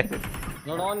ತಿಂತಾ ಇದ್ದೀನಿ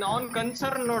ನೋಡೋ. ಅವ್ನ್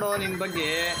ಕನ್ಸರ್ನ್ ನೋಡೋ ನಿನ್ ಬಗ್ಗೆ.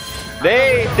 ಲೇ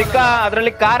ತಿಕ್ಕ,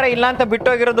 ಅದ್ರಲ್ಲಿ ಖಾರ ಇಲ್ಲ ಅಂತ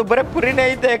ಬಿಟ್ಟೋಗಿರೋದು, ಬರೇ ಪುರಿನೇ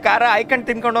ಐತೆ. ಖಾರ ಆಯ್ಕೊಂಡ್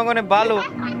ತಿನ್ಕೊಂಡು ಹೋಗೋನೆ ಬಾಲು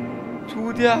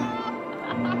ಚೂದ್ಯಾ.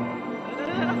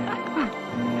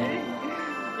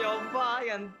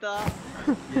 ಎಂತ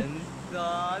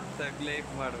ತಗ್ಲೈಕ್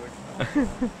ಮಾಡ್ಬಿಟ್ಟು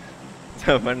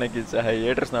ಮಣ್ಣ Kichcha hi.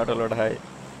 Eaters not allowed hi.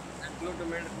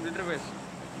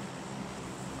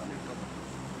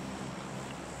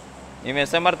 ನೀವು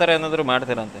SMR ಥರ ಏನಾದ್ರು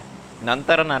ಮಾಡ್ತೀರಂತೆ.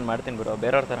 ನಂತರ ನಾನು ಮಾಡ್ತೀನಿ ಬಿಡು,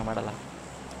 ಬೇರೆಯವ್ರ ಥರ ಮಾಡಲ್ಲ.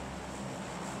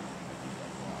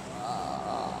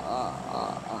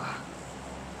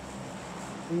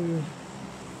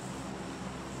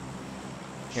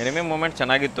 ಎನಿಮಿ ಮೂಮೆಂಟ್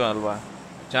ಚೆನ್ನಾಗಿತ್ತು ಅಲ್ವಾ?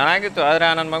 ಚೆನ್ನಾಗಿತ್ತು, ಆದರೆ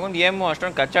ನನ್ನ ಮಗಂದು ಏಮು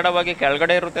ಅಷ್ಟೊಂದು ಕಚ್ಚಡವಾಗಿ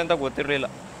ಕೆಳಗಡೆ ಇರುತ್ತೆ ಅಂತ ಗೊತ್ತಿರಲಿಲ್ಲ.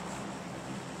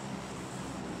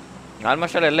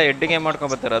 ಆಲ್ಮೋಸ್ಟ್ ಎಲ್ಲ ಎಡ್ಡಿಗೆ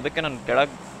ಮಾಡ್ಕೊಂಡ್ಬರ್ತಾರೆ, ಅದಕ್ಕೆ ನಾನು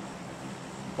ಕೆಳಗೆ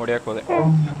ಹೊಡಿಯಕ್ಕೆ ಹೋದೆ.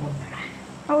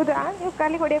 ಹೌದಾ? ನೀವು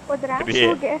ಕಾಲಿಗೆ ಹೊಡಿಯಕ್ಕೆ ಹೋದ್ರಾ?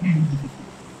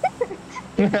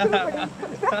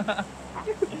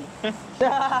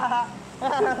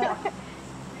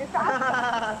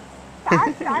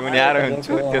 ಇವನ್ ಯಾರು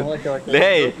ಲೇ?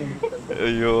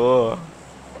 ಅಯ್ಯೋ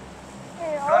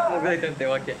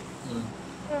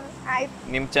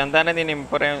ನಿಮ್ ಚಂದಾನೆ ನಿಮ್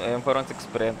M416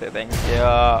 ಸ್ಪ್ರೇ ಅಂತ. Thank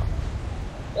you.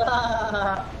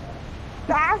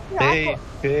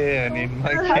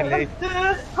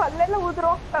 ಅಲ್ಲೆಲ್ಲ ಉದುರು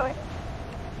ಹೋಗ್ತವೆ.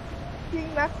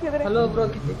 Hello bro,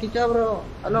 Kichcha bro.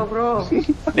 Hello bro.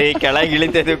 ಲೇ ಕೆಳಗೆ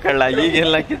ಇಳಿತಿದ್ವಿ ಕಳ್ಳ,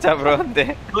 ಈಗೆಲ್ಲ ಕಿಚ್ಚಾ ಬ್ರೋ ಅಂತೆ.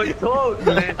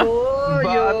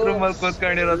 ಬಾತ್ರೂಮ್ ಅಲ್ಲಿ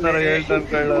ಕೂತ್ಕೊಂಡಿರೋ ತರ ಹೇಳ್ತಾನೆ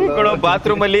ಕಳ್ಳ.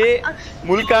 ಬಾತ್ರೂಮ್ ಅಲ್ಲಿ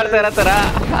ಮುಲ್ಕಾಡ್ತಾ ಇರೋ ತರ.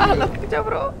 ಕಿಚ್ಚಾ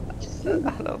ಬ್ರೋ.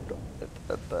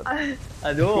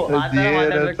 ಅದು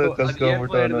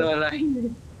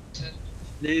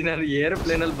ನಾನು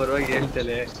ಏರೋಪ್ಲೇನ್ ಅಲ್ಲಿ ಬರುವಾಗ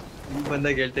ಹೇಳ್ತೇನೆ, ಇಲ್ಲಿ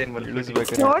ಬಂದಾಗ ಹೇಳ್ತೇನೆ.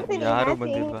 ಯಾರು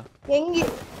ಬಂದಿಲ್ವಾ?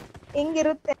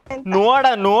 ಹೆಂಗಿರುತ್ತೆ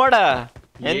ನೋಡ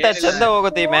ಎಂತ ಚಂದ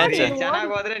ಹೋಗುತ್ತೆ ಈ ಮ್ಯಾಚ್.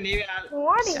 ಚೆನ್ನಾಗ್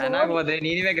ಹೋದ್ರೆ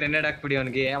ನೀವೇ ಗ್ರೆನೇಡ್ ಹಾಕ್ಬಿಡಿ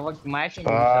ಅವನಿಗೆ. ಅವಾಗ ಮ್ಯಾಚ್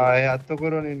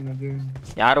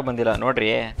ಯಾರು ಬಂದಿಲ್ಲ ನೋಡ್ರಿ.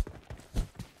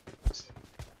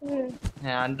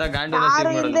 ಅಂತ ಗಾಂಡು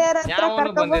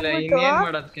ಯಾವನು ಬಂದಿಲ್ಲ, ಇನ್ನೇನ್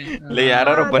ಮಾಡೋದಕ್ಕೆ. ಇಲ್ಲ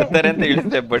ಯಾರು ಬರ್ತಾರೆ ಅಂತ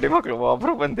ಹೇಳಿದ್ದೆ, ಬಡಿ ಮಕ್ಳು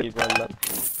ಒಬ್ರು ಬಂದಿಲ್ವಲ್ಲ.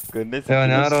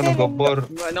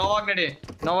 ನೋವಾಗ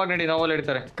ನಡಿ ನೋವಲ್ಲಿ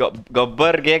ಇಡ್ತಾರೆ.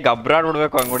 ಗಬ್ಬರ್ಗೆ ಗಬ್ರಾಡ್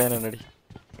ಬಿಡ್ಬೇಕು ಹಂಗುಡೇನ ನಡಿ.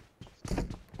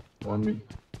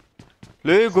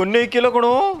 ಲೇ ಗೊನ್ನೆ ಇಕ್ಕಿಲ್ಲ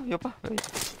ಕಣು. ಯಪ್ಪ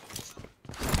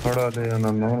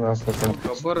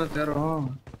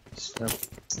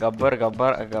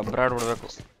ಗಬ್ಬರಾಡ್ ಬಿಡ್ಬೇಕು.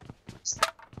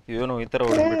 ಏನು ಈ ತರ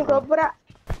ಗೊಬ್ಬರ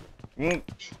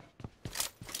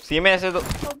ಸೀಮೆ ಎಸೆದು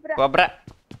ಗೊಬ್ಬರ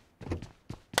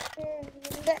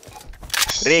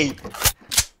ರೀ.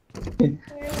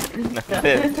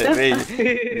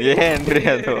 ಏನ್ರಿ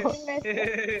ಅದು?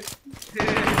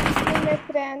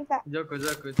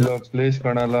 ಪ್ಲೀಸ್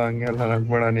ಕಣಲ್ಲ, ಹಂಗೆಲ್ಲ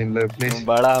ನಗ್ಬೇಡ ನೀನ್. ಪ್ಲೀಸ್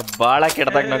ಬಾಳ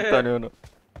ಕೆಡ್ದಾಗ ನಗ್ತಾವ ನೀವನು.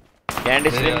 ಕ್ಯಾಂಡಿ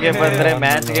ಸ್ಟ್ರೀಮ್ಗೆ ಬಂದ್ರೆ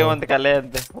ಮ್ಯಾಚ್ಗೆ ಒಂದು ಕಲೆ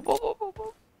ಅಂತೆ.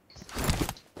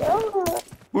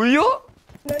 ಅಯ್ಯೋ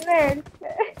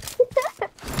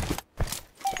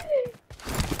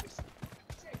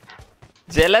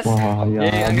ಜೆಲಸ್.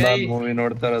 ಮೂವಿ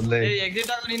ನೋಡ್ತಾರಲ್ಲ.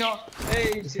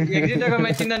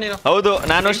 ಹೌದು,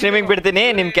 ನಾನು ಸ್ಟ್ರೀಮಿಂಗ್ ಬಿಡ್ತೀನಿ.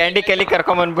 ನಿಮ್ ಕ್ಯಾಂಡಿ ಕಲಿ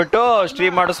ಕರ್ಕೊಂಡ್ ಬಂದ್ಬಿಟ್ಟು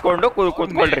ಸ್ಟ್ರೀಮ್ ಮಾಡಿಸ್ಕೊಂಡು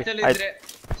ಕೂತ್ಕೊಳ್ರಿ.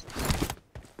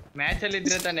 ಮ್ಯಾಚ್ ಅಲ್ಲಿ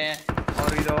ಇದ್ರೆ ತಾನೆ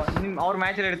ಅವ್ರ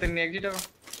ಮ್ಯಾಚ್ ಅಲ್ಲಿ ಇರ್ತೀನಿ. ಎಕ್ಸಿಟ್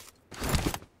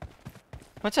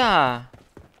ಮಚ್ಚಾ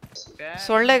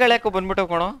ಸೊಳ್ಳೆಗಳ್ಯಾಕೋ ಬಂದ್ಬಿಟ್ಟು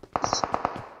ಕಣೋ.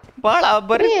 ಬಾಳ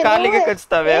ಬರೀ ಕಾಲಿಗೆ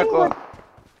ಕಚ್ತಾವೆ ಯಾಕೋ.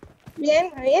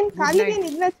 ಏನ್ ಕಾಲಿಗೆ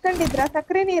ಇದನ್ನ ಹಚ್ಕೊಂಡಿದ್ರ?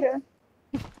 ಸಕ್ಕರೆ ನೀರು.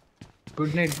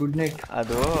 ಗುಡ್ ನೈಟ್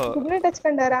ಅದು ಗುಡ್ ನೈಟ್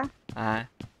ಹಚ್ಕೊಂಡಾರ.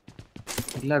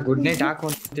 ಇಲ್ಲ ಗುಡ್ ನೈಟ್ ಹಾಕು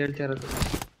ಅಂತ ಹೇಳ್ತಾ ಇರೋದು.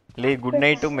 ಇಲ್ಲಿ ಗುಡ್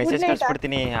ನೈಟ್ ಮೆಸೇಜ್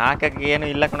ಕಳಿಸ್ಬಿಡ್ತೀನಿ, ಹಾಕಕ್ಕೆ ಏನು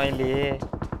ಇಲ್ಲ ಕಣೋ ಇಲ್ಲಿ.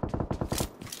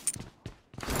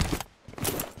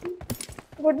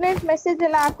 ಗುಡ್ ನೈಟ್ ಮೆಸೇಜ್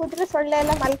ಎಲ್ಲ ಹಾಕಿದ್ರೆ ಸೊಳ್ಳೆ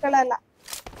ಎಲ್ಲ ಮಲ್ಕೊಳ್ಳಲ್ಲ.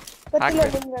 ಗೊತ್ತಿಲ್ಲ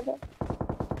ನಿಮ್ಗದು.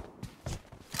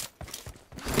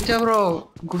 ಬ್ರೋ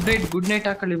ಗುಡ್ ನೈಟ್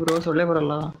ಹಾಕೊಳ್ಳಿ ಬ್ರೋ, ಸೊಳ್ಳೆ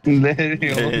ಬರಲ್ಲ.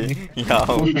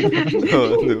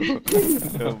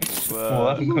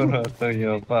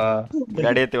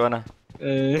 ಗಾಡಿ ಎತ್ತಿವನ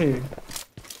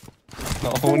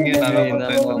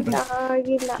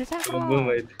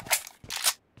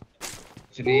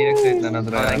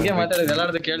ಹಂಗೆ ಮಾತಾಡೋದು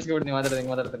ಎಲ್ಲಾರ್ದು ಕೇಳಿಸ್ಕೊಬಿಡ್ತೀನಿ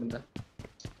ಮಾತಾಡ್ದಂತ.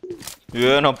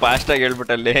 ಏನೋ ಫಾಸ್ಟ್ ಆಗಿ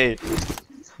ಹೇಳ್ಬಿಟ್ಟಲ್ಲಿ.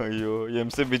 ಅಯ್ಯೋ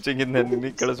MC ಬಿಚ್ಚಂಗಿದ್ದ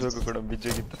ನಿನಗೆ ಕಳಿಸ್ಬೇಕು ಕಣ,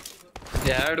 ಬಿಚ್ಚಂಗಿದ್ದ.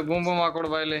 2 ಬೂಮ್ ಹಾಕೊಡು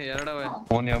ಬಾಯಲ್ಲಿ, 2 ಅವೆ.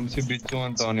 ಅವನು MC ಬಿಚ್ಚು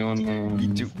ಅಂತ ಅವನು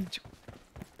ಬಿಚ್ಚು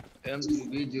MC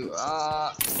ಬಿಚ್ಚು.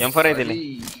 M4 ಐತಿಲ್ಲಿ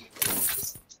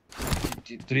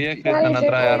 3x ನನ್ನ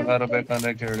ಹತ್ರ ಯಾರಿಗಾರು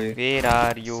ಬೇಕಂದ್ರೆ ಕೇಳಿ. Where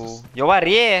are you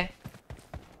ಯವಾರಿ?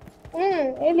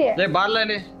 ಹೇಳಿ. ಲೇ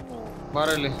ಬಾರ್ಲಲ್ಲಿ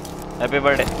ಬಾರಲ್ಲಿ. Happy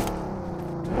birthday.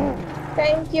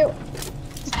 Thank you.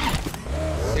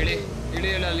 ಇಳಿ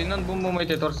ಅಲ್ಲಿ ಇನ್ನೊಂದು ಬೂಮ್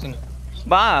ಐತೆ, ತೋರಿಸ್ತೀನಿ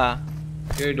ಬಾ.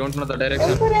 Don't know the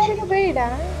direction.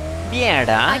 ಬೇಡ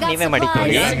ನೀವೇ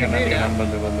ಮಾಡಿಕೊಳ್ಳಿ.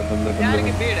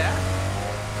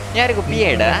 ಯಾರಿಗೂ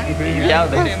ಬೇಡ.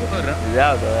 ಯಾವ್ದು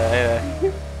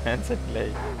ಅನ್ಸತ್ತಿಲ್ಲ.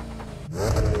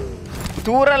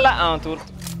 ತೂರಲ್ಲ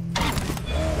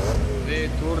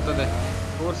ತೂರ್ತದೆ.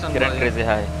 Kiran crazy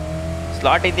hi.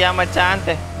 ಸ್ಲಾಟ್ ಇದೆಯಾ ಮಚ್ಚ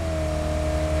ಅಂತೆ.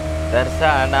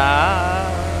 ದರ್ಶನ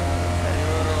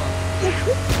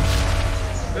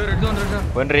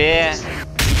ಬನ್ರಿ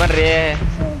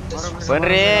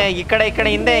ಈ ಕಡೆ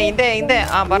ಹಿಂದೆ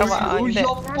ಬರವಾ.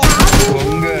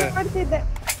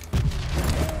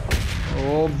 ಓ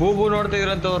ಬೂಬು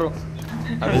ನೋಡ್ತಿದ್ರಂತವ್ರು.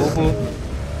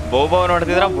 ಬೋಬೋ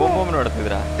ನೋಡ್ತಿದ್ರ, ಬೂಮ್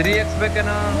ನೋಡ್ತಿದ್ರ. 3x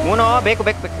ಬೇಕೇನಾ? ಮೂನೋ ಬೇಕು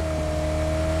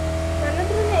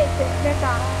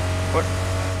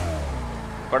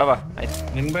ಕೊಡವಾ. ಆಯ್ತು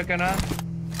ನಿಂಗ್ ಬೇಕೇನಾ?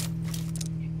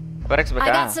 4x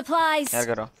ಬೇಕಾ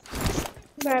ಯಾರಿಗಾರು?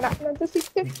 ಬೇಡ, ನಂದು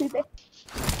 6x ಇದೆ.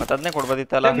 ಮತ್ತೆ ಅದನ್ನೇ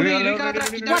ಕೊಡ್ಬೋದಿತ್ತಲ್ಲ.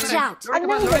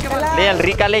 ಲೇ ಅಲ್ಲಿ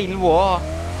ರೀಕಾಲೇ ಇಲ್ವೋ?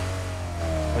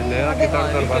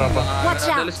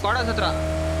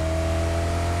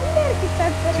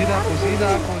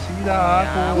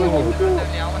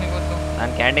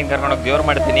 ನಾನು ಕ್ಯಾಂಟೀನ್ ಕರ್ಕೊಂಡೋಗಿ ದೇವ್ರು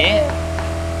ಮಾಡ್ತೀನಿ.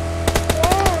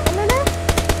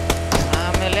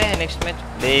 ಆಮೇಲೆ ನೆಕ್ಸ್ಟ್ ಮ್ಯಾಚ್.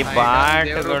 ಲೇ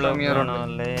ಬಾಟ್ಗಳು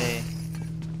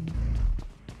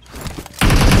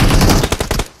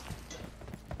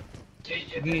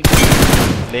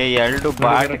ಲೇ 2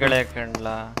 ಬಾಟ್ಗಳೇ ಕಣ್ಲ.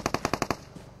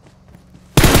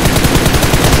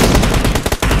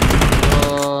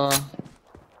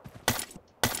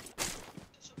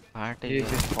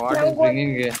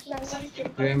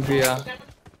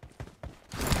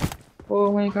 ಓ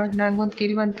ಮೈ ಗಾಡ್, ನಂಗೊಂದು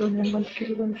ಕಿಲ್ ಬಂತು.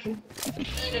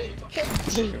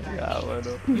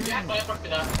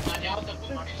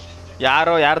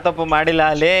 ಯಾರು ತಪ್ಪು ಮಾಡಿಲ್ಲ.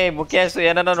 ಲೇ ಮುಖೇಶ್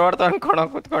ಏನೋ ನೋಡ್ತಾ ಅನ್ಕೊಂಡು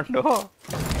ಕೂತ್ಕೊಂಡು.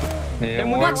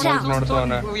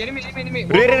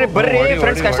 ಬರ್ರಿ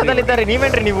ಫ್ರೆಂಡ್ಸ್, ಕಷ್ಟದಲ್ಲಿದ್ದಾರೆ.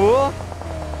 ನೀವೇನ್ರಿ ನೀವು?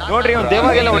 ನೋಡ್ರಿ ಅವ್ನು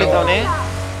ದೇವಾಗೆಲ್ಲ ಹೊಡಿತಾವನೆ.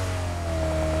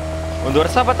 ಒಂದು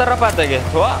ವರ್ಷ ಬರ್ತಾರಪ್ಪ ಆತಾಗೆ.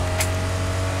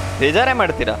 ಬೇಜಾರೇ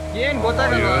ಮಾಡ್ತೀರಾ? ಏನ್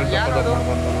ಗೊತ್ತಾಗಲ್ಲ.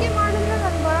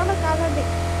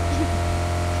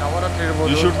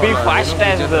 You should be fast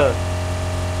as the.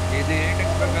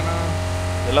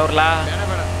 ಎಲ್ಲವ್ರಲ್ಲ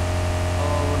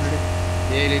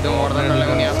ಇದು ನೋಡ್ದಲ್ಲ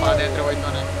ಪಾದಯಾತ್ರೆ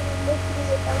ಹೋಯ್ತಾನೆ.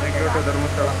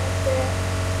 ಧರ್ಮಸ್ಥಳ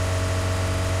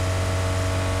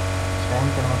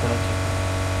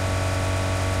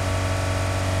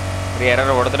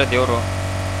ಯಾರು ಹೊಡೆದ್ರೆ ದೇವ್ರು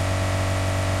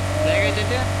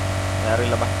ಯಾರು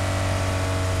ಇಲ್ಲ ಬಾ.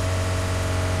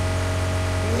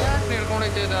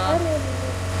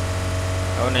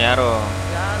 ಅವನು ಯಾರು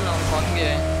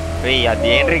ರೀ?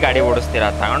 ಅದೇನ್ರಿ ಗಾಡಿ ಓಡಿಸ್ತೀರಾ?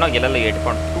 ತಗೊಂಡೋಗಿ ಎಲ್ಲೆಲ್ಲ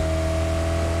ಇಟ್ಕೊಂಡು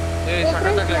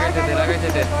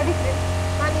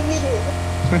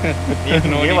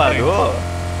ನೀವದು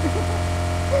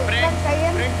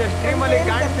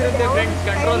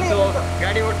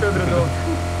ಗಾಡಿ ಓಡಿಸೋದ್ರದ್ದು.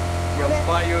 ಯಪ್ಪ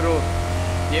ಇವರು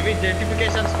ಹೆವಿ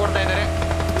ಜಸ್ಟಿಫಿಕೇಶನ್ಸ್ ಕೊಡ್ತಾ ಇದ್ದಾರೆ.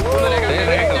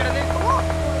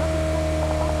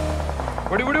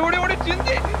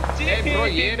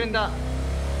 ಏರಿಂದ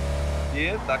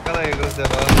ಸಕ್ಕದ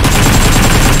ಎಗರಿಸ್ತಾರ.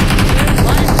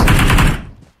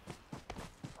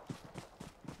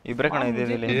 ಇಬ್ರೇ ಕಣ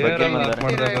ಇದ್ದಿಲ್ಲ.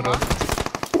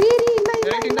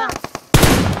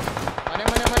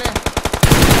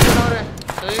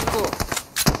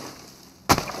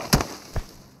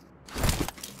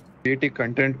 ಟಿ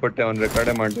ಕಂಟೆಂಟ್ ಕೊಟ್ಟೆ, ಅವ್ನು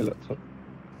ರೆಕಾರ್ಡೇ ಮಾಡಲಿಲ್ಲ.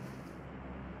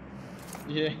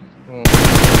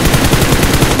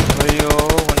 ಅಯ್ಯೋ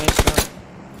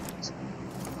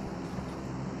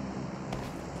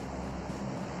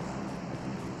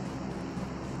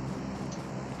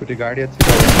ಬಿಟ್ಟು ಗಾಡಿ ಹಚ್ಚಿ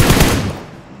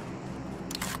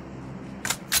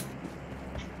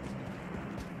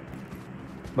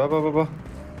ಬಾ ಬಾ ಬಾ ಬಾ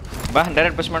ಬಾ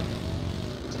ಡೈರೆಕ್ಟ್ ಪುಷ್ ಮಾಡು.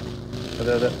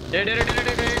 ಅದೇ ಅದೇ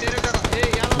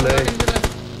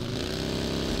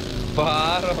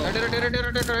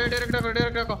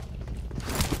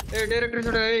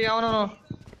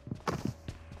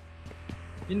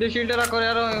ಹಿಂದೆ ಶೀಲ್ಡ್ ಹಾಕೋ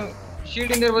ಯಾರೋ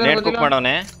ಶೀಲ್ಡ್ ಹಿಂದೆ ಇರ್ಬೋದು ಕುಕ್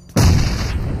ಮಾಡವನೆ.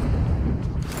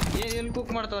 ಎಲ್ಲಿ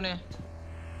ಕುಕ್ ಮಾಡ್ತಾವನೆ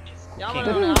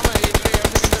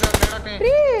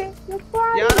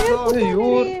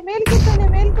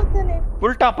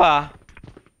ಫುಲ್ ಟಾಪಾ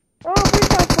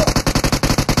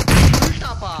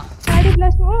ಗಾಡಿ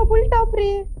ಬ್ಲಾಸ್ಟ್ ಫುಲ್ ಟಾಪ್ ರೀ.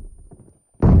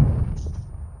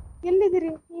 ಎಲ್ಲಿದ್ದೀರಿ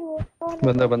ನೀವು?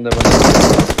 ಬಂದೆ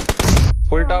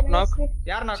ಫುಲ್ ಟಾಪ್ ನಾಕ್.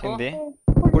 ಯಾರು ನಾಕು?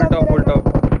 ಫುಲ್ ಟಾಪ್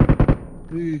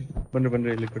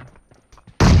ಬನ್ರಿ ಇಲ್ಲಿ ಕಡೆ.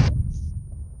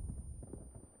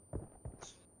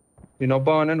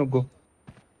 ಇನ್ನೊಬ್ಬವನೇ ನುಗ್ಗು.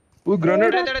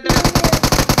 ಗ್ರೆನೇಡ್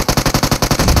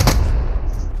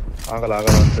ಆಗಲ್ಲ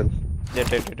ಅಂತ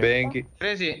ಬೆಂಕಿ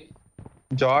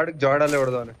ಜಾಡಲ್ಲೇ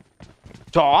ಹೊಡೆದವನೆ.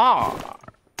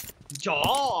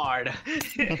 ಜಾಡ್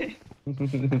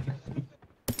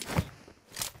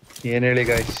ಏನ್ ಹೇಳಿ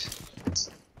ಗಾಯ್ಸ್?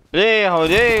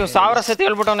 ಹೌದೇ 1000 ಸತಿ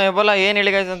ಹೇಳ್ಬಿಟ್ಟವನ ಎಬ್ಬಲ್ಲ ಏನ್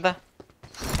ಹೇಳಿ ಗಾಯ್ಸ್ ಅಂತ.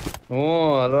 ಹ್ಞೂ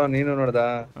ಅಲ್ವಾ ನೀನು ನೋಡ್ದ?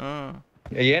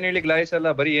 ಏನ್ ಹೇಳಿ ಗ್ಲಾಯ್ಸ್ ಅಲ್ಲ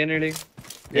ಬರೀ ಏನ್ ಹೇಳಿ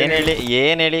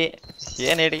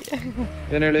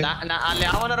ಅಲ್ಲಿ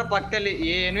ಯಾವನಾರ ಪಕ್ಕದಲ್ಲಿ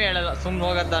ಏನು ಹೇಳಲ್ಲ, ಸುಮ್ನೆ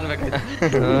ಹೋಗತ್ತ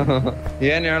ಅನ್ಬೇಕಾಯ್ತು.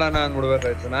 ಏನ್ ಹೇಳೋಣ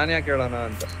ಅಂದ್ಬಿಡ್ಬೇಕಾಯ್ತು, ನಾನ್ ಯಾಕೆ ಹೇಳೋಣ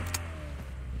ಅಂತ.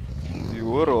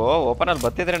 ಇವರು ಓಪನ್ ಅಲ್ಲಿ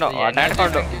ಬರ್ತಿದ್ರೆ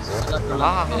ಅಡ್ಡಾಡ್ಕೊಂಡು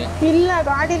ಇಲ್ಲ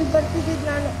ಗಾಡಿಲಿ ಬರ್ತಿದ್ದಿದ್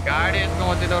ನಾನು. ಗಾಡಿ ಎತ್ಕೊಂಡ್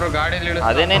ಹೋಗ್ತಿದ್ದವ್ರು ಗಾಡಿಲಿ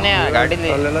ಅದೇನೇನೆ ಗಾಡಿಲಿ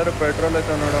ಅಲ್ಲೆಲ್ಲರೂ ಪೆಟ್ರೋಲ್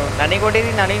ಐತ ನೋಡು. ನನಗ್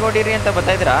ಹೊಡೀರಿ ಅಂತ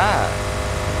ಬರ್ತಾಯಿದ್ರಾ?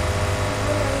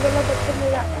 ನಂಗೆಲ್ಲ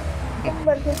ಗೊತ್ತಿರ್ಲಿಲ್ಲ,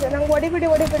 ಬರ್ತಿದ್ದೆ. ನಂಗೆ ಹೊಡಿಬಿಡಿ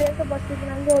ಅಂತ ಬರ್ತಿದ್ದೆ,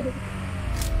 ನಂಗೆ ಹೊಡಿಬಿಡಿ.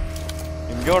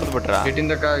 ನಿಮ್ಗೆ ಹೊಡೆದ್ ಬಿಟ್ರಾ?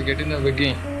 ಗೆಟಿಂದ ಬಗ್ಗೆ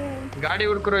ಗಾಡಿ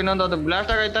ಹುಡ್ಕರು ಇನ್ನೊಂದು ಅದು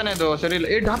ಬ್ಲಾಸ್ಟ್ ಆಗೈತಾನೆ ಇದು ಸರಿ ಇಲ್ಲ.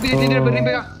 ಢಾಪಿ ಬನ್ನಿ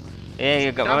ಬೇಗ.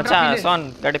 ಸೋನ್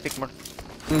ಗಾಡಿ ಪಿಕ್ ಮಾಡು.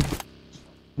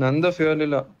 ನಂದು ಫ್ಯೂಲ್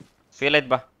ಇಲ್ಲ. ಫೇಲ್ ಆಯ್ತು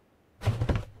ಬಾ.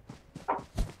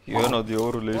 ಏನದು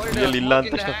ಇವರು ಫ್ಯೂಲ್ ಇಲ್ಲ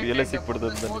ಅಂತ ಫ್ಯೂಲ್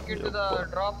ಸಿಕ್ಬಿಡ್ತದೆ.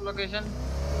 ಡ್ರಾಪ್ ಲೊಕೇಶನ್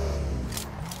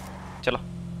ಚಲೋ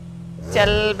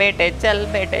ಚಲ್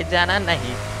ಬೇಟೆ ಜಾನ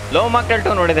ನಹಿ. ಲೋ ಮಾರ್ಕ್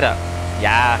 2 ನೋಡಿದ್ರ?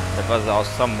 Yeah that was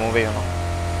awesome movie you know.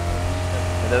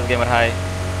 This gamer hi.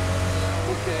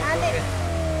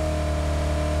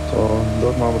 So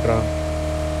load ಮಾಡ್ಬಿಟ್ರಾ?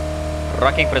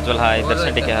 Rocking Prajwal hi.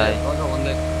 Darshan TK hi.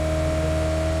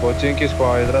 Coaching ಕಿ ಸ್ಕ್ವಾ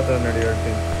ಇದ್ರ ತರ ನಡಿ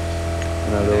ಹೇಳ್ತೀನಿ.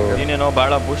 ನೀನೇನೋ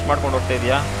ಬಾಳ ಬೂಸ್ಟ್ ಮಾಡ್ಕೊಂಡು ಹೋಗ್ತಾ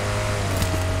ಇದೀಯಾ?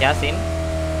 ಕ್ಯಾ ಸೀನ್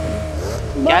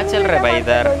ಕ್ಯಾ ಚಲ್ ರೇ ಬೈ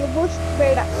ಇದರ್? ಬೂಸ್ಟ್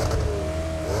ಬೇಡ.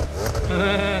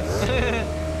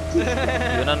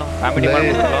 ಇವನು ಕಾಮಿಡಿ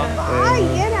ಮಾಡ್ಬಿಟ್ಟು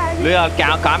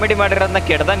ಕಾಮಿಡಿ ಮಾಡಿರೋದನ್ನ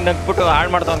ಕೆಡ್ದಂಗ್ ನಗ್ಬಿಟ್ಟು ಹಾಳು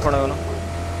ಮಾಡ್ತಾವ ಅನ್ಕೊಂಡು ಅವನು.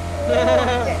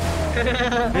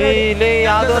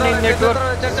 ಯಾವ್ದೋ ನಿನ್ network.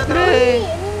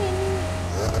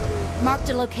 Marked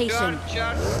a location.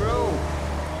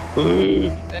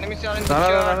 Enemies are in the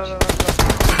church.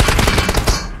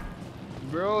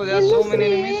 Bro, there are so many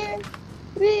enemies.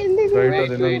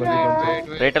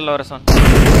 Right all over son.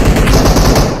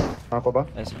 ಹಾಕೋ ಬಾ.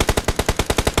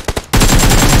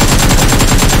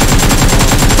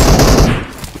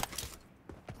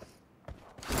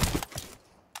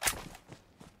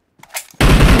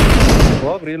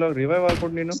 ಹೋಗ್ ರಿವೈವ್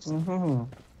ಆಗ್ಬಿಟ್ಟು ನೀನು.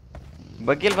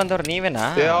 ಬಗ್ಗಿಲ್ ಬಂದವ್ರು ನೀವೇನಾ?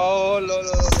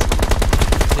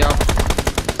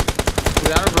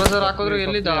 ಯಾರು ಬ್ರೌಸರ್ ಹಾಕಿದ್ರು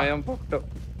ಎಲ್ಲಿದ್ದ?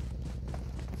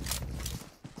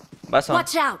 Bus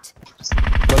Watch out.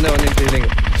 ಬಂದೆ ಒಂದು ನಿಮಿಷ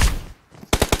ಇಲ್ಲಿಂಗೆ.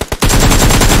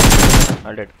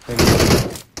 ಆಲ್ರೆಡಿ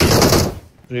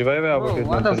ರಿವೈವ್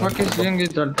ಆಗ್ಬಿಟ್ಟಿತ್ತು. What the fuck is doing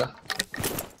it ಅಂತ?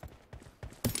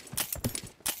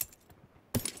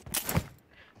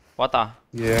 ವಾತಾ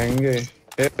ಹೆಂಗೆ?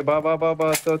 ಏ ಬಾ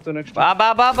ಹತ್ತು ನೆಕ್ಸ್ಟ್.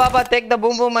 ಬಾ take the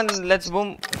boom and let's boom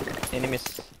enemies.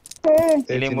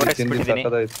 ಇಲ್ಲಿ ಮೂರಕ್ಕೆ ಬಿಟ್ಟಿದ್ದೀನಿ.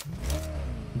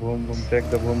 Boom, take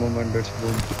the boom and let's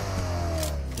boom.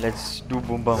 Let's do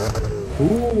boom bum.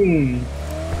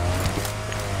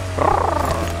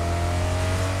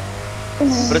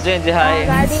 Brajen ji hi.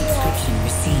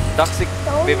 Toxic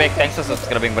Vivek, thanks for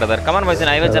subscribing brother. Come on boys,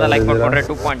 50 ಜನ like ಮಾಡ್ಕೊಂಡ್ರೆ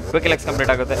 2 point quick ಲೆಕ್ಸ್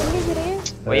complete ಆಗುತ್ತೆ.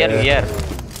 Here.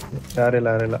 ಯಾರಿಲ್ಲ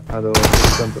ಅದು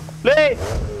ಬಂತು. ಲೇ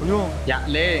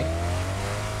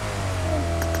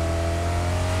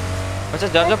ಮಚ್ಚ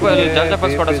ಜಾರ್ಜಪ್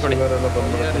ಸ್ಕ್ವಾಡ್ ಕೊಡಿ.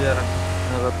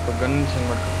 ಗನ್ ಸೆಂಡ್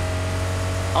ಮಾಡ್ಕೊ.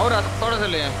 ಅವ್ರ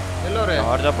ಸ್ಕ್ವಾಡಲ್ಲಿ ಎಲ್ಲೋರೆ?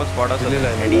 ಜಾರ್ಜಪ್ ಸ್ಕ್ವಾಡ್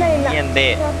ಎಂದೇ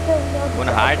ಅವನ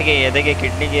ಹಾರ್ಟ್ಗೆ ಎದೆಗೆ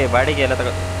ಕಿಡ್ನಿಗೆ ಬಾಡಿಗೆ ಎಲ್ಲ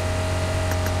ತಗೋ.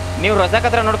 ನೀವು ರಜಾಕ್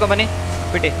ಹತ್ರ ನೋಡ್ಕೊ ಬನ್ನಿ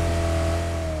ಬಿಟ್ಟಿ.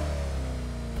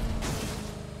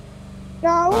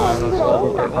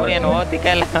 ಅವನೇನು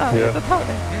ತಿಕ್ಕಲ್ಲ.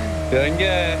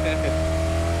 ಹೆಂಗೆ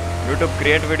ಯೂಟ್ಯೂಬ್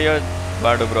ಕ್ರಿಯೇಟ್ ವಿಡಿಯೋ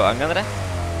ಮಾಡು ಬ್ರೋ. ಹಂಗಂದ್ರೆ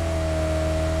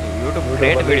ಯೂಟ್ಯೂಬ್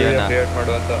ಕ್ರಿಯೇಟ್ ವಿಡಿಯೋನ ಕ್ರಿಯೇಟ್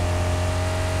ಮಾಡುವಂತ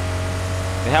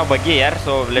ಯಾವ ಬಗ್ಗೆ ಯಾರು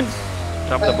ಸೊ ಲೆಟ್ಸ್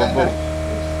ಡ್ರಾಪ್ ದ ಬೊಂಬು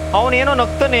ಅವನೇನೋ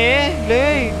ನಗ್ತಾನೆ ಲೇ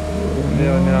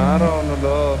ಯಾರೋ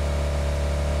ಅವನಲ್ಲೋ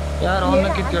ಯಾರು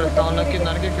ಅವನಕ್ಕೆ ಕೇಳಿಸ್ತಾ ಅವನಕ್ಕೆ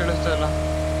ನನಗೆ ಕೇಳಿಸ್ತಾ ಇಲ್ಲ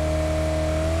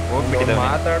ಹೋಗ್ಬಿಟ್ಟಿದ್ದಾನೆ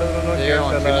ಮಾತಾಡಿದ್ರು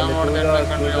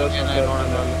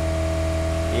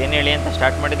ಏನು ಹೇಳಿ ಅಂತ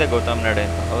ಸ್ಟಾರ್ಟ್ ಮಾಡಿದ್ದೆ ಗೌತಮ್ ನಡೆ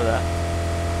ಅಂತ ಹೌದಾ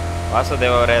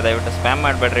ವಾಸುದೇವ್ ಅವರೇ ದಯವಿಟ್ಟು ಸ್ಪ್ಯಾಮ್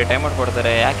ಮಾಡಬೇಡ್ರಿ ಟೈಮ್ ಔಟ್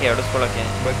ಕೊಡ್ತಾರೆ ಯಾಕೆ ಹೊಡಿಸ್ಕೊಳಕ್ಕೆ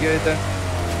ಬಗ್ಗೆ ಐತೆ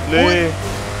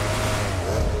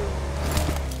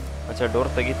ಅಚ್ಚಾ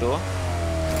door ತೆಗೀತು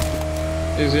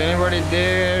Is anybody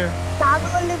there?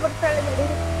 Nagavalli ಬರ್ತಾಳೆ ನೋಡಿ.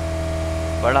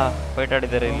 ಬಹಳ ಫೈಟ್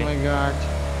ಆಡಿದ್ದಾರೆ ಇಲ್ಲಿ. Oh my god.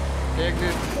 Take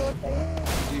this.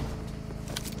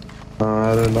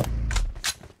 ಯಾರಿಲ್ಲ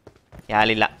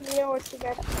ಯಾಲಿಲ್ಲ ನೀವೇ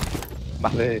ಓಡಿಸಿದಾರ. ಬಾ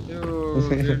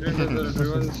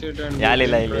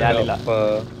ಯಾಲಿಲ್ಲ ಇಲ್ಲಿ ಯಾಲಿಲ್ಲ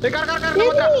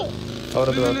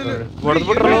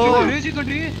ಹೊಡೆದ್ಬಿಟ್ರು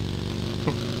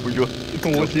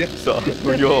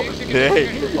ಅಯ್ಯೋ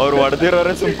ಅವ್ರು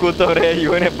ಹೊಡೆದಿರೋರೆ ಸುಮ್ ಕೂತವ್ರೆ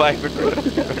ಇವನೇ ಬಾಯ್ ಬಿಟ್ರು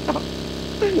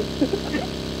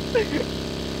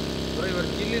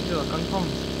ಕನ್ಫರ್ಮ್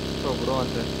ಬ್ರೋ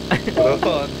ಅಂತ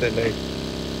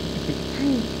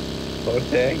ಅವ್ರು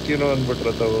ಥ್ಯಾಂಕ್ ಯು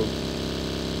ಅಂದ್ಬಿಟ್ರು ತಾವು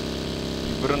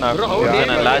ಇಬ್ರು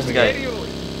ಲಾಸ್ಟ್ ಗಾಯ್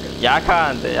ಯಾಕ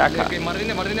ಅಂತ ಯಾಕ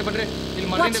ಮರ್ದಿಂದೆ ಬನ್ರಿ ಇಲ್ಲಿ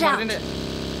ಮರ್ದಿಂದೆ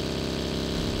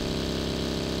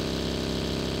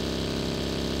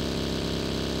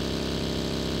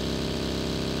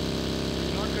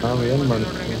ನಾವ್ ಏನ್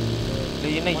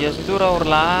ಮಾಡ್ತೀವಿ ಇನ್ನ ಎಷ್ಟು ದೂರ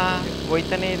ಅವ್ರಲ್ಲ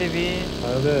ಹೋಯ್ತಾನೆ ಇದೀವಿ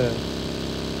ಅದೇ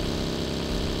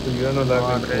ಏನೋ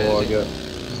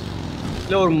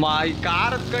ಅವ್ರ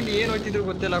ಕಾರ್ ಹತ್ಕೊಂಡು ಏನ್ ಹೋಯ್ತಿದ್ರು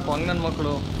ಗೊತ್ತಿಲ್ಲ ಕೊಂಗನ್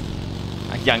ಮಕ್ಕಳು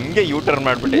ಹಂಗೆ ಯೂ ಟರ್ನ್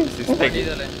ಮಾಡ್ಬಿಟ್ಟೆ ಶಿಸ್ತಾಗಿ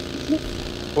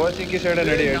ಕೋಚಿಂಗ್ ಸೈಡ್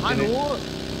ನಡಿ ಹೇಳ್ತೀನಿ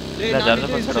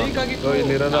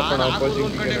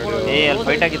ಅಲ್ಲಿ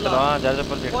ಫೈಟ್ ಆಗಿತ್ತಲ್ಲ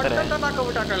ಜಾರ್ಜಪಲ್ ಇಡ್ತಾರೆ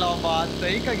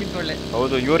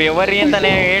ಹೌದು ಇವ್ರು ಎವರಿ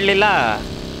ಅಂತಾನೆ ಹೇಳಲಿಲ್ಲ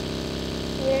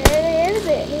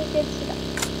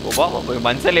ಒಬ್ಬ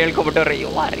ಮನ್ಸಲ್ಲಿ ಹೇಳ್ಕೊಬಿಟ್ಟವ್ರೆ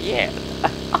ಇವರೇ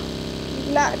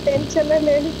ಇಲ್ಲ ಟೆನ್ಷನ್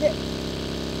ಅಲ್ಲಿ ಹೇಳಿದ್ದೆ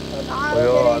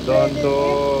ಅಯ್ಯೋ ಅದಂತೂ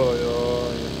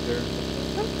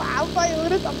ಪಾಪ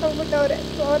ಇವರು ತಪ್ಪಿಬಿಟ್ಟವ್ರೆ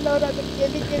ಫೋನ್ ಅವ್ರು ಅದಕ್ಕೆ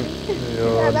ಗೆಲ್ಲಿ ಅಯ್ಯೋ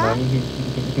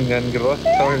ನನ್ಗೆ ರೋಸ್ಟ್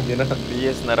ದಿನ B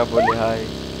S ನರಬೋಲಿ hi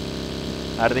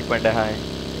Hardik Pandey hi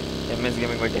M S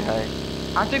gaming ಬಟ್ಟಿ ಹಾಯ್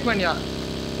ಹಾರ್ದಿಕ್ ಪಾಂಡ್ಯ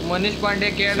ಮನೀಶ್ ಪಾಂಡೆ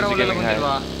ಕೇಂದ್ರ ಅವರೆಲ್ಲ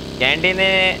ಬಂದಿಲ್ವಾ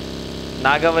ಕ್ಯಾಂಟೀನೇ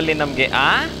ನಾಗವಲ್ಲಿ ನಮ್ಗೆ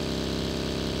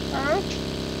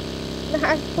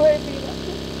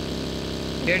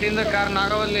ಗೇಟಿಂದ ಕಾರ್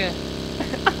ನಾಗವಲ್ಲಿ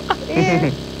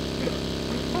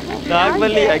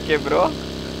ನಾಗವಲ್ಲಿ ಯಾಕೆ ಬ್ರೋ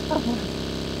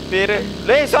ಬೇರೆ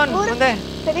ಲೇ ಸೋನ್ ಮುಂದೆ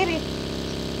ಸರಿ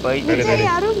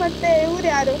ಯಾರು ಮತ್ತೆ ಇವ್ರು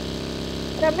ಯಾರು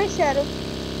ರಮೇಶ್ ಯಾರು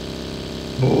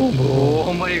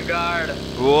ಓ ಮೈ ಗಾಡ್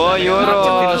ಓ ಇವರು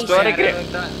ಸ್ಟೋರಿ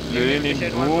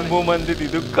ಬೂಮ್ ಬೂಮ್ ಅಂದಿದ್ದು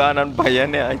ಇದಕ್ಕ ನನ್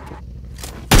ಭಯನೇ ಆಯ್ತು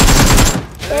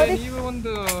ನೀವು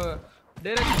ಒಂದು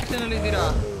ಡೈರೆಕ್ಷನ್ ಅಲ್ಲಿ ಇದ್ದೀರಾ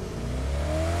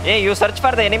you search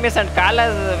for the enemies and call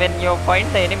when you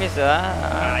find the enemies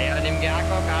ನಿಮ್ಗೆ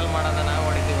ಯಾಕೋ ಕಾಲ್ ಮಾಡೋದ ನಾವು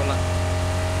ಹೊಡಿತೀವಲ್ಲ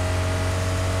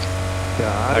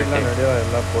ಯಾರಿಲ್ಲ ನಡೆಯೋ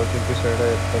ಎಲ್ಲ ಕೋಚಿಂಗ್ ಸೈಡ್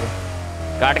ಇರ್ತಾರೆ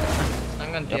ಗಾಡ್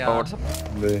ಹಂಗಂತೀಯ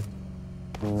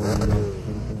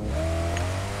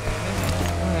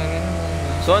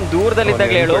ಸೋನ್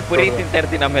ದೂರದಲ್ಲಿದ್ದಾಗಲೇ ಹೇಳು ಪುರಿ ತಿಂತಾ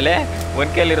ಇರ್ತೀನಿ ಆಮೇಲೆ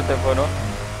ಒಂದ್ ಕೈಲಿರುತ್ತೆ ಫೋನು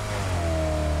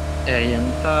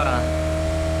ಎಂತ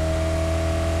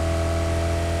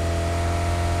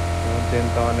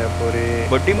ತಿಂತಾನೆ ಪುರಿ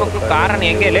ಬಡ್ಡಿ ಮಕ್ಕಳು ಕಾರಣ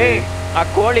ಹೆಂಗೆಲೆ ಆ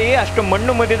ಕೋಳಿ ಅಷ್ಟು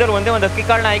ಮಣ್ಣು ಮಧ್ಯದಲ್ಲಿ ಒಂದೇ ಒಂದು ಅಕ್ಕಿ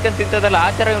ಕಾಳನ್ನ ಆಯ್ಕೊಂಡ್ ತಿಂತದಲ್ಲ ಆ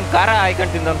ತರ ಇವ್ನು ಖಾರ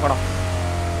ಆಯ್ಕೊಂಡ್ ತಿಂದ ಅನ್ಕೊಣ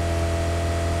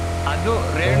ಅದು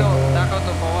ರೇಣು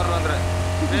ಸಾಕೋತು ಪವರ್ ಅಂದ್ರೆ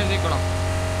ಕಣ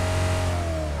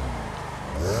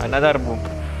ಅನದರ್ ಬೂಮ್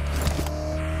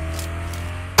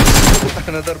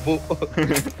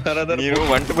ನೀವು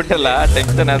ಒಂಟು ಬಿಟ್ಟಲ್ಲ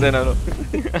ಟೆನ್ಷನ್ ಅದೇ ನಾನು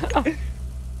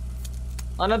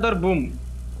ಅನದರ್ ಬೂಮ್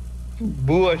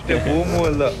ಬೂ ಅಷ್ಟೇ ಬೂಮು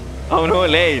ಅಲ್ಲ ಅವನು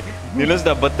ಲೇ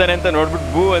ನಿಲ್ಲಿಸ್ದ ಬತ್ತಾನೆ ಅಂತ ನೋಡ್ಬಿಟ್ಟು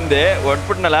ಬೂ ಅಂದೆ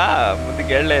ಹೊಟ್ಬಿಟ್ನಲ್ಲ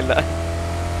ಮುಂದಕ್ಕೆ ಹೇಳಲೇ ಇಲ್ಲ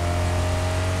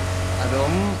ಅದು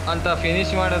ಅಂತ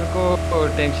ಫಿನಿಶ್ ಮಾಡೋದಕ್ಕೂ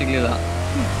ಟೈಮ್ ಸಿಗ್ಲಿಲ್ಲ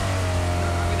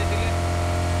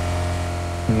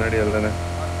ನಡಿಯಲ್ದಾನೆ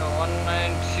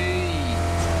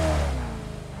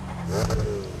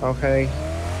ಓಕೆ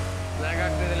ಲ್ಯಾಗ್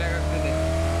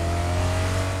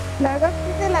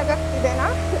ಆಗ್ತಿದೆ ಲಗಾಗ್ತಿದೆನಾ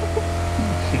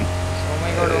ಓ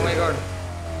ಮೈ ಗಾಡ್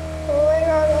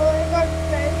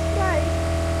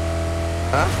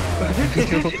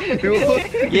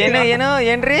ಏನೋ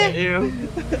ಏನ್ರಿ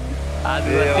ಅದು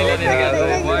ಗೊತ್ತಿಲ್ಲ ನಿನಗೆ ಅದು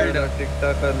ವರ್ಲ್ಡ್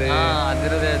ಟಿಕ್ಟಾಕ್ ಅಲ್ಲಿ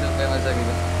ಅದಿರೋದೇ ಅದು ಫೇಮಸ್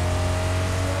ಆಗಿದೆ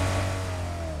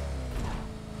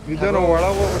ಇದನ್ನ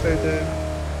ಒಳಗೆ ಹೋಗ್ಬಿಟ್ಟೈತೆ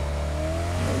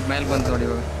ಮೇಲೆ ಬಂತು ನೋಡಿ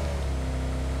ಇವಾಗ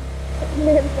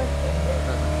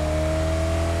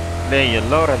ಲೇ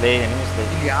ಎಲ್ಲವ್ರದೇ ಎನಿಮಿಸ್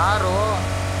ಇಲ್ಲಿ ಯಾರು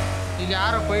ಇಲ್ಲಿ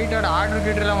ಯಾರು ಪೈಟಾಡ್ ಆರ್ಡರ್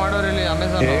ಗಿಡ್ರ್ ಎಲ್ಲ ಮಾಡೋರು ಇಲ್ಲಿ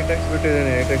ಅಮೆಝಾನ್ 8x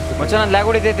ಬಿಟ್ಟಿದ್ದೇನೆ 8x ಮಚ್ಚ ನಾನು ಲ್ಯಾಗ್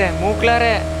ಹೊಡಿತೈತೆ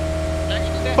ಮೂಕ್ಲಾರೆ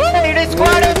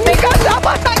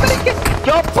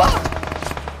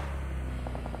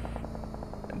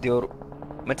ದೇವ್ರು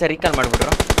ಮಚ್ಚ ರೀಕಾಲ್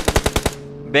ಮಾಡ್ಬಿಟ್ರು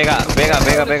ಬೇಗ ಬೇಗ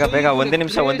ಬೇಗ ಬೇಗ ಬೇಗ ಒಂದೇ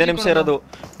ನಿಮಿಷ ಇರೋದು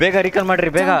ಬೇಗ ರೀಕಾಲ್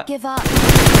ಮಾಡ್ರಿ ಬೇಗ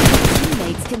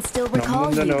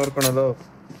ಮುಂದೆ ಹೊರ್ಕೊಳೋದು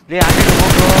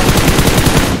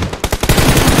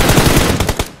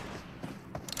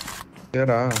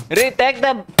ರೀ ಟೇಕ್ ದ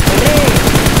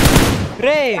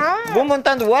ರೇ ಬೂಮ್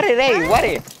ಅಂತಂದು ಓರಿ ರೇ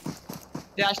ಓರಿ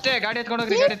ಅಷ್ಟೇ ಗಾಡಿ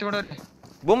ಎತ್ಕೊಂಡೋಗ್ರಿ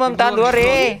ಬೂಮ್ ಅಂತಂದು ಓರಿ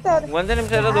ಒಂದೇ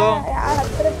ನಿಮಿಷ ಇರೋದು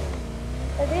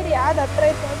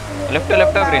ಲೆಫ್ಟ್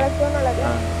ಹೋಗ್ರಿ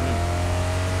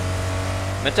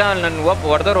ಮಚ್ಚ ನನ್ನ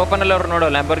ಹೊಡೆದವ್ರು ಓಪನ್ ಅಲ್ಲಿ ಅವ್ರು ನೋಡೋ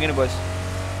ಲ್ಯಾಂಬರ್ಗಿನಿ ಬಾಯ್ಸ್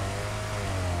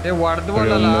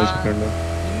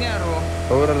ಇನ್ಯಾರು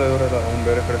ಅವರಲ್ಲ ಅವ್ನು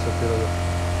ಬೇರೆ ಕಡೆ ಸುತ್ತಿರೋದು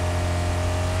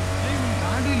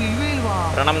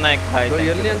ಪ್ರಣಮ್ ನಾಯಕ್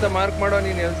ಎಲ್ಲಿ ಅಂತ ಮಾರ್ಕ್ ಮಾಡೋ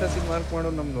ನೀನ್ ಎಲ್ಸಿ ಮಾರ್ಕ್ ಮಾಡೋ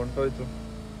ನಮ್ದು ಹೊಂಟೋಯ್ತು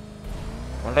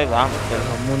ಹೊಂಟೋಯ್ತಾ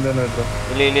ನಮ್ಮ ಮುಂದೆನೋ ಇತ್ತು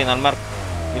ಇಲ್ಲಿ ನನ್ನ ಮಾರ್ಕ್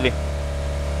ಇಲ್ಲಿ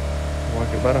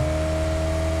ಓಕೆ ಬರ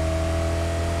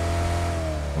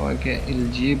ಓಕೆ ಇಲ್ಲಿ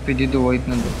ಜೀಪ್ ಇದ್ದಿದ್ದು ಹೋಯ್ತು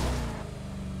ನಂದು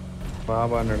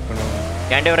ಬಾಬಾ ನಡ್ಕೊಂಡು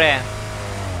ಕ್ಯಾಂಡಿ ಅವ್ರೆ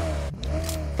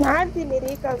ಮಾಡ್ತೀನಿ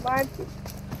ರೀಕಾಲ್ ಮಾಡ್ತೀನಿ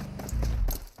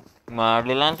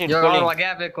ಮಾಡ್ಲಿಲ್ಲ ಅಂತ ಇಟ್ಕೊಳ್ಳಿ ಹೊಗೆ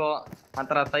ಆಗ್ಬೇಕು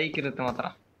ಮಾತ್ರ ಸೈಕ್ ಇರುತ್ತೆ ಮಾತ್ರ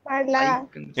ಮಾಡ್ಲಾ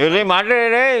ಇರ್ಲಿ ಮಾಡ್ರಿ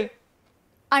ರೇ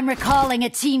I'm recalling a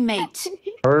teammate.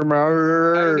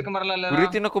 ಗುರಿ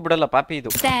ತಿನ್ನಕ್ಕೂ ಬಿಡಲ್ಲ ಪಾಪಿ ಇದು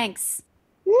Thanks.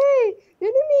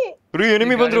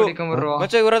 ಎನಿಮಿ ಬಂದ್ರು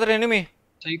ಮಚ್ಚ ಇವರತ್ರ ಎನಿಮಿ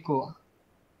ಸೈಕು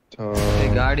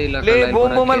ಗಾಡಿ ಇಲ್ಲ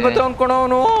ಬೂಮ್ ಬೂಮ್ ಅಲ್ಲಿ ಬರ್ತಾವ ಅನ್ಕೊಣ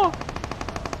ಅವನು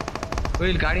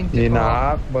ಇಲ್ಲಿ ಗಾಡಿ ನೀನ್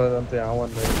ಹಾಕ್ಬಾರ್ದಂತ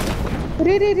ಯಾವನ್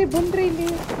ರೀ ಬಂದ್ರಿ ಇಲ್ಲಿ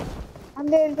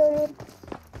ಅಲ್ಲೇ ಇಲ್ದವ್ರು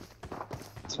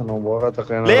ನಾವು ಹೋಗೋ ತಕ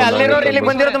ಅಲ್ಲಿರೋರು ಇಲ್ಲಿ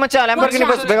ಬಂದಿರೋದು ಮಚ್ಚ ಲ್ಯಾಂಬರ್ಗಿನಿ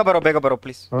ಬಸ್ ಬೇಗ ಬರೋ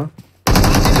ಪ್ಲೀಸ್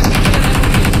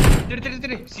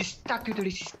ತಿಳಿ ಶಿಸ್ತಾಗ್ತಿತ್ತು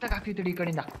ಶಿಸ್ತಾಗ್ತಿತ್ತು ಈ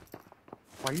ಕಡೆಯಿಂದ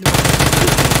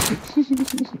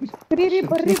ರೀ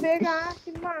ಬರ್ರಿ ಬೇಗ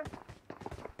ಸಿಂಹ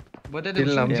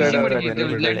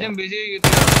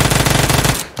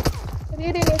ರೀ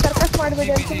ನೀವು ಸರ್ಕಸ್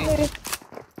ಮಾಡ್ಬೇಡಿ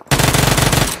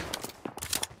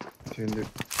ಸುಮ್ಮನೆ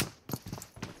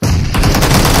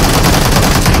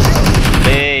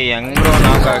ಹೆಂಗ್ರೋ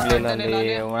ನಾಕಾಗ್ಲಿಲ್ಲ ಅಲ್ಲಿ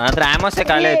ಮಾತ್ರ ಆಮೋಸೆ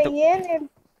ಕಾಲೇ ಆಯ್ತು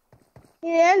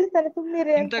ಏನ್ ಹೇಳ್ತಾರೆ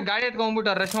ಸುಮ್ಮನಿರಿ ಅಂತ ಗಾಡಿ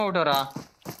ಎತ್ಕೊಂಡ್ಬಿಟ್ಟಾರ ರಶ್ ಮಾಡ್ಬಿಟ್ಟಾರ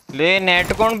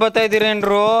ನೆಟ್ಕೊಂಡ್ ಬರ್ತಾ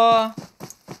ಇದೀರೇನ್ರು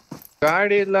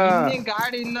ಗಾಡಿ ಇಲ್ಲ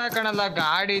ಕಣಲ್ಲ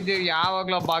ಗಾಡಿ ಇದು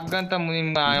ಯಾವಾಗ್ಲೂ ಬಗ್ ಅಂತ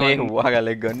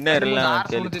ಹೋಗಲ್ಲ ಗನ್ನೇ ಇರಲ್ಲ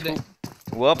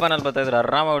ಓಪನ್ ಅಲ್ಲಿ ಬರ್ತಾ ಇದ್ರೆ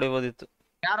ಆರಾಮ ಹೊಡಿಬೋದಿತ್ತು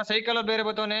ಯಾರ ಸೈಕಲ್ ಬೇರೆ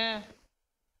ಬತ್ತವನೆ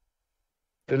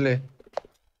ಇಲ್ಲಿ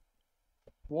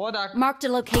Marked a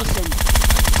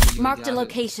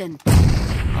location.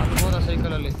 ಹೋದ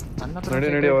ಸೈಕಲ್ ಅಲ್ಲಿ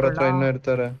ನಡಿ ಅವ್ರ ಹತ್ರ ಇನ್ನೂ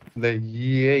ಇರ್ತಾರೆ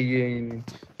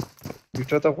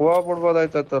ಇಷ್ಟೊತ್ತ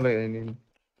ಹೋಗ್ಬಿಡ್ಬೋದಾಯ್ತಲ್ಲ ನೀನ್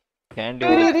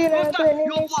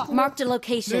Marked a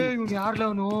location.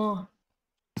 ಯಾರ್ಲವನು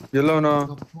ಎಲ್ಲವನು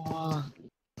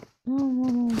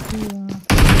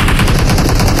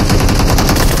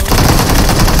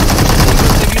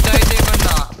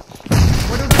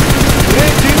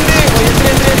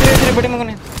ಬಡಿ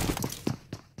ಮಗನೇ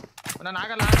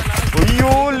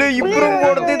ಅಯ್ಯೋ ಲೇ ಇಬ್ರು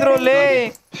ಓಡ್ತಿದ್ರು ಲೇ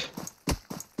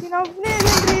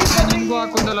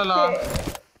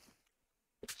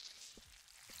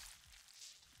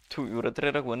ಇವ್ರ ಹತ್ರ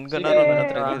ಇರಕ್ ಒಂದ್ ಗನ್ ನನ್ನ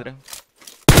ಹತ್ರ ಇದ್ರೆ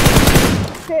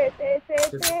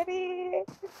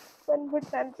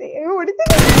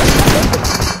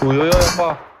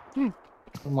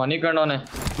ಮನಿ ಕಂಡವನೆ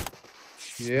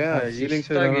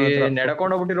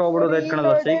ನಡ್ಕೊಂಡು ಹೋಗ್ಬಿಟ್ಟಿರೋ ಹೋಗ್ಬಿಡೋದು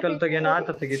ಕಣಲ್ಲ ಸೈಕಲ್ ತೆಗಿಯೋಣ ಆತ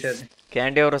ತೆಗಿತದೆ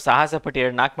ಕ್ಯಾಂಡಿ ಅವರು ಸಾಹಸ ಪಟ್ಟಿ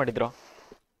 2-4 ಮಾಡಿದ್ರು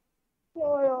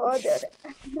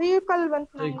ರೀಕಾಲ್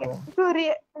ಬಂತು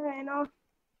ಏನೋ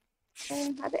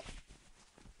ಅದೇ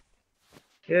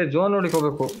ಜೋನ್ ನೋಡಿಕ್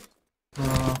ಹೋಗ್ಬೇಕು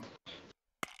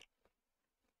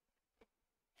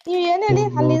ನೀವು ಏನ್ ಹೇಳಿ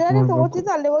ಅಲ್ಲಿದ್ದಾರೆ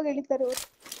ಓದ್ತಿದ್ದು ಅಲ್ಲೇ ಹೋಗಿ ಇಳಿತಾರೆ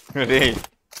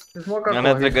ನನ್ನ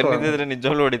ಹತ್ರ ಗನ್ ಇದ್ದಿದ್ರೆ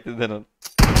ನಿಜವಾಗ್ಲೂ ಹೊಡಿತಿದ್ದೆ ನಾನು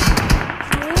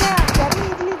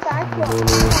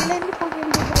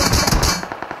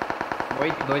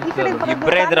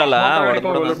ಇಬ್ಬರೇ ಇದ್ರಲ್ಲ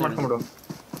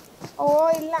ಓ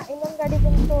ಇಲ್ಲ ಇನ್ನೊಂದ್ ಗಾಡಿ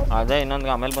ಬಂತು ಅದೇ ಇನ್ನೊಂದು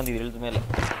ಆಮೇಲೆ ಬಂದಿದ್ರು ಇಳಿದ ಮೇಲೆ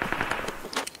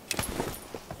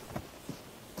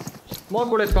ಸ್ಮೋಕ್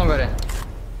ಕೂಡ ಎತ್ಕೊಂಡ್ರೆ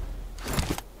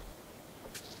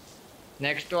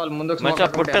ನೆಕ್ಸ್ಟ್ ಅಲ್ಲಿ ಮುಂದಕ್ಕೆ ಮಚ್ಚ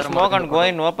ಪುಟ್ಟ smoke and go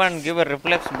in open give A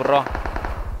reflex bro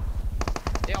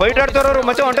fight ಆಡ್ತಾರವರು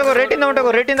ಮಚ್ಚ ಹೊಂಟೋಗೋ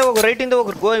ರೈಟಿಂದ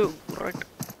ಹೋಗು ಗೋ ರೈಟ್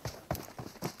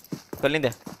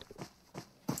ಕಲ್ಲಿಂದೆ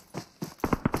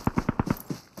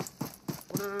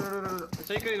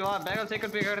ಸೈಕಲ್ ಇಲ್ವಾ ಬ್ಯಾಗಲ್ಲಿ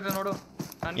ಸೈಕಲ್ ಬೇಕಾಗುತ್ತೆ ನೋಡು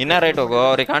ಇನ್ನ ರೈಟ್ ಹೋಗು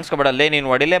ಅವ್ರಿಗೆ ಕಾಣಿಸ್ಕೊಬೇಡಲ್ಲೇ ನೀನು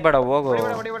ಹೊಡಿಲೇಬೇಡ ಹೋಗು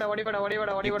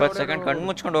 20 ಸೆಕೆಂಡ್ ಕಣ್ಣು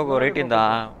ಮುಚ್ಕೊಂಡು ಹೋಗು ರೈಟಿಂದ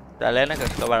ತಲೆನೇ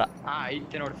ಕಟ್ಕೋಬೇಡ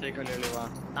ಐತೆ ನೋಡಿ ಸೈಕಲ್ ಹೇಳಿವಾ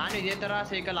ನಾನು ಇದೇ ತರ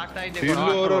ಸೈಕಲ್ ಆಗ್ತಾ ಇದ್ದೆ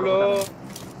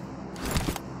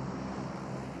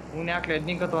ಇವ್ನು ಯಾಕೆ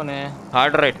ಎದ್ನಿಕತ್ತವನೆ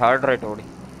ಹಾರ್ಡ್ ರೈಟ್ ಓಡಿ.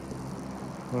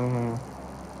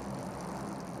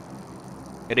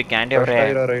 ಇರಿ ಕ್ಯಾಂಡಿ ಅವ್ರೆ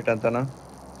ರೈಟ್ ಅಂತನಾ?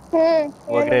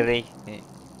 ಹೋಗ್ರಿ ರೀ.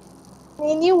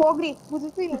 ನೀವು ಹೋಗ್ರಿ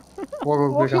ಗುದಿತೀನಿ.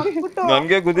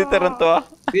 ನಂಗೆ ಗುದಿತಾರಂತ.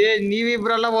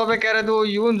 ನೀವಿಬ್ರೆಲ್ಲ ಹೋಗ್ಬೇಕಾರದು,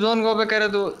 ಇವನ್ ಝೋನ್ಗೆ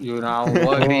ಹೋಗ್ಬೇಕಾರದು. ನಾವು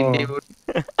ಹೋಗ್ರಿ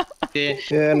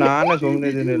ನಾನೇ ಸುಮ್ನೆ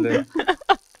ಇದೀನಿ ಇಲ್ಲಿ.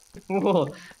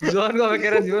 ಝೋನ್ಗೆ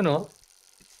ಹೋಗ್ಬೇಕಾರದು ಇವನು.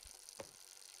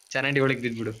 ಚರಂಡಿ ಒಳಗೆ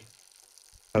ಬಿದ್ಬಿಡು.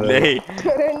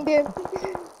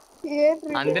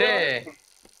 ಅಂದ್ರೆ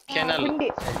ಕೆನಲ್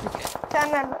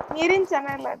ಚಾನಲ್, ನೀರಿನ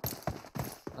ಚಾನಲ್ ಅದು.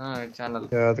 ಚಾನಲ್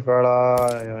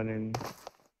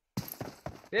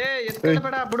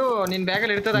ಎತ್ಕೊಂಡ ಬಿಡು, ನಿನ್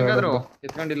ಬ್ಯಾಗಲ್ಲಿ ಇರ್ತದ ಹಂಗಾದ್ರು.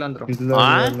 ಎತ್ಕೊಂಡಿಲ್ಲ ಅಂದ್ರು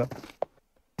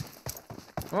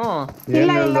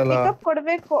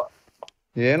ಕೊಡ್ಬೇಕು.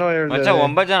 ಏನೋ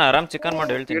 9 ಜನ ಆರಾಮ್ ಚಿಕನ್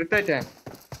ಮಾಡಿ ಹೇಳ್ತೀನಿ. ಇರ್ತೈತೆ.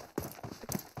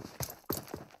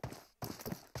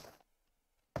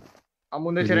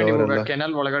 ಮುಂದೆ ಚರಂಡಿ ಹೋಗ,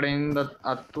 ಕೆನಲ್ ಒಳಗಡೆಯಿಂದ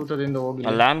ತೂತದಿಂದ ಹೋಗಿ.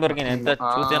 ಲ್ಯಾಂಬರ್ಗಿನಿ ಎಂತ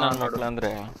ಚೂತೆ ನನ್ನ ಮಕ್ಳು ಅಂದ್ರೆ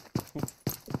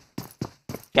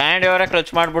ಕ್ಯಾಂಡಿ ಅವರೇ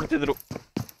ಕ್ಲಚ್ ಮಾಡ್ಬಿಡ್ತಿದ್ರು.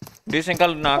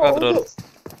 ಡಿಸೆಂಕಲ್ ನಾಕಾದ್ರು ಅವರು.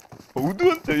 ಹೌದು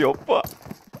ಅಂತ ಯಪ್ಪ.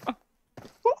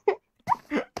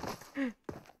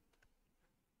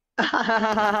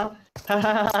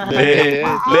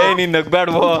 ಲೇ ನೀನ್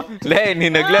ನಗ್ಬೇಡ್ವೋ,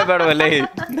 ನೀನ್ ನಗ್ಲೇಬೇಡ್ವ,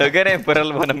 ನಗರೇ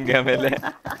ಬರಲ್ವ ನಮ್ಗೆ ಆಮೇಲೆ.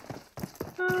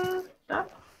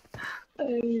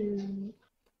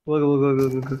 ಹೋಗು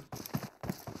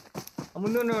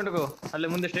ಮುಂದೆ ಹೊಂಟೋಗು. ಅಲ್ಲಿ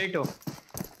ಮುಂದೆ ಸ್ಟ್ರೈಟು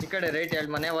ಈ ಕಡೆ ರೈಟ್. 2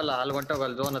 ಮನೆ ಅವಲ್ಲ, ಅಲ್ಲಿ ಹೊಂಟೋಗ.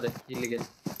 ಅಲ್ಲಿ ಝೋನ್ ಅದೇ ಇಲ್ಲಿಗೆ.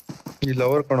 ಇಲ್ಲ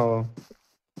ಹೊರ್ಕೊಣ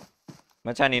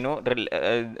ಮಚ್ಚ. ನೀನು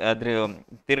ಅದ್ರ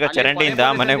ತಿರ್ಗಾ ಚರಂಡಿಯಿಂದ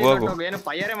ಮನೆಗೆ ಹೋಗು. ಏನು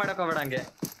ಫೈರೇ ಮಾಡಕ್ ಹೋಗ್ಬೇಡ ಹಂಗೆ.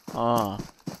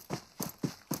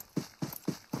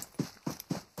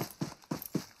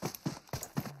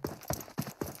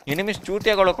 ಎನಿಮಿಸ್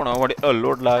ಚೂತಿಯಾಗಳು ಕಣ.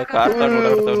 ಲೋಡ್ಲ ಕಾರ್ ತಗೊಂಡು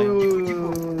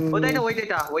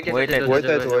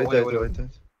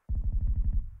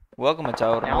ಹೋಗು ಮಚ್ಚ.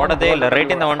 ಅವ್ರು ನೋಡೋದೇ ಇಲ್ಲ.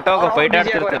 ರೈಟ್ ಇಂದ ಹೊಂಟೋಗ ಫೈಟ್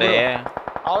ಆಡ್ತಿರ್ತಾರೆ.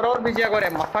 ಅವ್ರವ್ರು ಬಿಜಿ ಆಗೋರೆ.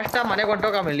 ಫಸ್ಟ್ ಮನೆಗೆ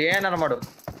ಹೊಂಟೋಗ, ಆಮೇಲೆ ಏನಾರು ಮಾಡು.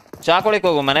 ಚಾಕೊಳಿಕ್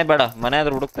ಹೋಗು, ಮನೆ ಬೇಡ. ಮನೆ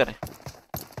ಆದ್ರೂ ಹುಡುಕ್ತಾರೆ.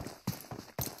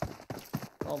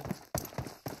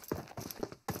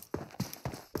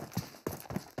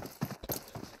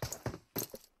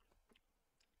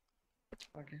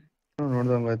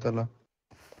 ನೋಡ್ದಂಗಾಯ್ತಲ್ಲ.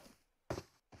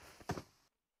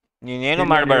 ನೀನೇನು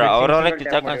ಮಾಡ್ಬೇಡ, ಅವ್ರವ್ರೆ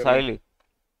ಕಿತ್ತಾಕೊಂಡ್ ಸಾಯ್ಲಿ.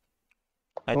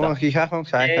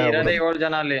 ಇರೋದೇ 7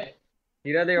 ಜನ ಅಲ್ಲಿ.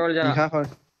 ಇರೋದೇ 7 ಜನ.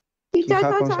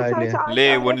 ಲೇ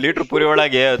 1 ಲೀಟರ್ ಪುರಿ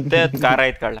ಒಳಗೆ 10 ಖಾರ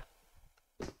ಐತ್ ಕಳ್ಳ.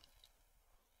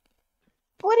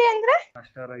 ಪೂರಿ ಅಂದ್ರೆ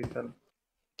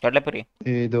ಕಡಲೆ ಪುರಿ.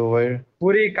 ಇದು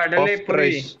ಪೂರಿ ಕಡಲೆ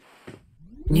ಪುರಿ.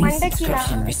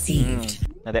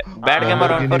 ಅದೇ ಬ್ಯಾಡ್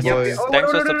gamer on for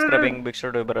thanks for subscribing. Big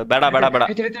shot ಬರೋದು ಬೇಡ.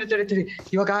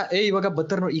 ಇವಾಗ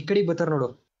ಬತ್ತರ್ ನೋಡು, ಈ ಕಡೆ ಬತ್ತರ್ ನೋಡು.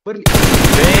 ಬರ್ಲಿ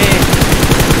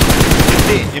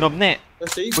ಇನ್ನೊಬ್ನೇ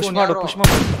ಪುಷ್ ಮಾಡು.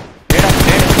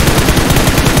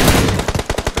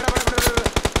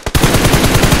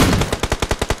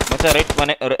 ಮತ್ತೆ ರೈಟ್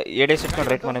ಮನೆ ಎಡೆ ಸಿಟ್ಕೊಂಡು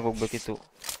ರೈಟ್ ಮನೆಗೆ ಹೋಗ್ಬೇಕಿತ್ತು.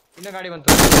 ಇನ್ನ ಗಾಡಿ ಬಂತು.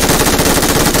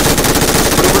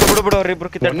 ಬಿಡು ಅವ್ರಿಬ್ರು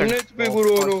ಕಿತ್ತಾಡ್ಕೊಂಡು.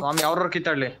 ಸ್ವಾಮಿ ಅವ್ರವ್ರು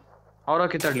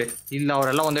ಕಿತ್ತಾಡ್ಲಿ. ಇಲ್ಲ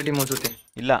ಅವರೆಲ್ಲ ಒಂದೇ ಟೀಮ್ ಅನ್ಸುತ್ತೆ.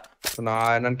 ಇಲ್ಲ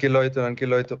ನನ್ ಕಿಲ್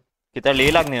ಹೋಯ್ತು. ಕಿತ್ತಾಡ್ಲಿ.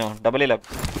 ಇಲಾಗ್ ನೀನು ಡಬಲ್ ಇಲಾಗ್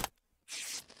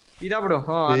ಇದಾ ಬಿಡು.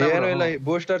 ಏನೂ ಇಲ್ಲ.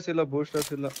 ಬೂಸ್ಟರ್ಸ್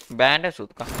ಇಲ್ಲ. ಬ್ಯಾಂಡೇಜ್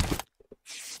ಸುತ್ಕ.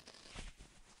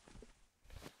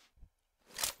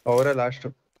 ಅವರೇ ಲಾಸ್ಟ್.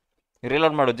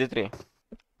 ರೀಲೋಡ್ ಮಾಡು ಜಿತ್ರಿ.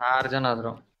 6 ಜನ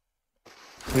ಆದ್ರು.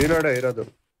 ರೀಲೋಡ್ ಇರೋದು.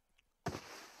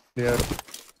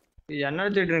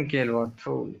 ಎನರ್ಜಿ ಡ್ರಿಂಕ್ ಅಲ್ವಾ?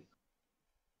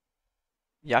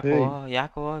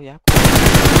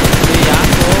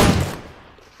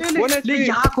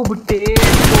 ಯಾಕೋ ಬಿಟ್ಟೆ.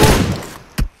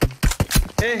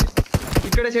 ಈ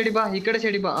ಕಡೆ ಸೈಡಿ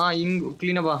ಬಾ. ಹಿಂಗ್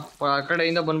ಕ್ಲೀನ್ ಬಾ. ಆ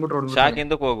ಕಡೆಯಿಂದ ಬಂದ್ಬಿಟ್ಟು ರೋಡ್. ಶಾಕ್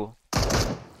ಹಿಂದಕ್ಕೆ ಹೋಗು.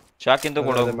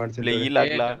 ಕೊಡೋದು ಇಲ್ಲ.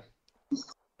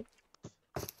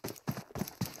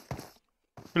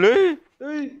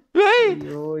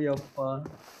 ಅಯ್ಯೋ ಯಪ್ಪ.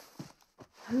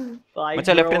 ಮಚ್ಚ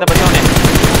ಲೆಫ್ಟ್ ಇಂದ ಬರ್ತಾವನೆ.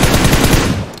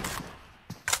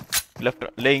 ಲೆಫ್ಟ್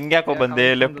ಹಿಂಗ್ಯಾಕೋ ಬಂದೆ.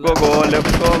 ಲೆಫ್ಟ್ ಹೋಗೋ.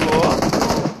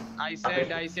 I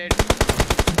said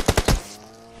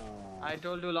I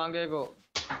told you long ago.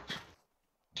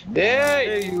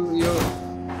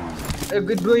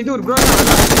 ಇದು ಬ್ರೋ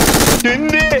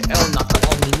ತಿಂಡಿ.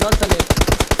 ಇನ್ನೊಂದ್ಸಲ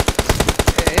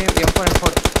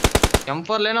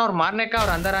M4 ಲೇನೋ ಅವ್ರು ಮಾರ್ನೇಕ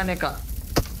ಅವ್ರ ಅಂದರ ಆನೇಕ.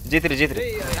 ಜೀತ್ರಿ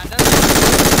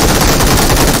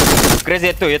crazy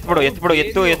ಎತ್ಬಿಡು.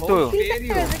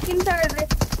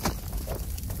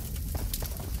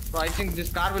 I think this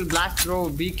car will blast, bro.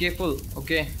 Be careful,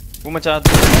 okay? ಮಚ್ಚ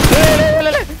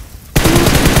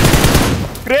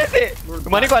ಕ್ರೇಜಿ.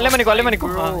 ಮನೆಗೂ ಅಲ್ಲೇ ಮನೆಗೂ.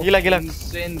 ಇಲ್ಲ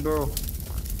insane, bro.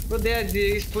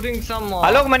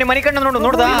 ಅಲ್ಲೋಗ್ ಮನಿ ಕಂಡು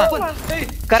ನೋಡ್ದಾ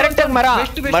ಕರೆಕ್ಟ್ ಆಗಿ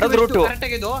ಮರದ ರೂಟು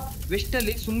ವೆಸ್ಟ್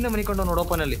ಅಲ್ಲಿ ಸುಮ್ನೆ ಮನಿಕೊಂಡು ನೋಡು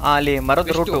ಓಪನ್ ಅಲ್ಲಿ ಅಲ್ಲಿ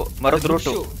ಮರದ ರೂಟು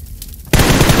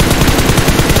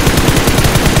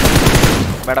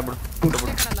ಬೇಡ ಬಿಡು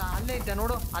ಅಲ್ಲೇ ಇದ್ದೆ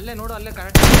ನೋಡು ಅಲ್ಲೇ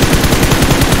ಕರೆಕ್ಟ್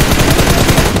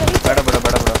ಬೇಡ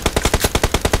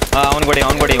ಅವನ್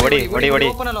ಹೊಡಿ ಹೊಡಿ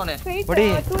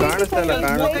ಕಾಣಿಸ್ತಲ್ಲ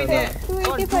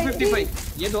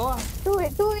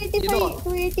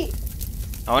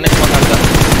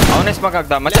ಅವನೇ ಸ್ಮಾಕ್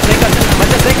ಆಗ್ದ ಮತ್ತೆ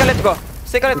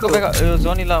ಸೈಕಲ್ ಎತ್ಕೋ ಬೇಗ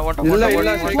ಝೋನ್ ಇಲ್ಲ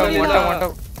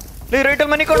ರೈಟಲ್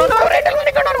ಮನಿ ಕೊಂಡು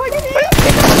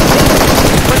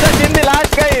ಚಿಂದಿ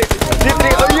ಲಾಸ್ಟ್ ಕೈ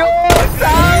ಅಯ್ಯೋ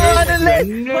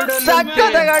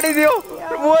ಸಕ್ಕತ್ತಾಗಿ ಆಡಿದ್ಯೋ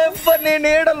ನೀನ್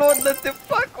ಹೇಳಲ್ ಓದಂತೆ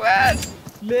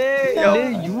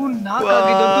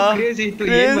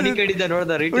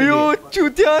ಅಯ್ಯೋ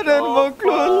ಚುತ್ಯಾ ನನ್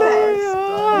ಮಕ್ಳು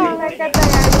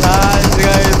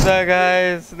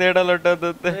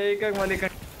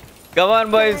ಕಮಾನ್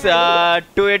ಬಾಯ್ಸ್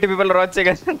 280 ಪೀಪಲ್ ವಾಚಿಂಗ್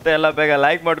ಅಂತ ಎಲ್ಲ ಬೇಗ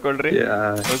ಲೈಕ್ ಮಾಡ್ಕೊಳ್ರಿ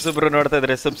ಹೊಸಬ್ರು ನೋಡ್ತಾ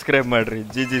ಇದ್ರೆ ಸಬ್ಸ್ಕ್ರೈಬ್ ಮಾಡ್ರಿ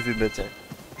ಜಿಜಿ ಸಿಂದ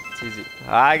ಜಿಜಿ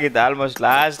ಆಗಿದ್ದ ಆಲ್ಮೋಸ್ಟ್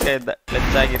ಲಾಸ್ಟ್ ಇದ್ದ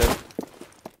ಟಚ್ ಆಗಿರೋದು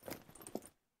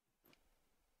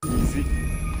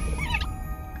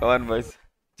ಕಮಾನ್ ಬಾಯ್ಸ್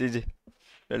ಜಿಜಿ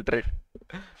ಎಲ್ಟ್ರೈಟ್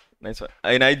ನೈಸ್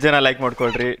 5 ಜನ ಲೈಕ್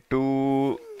ಮಾಡ್ಕೊಳ್ರಿ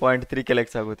 2.3K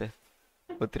ಲೈಕ್ಸ್ ಆಗುತ್ತೆ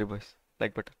ಗೊತ್ತ್ರಿ ಬಾಯ್ಸ್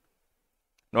ಲೈಕ್ ಬಟನ್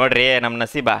ನೋಡ್ರಿ ನಮ್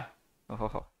ನಸೀಬಾ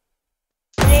ಓಹೋ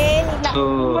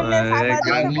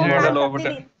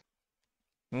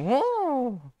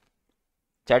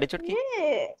ಚಾಡಿ ಚುಟ್ಕಿ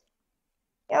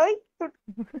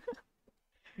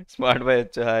ಸ್ಮಾರ್ಟ್ ಬಾಯ್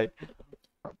ಹೆಚ್ಚು ಹಾಯ್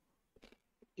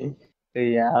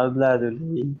ಯಾವ್ದಾ ಅದು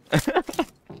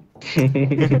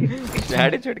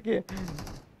ಚಾಡಿ ಚುಟ್ಕಿ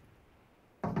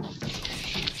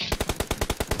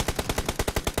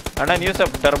ಅಣ್ಣ news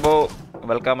of turbo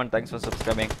welcome and thanks for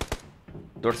subscribing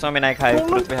ದೊಡ್ಡಸ್ವಾಮಿ Naik hi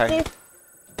Prithvi hi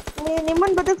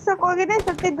ನಿಮ್ಮನ್ನ ಬದುಕ್ಸಕ್ ಹೋಗಿದ್ದೆ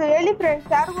ಸತ್ತಿದ್ದು ಹೇಳಿ ಫ್ರೆಂಡ್ಸ್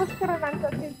ಯಾರಿಗೋಸ್ಕರ ನಾನು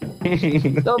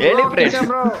ಸತ್ತಿದ್ದು ಹೇಳಿ friends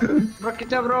bro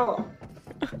Kichcha bro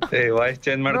voice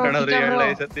change ಮಾಡ್ಕೊಂಡ್ರಿ ಹೇಳ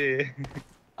ಈ ಸತಿ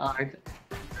ಆಯ್ತು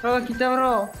bro Kichcha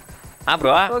bro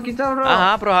bro Kichcha bro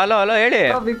bro hello ಹೇಳಿ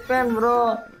ಬಿಗ್ ಫ್ಯಾನ್ ಬ್ರೋ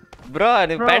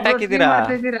ನೀವು ಪ್ಯಾಂಟ್ ಹಾಕಿದ್ದೀರಾ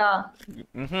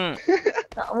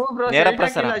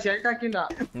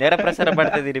ನೇರ ಪ್ರಸಾರ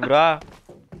ಮಾಡ್ತಾ ಇದೀರಿ ಬ್ರೋ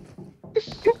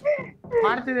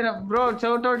ಮಾಡ್ತಿದ್ದೀರಾ ಬ್ರೋ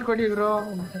ಶೌಟ್ ಔಟ್ ಕೊಡಿ ಬ್ರೋ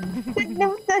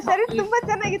ನಿಮ್ಮ ಶರ್ಟ್ ತುಂಬಾ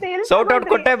ಚೆನ್ನಾಗಿದೆ ಶೌಟ್ ಔಟ್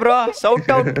ಕೊಟ್ಟೆ bro shout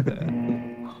out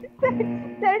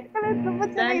shirt colour ತುಂಬಾ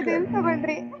ಚೆನ್ನಾಗಿದೆ ಎಲ್ಲಿ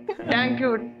ತಗೊಂಡ್ರಿ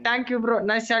ಥ್ಯಾಂಕ್ ಯು ಬ್ರೋ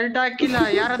ನಾ ಶರ್ಟ್ ಹಾಕಿಲ್ಲ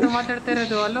ಯಾರದು ಮಾತಾಡ್ತಾ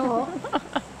ಇರೋದು ಹಲೋ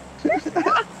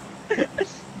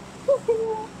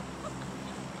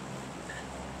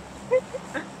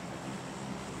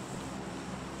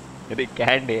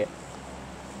ಕ್ಯಾಂಡಿ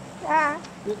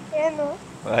ಏನು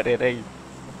ಅರೆ ರೈ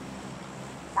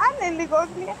ನಾನು ಎಲ್ಲಿಗೆ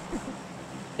ಹೋಗ್ಲಿ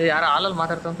ಯಾರ ಹಾಲಲ್ಲಿ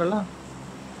ಮಾತಾಡ್ತಂತಲ್ಲ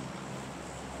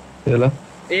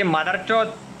ಮದರ್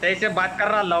ಚೋತ್ ತೈಸೆ ಬಾತ್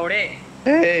ಕರ್ ರहा ಲೌಡೆ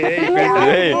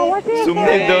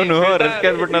ಸುಮ್ಮನೆ ಇದ್ದವನು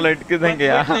ರಸ್ಕಲ್ ಬಿಟ್ನಲ್ಲ ಇಟ್ಕಿದಂಗೆ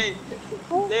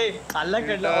ಅಲ್ಲ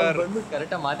ಕಡ್ಲ ಬಂದು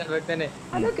ಕರೆಕ್ಟ್ ಮಾತಾಡ್ಬೇಕಾನೆ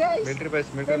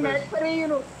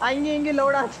ಹಂಗೆ ಹಿಂಗೆ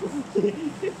ಲೌಡ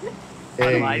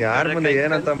ಯಾರ ಮುಂದೆ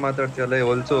ಏನಂತ ಮಾತಾಡ್ತೀಯಲ್ಲ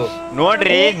ಹೊಲ್ಸು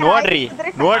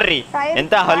ನೋಡ್ರಿ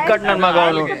ಎಂತ ಹಲ್ಕಟ್ ನನ್ ಮಗ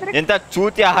ಅವನು ಎಂತ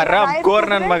ಚೂತಿಯ ಹರಾಮ್ ಕೋರ್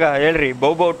ನನ್ ಮಗ ಹೇಳ್ರಿ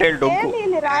ಬೌ ಟೇಲ್ ಡೊಂಕು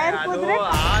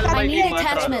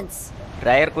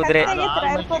ರಾಯರ್ ಕುದ್ರೆ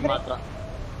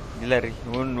ಇಲ್ಲ ರೀ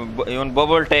ಇವನ್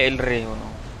ಬೋಬೋಲ್ ಟೇಲ್ ರೀ ಇವನು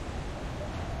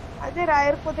ಅದೇ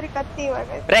ರಾಯರ್ ಕುದ್ರೆ ಕತ್ತಿ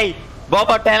ಇವಾಗ ರೈ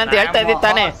ಬೋಬೋ ಟೇಲ್ ಅಂತ ಹೇಳ್ತಾ ಇದ್ದಿ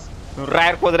ತಾನೆ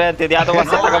ರಾಯರ್ ಕುದ್ರೆ ಅಂತ ಯಾವ್ದೋ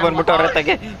ವರ್ಷ ತಗ ಬಂದ್ಬಿಟ್ಟು ಅವ್ರ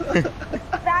ತಗೆ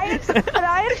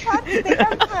ರಾಯರ್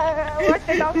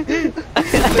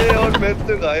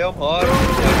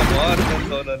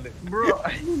Bro,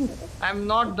 I'm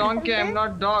not donkey, I'm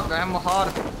not dog, I'm a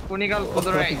horse. Kunigal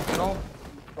kudure, you know?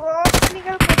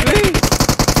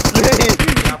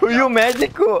 ಅಯ್ಯೋ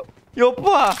ಮ್ಯಾಜಿಕ್ ಯಪ್ಪ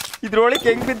ಇದ್ರೊಳಗೆ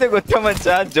ಹೆಂಗ್ ಬಿದ್ದೆ ಗೊತ್ತಾ ಮಚ್ಚ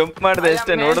ಜಂಪ್ ಮಾಡ್ದೆ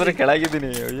ಅಷ್ಟೇ ನೋಡಿದ್ರೆ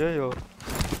ಕೆಳಗಿದ್ದೀನಿ ಅಯ್ಯೋ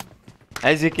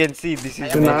as you can see this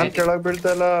is ನಾನು ಕೆಳಗೆ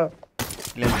ಬೀಳ್ತಲ್ಲ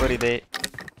ಲೆಂಪರ್ ಇದೆ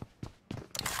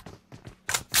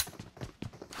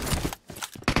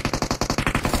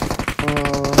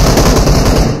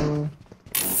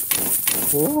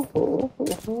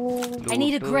I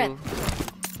need a grip.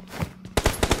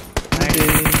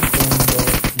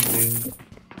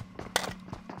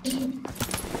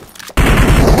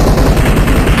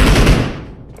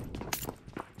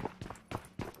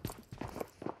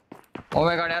 Oh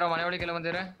my god, ಯಾರೋ ಮನೆ ಒಳಗೆ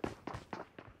ಬಂದಿದ್ದಾರೆ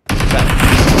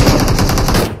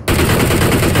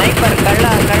ಸ್ನೈಪರ್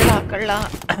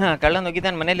ಕಳ್ಳ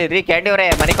ನುಗ್ಗಿದ್ದಾನೆ ಮನೇಲಿ ರೀ ಕ್ಯಾಂಡಿ ಅವರೇ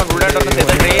ಮನೆಕೊಂಡು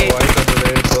ಉಳ್ಳಾಡೋರ್ರಿ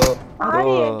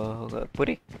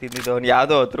ಪುರಿ ತಿಂದಿದ್ದು ಅವ್ನು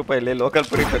ಯಾವುದೋ 10 ರೂಪಾಯಿ ಲೋಕಲ್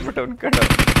ಪುರಿ ತಂದ್ಬಿಟ್ಟು ಅವ್ನು ಕಂಡು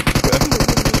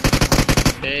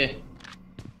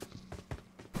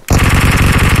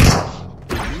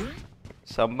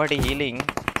Somebody healing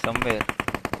somewhere.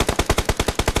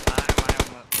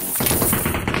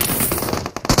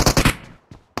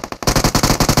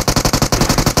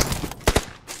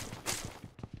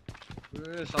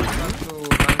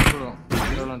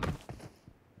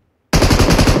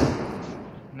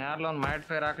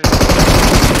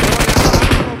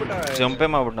 ಜಂಪೇ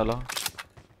ಮಾಡ್ಬಿಟ್ನಲ್ಲ.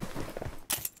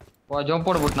 ಜಂಪ್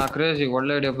ಮಾಡ್ಬಿಟ್ಟು ನಾ ಕ್ರೇಜಿ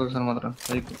ಒಳ್ಳೆ ಐಡಿಯಾ ಪರ್ಸನ್ ಮಾತ್ರ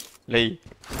ಲೈ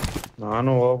ನಾನು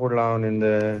ಹೋಗ್ಬಿಡ್ಲ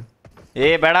ಅವನಿಂದೆ. ಏ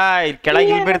ಬೇಡ ಕೆಳಗೆ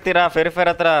ಇಲ್ಲಿ ಬಿಡ್ತೀರಾ ಫೇರ್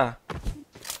ಹತ್ರ.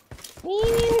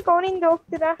 ನೀವೇನಕ್ಕೆ ಅವನಿಂದ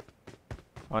ಹೋಗ್ತೀರಾ?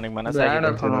 ಅವನಿಗೆ ಮನಸ್ಸಾಗಿದೆ.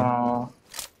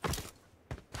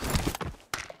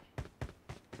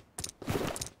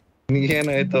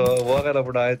 ಏನಾಯ್ತು ಹೋಗಲ್ಲ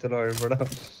ಬಿಡ, ಆಯ್ತು ಹೇಳ್ಬಿಡ.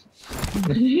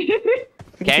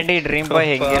 ಕ್ಯಾಂಡಿ ಡ್ರೀಮ್ ಬಾಯ್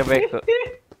ಹೆಂಗಿರ್ಬೇಕು?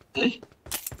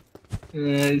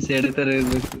 ಸೆಡಿತರ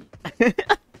ಇರ್ಬೇಕು.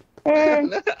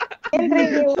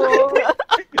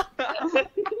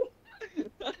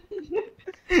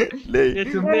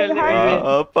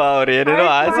 ಅಪ್ಪ ಅವ್ರು ಏನೇನೋ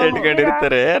ಆಸೆ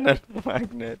ಇಟ್ಕೊಂಡಿರ್ತಾರೆ.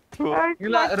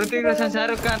 ಇಲ್ಲ ಋತಿಕ್ ರೋಷನ್,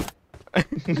 ಶಾರುಖ್ ಖಾನ್,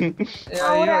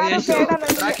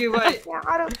 ರಾಕಿ ಬಾಯ್,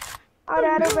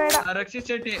 ರಕ್ಷಿತ್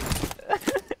ಶೆಟ್ಟಿ,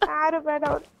 ಯಾರು ಬೇಡ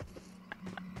ಅವ್ರು.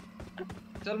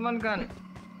 ಸಲ್ಮಾನ್ ಖಾನ್.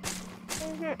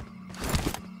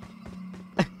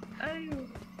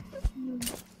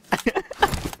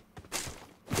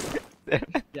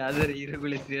 ಯಾವ್ದಾರು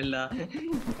ಹೀರೋಗಳಿದ್ರಲ್ಲ.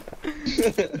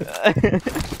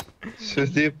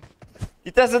 ಸುದೀಪ್,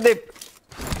 ಸುದೀಪ್,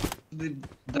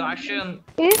 ದ್ರಾಕ್ಷನ್,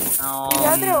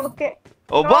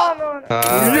 ಒಬ್ಬ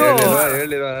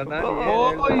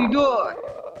ಇದು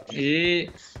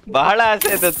ಬಹಳ ಆಸೆ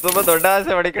ಆಯ್ತು. ತುಂಬಾ ದೊಡ್ಡ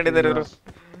ಆಸೆ ಮಾಡಿಕೊಂಡಿದ್ದಾರೆ ಇವರು.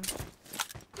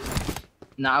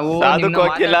 ನಾವು ಅದಕ್ಕೆ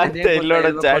ಹೋಗಿಲ್ಲ ಅಂತ ಇಲ್ಲಿ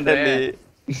ನೋಡೋ ಚಾಟ್ ಅಲ್ಲಿ.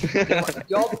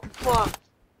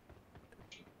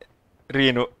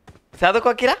 ರೀನು ಸಾಧಕ್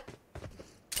ಹೋಗಿರಾ?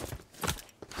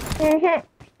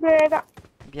 ಬೇಡ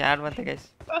ಬ್ಯಾಡ ಮತ್ತೆ ಗೈಸ್.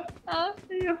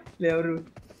 ಅವರು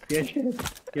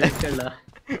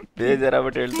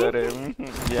ಬೇಜಾರಾಗ್ಬಿಟ್ಟು ಹೇಳ್ತಾರೆ.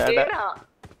 ಬ್ಯಾಡ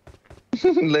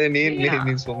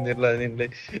ನೀನ್ ಸುಮ್ನಿರ್ಲ.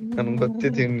 ನನ್ಗೆ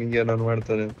ಗೊತ್ತಿದ್ದೀನಿ ನಿಂಗೆ ನಾನು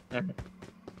ಮಾಡ್ತಾರೆ.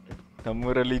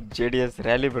 ನಮ್ಮೂರಲ್ಲಿ JDS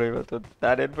ರ್ಯಾಲಿ ಬ್ರೋ ಇವತ್ತು.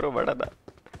 ನಾನೇನ್ ಬ್ರೋ ಮಾಡೋಣ?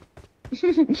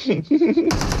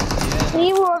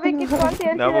 ನೀವು ಹೋಗ್ಬೇಕಿತ್ತು ಅಂತ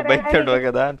ನಾವು ಬೈಕ್ ತಗೊಂಡು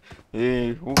ಹೋಗದ. ಈ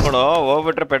ಹೂಕೊಳೋ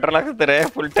ಹೋಗ್ಬಿಟ್ರೆ ಪೆಟ್ರೋಲ್ ಹಾಕ್ತಾರೆ,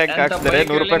 ಫುಲ್ ಟ್ಯಾಂಕ್ ಹಾಕ್ತಾರೆ,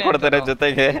 100 ರೂಪಾಯಿ ಕೊಡ್ತಾರೆ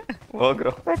ಜೊತೆಗೆ.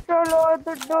 ಹೋಗ್ರು ಪೆಟ್ರೋಲ್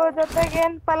ದುಡ್ಡು ಜೊತೆಗೆ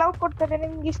ಪಲಾವ್ ಕೊಡ್ತಾರೆ.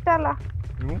 ನಿಮ್ಗೆ ಇಷ್ಟ ಅಲ್ಲ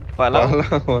ಪಲಾವ್?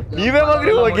 ನೀವೇ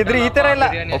ಹೋಗಿದ್ರಿ ಈ ತರ ಎಲ್ಲ?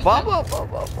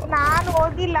 ನಾನು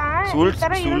ಹೋಗಿಲ್ಲ.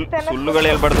 ಸುಳ್ಳುಗಳು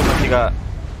ಹೇಳ್ಬಾರ್ದು ಮತ್ತೀಗ.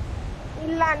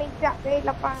 ಇಲ್ಲ ನಿಜ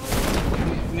ಇಲ್ಲಪ್ಪ.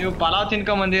 ನೀವು ಪಲಾವ್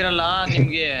ತಿನ್ಕೊಂಡ್ ಬಂದಿರಲ್ಲ,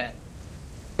 ನಿಮ್ಗೆ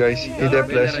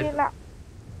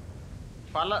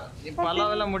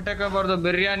ಪಲಾವ್ ಎಲ್ಲ ಮುಟ್ಟಕೋಬಾರ್ದು,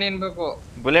 ಬಿರಿಯಾನಿ ಅನ್ಬೇಕು.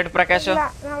 Bullet Prakash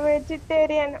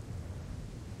vegetarian.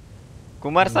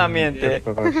 ಕುಮಾರಸ್ವಾಮಿ ಅಂತೆ,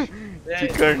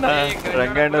 ಚಿಕ್ಕಣ್ಣ,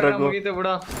 ರಂಗಣ್ಣ, ರಘು.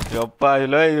 ಯಪ್ಪ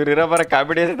ಇಲ್ಲ ಇವ್ರಿರೋ ಬರ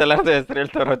ಕಾಮಿಡಿ ಎಲ್ಲಾರ್ದು ಹೆಸರು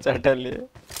ಹೇಳ್ತಾರ ಚಾಟಲ್ಲಿ.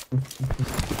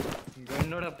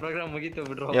 ಪ್ರೋಗ್ರಾಮ್ ಮುಗೀತು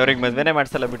ಬಿಡ್ರು. ಇವ್ರಿಗೆ ಮದ್ವೆನೇ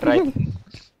ಮಾಡ್ಸಲ್ಲ ಬಿಟ್ರ ಆಯ್ತು.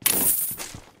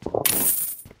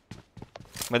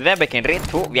 ಮದ್ವೆ ಬೇಕೇನ್ರಿ?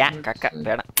 ಥೂ ವ್ಯಾ ಕಕ್ಕ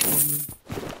ಬೇಡ.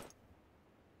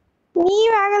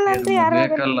 ನೀವ್ ಆಗಲ್ಲ ಅಂದ್ರೆ ಯಾರು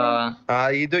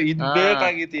ಇದು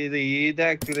ಬೇಕಾಗಿತ್ತು. ಇದೇ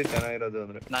ಆಕ್ಚುಲಿ ಚೆನ್ನಾಗಿರೋದು.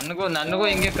 ಅಂದ್ರೆ ನನಗೂ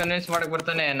ಹಿಂಗೆ ಕನ್ವಿನ್ಸ್ ಮಾಡಕ್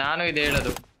ಬರ್ತಾನೆ. ನಾನು ಇದೆ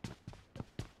ಹೇಳೋದು.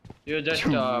 You just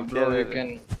bro you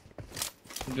can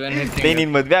do anything.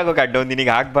 ನೀನ್ ಮದ್ವೆ ಆಗೋಕೆ ಅಡ್ಡ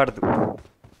ನಿನಗೆ ಆಗ್ಬಾರ್ದು.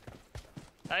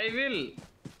 I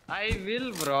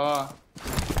will bro.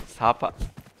 ಸಾಪ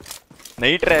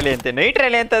ನೈಟ್ ರ್ಯಾಲಿ ಅಂತೆ. ನೈಟ್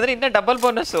ರ್ಯಾಲಿ ಅಂತಂದ್ರೆ ಇನ್ನ ಡಬಲ್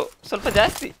ಬೋನಸ್, ಸ್ವಲ್ಪ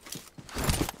ಜಾಸ್ತಿ.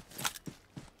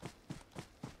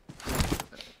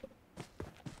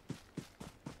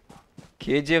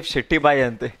 KGF ಶೆಟ್ಟಿ ಬಾಯಿ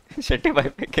ಅಂತೆ. ಶೆಟ್ಟಿ ಬಾಯಿ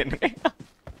ಬೇಕೇನ್ರಿ?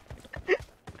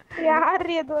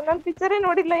 ಯಾರ್ರಿ ಅದು? ನಾನ್ ಪಿಕ್ಚರೇ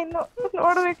ನೋಡಿಲ್ಲ ಇನ್ನು.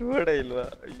 ನೋಡ್ಬೇಕು. ನೋಡೇ ಇಲ್ವಾ?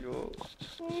 ಅಯ್ಯೋ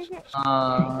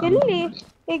ಎಲ್ಲಿ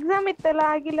ಎಕ್ಸಾಮ್ ಇತ್ತಲ್ಲ,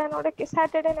 ಆಗಿಲ್ಲ ನೋಡಕ್ಕೆ.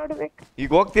 ಸ್ಯಾಟರ್ಡೆ ನೋಡ್ಬೇಕು. ಈಗ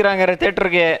ಹೋಗ್ತೀರಾ ಹಂಗಾರೆ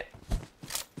ಥಿಯೇಟರ್ಗೆ?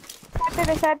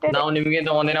 ಸ್ಯಾಟರ್ಡೆ ನಾವು ನಿಮ್ಗೆ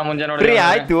ಒಂದಿನ ಮುಂಜೆ ನೋಡಿ.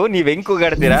 ಆಯ್ತು, ನೀವ್ ಹೆಂಗ್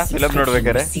ಕೂಗಾಡ್ತೀರಾ film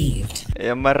ನೋಡ್ಬೇಕಾರೆ?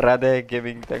 MR Radhe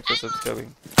gaming, thanks for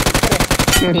subscribing.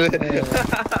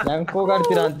 ಹೆಂಗ್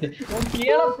ಕೂಗಾಡ್ತೀರಾ ಅಂತ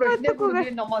ಕೇಳೋ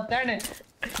ಪ್ರಶ್ನೆ ನಮ್ಮ ತಾಣೆ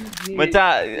ಮಚ್ಚ.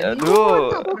 ಅದು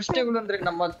ಪ್ರಶ್ನೆಗಳು ಅಂದ್ರೆ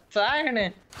ನಮ್ಮ ತಾಣೆ.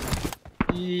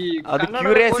 ಅದು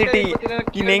ಕ್ಯೂರಿಯಾಸಿಟಿ.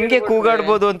 ಇನ್ ಹೆಂಗೆ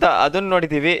ಕೂಗಾಡ್ಬೋದು ಅಂತ ಅದನ್ನ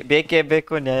ನೋಡಿದೀವಿ. ಬೇಕೇ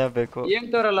ಬೇಕು, ನ್ಯಾಯ ಬೇಕು. ಏನ್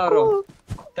ತೋರಲ್ಲ ಅವರು.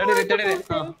 ತಡೀರಿ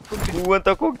ಹೂ ಅಂತ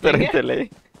ಕೂಗ್ತಾರೆ ಅಂತಲ್ಲ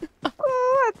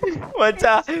ಮಚ್ಚ.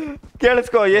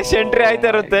 ಕೇಳಿಸ್ಕೊ, ಎಷ್ಟು ಎಂಟ್ರಿ ಆಯ್ತಾ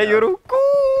ಇರುತ್ತೆ. ಇವರು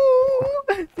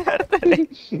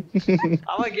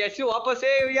ಅವಾಗ ಯಶು ವಾಪಸ್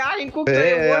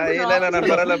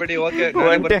ಬರಲ್ಲ ಬಿಡಿ. ಓಕೆ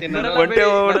ಒಂಟೆ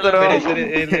ಹೋಗ್ಬಿಡ್ತಾರ.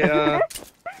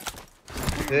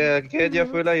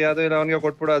 KGF ಇಲ್ಲ, ಯಾವ್ದು ಇಲ್ಲ, ಅವನಿಗೆ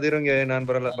ಕೊಟ್ಬಿಡು. ಅದಿರಂಗೆ ನಾನ್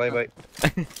ಬರಲ್ಲ. ಬಾಯ್ ಬಾಯ್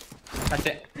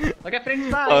ಅಷ್ಟೇ. ಓಕೆ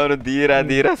ಫ್ರೆಂಡ್ಸ್, ಅವರು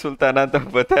ಧೀರ ಸುಲ್ತಾನ ಅಂತ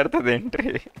ಬರ್ತಾ ಇರ್ತದೆ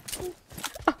ಎಂಟ್ರಿ.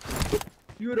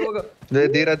 ಇವ್ರು ಹೋಗ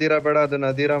ಧೀರ ಬೇಡ ಅದನ್ನ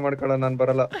ಧೀರ ಮಾಡ್ಕೊಳ್ಳ ನಾನ್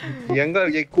ಬರಲ್ಲ ಹೆಂಗ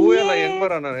ಕೂ ಎಲ್ಲ ಹೆಂಗ್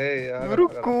ಬರೋಣ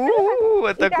ಕೂ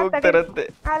ಅಂತ ಕೂಗ್ತಾರಂತೆ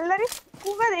ಅಲ್ಲರಿ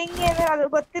ಕೂಗೋದ್ ಹೆಂಗೆ ಅಂದ್ರೆ ಅದು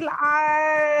ಗೊತ್ತಿಲ್ಲ ಆ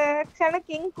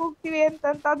ಕ್ಷಣಕ್ಕೆ ಹೆಂಗ್ ಕೂಗ್ತೀವಿ ಅಂತ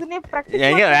ಅದನ್ನೇ ಪ್ರಾಕ್ಟೀಸ್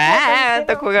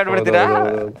ಅಂತ ಕೂಗಾಡ್ಬಿಡ್ತೀರಾ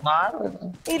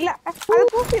ಇಲ್ಲ ಅದು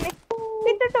ಕೂಗ್ತೀನಿ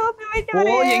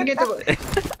ಓ ಹೆಂಗೆ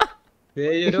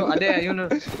ಇವರು ಅದೇ ಇವನು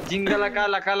ಜಿಂಗಲಕ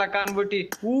ಲಕ ಲಕ ಅನ್ಬಿಟ್ಟಿ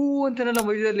ಹೂ ಅಂತಾನಲ್ಲ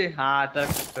ಮಧ್ಯದಲ್ಲಿ ಆ ತರ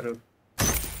ಕೂಗ್ತಾರು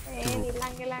ಏನಿಲ್ಲ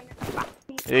ಹಂಗೆಲ್ಲ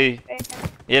ಏಯ್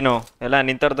ಏನು ಎಲ್ಲ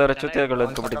ನಿಂತರ್ದವ್ರ ಚುತಿಗಳು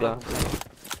ಅಂದ್ಕೊಬಿಟ್ಟಿದ್ಯಾ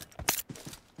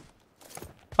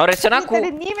ಅವ್ರ ಎಷ್ಟು ಚೆನ್ನಾಗಿ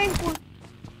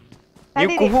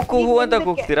ನೀವು ಕುಹು ಕುಹು ಅಂತ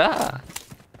ಕೂಗ್ತೀರಾ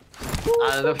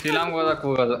ಅದು ಫಿಲಂ ಹೋದಾಗ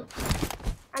ಕೂಗೋದು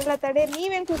ಅಲ್ಲ ತಡೆ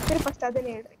ನೀವೇನ್ ಕೂಗ್ತೀರಿ ಫಸ್ಟ್ ಅದನ್ನ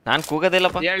ಹೇಳ್ರಿ ನಾನ್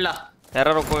ಕೂಗೋದಿಲ್ಲಪ್ಪ ಹೇಳ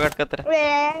ಯಾರು ಕೂಗಾಡ್ಕತ್ತಾರೆ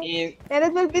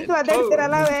ನೆಲದ ಮೇಲೆ ಬಿದ್ದು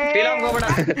ಅದಾಡ್ತಿರಲ್ಲ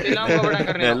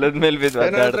ನೆಲದ ಮೇಲೆ ಬಿದ್ದು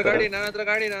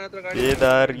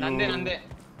ನಂದೆ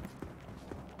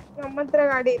ನಮ್ಮ ಹತ್ರ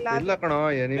ಗಾಡಿ ಇಲ್ಲ ಇಲ್ಲ ಕಣೋ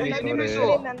ಏನಿಲ್ಲ ನೀನು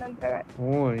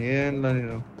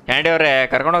ಕ್ಯಾಂಡಿ ಅವ್ರೆ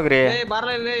ಕರ್ಕೊಂಡೋಗ್ರಿ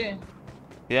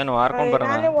ಏನು ಹಾರ್ಕೊಂಡ್ ಬರೋಣ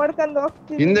ನಾನೇ ಓಡ್ಕೊಂಡು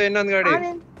ಹೋಗ್ತೀನಿ ಹಿಂದೆ ಇನ್ನೊಂದ್ ಗಾಡಿ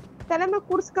ತಲೆ ಮೇಲೆ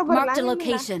ಕೂರ್ಸ್ಕೊ ಬರಲ್ಲ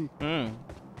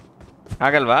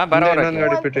ಆಗಲ್ವಾ ಬರೋರ ಇನ್ನೊಂದ್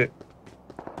ಗಾಡಿ ಬಿಟ್ಟು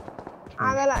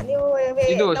ಆಗಲ್ಲ ನೀವು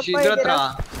ಇದು ಇದ್ರತ್ರ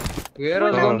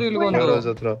ವೇರೊಂದು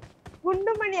ಇಲ್ಗೊಂದು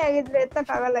ಗುಂಡು ಮಣಿ ಆಗಿದ್ರೆ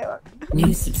ಎತ್ತಕ್ ಆಗಲ್ಲ ಇವಾಗ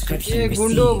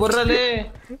ಗುಂಡು ಬರ್ರಲೇ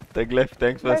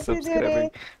ಥ್ಯಾಂಕ್ಸ್ ಫಾರ್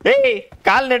ಸಬ್ಸ್ಕ್ರೈಬಿಂಗ್ ಏಯ್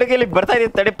ಕಾಲ್ ನಡುಗೆಲಿ ಬರ್ತಾ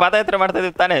ಇದೀವಿ ತಡಿ ಪಾದಯಾತ್ರೆ ಮಾಡ್ತಾ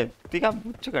ಇದೀವಿ ತಾನೇ ಈಗ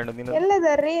ಮುಚ್ಚಿಕೊಂಡು ನೀನು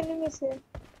ಎಲ್ಲದರ್ರಿ ನಿಮಿಷ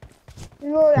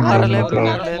ಅಯ್ಯೋ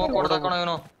ಸ್ಮೋಕ್ ಕೊಡ್ದ ಕಣ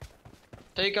ಇವನು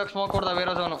ಟೈಕಾಕ್ ಸ್ಮೋಕ್ ಕೊಡ್ದ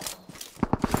ವೇರೋಜವನು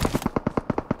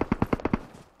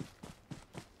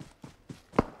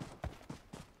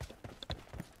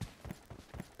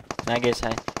ನಾಗೇಶ್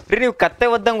ಹಾಯ್ ರೀ ನೀವು ಕತ್ತೆ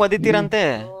ಒದ್ದಂಗ್ ಒದಿತೀರಂತೆ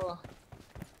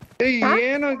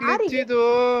ಏನೋ ಗ್ಲಿಚ್ ಇದು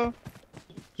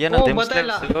ಏನೋ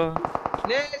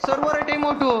ಸರ್ವರ್ ಟೈಮ್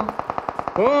ಔಟ್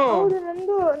ಹೌದು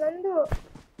ನಂದು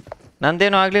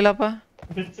ನಂದೇನು ಆಗ್ಲಿಲ್ಲಪ್ಪ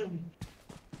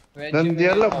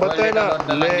ನಂದೆಲ್ಲ ಬರ್ತಾ ಇಲ್ಲ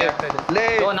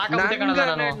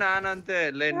ನಾನಂತೆ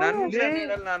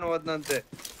ನಾನು ಓದ್ನಂತೆ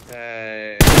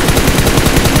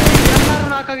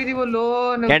ನಾಕಾಗಿದೀವಲ್ಲೋ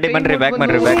ಕ್ಯಾಂಡಿ ಬನ್ರಿ ಬ್ಯಾಕ್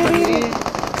ಬನ್ರಿ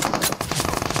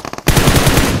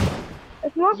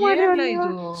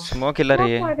ಸ್ಮೋಕ್ ಇಲ್ಲ ರೀ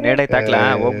ನೇಡೈತ್ ಹಾಕ್ಲಾ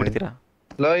ಹೋಗ್ಬಿಡ್ತೀರಾ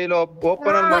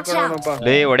ಓಪನ್ ಅಲ್ಲಿ ಮಾಡ್ಕೊಳ್ಳೋಣಪ್ಪ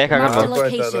ಲೇ ಹೊಡೆಯಕ್ ಆಗಲ್ಲ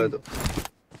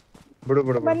ಬಿಡು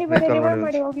ಬನ್ನಿ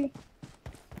ಮಾಡಿ ಹೋಗ್ಲಿ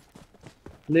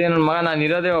ಲೇ ನನ್ನ ಮಗ ನಾನು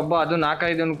ಇರೋದೇ ಒಬ್ಬ ಅದು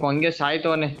 4-5 ಹಂಗೆ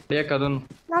ಸಾಯ್ತವನೆ ಬೇಕದನ್ನು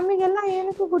ನಮಗೆಲ್ಲ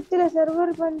ಏನಕ್ಕೂ ಗೊತ್ತಿಲ್ಲ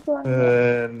ಸರ್ವರ್ ಬಂತು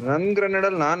ನನ್ ಗ್ರೆನೇಡ್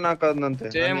ಅಲ್ಲಿ ನಾನ್ ಹಾಕದ್ನಂತೆ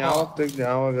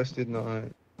ಯಾವಾಗ ಅಷ್ಟಿದ್ನೋ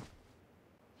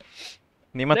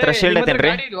ನಿಮ್ಮ ಹತ್ರ ಶೀಲ್ಡ್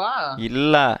ಐತೇನ್ರಿ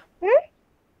ಇಲ್ಲ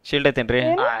ಶೀಲ್ಡ್ ಐತೇನ್ರಿ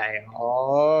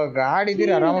ಗಾಡಿ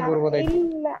ಇದೀರ ಆರಾಮಾಗಿ ಬರ್ಬೋದಾಯ್ತು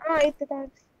ಇಲ್ಲ ಆಯ್ತು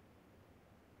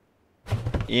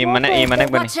ಈ ಮನೆಗೆ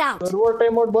ಬನ್ನಿ ಸರ್ವರ್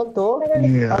ಟೈಮ್ ಔಟ್ ಬಂತು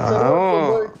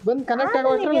ಬಂದು ಕನೆಕ್ಟ್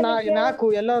ಆಗೋಷ್ಟ್ರಲ್ಲಿ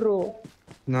 4 ಎಲ್ಲರೂ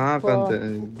 4 ಅಂತೆ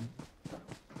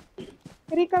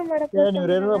ರೀಕಾಲ್ ಮಾಡಕ್ಕೆ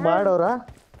ನೀವೇನೋ ಮಾಡೋರ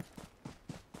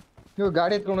ನೀವು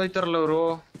ಗಾಡಿ ಎತ್ಕೊಂಡು ಹೋಯ್ತಾರಲ್ಲ ಅವರು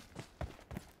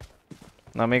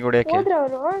ನಮಗೆ ಹೊಡೆಯಕ್ಕೆ ಹೋದ್ರ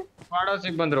ಅವರು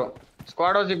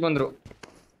ಸ್ಕ್ವಾಡ್ ಹೌಸಿಗೆ ಬಂದ್ರು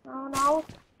ನಾವು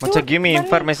ಮಚ್ಚ ಗಿವ್ ಮಿ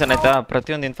ಇನ್ಫಾರ್ಮೇಶನ್ ಆಯ್ತಾ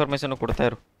ಪ್ರತಿಯೊಂದು ಇನ್ಫಾರ್ಮೇಶನ್ ಕೊಡ್ತಾ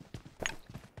ಇರು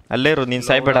ಅಲ್ಲೇ ಇರು ನೀನ್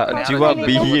ಸಾಯ್ಬೇಡ ಜೀವ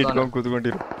ಬಿಹಿ ಇಟ್ಕೊಂಡು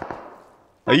ಕೂತ್ಕೊಂಡಿರು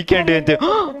ಐ ಕ್ಯಾಂಡಿ ಅಂತೆ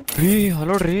ರೀ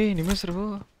ಹಲೋ ರೀ ನಿಮ್ಮ ಹೆಸರು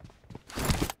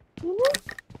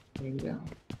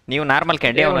ನೀವು ನಾರ್ಮಲ್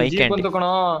ಕ್ಯಾಂಡಿ ಅವನು ಐ ಕ್ಯಾಂಡಿ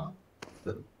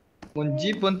ಒಂದ್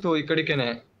ಜೀಪ್ ಬಂತು ಈ ಕಡೆಕೇನೆ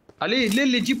ಅಲ್ಲಿ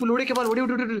ಇಲ್ಲಿ ಜೀಪ್ ನೋಡಿಕೆ ಬಾಲ್ ಹೊಡಿ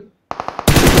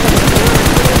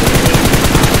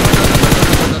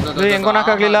ಹೆಂಗೋ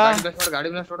ನಾಕಾಗ್ಲಿಲ್ಲ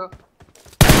ಗಾಡಿ ಬ್ಲಾಸ್ಟ್ ನೋಡು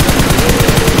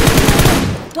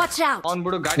Watch out. ಅವನ್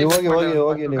ಬಿಡು ಗಾಡಿ ಹೋಗಿ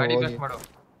ಗಾಡಿ ಬ್ಲಾಸ್ಟ್ ಮಾಡು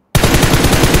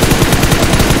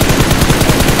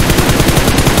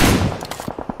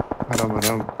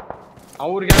ಆರಾಮ್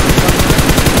ಅವ್ರಿಗೆ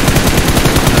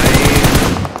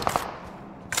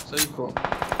ಸೈಕೋ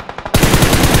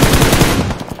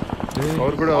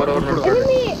ಅವ್ರು ಬಿಡು ಅವ್ರು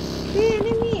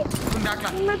ಎನಿಮಿ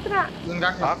ನಿಮ್ಮತ್ರ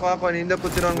ಹಾಕೋ ನಿಂದ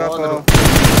ಕೂತಿರೋಂಗ ಹಾಕೋ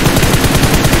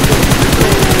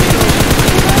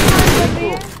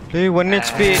ಏ 1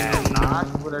 HP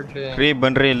ರೀ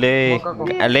ಬನ್ರಿ ಲೇ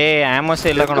ಅಲ್ಲೇ ಆಮೋಸ್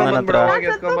ಇಲ್ಲ ಕಣ ನನ್ನ ಹತ್ರ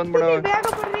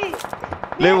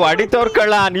ಲೇ ಹೊಡಿತವ್ರ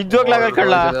ಕಳ್ಳ ನಿಜವಾಗ್ಲಾಗ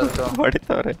ಕಳ್ಳ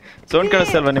ಹೊಡಿತವ್ರೆ ಸೌಂಡ್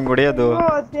ಕೇಳಿಸ್ತಲ್ವಾ ನಿಮ್ಗೆ ಹೊಡಿಯೋದು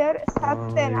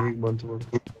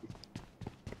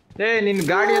ಏ ನಿನ್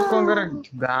ಗಾಡಿ ಎತ್ಕೊಂಡ್ರ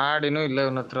ಗಾಡಿನೂ ಇಲ್ಲ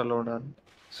ಇವನ ಹತ್ರ ಲೋಡರ್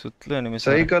ಸುತ್ತಲೂ ನಿಮಿಷ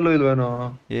ಸೈಕಲ್ ಇಲ್ವೇನೋ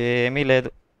ಏಮಿಲ್ಲ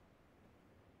ಇದು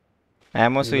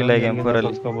ಆಮೋಸು ಇಲ್ಲ ಈಗ M4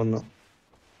 ಅಲ್ಲಿ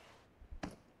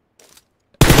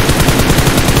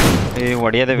ಏ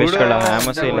ಹೊಡಿಯೋದೇ ವೇಸ್ಟ್ ಕಳ್ಳ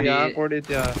ಆಮೋಸು ಇಲ್ಲ ಯಾಕೆ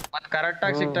ಹೊಡಿತ್ಯಾ ಮತ್ತೆ ಕರೆಕ್ಟ್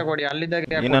ಆಗಿ ಸಿಕ್ತಾ ಕೊಡಿ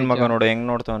ಅಲ್ಲಿದ್ದಾಗ ಈ ನನ್ನ ಮಗ ನೋಡು ಹೆಂಗ್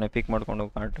ನೋಡ್ತಾವನೆ ಪಿಕ್ ಮಾಡ್ಕೊಂಡು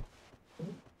ಕಾರ್ಟ್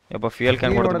ಯಪ್ಪ ಫ್ಯೂಯಲ್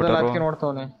ಕ್ಯಾನ್ ನೋಡ್ದಲ್ಲ ಅದಕ್ಕೆ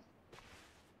ನೋಡ್ತಾವನೆ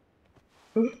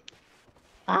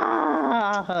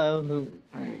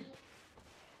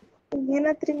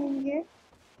ಏನತ್ರಿ ನಿಮ್ಗೆ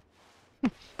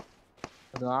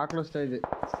ಅದು ಹಾಕ್ಲಿಸ್ತಾ ಇದೆ.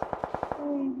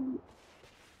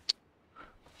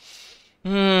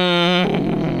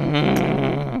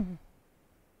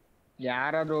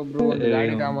 ಯಾರಾದ್ರೂ ಒಬ್ರು ಒಂದು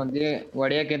ಗಾಡಿ ತಗೊಂಬಂದಿ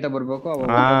ಹೊಡಿಯಕ್ಕೆ ಅಂತ ಬರ್ಬೇಕು.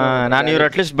 ನಾನು ಇವ್ರು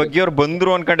ಅಟ್ಲೀಸ್ಟ್ ಬಗ್ಗಿಯವ್ರು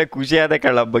ಬಂದ್ರು ಅನ್ಕಂಡೆ ಖುಷಿ ಆದ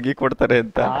ಕಳ್ಳ ಬಗ್ಗಿ ಕೊಡ್ತಾರೆ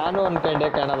ಅಂತ. ನಾನು ಅನ್ಕಂಡೆ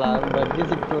ಕಾಣಲ್ಲ ಬಗ್ಗಿ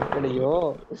ಸಿಕ್ತು ಕಡೆಯೋ.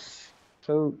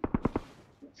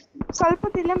 ಸ್ವಲ್ಪ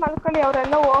ತಿಲ್ಲೇ ಮಲ್ಕೊಳ್ಳಿ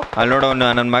ಅವರೆಲ್ಲ ಅಲ್ಲಿ ನೋಡು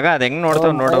ನನ್ನ ಮಗ ಅದ್ ಹೆಂಗ್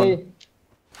ನೋಡ್ತಾವ್ ನೋಡು.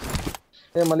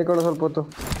 ಮಲಿಕೊಳ್ಳೋ ಸ್ವಲ್ಪ ಹೊತ್ತು.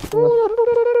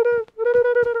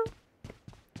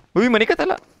 ಉಯ್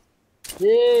ಮನಿಕತ್ತಲ್ಲ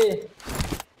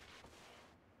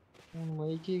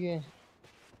ಮೈಕಿಗೆ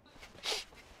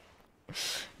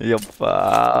ಯಪ್ಪ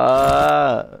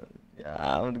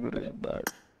ಯಾವ್ದು ಗುರು ಬಾಳ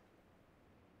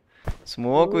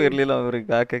ಸ್ಮೋಕು ಇರ್ಲಿಲ್ಲ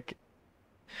ಅವ್ರಿಗೆ ಹಾಕಕ್ಕೆ.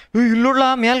 ಇಲ್ಲೋಡ್ಲಾ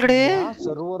ಮೇಲ್ಗಡೆ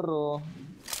ಸರ್ವರ್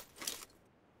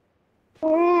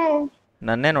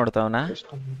ನನ್ನೇ ನೋಡ್ತಾವನ.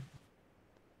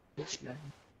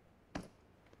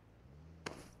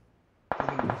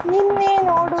 ನಿನ್ನೆ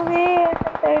ನೋಡುವೆ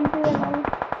ಅಂತ ಹೇಳ್ತಿದ್ದೆ ನಾನು.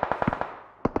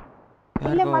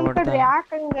 ಇಲ್ಲೇ ಮಲ್ಕೊಂಡ್ರಿ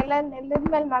ಯಾಕಂಗೆಲ್ಲ ನೆಲದ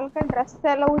ಮೇಲೆ ಮಲ್ಕೊಂಡ್ ರಸ್ತೆ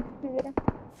ಎಲ್ಲ ಉಜ್ತಿದೀರ.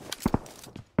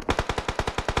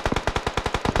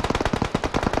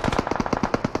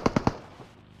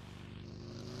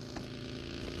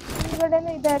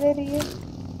 ಹಿಂದ್ಗಡೆನೂ ಇದಾರೆ ರೀ.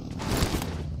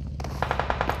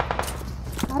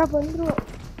 ಯಾರ ಬಂದ್ರು.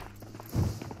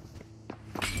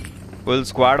 ಫುಲ್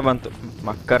ಸ್ಕ್ವಾಡ್ ಬಂತು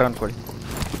ಮಕ್ಕರ್ ಅನ್ಕೊಳ್ಳಿ.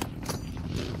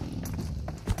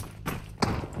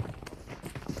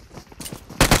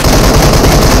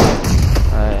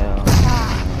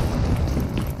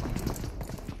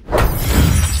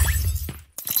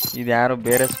 ಇದ್ಯಾರೋ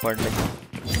ಬೇರೆ ಸ್ಕ್ವಾಡ್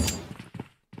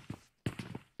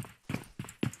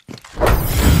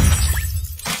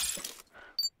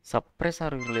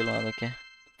ಸಪ್ರೆಸರ್ ಇರಲಿಲ್ಲ ಅದಕ್ಕೆ.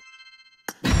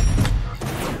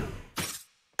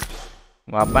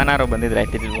 ಒಬ್ಬನಾರು ಬಂದಿದ್ರೆ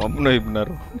ಹಾಕಿದ್ವಿ ಒಬ್ಬನು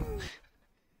ಇಬ್ಬನಾರು.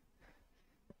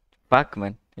 Pak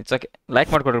man it's okay. Like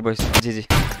ಮಾಡ್ಕೊಡ್ರಿ boys. G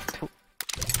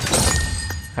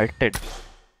hurted.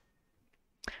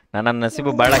 ನನ್ನ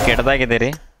ನಸೀಬು ಭಾಳ ಕೆಟ್ಟದಾಗಿದೆ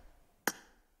ರೀ.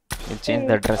 ಇಲ್ಲಿ change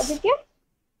the dress.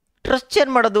 Dress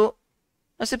change ಮಾಡೋದು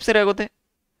ನಸೀಬ್ ಸರಿ ಆಗುತ್ತೆ.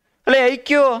 ಅಲ್ಲೇ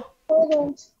ಐಕ್ಯೂ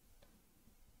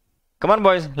ಕಮಾನ್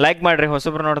ಬಾಯ್ಸ್ ಲೈಕ್ ಮಾಡ್ರಿ.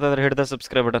 ಹೊಸಬ್ರು ನೋಡ್ತಾ ಇದ್ರೆ ಹಿಡ್ದ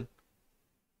ಸಬ್ಸ್ಕ್ರೈಬ್ ಬಟನ್.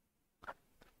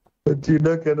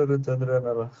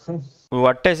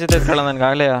 ಹೊಟ್ಟೆ ಸಿತೈತ್ ಕಳ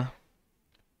ನನ್ಗಾಗ್ಲೇ.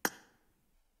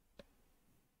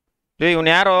 ಇವ್ನು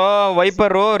ಯಾರೋ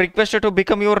wiper request to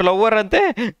become your lover ಅಂತೆ.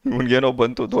 ಇವ್ನಿಗೇನೋ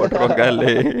ಬಂತು ದೊಡ್ಡ ರೋಗ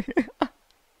ಅಲ್ಲಿ.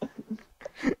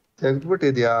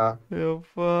 ತೆಗ್ದ್ಬಿಟ್ಟಿದ್ಯಾ?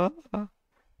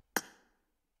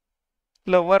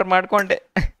 ಲವರ್ ಮಾಡ್ಕೊಂಡೆ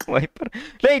ವೈಪರ್.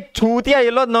 ಲೇ ಚೂತಿಯ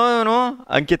ಎಲ್ಲೋದ್ ನೋನು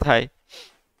ಅಂಕಿತ್ ಹಾಯ್.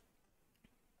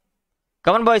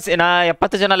 ಕಮನ್ ಬಾಯ್ಸ್ ನಾ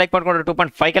 70 ಜನ ಲೈಕ್ ಮಾಡ್ಕೊಂಡ್ರೆ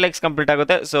 2.5 ಲೈಕ್ಸ್ ಕಂಪ್ಲೀಟ್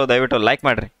ಆಗುತ್ತೆ. ಸೊ ದಯವಿಟ್ಟು ಲೈಕ್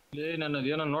ಮಾಡ್ರಿ.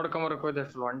 ನನ್ನದೇನೋ ನೋಡ್ಕೊಂಬರಕ್ ಹೋಯ್ದೆ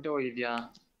ಫುಲ್ ಒಂಟೆ ಹೋಗಿದ್ಯಾ.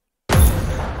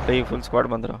 ಫುಲ್ ಸ್ಕ್ವಾಡ್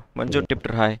ಬಂದ್ರು. ಮಂಜು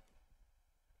ಟಿಪ್ಟರ್ hi.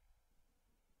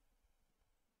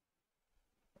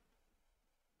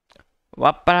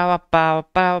 ವಪ್ಪ ವಪ್ಪ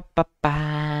ವಪ್ಪ ವಪ್ಪ.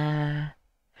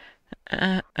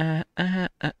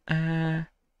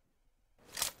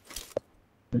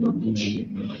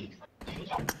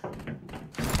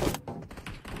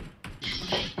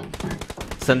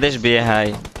 Sandesh B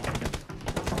hi.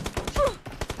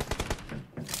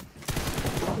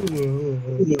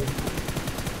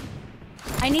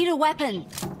 I need a weapon.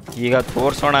 ಈಗ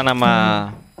ತೋರ್ಸೋಣ ನಮ್ಮ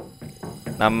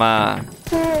ನಮ್ಮ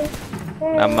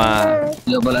ನಮ್ಮ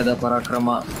ಬಲದ ಪರಾಕ್ರಮ.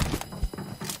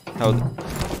 ಹೌದು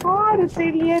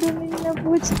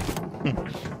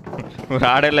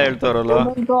ಹಾಡೆಲ್ಲ ಹೇಳ್ತಾರಲ್ಲ.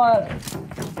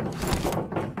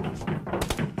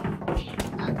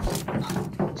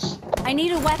 I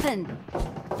need a weapon.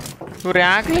 ಇವ್ರು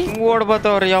ಯಾಕೆ ಹಿಂಗ್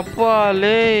ಓಡ್ಬತ್ತವ್ರಿ ಯಪ್ಪ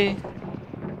ಅಲ್ಲಿ.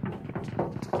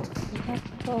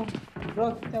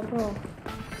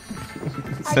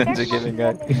 ಸಂಜೆಗೆ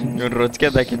ಇವ್ನು ರೋಜ್ಗೆ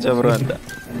ಕಿಚ್ಚಬ್ರು ಅಂತ.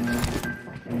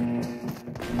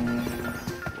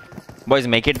 Boys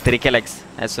make it 3K likes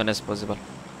as soon as possible.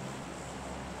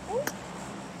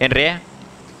 ಏನ್ರಿ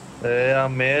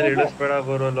ಮೇಲೆ ಇಳಿಸ್ಬೇಡ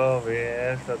ಬರೋಲ್ಲ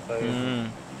ವೇಸ್ಟ್ ಅಂತ.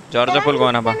 ಜಾರ್ಜ್ ಫುಲ್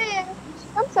ಗೋನಪ್ಪ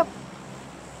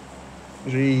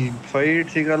ರೀ. ಫೈಟ್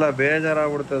ಸಿಗಲ್ಲ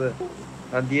ಬೇಜಾರಾಗ್ಬಿಡ್ತದೆ.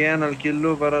 ಅದೇನ್ ಅಲ್ಲಿ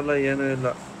ಕಿಲ್ಲು ಬರಲ್ಲ ಏನೂ ಇಲ್ಲ.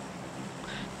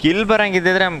 Kill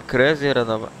ಬರಂಗಿದ್ದಿದ್ರೆ craze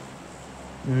ಇರೋದವ.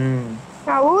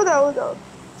 ಹೌದೌದು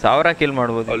 1000 ಕಿಲ್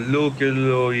ಮಾಡ್ಬೋದು. ಅಲ್ಲೂ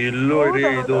ಕಿಲ್ಲು ಇಲ್ಲೂ ರೀ.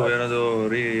 ಇದು ಏನದು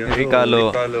ರೀ ಕಾಲು.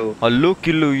 ಅಲ್ಲೂ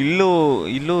ಕಿಲ್ಲು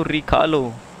ಇಲ್ಲೂ ರೀ ಕಾಲು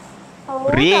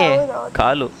ರೀ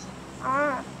ಕಾಲು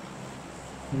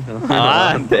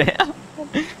ಅಂತೆ.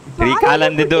 ರೀ ಕಾಲ್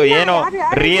ಅಂದಿದ್ದು ಏನು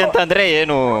ರೀ ಅಂತಂದ್ರೆ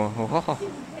ಏನು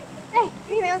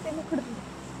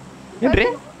ಏನ್ರಿ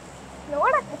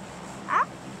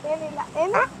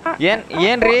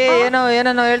ಏನ್ರಿ ಏನೋ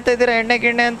ಏನೇನೋ ಹೇಳ್ತಾ ಇದ್ದೀರಾ ಎಣ್ಣೆ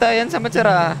ಗಿಣ್ಣೆ ಅಂತ. ಏನ್ ಸಮಾಚಾರ?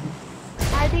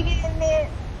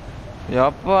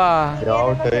 ಯಪ್ಪ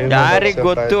ಯಾರಿಗ್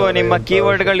ಗೊತ್ತು ನಿಮ್ಮ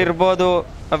ಕೀವರ್ಡ್ಗಳಿರ್ಬೋದು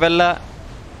ಅವೆಲ್ಲ.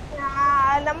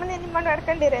 ನಮ್ಮನೆ ನಿಮ್ಮ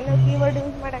ನಡ್ಕೊಂಡಿರೇನು ಕೀವರ್ಡ್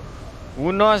ಯೂಸ್ ಮಾಡಕ್?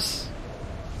 ಉನೋಸ್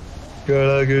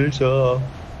ಕೆಳಗಿಳ್ಸ.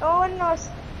 ಓನೋಸ್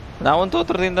ನಾವಂತೂ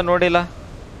ಹತ್ರದಿಂದ ನೋಡಿಲ್ಲ.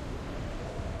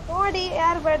 ನೋಡಿ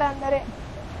ಯಾರು ಬೇಡ ಅಂದರೆ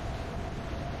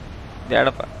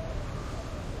ಬೇಡಪ್ಪ,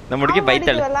 ನಮ್ಮ ಹುಡುಗಿ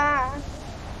ಬೈತಾಳೆ.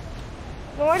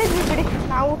 ನೋಡಿದ್ವಿ ಬಿಡಿ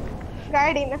ನಾವು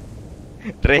ಗಾಡಿನ.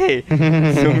 ರೇ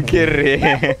ಸುಮ್ಕಿರ್ರಿ.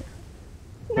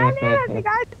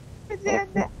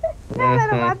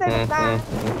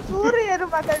 ಸೂರ್ಯರು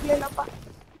ಮಾತಾಡ್ಲಿಲ್ಲಪ್ಪ.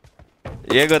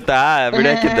 ಗೊತ್ತಾ ಬಿಡಿ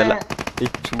ಹಾಕಿದ್ದಲ್ಲ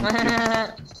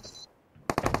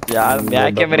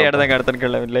ಯಾಕೆ ಬರೀ ಆಡ್ದಂಗ ಆಡ್ತಾನ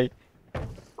ಕೇಳಲ್ಲ.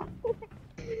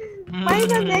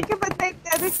 ಯಾಕೆ ಬರ್ತೈತೆ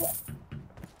ಅದಕ್ಕೆ.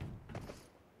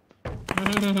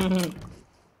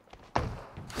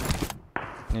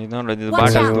 ಇದು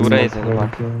ಬಾಟಲ್ ದೂರ ಐತೆ.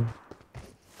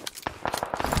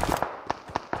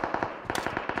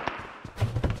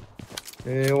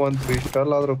 ಒಂದ್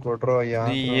ಪಿಸ್ಟಲ್ ಆದ್ರೂ ಕೊಟ್ರು.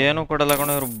 ಏನು ಕೊಡಲ್ಲ ಕಣ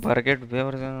ಇವ್ರು. ಬರ್ಗೆಟ್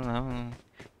ಬೇವರ್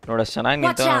ನೋಡ ಚೆನ್ನಾಗಿ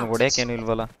ನಿಂತ ಹೊಡ್ಯಾಕೇನು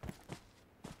ಇಲ್ವಲ್ಲ.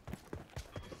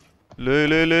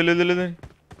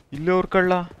 ಇಲ್ಲೇ ಅವ್ರ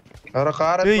ಕಳ್ಳ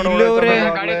ಇಲ್ಲೇ ಅವ್ರೆ.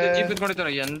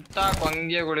 ಎಂತ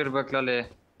ಕೊಂಗೆಗಳಿರ್ಬೇಕಲ್ಲಿ.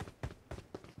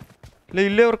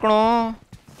 ಇಲ್ಲೇ ಅವ್ರ ಕಣೋ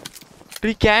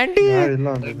ರೀ. ಕ್ಯಾಂಡಿ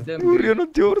ಏನೋ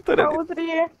ದೇವ್ರ ತರ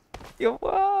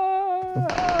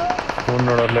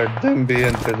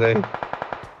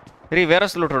ರೀ.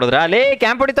 ವೇರಸ್ ಲೂಟ್ ಹೊಡೋದ್ರ ಅಲ್ಲೇ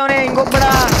ಕ್ಯಾಂಪ್ ಹೊಡಿತಾವನೆ. ಹಿಂಗೋಗ್ಬೇಡ.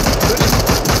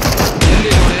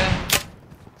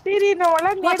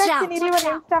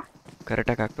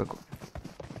 ಕರೆಕ್ಟಾಗಿ ಹಾಕ್ಬೇಕು.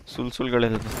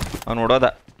 ಸುಲ್ಸುಲ್ಗಳೆಲ್ಲ ಅವ್ನು ಹೊಡೋದ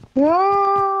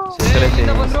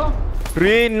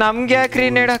ರೀ. ನಮ್ಗೆ ಯಾಕ್ರಿ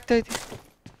ನೇಡ್ ಆಗ್ತಾ ಐತಿ?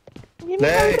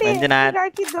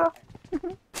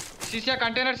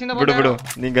 ಬಿಡು ಬಿಡು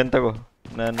ನಿಂಗಂತಗೋ.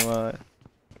 ನಾನು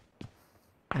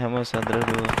ಹೇಮಸ್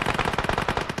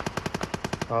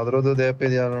ಅದ್ರದ್ದು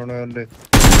ದೇಪಿದ್ಯಾ ನೋಡು ಅಲ್ಲಿ.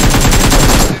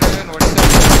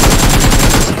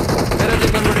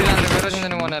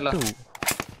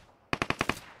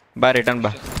 ಬಾ ರಿಟರ್ನ್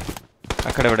ಬಾ. ಆ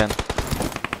ಕಡೆ ಬಿಡೋಣ.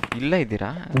 ಇಲ್ಲ ಇದ್ದೀರಾ?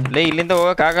 ಲೇ ಇಲ್ಲಿಂದ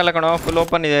ಹೋಗಕ್ ಆಗಲ್ಲ ಕಣೋ. ಫುಲ್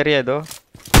ಓಪನ್ ಇದೆ ಏರಿಯಾ ಇದು.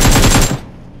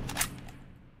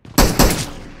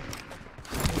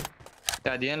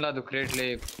 ಅದೇನಲ್ಲ ಅದು ಕ್ರೇಟ್ಲಿ.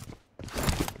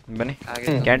 ಬನ್ನಿ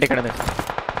ಕ್ಯಾಂಟಿ ಕಡೆ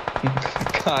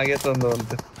ಹಾಗೆ ತಂದು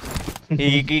ಅಂತ.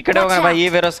 ಈ ಕಡೆ ಹೋಗೋಣ ಬಾ. ಈ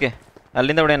ವೇರೋಸ್ಗೆ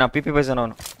ಅಲ್ಲಿಂದ ಹೊಡೆಯೋಣ. ಪಿ ಪಿ ಬೈಸನ್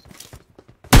ಅವನು.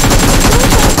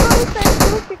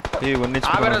 ಒಂದ್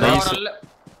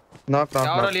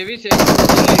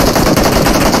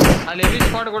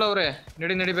ಸ್ಪಾಟ್ಗಳು ಅವ್ರೆ.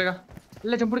 ನಡಿ ಬೇಗ.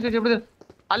 ಅಲ್ಲೇ ಚಂಪುಡ್ತೀವಿ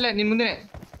ಅಲ್ಲೇ ನಿನ್ ಮುಂದೆ.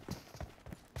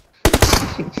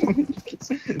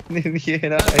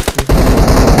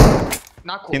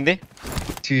 ಹಿಂದಿ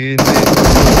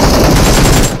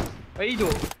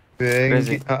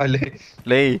 5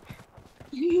 ಲೈ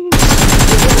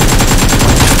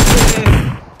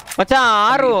ಮಚ್ಚ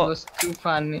 6.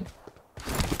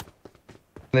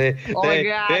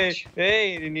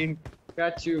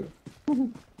 Got you.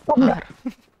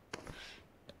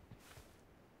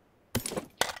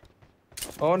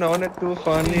 ಅವನೇ ಟೂ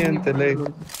ಫಾನಿ ಅಂತಲೇ.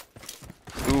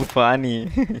 ಟೂ ಫಾನಿ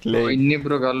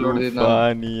ಇನ್ನಿಬ್ರು ಗಲ್ ಹೊಡೆದಿದ್ದ.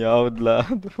 ಫಾನಿ ಯಾವ್ದಲ್ಲ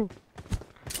ಅದು?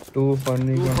 Two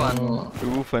funny.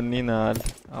 ಟೂ ಫನ್ನಿ ನಾಲ್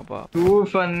ಅಬ್ಬಾ. ಟೂ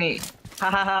ಫನ್ನಿ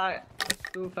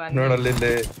ನೋಡಲ್ಲಿ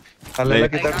ಅಲ್ಲೆಲ್ಲ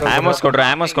ಕಿತ್ತಾಕ. ಆಮೋಸ್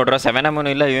ಕೊಡ್ರ 7 ಅಮೋನು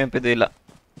ಇಲ್ಲ, UMP ದು ಇಲ್ಲ.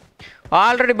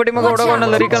 ಆಲ್ರೆಡಿ ಬಡಿ ಮಗ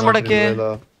ಓಡೋಗೋನಲ್ಲ ರೀಕಾಲ್ ಮಾಡಕ್ಕೆ.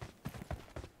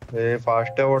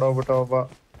 ಫಾಸ್ಟೇ ಓಡೋಗ್ಬಿಟ್ಟ ಒಬ್ಬ.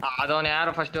 ಅದವನು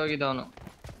ಯಾರು ಫಸ್ಟ್ ಹೋಗಿದ್ದವನು.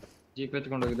 ಜೀಪ್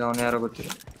ಎತ್ಕೊಂಡು ಹೋಗಿದ್ದ ಅವನು ಯಾರೋ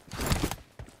ಗೊತ್ತಿಲ್ಲ.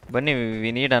 ಬನ್ನಿ we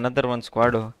need another one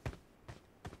squad.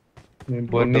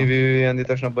 ಬನ್ನಿ ಅಂದಿದ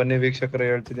ತಕ್ಷಣ ಬನ್ನಿ ವೀಕ್ಷಕರೇ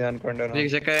ಹೇಳ್ತಿದ್ದೆ ಅನ್ಕೊಂಡೆ.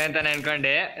 ವೀಕ್ಷಕರೇ ಅಂತಾನೆ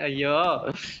ಅನ್ಕೊಂಡೆ. ಅಯ್ಯೋ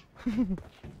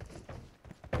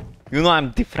you know I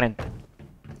am different.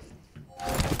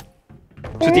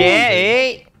 ಸುದಿಯೇ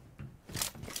ಏಯ್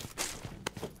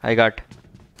ಐ ಗಾಟ್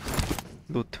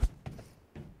ಲೂತ್.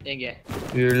 ಹೇಗೆ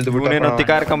ಇಳಿದ್ಬಿಟ್ಟ. ಇವನೇನೋ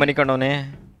ತಿಕಾರ್ಕ ಮನಿಕೊಂಡವನೆ.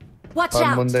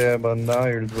 ಮುಂದೆ ಬಂದ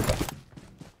ಇಳಿದ್ಬಿಟ್ಟ.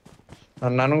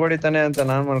 ನನ್ಗೆ ಹೊಡಿತಾನೆ ಅಂತ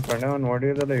ನಾನ್ ಮಾಡ್ಕೊಂಡೆ. ಅವ್ನು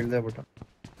ಹೊಡಿಯೋದಲ್ಲ ಇಳ್ದೇ ಬಿಟ್ಟ.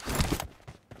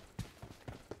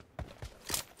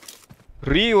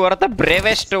 ರೀ you are the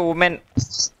bravest women.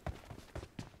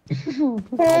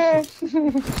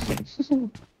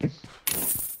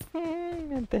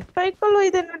 Cycle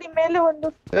ಇದೆ ನೋಡಿ ಮೇಲೆ ಒಂದು.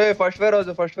 First wear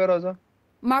house.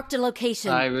 Mark the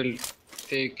location. I will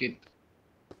take it.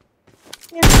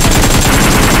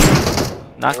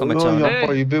 ನಾಲ್ಕು ಮಚ್ಚ.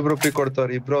 ಇಬ್ಬಿಬ್ರು ಪಿಕ್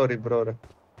ಕೊಡ್ತಾವ್ರೆ. ಇಬ್ರು ಅವ್ರೆ.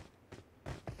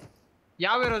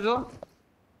 ಯಾವ ಇರೋದು?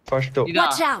 ಫಸ್ಟ್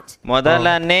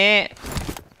ಮೊದಲನೇ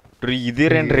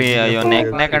ಇದಿರೇನ್ರಿ? ಅಯ್ಯೋ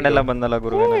ನೆಕ್ ಕಂಡೆಲ್ಲ ಬಂದಲ್ಲ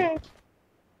ಗುರುವೇನ.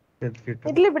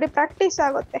 ಇರ್ಲಿ ಬಿಡಿ ಪ್ರಾಕ್ಟೀಸ್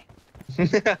ಆಗುತ್ತೆ.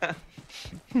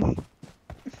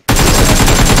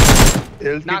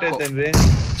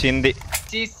 ಚಿಂದಿ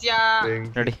ಚಿಸ್ಯಾ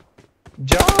ನೋಡಿ.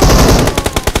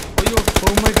 ಅಯ್ಯೋ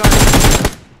ಓ ಮೈ ಗಾಡ್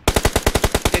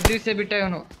ಎದ್ರಿಸೇ ಬಿಟ್ಟ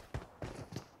ಇವನು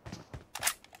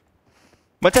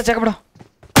ಮಚ್ಚ ಚೆಕ್ ಬಿಡು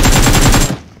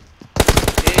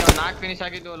ಏ ಅವ್ನು 4 ಫಿನಿಶ್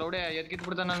ಆಗಿದ್ದು ಲೌಡೆ ಎದ್ಕಿದ್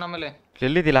ಬಿಡ್ತಾನ ನನ್ನ ಆಮೇಲೆ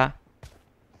ಎಲ್ಲಿದ್ದಿಲ್ಲ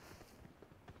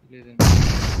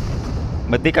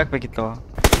ಮದ್ದಿಗೆ ಹಾಕ್ಬೇಕಿತ್ತು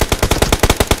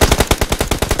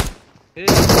ಏ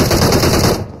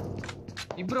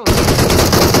ಇಬ್ರು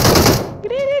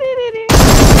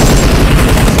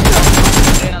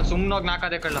ನಾನು ಸುಮ್ಮನೆ ಹೋಗಿ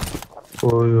ನಾಕಾದೆ ಕಳ್ಳ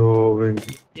ಅಯ್ಯೋ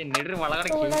ಏನ್ ನಡ್ರಿ ಒಳಗಡೆ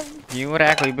ಇವ್ರ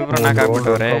ಯಾಕೆ ಇಬ್ಬಿಬ್ರು ನಾಕ್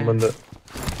ಹಾಕ್ಬಿಟ್ಟವ್ರೆ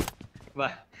ಬಾ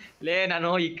ಲೇ ನಾನು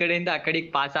ಈ ಕಡೆಯಿಂದ ಆ ಕಡೆಗೆ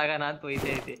ಪಾಸ್ ಆಗೋಣ ಅಂತ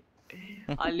ಹೋಯ್ತೈತೆ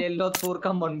ಅಲ್ಲಿ ಎಲ್ಲೋ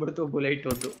ತೂರ್ಕೊಂಡ್ ಬಂದ್ಬಿಡ್ತು ಬುಲೆಟ್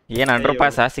ಒಂದು ಏನ್ ಅಂಡರ್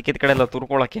ಪಾಸ್ ಸಿಕ್ಕಿದ ಕಡೆ ಎಲ್ಲ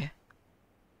ತುರ್ಕೊಳಕ್ಕೆ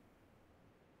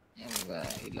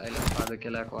ಇಲ್ಲ ಇಲ್ಲ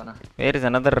ಅದಕ್ಕೆಲ್ಲ ಹಾಕೋಣ ವೇರ್ ಇಸ್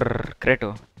ಅನದರ್ ಕ್ರೇಟು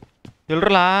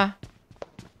ಇಲ್ರಲ್ಲ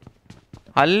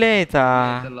ಅಲ್ಲೇ ಐತಾ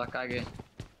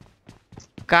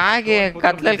ಕಾಗೆ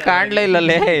ಕತ್ಲಲ್ಲಿ ಕಾಣ್ಲೇ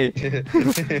ಇಲ್ಲಲ್ಲೇ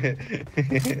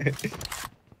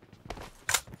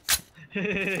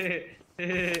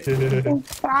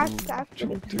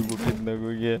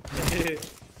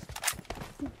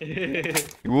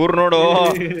ಇವ್ರು ನೋಡು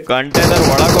ಕಂಟೈನರ್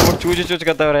ಒಳಗ್ ಹೋಗ್ಬಿಟ್ಟು ಚೂಜಿ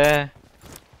ಚೂಚ್ಕತ್ತವ್ರೆ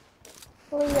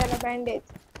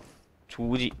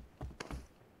ಚೂಜಿ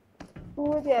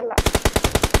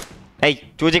ಐ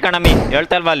ಚೂಜಿ ಕಣಮ್ಮಿ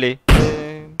ಹೇಳ್ತಾ ಇಲ್ವಾ ಅಲ್ಲಿ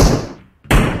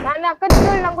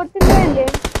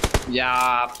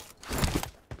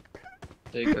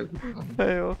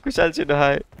ಅಯ್ಯೋ ಕುಶಾಲ್ ಚಿನ್ನ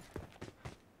ಹಾಯ್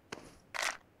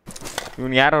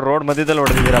ಇವ್ನು ಯಾರೋ ರೋಡ್ ಮಧ್ಯದಲ್ಲಿ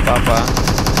ಹೊಡೆದಿದ್ದೀರಾ ಪಾಪ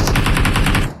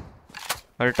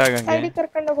ಹೊರಟಾಗಂಗೆ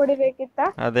ಕರ್ಕೊಂಡು ಹೊಡಿಬೇಕಿತ್ತ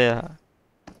ಅದೇ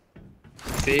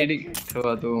ಸೇಡಿ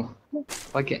ಅದು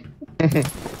ಓಕೆ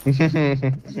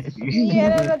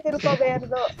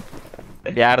ತಿಳ್ಕೋಬಾರ್ದು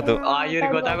ಯಾರ್ದು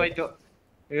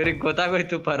ಇವ್ರಿಗೆ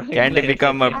ಗೊತ್ತಾಗೋಯ್ತು ಕ್ಯಾಂಡಿ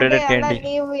ಬಿಕಮ್ ಅಪ್ಡೇಟೆಡ್ ಕ್ಯಾಂಡಿ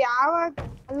ನೀವು ಯಾವಾಗ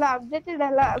ಅಲ್ಲ ಅಪ್ಡೇಟೆಡ್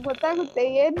ಅಲ್ಲ ಗೊತ್ತಾಗುತ್ತೆ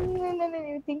ಏನು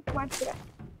ನೀವು ಥಿಂಕ್ ಮಾಡ್ತೀರಾ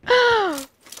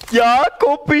ಯಾಕೋ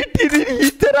ಬಿಟ್ಟಿದೀನಿ ಈ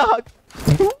ತರ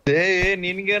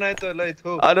ನಿನ್ಗೇನಾಯ್ತು ಎಲ್ಲ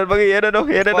ಆಯ್ತು ನನ್ನ ಬಗ್ಗೆ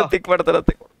ಏನೇನೋ ಥಿಂಕ್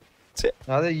ಮಾಡ್ತಾರಂತೆ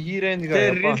ಅದೇ ಈ ರೇಂಜ್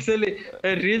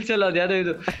ರೀಲ್ಸ್ ಅಲ್ಲಿ ಅದ್ಯಾವ್ದೋ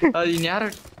ಇದು ಇನ್ಯಾರ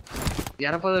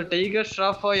ಯಾರಪ್ಪ ಟೈಗರ್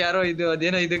ಶ್ರಾಫ್ ಯಾರೋ ಇದು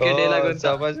ಅದೇನೋ ಇದಕ್ಕೆ ಡೈಲಾಗ್ ಅಂತ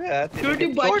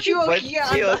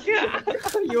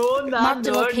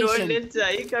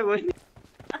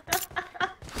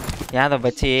ಯಾವ್ದ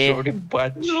ಬಚ್ಚಿ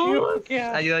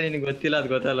ಅಯ್ಯೋ ನಿನಗೆ ಗೊತ್ತಿಲ್ಲ ಅದು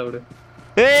ಗೊತ್ತಲ್ಲ ಬಿಡು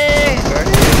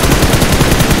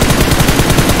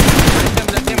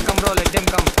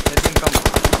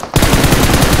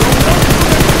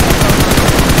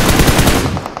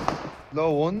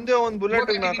ಒಂದೇ ಒಂದ್ ಬುಲೆಟ್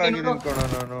ನಾಕಾಗಿದ್ದೀನಿ ಕಣ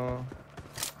ನಾನು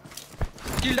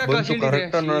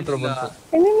ಕರೆಕ್ಟ್ ನನ್ನ ಹತ್ರ ಬಂತು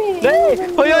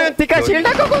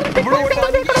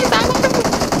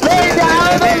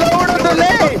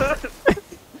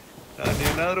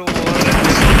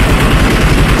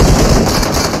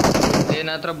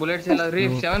ಏನಾತ್ರ ಬುಲೆಟ್ಸ್ ಇಲ್ಲ ರೀ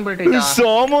 7 ಬುಲೆಟ್ ಐತಾ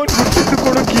ಸಾಮಾನ್ ಬಿಟ್ಟಿದ್ದು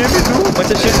ಕೊಡು ಗೇಮ್ ಇದು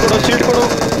ಮತ್ತೆ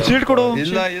ಶೀಲ್ಡ್ ಕೊಡು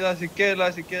ಇಲ್ಲ ಸಿಕ್ಕೇ ಇಲ್ಲ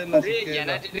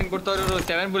ಎನರ್ಜಿ ಡ್ರಿಂಕ್ ಕೊಡ್ತಾವ್ರು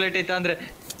 7 ಬುಲೆಟ್ ಐತಾ ಅಂದ್ರೆ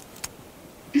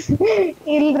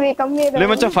ಇಲ್ರಿ ಕಮ್ಮಿ ಇದೆ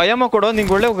ಮಚ್ಚ 5 ಅಮ್ಮ ಕೊಡು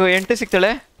ನಿಂಗೆ ಒಳ್ಳೆ ಎಂಟೆ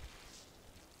ಸಿಗ್ತಾಳೆ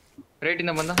ರೇಟ್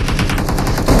ಇಂದ ಬಂದ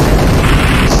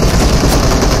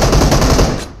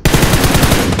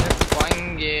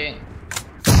ಪಾಯಿಂಗೆ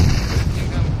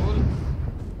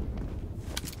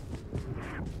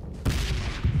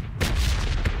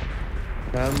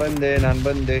ನಾನ್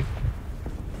ಬಂದೆ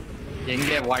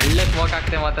ಹೆಂಗೆ ಒಳ್ಳೆ ಸ್ಮೋಕ್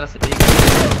ಆಗ್ತೇ ಮಾತ್ರ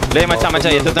ಲೇ ಮಚ್ಚ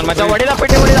ಎದ್ದು ಮಚ್ಚ ಹೊಡಿದ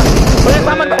ಪೆಟ್ಟಿ ಹೊಡಿದ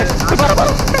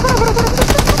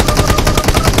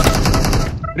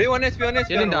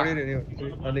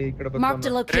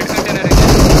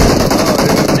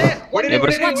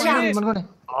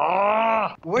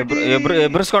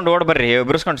ಎಬ್ರಿಸ್ಕೊಂಡು ಓಡ್ ಬರ್ರಿ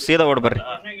ಸೀದಾ ಓಡ್ ಬರ್ರಿ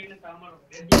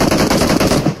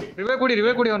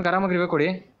ರಿವೇ ಕುಡಿ ಅವ್ನ್ ಆರಾಮಾಗಿ ರಿವೇ ಕೊಡಿ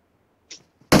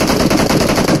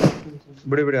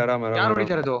ಬಿಡಿ ಆರಾಮ ಯಾರು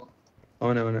ಹೊಡಿತಾರದು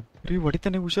ಅವನೇ ರೀ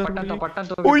ಹೊಡಿತಾನೆ ಹುಷಾರು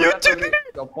ಪಟ್ಟಂತ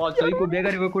ಸೈಕು ಬೇಗ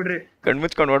ರಿವೇ ಕೊಡ್ರಿ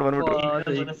ಕಣ್ಮುಚ್ಕೊಂಡು ಓಡ್ ಬಂದ್ಬಿಟ್ರು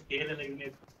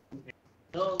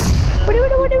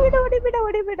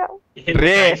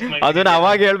ರೇ ಅದನ್ನ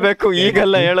ಅವಾಗ ಹೇಳ್ಬೇಕು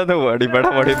ಈಗೆಲ್ಲ ಹೇಳೋದು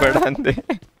ಹೊಡಿಬೇಡ ಅಂತೆ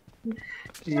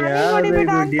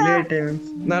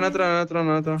ನನ್ನ ಹತ್ರ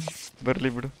ಬರ್ಲಿ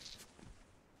ಬಿಡು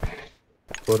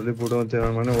ಅಂತ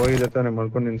ಮನೆ ಹೋಗಿದ್ದೆ ತಾನೆ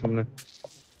ಮಾಡ್ಕೊಂಡು ಸುಮ್ನೆ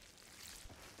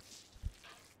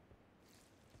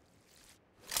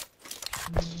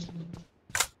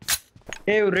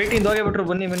ರೇಟಿಂಗ್ ಹೋಗೇ ಬಿಟ್ರು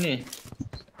ಬನ್ನಿ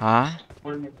ಹಾ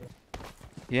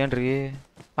ಏನ್ರಿ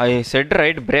I said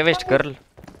right bravest girl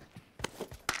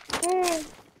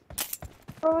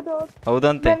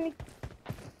ಹೌದಂತೆ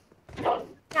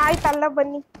ಆಯ್ತಲ್ಲ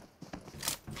ಬನ್ನಿ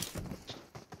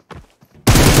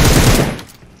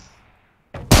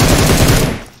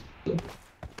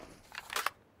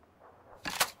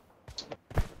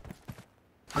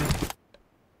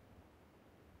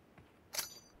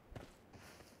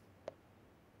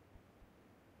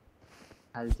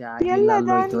ಎಲ್ಲ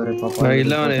ದಾನ್ವಿ.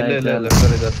 ಇಲ್ಲ ಅವನೇ ಇಲ್ಲ ಇಲ್ಲ ಇಲ್ಲ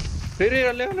ಇದ್ದಾರೆ ರೀ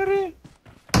ಅಲ್ಲೇ ಅವನ ರೀ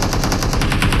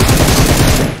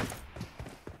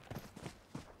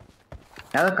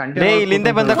ಯಾವ್ದೋ ಲೇ ಕಂಟೆಂಟ್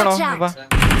ಇಲ್ಲಿಂದೆ ಬಂದ ಕಣೋ ಬಾ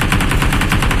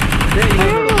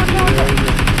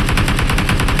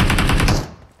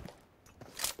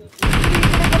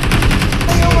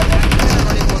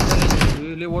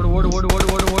ಇಲ್ಲಿ ಓಡು ಓಡು ಓಡು ಓಡು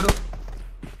ಓಡು ಓಡು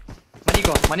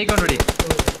ಮನಿಕೋ ನೋಡಿ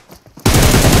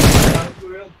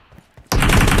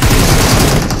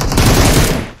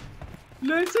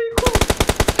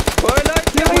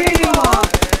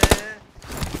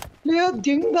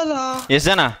ಎಷ್ಟ್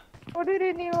ಜನ ಹೊಡೀರಿ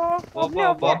ನೀವು.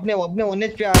 ಒಬ್ನೇ 1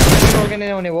 HP ಒಳಗೇನೆ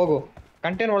ಅವನೇ ಹೋಗು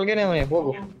ಕಂಟೇನ್ ಒಳಗೇನೆ ಅವನೇ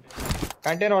ಹೋಗು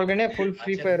ಕಂಟೇನ್ ಒಳಗೇನೆ ಫುಲ್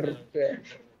ಫ್ರೀ ಫೈರ್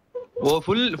ಓ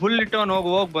ಫುಲ್ ಇಟ್ಟವನು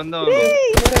ಹೋಗ್ ಬಂದ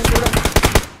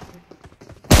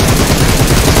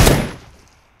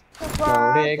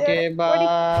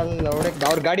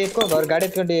ಅವ್ರ ಗಾಡಿ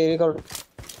ಎತ್ಕೊಂಡು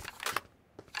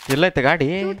ಎಲ್ಲೈತೆ ಗಾಡಿ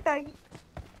ಕ್ಯೂಟಾಗಿ.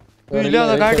 ಇಲ್ಲೇ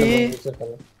ಅದ ಗಾಡಿ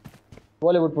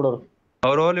ಓಲಿ ಬಿಟ್ಬಿಡೋರು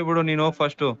ಅವ್ರು ಹೋಗ್ಲಿ ಬಿಡು ನೀನು ಹೋಗ್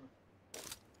ಫಸ್ಟ್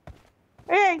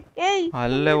ಏಯ್ ಏಯ್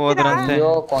ಅಲ್ಲೇ ಹೋದ್ರಂತೆ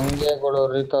ಅಯ್ಯೋ ಕೊಂಗೆಗಳು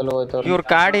ರೀಕಲ್ ಹೋಯ್ತವ್ರು ಇವ್ರ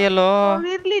ಗಾಡಿ ಎಲ್ಲೋ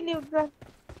ಇರ್ಲಿ ನೀವು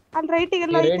ಅಲ್ಲಿ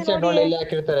ರೈಟಿಗೆಲ್ಲ ರೈಟ್ ಸೈಡ್ ನೋಡಿ ಇಲ್ಲೇ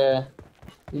ಹಾಕಿರ್ತಾರೆ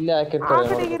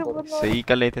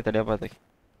ಸೈಕಲ್ ಐತೆ ತಡಿಯಪ್ಪ ಅದಕ್ಕೆ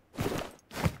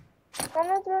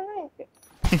ನನ್ನ ಹತ್ರನೂ ಐತೆ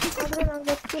ಆದ್ರೆ ನಂಗೆ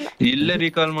ಗೊತ್ತಿಲ್ಲ. ಇಲ್ಲೇ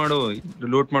ರೀಕಾಲ್ ಮಾಡು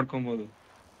ಲೂಟ್ ಮಾಡ್ಕೊಬಹುದು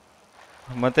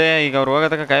ಮತ್ತೆ ಈಗ ಅವ್ರು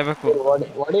ಹೋಗೋದಕ್ಕೆ ಕಾಯ್ಬೇಕು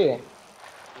ಹೊಡಿ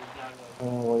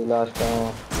ಲಾಸ್ಟ್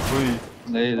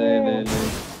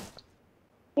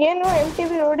ಏನು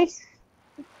MTV ನೋಡಿ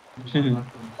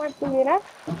ಮಾಡ್ತಿದ್ದೀರಾ?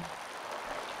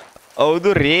 ಹೌದು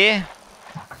ರೀ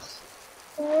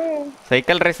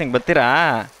ಸೈಕಲ್ ರೇಸಿಂಗ್ ಬರ್ತೀರಾ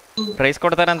ಪ್ರೈಸ್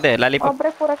ಕೊಡ್ತಾರಂತೆ ಲಾಲಿಪಾಪ್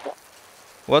ಒಬ್ರೆ ಕೂರಕ್ಕೆ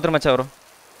ಹೋದ್ರು ಮಚ್ಚ ಅವರು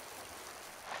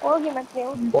ಹೋಗಿ ಮತ್ತೆ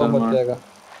ನೀವು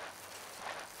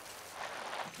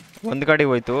ಒಂದು ಗಾಡಿ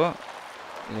ಹೋಯ್ತು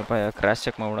ಕ್ರಾಶ್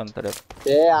ಚೆಕ್ ಮಾಡ್ಬಿಡ ಅಂತಾರೆ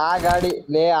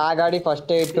ಆ ಗಾಡಿ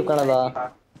ಫಸ್ಟೇ ಇಟ್ಟು ಕಣದ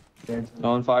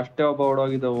ಅವ್ನು ಫಸ್ಟೇ ಒಬ್ಬ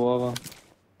ಓಡೋಗಿದ್ದ ಹೋಗ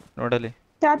ನೋಡಲಿ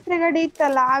ಜಾತ್ರೆ ಗಾಡಿ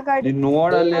ಇತ್ತಲ್ಲ ಆ ಗಾಡಿ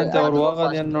ನೋಡಲ್ಲಿ ಅಂತ ಅವ್ರು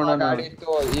ಹೋಗೋದೇನ್ ನೋಡೋಣ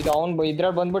ಈಗ ಅವ್ನು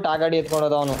ಇದ್ರಲ್ಲಿ ಬಂದ್ಬಿಟ್ಟು ಆ ಗಾಡಿ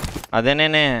ಎತ್ಕೊಳೋದು ಅವನು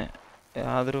ಅದೇನೇನೆ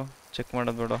ಆದ್ರೂ ಚೆಕ್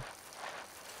ಮಾಡೋದು ಬೇಡ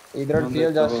ಇದ್ರಲ್ಲಿ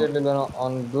ಫ್ಯೂಲ್ ಜಾಸ್ತಿ ಇರ್ಲಿಲ್ಲ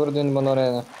ಅವ್ನು ದೂರದಿಂದ ಬಂದವನೇ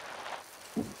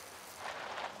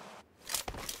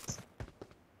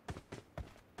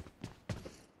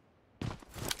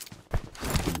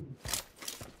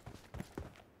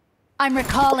I'm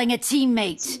recalling a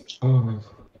teammate.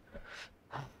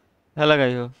 Hello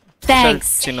gayo. Thanks.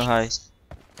 Chino hi.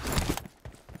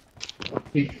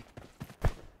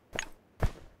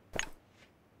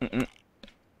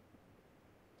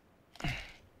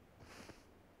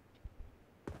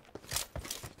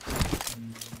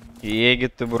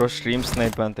 ಹೇಗಿತ್ತು ಬ್ರೋ ಸ್ಟ್ರೀಮ್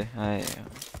ಸ್ನೈಪ್ ಅಂತೆ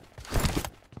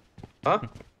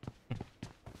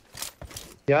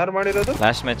ಯಾರು ಮಾಡಿರೋದು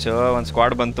ಲಾಸ್ಟ್ ಮ್ಯಾಚ್ ಒಂದ್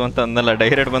ಸ್ಕ್ವಾಡ್ ಬಂತು ಅಂತ ಅಂದಲ್ಲ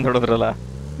ಡೈರೆಕ್ಟ್ ಬಂದ್ ಹೊಡದ್ರಲ್ಲ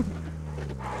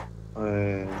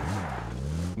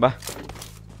ಬಾ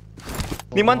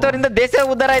ನಿಮ್ಮಂತವರಿಂದ ದೇಶ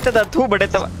ಉದ್ಧಾರ ಆಯ್ತದ ಥೂ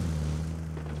ಬಡೆತವ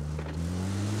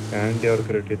ಕ್ಯಾಂಡಿ ಅವ್ರ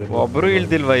ಕ್ರೆಡಿಟ್ ಇದೆ ಒಬ್ರು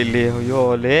ಇಳ್ದಿಲ್ವಾ ಇಲ್ಲಿ ಅಯ್ಯೋ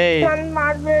ಲೇ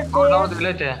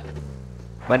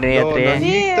ಬನ್ನಿ ಹತ್ರಿ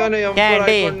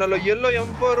ಕ್ಯಾಂಡಿ ಎಲ್ಲೋ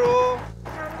ಎಂಪರು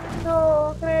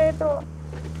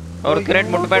ಅವ್ರ ಕ್ರೇಟ್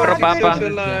ಮುಟ್ಬೇಡ್ರ ಪಾಪ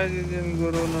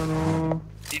ಗುರು ನಾನು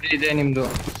ಇದೆ ನಿಮ್ದು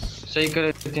ಸೈಕಲ್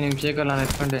ಐತಿ ನಿಮ್ ಸೈಕಲ್ ನಾನು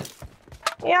ಎತ್ಕೊಂಡೆ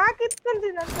ಯಾಕೆ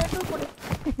ಇಟ್ಕೊಂತೀನಿ ನನ್ನ ಸೈಕಲ್ ಕೊಡಿ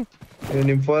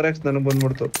ನಿಮ್ 4x ನನಗೆ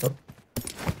ಬಂದ್ಬಿಡ್ತು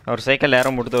ಅವ್ರ ಸೈಕಲ್ ಯಾರೋ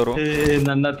ಮುಟ್ದವ್ರು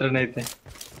ನನ್ನ ಹತ್ರನೇ ಐತೆ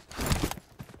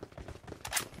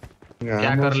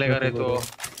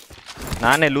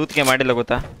ನಾನೇ ಲೂತ್ಗೆ ಮಾಡಿಲ್ಲ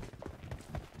ಗೊತ್ತಾ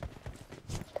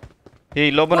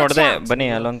ಇಲ್ಲೊಬ್ಬ ನೋಡ್ದೆ ಬನ್ನಿ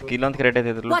ಇಲ್ಲೊಂದ್ ಕ್ರೇಟ್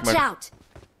ಐತೆ ಲೂಟ್ ಮಾಡಿ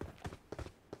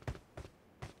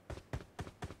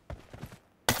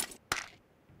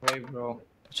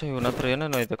ಇವನ ಹತ್ರ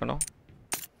ಏನೇನೋ ಐತೆ ಕಣೋ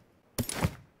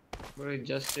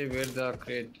just say where the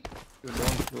crate you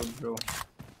don't loot bro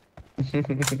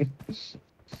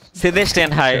Siddesh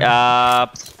Ten hi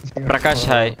Prakash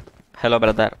hi hello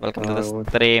brother welcome to the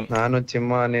stream ನಾನು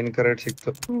ಚಿಮ್ಮ ನಿನ್ ಕರೆಕ್ಟ್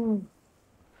ಸಿಕ್ತು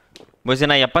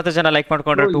ಬಹುಶಃ 70 ಜನ ಲೈಕ್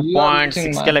ಮಾಡ್ಕೊಂಡ್ರೆ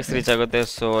 2.6 lakhs ರೀಚ್ ಆಗುತ್ತೆ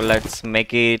ಸೊ ಲೆಟ್ಸ್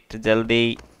ಮೇಕ್ ಇಟ್ ಜಲ್ದಿ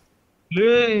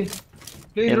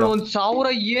ಒಂದ್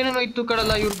 1000 ಏನೇನೋ ಇತ್ತು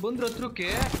ಕಡಲ್ಲ ಇವ್ರು ಬಂದ್ರ ಹತ್ರಕ್ಕೆ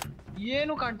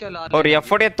ಏನು ಕಾಣ್ತಾ ಇಲ್ಲ ಅವ್ರು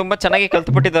ಎಫ್ ತುಂಬಾ ಚೆನ್ನಾಗಿ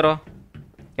ಕಲ್ತ್ಬಿಟ್ಟಿದಾರೋ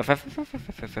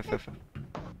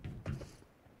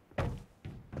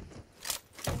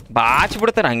ಬಾಚ್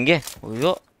ಬಿಡ್ತಾರ ಹಂಗೆ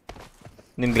ಅಯ್ಯೋ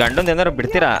ನಿಮ್ದು ಗಂಡಂದ ಏನಾರು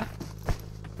ಬಿಡ್ತೀರಾ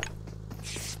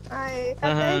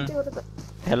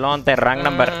ಹೆಲೋ ಅಂತ ರಾಂಗ್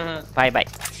ನಂಬರ್ ಬಾಯ್ ಬಾಯ್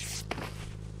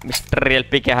mister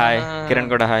LPK hi Kiran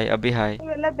Gowda hi Abhi hi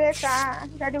ಇವೆಲ್ಲ ಬೇಕಾ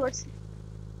ಗಾಡಿ ಓಡಿಸಿ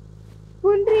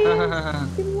ಕುಂಡ್ರಿ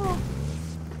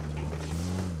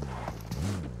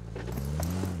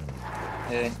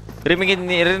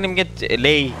ನಿಮ್ಗೆ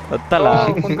ಲೇ ಗೊತ್ತಲ್ಲ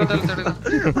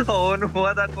ಅವನು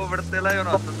ಓದಕ್ ಹೋಗ್ಬಿಡ್ತಿಲ್ಲ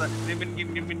ಇವನು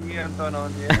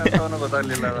ಅಂತವನು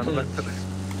ಗೊತ್ತಾಗ್ಲಿಲ್ಲ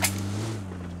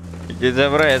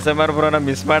ಬ್ರೋ SMR ಬ್ರೋನ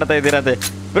ಮಿಸ್ ಮಾಡ್ತಾ ಇದ್ದೀರಂತೆ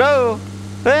ಬ್ರೋ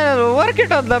ವರ್ಕ್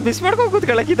ಇಟ್ ಅಂತ ಮಿಸ್ ಮಾಡ್ಕೊಂಡು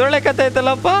ಕೂತ್ಕೊಳ್ಳಕ್ ಇದೊಳ್ಳೆ ಕಥೆ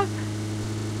ಐತಲ್ಲಪ್ಪ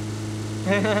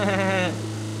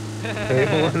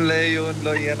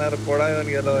ಏನಾರು ಕೊಡ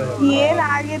ಇವನ್ಗೆಲ್ಲ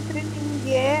ಏನಾಗೈತ್ರಿ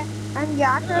ನಿಮ್ಗೆ ಹಂಗೆ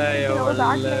ಯಾಕೆ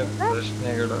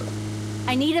ಪ್ರಶ್ನೆಗಳು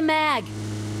I need a mag.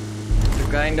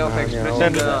 Kind of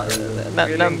expression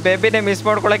ನಮ್ ಬೇಬಿನೇ ಮಿಸ್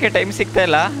ಮಾಡ್ಕೊಳಕ್ಕೆ ಟೈಮ್ ಸಿಗ್ತಾ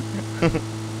ಇಲ್ಲ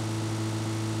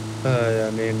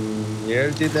ನೀನ್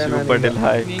ಹೇಳ್ತಿದ್ದೆ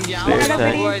ನಿಂಗೆ ಯಾವಾಗ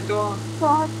ಮಗು ಆಯ್ತು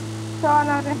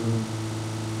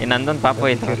ಇನ್ನೊಂದೊಂದು ಪಾಪ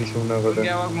ಐತೆ ನಿಂಗೆ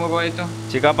ಯಾವಾಗ ಮಗು ಆಯ್ತು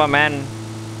ಚಿಕ್ಕಪ್ಪ ಮ್ಯಾನ್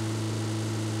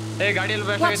ಗಾಡಿಯಲ್ಲಿ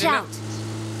ಬ್ಲಾಸ್ಟ್ Watch ಆಗಿದ್ದೀವಿ out.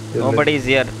 nobody is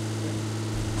here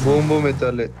boom ಇತ್ತು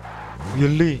ಅಲ್ಲಿ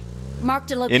ಎಲ್ಲಿ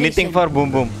Marked a location. Anything for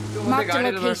boom boom Marked a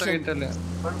ಗಾಡಿಯಲ್ಲಿ ಬ್ಲಾಸ್ಟ್ location. ಆಗಿತ್ತು ಅಲ್ಲಿ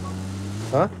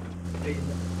ಹಾ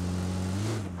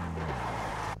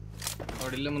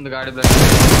ನೋಡಿ ಇಲ್ಲೇ ಮುಂದೆ ಗಾಡಿ ಬ್ಲಾಸ್ಟ್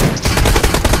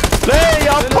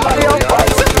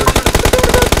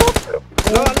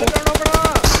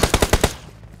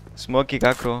ಸ್ಮೋಕಿಗೆ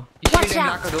ಹಾಕ್ರು Watch out.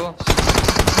 ಹಾಕೋದು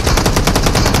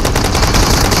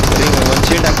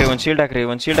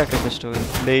ಒಂದ್ ಶೀಲ್ಡ್ ಹಾಕ್ರಿ ಫಸ್ಟ್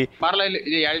ಲೇ ಬಾರ್ಲ ಇಲ್ಲಿ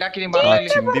ಇದು ಎರಡು ಹಾಕಿದೀನಿ ಬಾರ್ಲ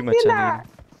ಇಲ್ಲಿ ಚಿಂದಿ ಮಚ್ಚ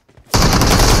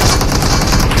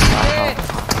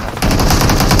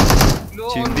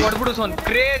ಚಿಂದಿ. ಹೊಡ್ಬಿಡು ಸೋನ್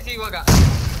ಕ್ರೇಜ್ ಇವಾಗ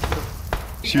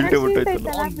ಶೀಲ್ಡ್ ಬಿಟ್ಟೈತಲ್ಲ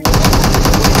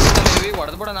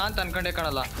ಹೊಡೆದ್ಬಿಡೋಣ ಅಂತ ಅನ್ಕೊಂಡೆ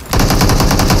ಕಾಣಲ್ಲ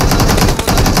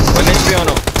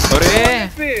ಅವನು ಅವರೇ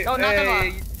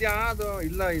ಯಾವ್ದು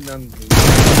ಇಲ್ಲ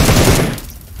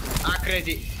ಆ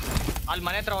ಕ್ರೇಜಿ ಅಲ್ಲಿ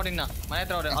ಮನೆ ಹತ್ರ ಹೊಡಿನ ಮನೆ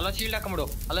ಹತ್ರ ಹೊಡಿ ಅಲ್ಲೊಂದು ಶೀಲ್ಡ್ ಹಾಕೊಂಬಿಡು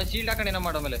ಅಲ್ಲೊಂದು ಶೀಲ್ಡ್ ಹಾಕೊಂಡು ಏನೋ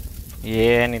ಮಾಡೋ ಮೇಲೆ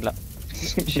ಏನಿಲ್ಲ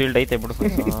ಶೀಲ್ಡ್ ಐತೆ ಬಿಡು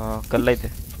ಕಲ್ಲೈತೆ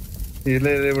ಇಲ್ಲ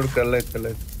ಬಿಡು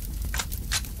ಕಲ್ಲೈತೆ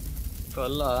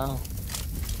ಕಲ್ಲ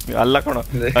ಅಲ್ಲ ಕಣೋ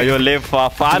ಅಯ್ಯೋ ಲೇ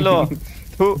ಫಾಲೋ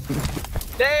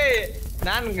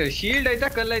ನಾನ್ ಶೀಲ್ಡ್ ಐತಾ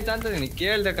ಕಲ್ಲ ಐತಾ ಅಂತ ನೀನು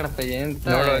ಕೇಳ್ದೆ ಕಣಪ್ಪ ಎಂತ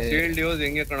ನೋಡೋ ಶೀಲ್ಡ್ ಯೂಸ್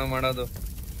ಹೆಂಗೆ ಕಣ ಮಾಡೋದು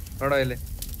ನೋಡೋ ಇಲ್ಲಿ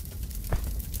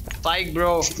ಸ್ಪೈಕ್ ಬ್ರೋ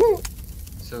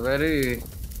ಸೊ ವೆರಿ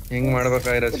ಹೆಂಗ್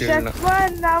ಮಾಡ್ಬೇಕಾಗಿರೋ ಶೀಲ್ಡ್ ನ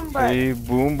ಈ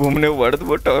ಬೂಮ್ನೆ ಹೊಡೆದ್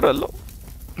ಬಿಟ್ಟವ್ರಲ್ಲ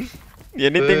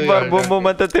ಎನಿಥಿಂಗ್ ಫಾರ್ ಬೂಮ್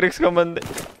ಅಂತ ತಿರ್ಗಿಸ್ಕೊಂಡ್ ಬಂದೆ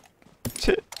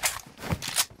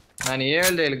ನಾನು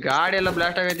ಹೇಳ್ದೆ ಇಲ್ಲಿ ಗಾಡಿ ಎಲ್ಲ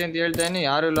ಬ್ಲಾಸ್ಟ್ ಆಗೈತೆ ಅಂತ ಹೇಳ್ತೇನೆ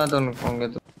ಯಾರು ಇಲ್ಲ ಅಂತ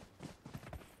ಅನ್ಕೊಂಗತ್ತು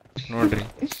ನೋಡ್ರಿ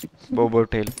ಬೋಬೋ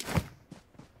ಟೈಲ್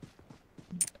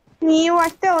ನೀವು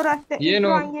ಅಷ್ಟೇ ಅವರು ಅಷ್ಟೇ ಏನು?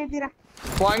 ಹಂಗೆ ಇದ್ದೀರಾ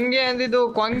ಕೊಂಗೆ ಅಂದಿದ್ದು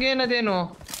ಕೊಂಗೆ ಅನ್ನೋದೇನು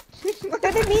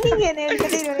ಮೀನಿಂಗ್ ಏನು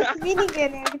ಹೇಳ್ತಾರೆ ಮೀನಿಂಗ್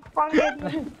ಏನು ಹೇಳಿ ಕೊಂಗೆ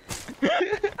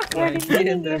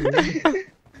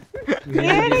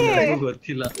ಹೇಳಿ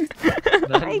ಗೊತ್ತಿಲ್ಲ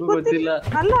ನನಗೂ ಗೊತ್ತಿಲ್ಲ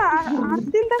ಅಲ್ಲ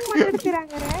ಅರ್ಧಿಲ್ದಂಗ್ ಮಾತಾಡ್ತೀರ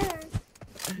ಹಂಗಾರೆ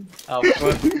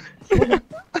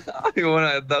ಇವನ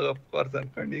ಎದ್ದಾಗ ಅಫ್ಕೋರ್ಸ್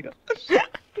ಅನ್ಕೊಂಡೀಗ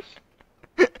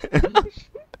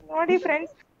ನೋಡಿ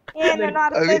ಫ್ರೆಂಡ್ಸ್ ಏನೇನೋ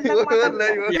ಅರ್ಥ ಇಲ್ದಂಗ್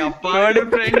ಮಾತಾಡ್ತಾರೆ. ನೋಡಿ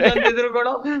ಫ್ರೆಂಡ್ಸ್ ಅಂತಿದ್ರು ಕೂಡ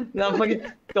ನಮಗೆ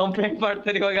ಕಂಪ್ಲೇಂಟ್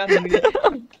ಮಾಡ್ತಾರೆ ಇವಾಗ ನನಗೆ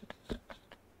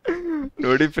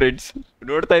ನೋಡಿ ಫ್ರೆಂಡ್ಸ್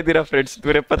ನೋಡ್ತಾ ಇದ್ದೀರಾ ಫ್ರೆಂಡ್ಸ್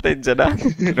 175 ಜನ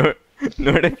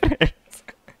ನೋಡಿ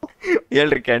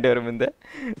ಹೇಳ್ರಿ ಕ್ಯಾಂಡಿ ಅವ್ರ ಮುಂದೆ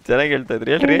ಚೆನ್ನಾಗಿ ಹೇಳ್ತಾ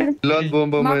ಇದ್ರಿ ಹೇಳ್ರಿ ಇಲ್ಲೊಂದು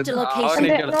ಬೂಮ್ Marked a location.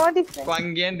 ನೋಡಿ friends.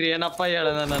 ಕೊಂಗೇನ್ರಿ ಏನಪ್ಪ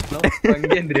ಹೇಳೋಣ ನಾನು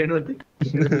ಕೊಂಗೇನ್ರಿ ಏನು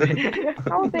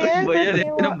ಹೌದು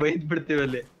ಹೇಳ್ಬೇಕು ನೀವು. ಬೈದ್ ಬಿಡ್ತೀವಿ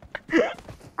ಅಲ್ಲಿ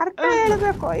ಅರ್ಥ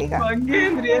ಹೇಳ್ಬೇಕು ಈಗ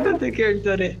ಕೊಂಗೇನ್ರಿ ಏನಂತ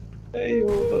ಕೇಳ್ತಾರೆ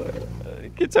ಅಯ್ಯೋ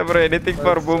ಕಿಚ್ಚಬ್ರು ಎನಿಥಿಂಗ್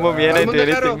ಫಾರ್ ಬೂಮ್ ಏನಾಯ್ತು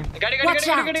ಎನಿಥಿಂಗ್ ಗಾಡಿ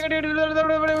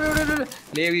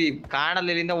ಲೇವಿ ಕಾಣಲ್ಲ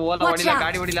ಇಲ್ಲಿಂದ ಓಲ ಹೊಡಿಲ್ಲ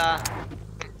ಗಾಡಿ ಹೊಡಿಲ್ಲ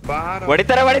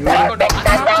ಹೊಡಿತಾರೆ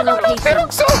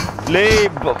ಲೇ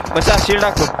ಮಚ್ಚ ಶೀಲ್ಡ್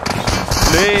ಹಾಕು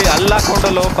ಲೇ ಅಲ್ಲ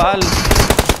ಹಾಕೊಂಡಲ್ಲೋ ಬಾಲ್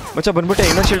ಮಚ್ಚ ಬಂದ್ಬಿಟ್ಟೆ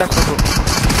ಇನ್ನೊಂದು ಶೀಲ್ಡ್ ಹಾಕ್ಬೇಕು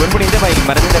ಬಂದ್ಬಿಟ್ಟು ಹಿಂದೆ ಬಾ ಇಲ್ಲಿ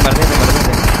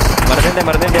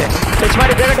ಮರದಿಂದೆ ಟಚ್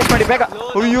ಮಾಡಿ ಬೇಗ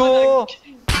ಅಯ್ಯೋ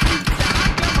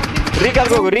ರೀಕಾಲ್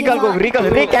ಹೋಗ್ರಿ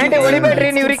ಕ್ಯಾಂಡೆ ಹೊಡಿಬೇಡ್ರಿ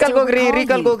ನೀವು ರೀಕಾಲ್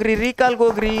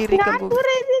ಹೋಗ್ರಿ ದೂರ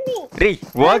ಇದ್ದೀನಿ ರೀ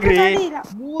ಹೋಗ್ರಿ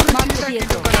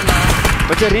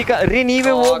Marked a vehicle. ಮಚ್ಚ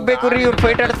ನೀವೇ ಹೋಗ್ಬೇಕು ರೀ ಇವ್ರು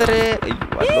ಫೈಟ್ ಆಡ್ತಾರೆ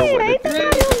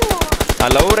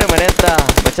ಅಲ್ಲ ಅವ್ರೆ ಮನೆ ಹತ್ರ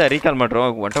ಮಚ್ಚ ರೀಕಾಲ್ ಮಾಡ್ರು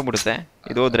ಹೊಂಟೋಗ್ಬಿಡುತ್ತೆ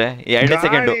ಇದು ಹೋದ್ರೆ 2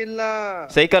 ಸೆಕೆಂಡು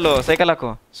ಸೈಕಲ್ ಹಾಕು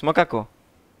ಸ್ಮೋಕ್ ಹಾಕು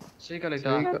ಸೈಕಲ್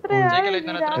ಐತಾ ಸೈಕಲ್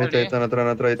ಐತ ನನ್ನ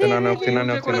ಹತ್ರ ಐತೆ ನಾನು ಹೋಗ್ತೀನಿ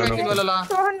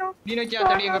ಸೋನು ನೀನು ಕ್ಯಾ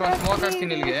ತಡಿ ಹಂಗಾರೆ ಒಂದು ಸ್ಮೋಕ್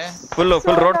ಹಾಕ್ತೀನಿ ಇಲ್ಲಿಗೆ ಫುಲ್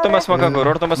ರೋಡ್ ತುಂಬಾ ಸ್ಮೋಕ್ ಹಾಕು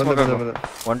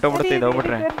ಹೊಂಟೋಗ್ಬಿಡುತ್ತೆ ಇದು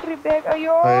ಹೋಗ್ಬಿಟ್ರೆ ಬರ್ರಿ ಬೇಗ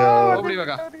ಅಯ್ಯೋ ಹೋಗ್ಬಿಡಿ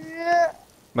ಇವಾಗ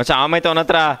ಮಚ್ಚ ಆಮಾಯ್ತು ಅವನ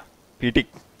ಹತ್ರ ಪಿಟಿ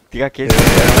ತಿಗ ಕೇಸ್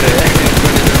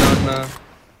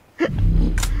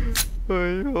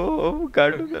ಅಯ್ಯೋ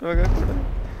ಗಾಡು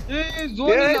ಏ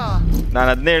ಝೋನ್ ಇಲ್ಲ ನಾನು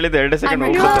ಅದನ್ನೇ ಹೇಳಿದ್ದು 2 I'm second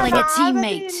recalling a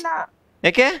teammate.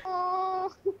 ಯಾಕೆ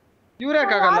ಇವ್ರು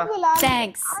ಯಾಕಾಗಲ್ಲ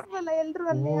Thanks. ಆಗಲ್ಲ ಎಲ್ರು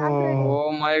ಅಲ್ಲಿ ಓ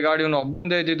ಮೈ ಗಾಡ್ ಇವನು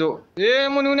ಒಬ್ಬಂದೇ ಇದ್ದಿದ್ದು ಏ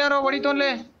ಇವನು ಯಾರೋ ಹೊಡಿತೋನ್ಲೆ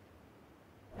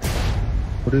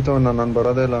ಕುಡಿತವ ನಾನು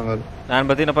ಬರೋದೇ ಇಲ್ಲ ಹಂಗಲ್ಲ ನಾನು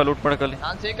ಬರ್ತೀನಪ್ಪ ಲೂಟ್ ಮಾಡಕಲ್ಲಿ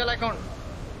ನಾನು ಸೈಕಲ್ ಹಾಕೊಂಡು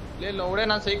ಲೇ ಲೌಡೆ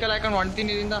ನಾನು ಸೈಕಲ್ ಹಾಕೊಂಡು ಹೊಂಟ್ತೀನಿ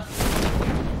ಇದರಿಂದ.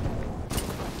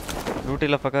 ಲೂಟ್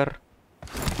ಇಲ್ಲ ಫಕರ್.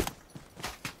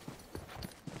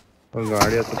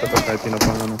 ಗಾಡಿ ಹತ್ತ ಕಾಯ್ತೀನಪ್ಪ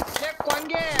ನಾನು.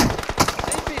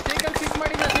 ಸೈಕಲ್ ಪಿಕ್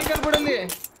ಮಾಡಿದ, ಸೈಕಲ್ ಬಿಡಲ್ಲಿ.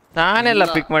 ನಾನೆಲ್ಲ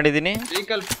ಪಿಕ್ ಮಾಡಿದೀನಿ.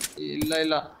 ಸೈಕಲ್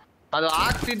ಇಲ್ಲ ಅದು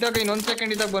ಆಗ್ತಿದ್ದಾಗ ಇನ್ನೊಂದ್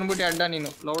ಸೆಕೆಂಡ್ ಇದ್ದಾಗ ಬಂದ್ಬಿಟ್ಟು ಅಡ್ಡ ನೀನು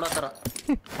ಲೌಡ ತರ.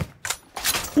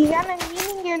 ಈಗ ನಂಗೆ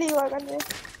ಮೀನಿಂಗ್ ಹೇಳಿ ಇವಾಗ ಅಂದ್ರೆ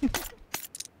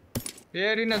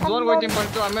ಏರಿನ ಜೋರ್ ಹೋಗ್ತೀನಿ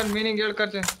ಬಂತು ಆಮೇಲೆ ಮೀನಿಂಗ್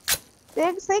ಹೇಳ್ಕರ್ತೀನಿ.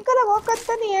 ಸೈಕಲ್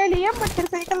ಹೋಗಂತಾನೆ ಹೇಳಿ, ಏನ್ ಮಾಡ್ತೀರಿ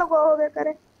ಸೈಕಲ್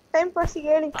ಹೋಗ್ಬೇಕಾರೆ ಟೈಮ್ ಪಾಸಿಗೆ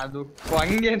ಹೇಳಿ. ಅದು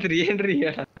ಹಂಗೆ ಅಂತ್ರಿ ಏನ್ರಿ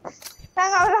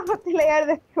ನಂಗೆ ಅವರ ಗೊತ್ತಿಲ್ಲ,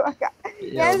 ಹೇಳ್ಬೇಕು ಇವಾಗ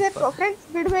ಹೇಳ್ಬೇಕು. ಫ್ರೆಂಡ್ಸ್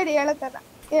ಬಿಡ್ಬೇಡಿ ಹೇಳತನ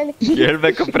ಹೇಳಿ.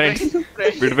 ಹೇಳ್ಬೇಕು ಫ್ರೆಂಡ್ಸ್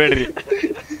ಬಿಡ್ಬೇಡ್ರಿ.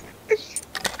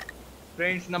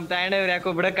 ಫ್ರೆಂಡ್ಸ್ ನಮ್ ತಾಯಣ್ಣವ್ರು ಯಾಕೋ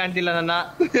ಬಿಡಕ್ ಕಾಣ್ತಿಲ್ಲ ನನ್ನ.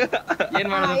 ಏನ್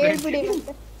ಮಾಡೋದು ಹೇಳ್ಬಿಡಿ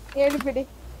ಮತ್ತೆ ಹೇಳ್ಬಿಡಿ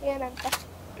ಏನಂತ.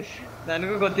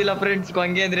 ನನಗೂ ಗೊತ್ತಿಲ್ಲ ಫ್ರೆಂಡ್ಸ್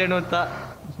ಹಂಗೆ ಅಂದ್ರೆ ಏನು ಅಂತ.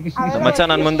 ಮಚ್ಚ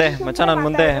ನನ್ ಮುಂದೆ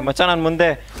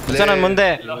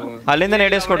ಅಲ್ಲಿಂದ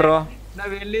ನಡೆಸ್ಕೊಡ್ರು.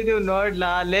 ನಾವ್ ಎಲ್ಲಿದೀವ್ ನೋಡ್ಲಾ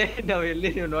ಅಲ್ಲೇ, ನಾವ್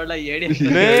ಎಲ್ಲಿದೀವ್ ನೋಡ್ಲಾ ಹೇಳಿ.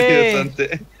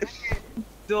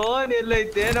 ಝೋನ್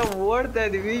ಎಲ್ಲೈತೆ ನಾವ್ ಓಡ್ತಾ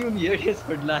ಇದೀವಿ, ಇವ್ನ್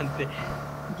ಹೇಳಿಸ್ಕೊಡ್ಲಾ ಅಂತೆ.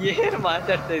 ಏನ್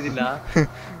ಮಾತಾಡ್ತಾ ಇದಿಲ್ಲ.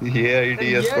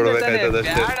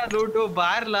 ಬ್ಯಾಡ ಲೂಟು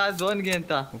ಬಾರ್ಲಾ ಝೋನ್ಗೆ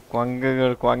ಅಂತ.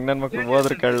 ಕ್ವಂಗನ್ ಮಕ್ಳು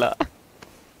ಹೋದ್ರ ಕಳ್ಳ.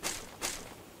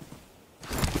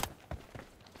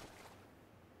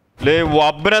 ಲೇ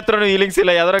ಒಬ್ಬನ ಹತ್ರನು ಹೀಲಿಂಗ್ಸ್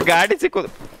ಇಲ್ಲ, ಯಾವ್ದಾರ ಗಾಡಿ ಸಿಕ್ಕೋದು.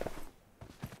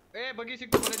 ಬಗ್ಗಿ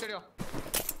ಸಿಕ್ತು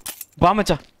ಬಾ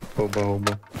ಮಚ್ಚ.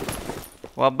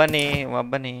 ಒಬ್ಬನೇ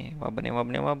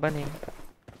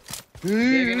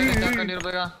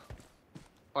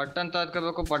ಪಟ್ಟಂತ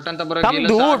ಹಾಕಬೇಕು, ಪಟ್ಟಂತ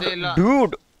ಬರೋಲ್ಲ.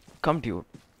 Dude come dude.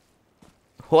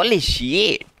 ಹೋಲಿ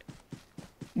ಶಿಟ್.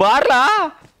 ಬಾರ್ಲಾ.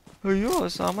 ಅಯ್ಯೋ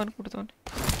ಸಾಮಾನು ಕೊಡ್ತಾನೆ.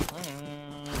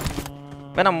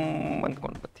 ನಮ್ಮ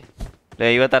ಅಂದ್ಕೊಂಡು ಬತ್ತಿ.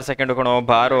 56 ಸೆಕೆಂಡ್ ಕೊಣೋ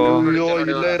ಬಾರೋ.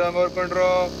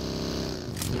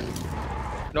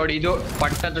 ನೋಡಿ ಇದು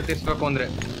ಪಟ್ಟಂತ ತಿರ್ಸ್ಬೇಕು ಅಂದ್ರೆ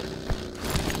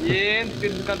ಏನ್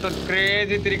ತಿರ್ಸ್ಕಂತ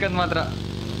ಕ್ರೇಜಿ ತಿರ್ಕದ್ ಮಾತ್ರ.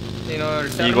 ನೀನು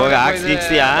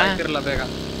ಬೇಗ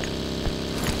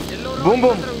boom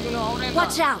boom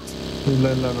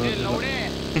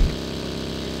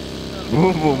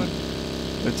boom boom.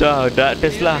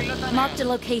 Tesla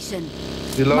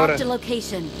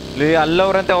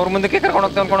ಅಲ್ಲವ್ರಂತೆ ಅವ್ರ ಮುಂದಕ್ಕೆ ಕರ್ಕೊಂಡು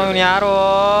ಹೋಗ್ತಾ ಅನ್ಕೊಂಡು ಇವ್ನು ಯಾರು.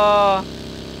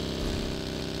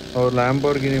 ಅವ್ರು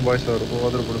ಲ್ಯಾಂಬೋರ್ಗಿನಿ ಬಾಯ್ಸ್ ಅವರು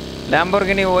ಹೋದ್ರು ಬಿಡು.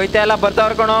 ಲ್ಯಾಂಬೋರ್ಗಿನಿ ಹೋಯ್ತಾ ಎಲ್ಲ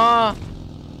ಬರ್ತಾವ್ರ ಕಣೋ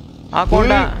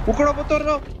ಹಾಕೊಂಡ.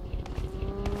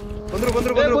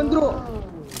 ಬಂದ್ರು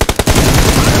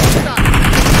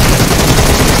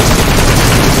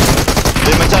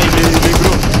ಮಚ್ಚ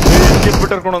ಇಬ್ರು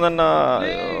ಕಿತ್ಬಿಟ್ಟರ್ ಕಣೋ ನನ್ನ.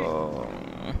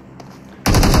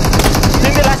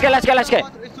 ಲಾಸ್ಕೆ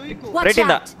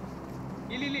ರೈಟಿಂದ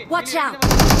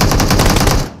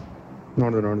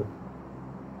ನೋಡು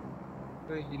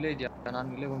ಇಲ್ಲೇ ಇದೆಯಾ? ನಾನು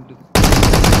ಇಲ್ಲೇ ಹೋಗ್ಬಿಟ್ಟಿದ್ದೆ.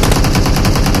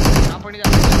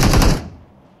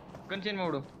 ಕನ್ಸೇನ್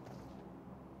ಮಾಡು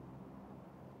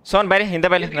ಸೋನ್ ಬಾರಿ ಹಿಂದೆ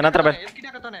ಬಾರಿ ನನ್ನ ಹತ್ರ ಬಾರಿ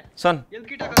ಸೋನ್.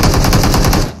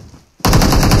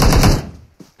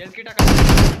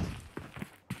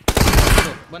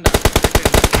 ಬಂದ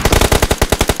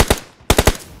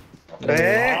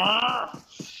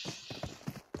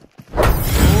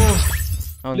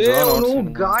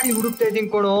ಗಾಡಿ ಹುಡುಕ್ತಾ ಇದೀನಿ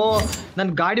ಕೊಡು. ನನ್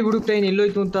ಗಾಡಿ ಹುಡುಕ್ತಾ ಇದೀನಿ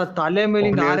ಎಲ್ಲೋಯ್ತು ಅಂತ. ತಲೆ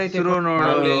ಮೇಲಿಂದ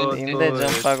ಹಿಂದೆ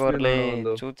ಜಂಪ್ ಆಗೋರ್ಲಿ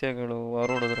ಚೂತಿಗಳು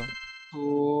ಹೊರಡಿದ್ರು. ಓ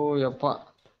ಯಪ್ಪ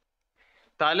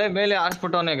ತಲೆ ಮೇಲೆ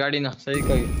ಹಾಕ್ಬಿಟ್ಟವನೆ ಗಾಡಿನ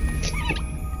ಸೈಕಾಗಿ.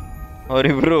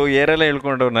 ಅವರಿಬ್ರು ಏರೆಲ್ಲ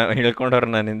ಹೇಳ್ಕೊಂಡವ್ರು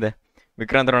ನಾನು ಹಿಂದೆ.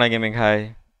 Vikrant Ron gaming hi.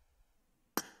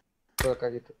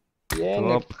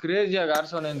 Crazy ಆಗಿ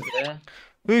ಆರ್ಸೋನೆ ಅಂದ್ರೆ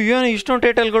ಏನು ಇಷ್ಟೊಂದು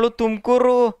ಟೈಟಲ್ಗಳು.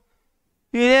 ತುಮಕೂರು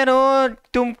ಇದೇನು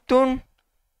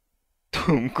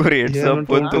Tumakuru heads-up,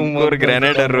 Tumakuru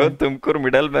ಗ್ರೆನೇಡರು, Tumakuru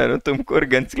middle man, Tumakuru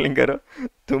ಗನ್ಸ್ಲಿಂಗರು,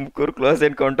 Tumakuru close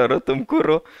ಎನ್ಕೌಂಟರು,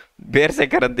 Tumakuru ಬೇರ್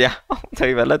ಸೇಕರದ್ಯ.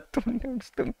 ಇವೆಲ್ಲ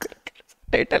ತುಮಕೂರು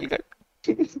ಟೈಟಲ್ಗಳು.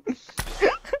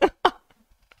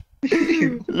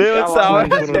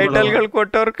 ಟೈಟಲ್ಗಳು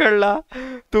ಕೊಟ್ಟವ್ರು ಕಳ್ಳ.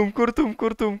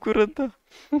 ತುಮಕೂರು ಅಂತ.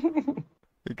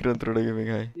 ವಿಕ್ರಾಂತ್ ರೋಡಗೆ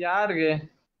ಬೇಗ ಯಾರಿಗೆ?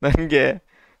 ನನ್ಗೆ.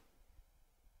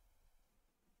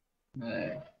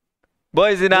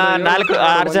 ಬಾಯ್ಸ್ ಇನ್ನ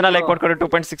 6 ಜನ ಲೈಕ್ ಮಾಡ್ಕೊಂಡ್ರೆ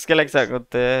 2.6K ಲೈಕ್ಸ್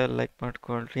ಆಗುತ್ತೆ. ಲೈಕ್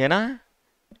ಮಾಡ್ಕೊಳ್ರಿ. ಏನಾ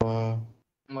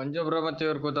ಮಂಜು ಬ್ರೋ ಮತ್ತೆ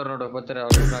ಇವ್ರು ಕೂತಾರ ನೋಡು ಬರ್ತಾರೆ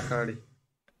ಅವ್ರು ಕಾಡಿ.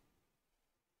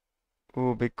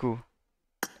 ಓ ಬೆಕ್ಕು.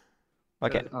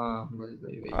 ಓಕೆ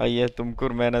ಅಯ್ಯ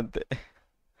ತುಮಕೂರು ಮ್ಯಾನ್ ಅಂತೆ.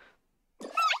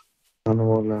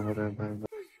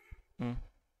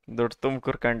 ದೊಡ್ಡ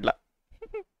Tumakuru ಕಂಡ್ಲ.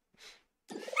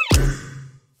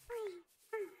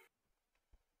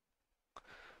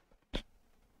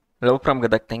 Love from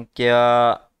Gadag thank you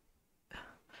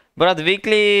ಬರೋ. ಅದು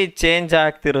ವೀಕ್ಲಿ ಚೇಂಜ್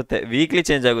ಆಗ್ತಿರುತ್ತೆ. ವೀಕ್ಲಿ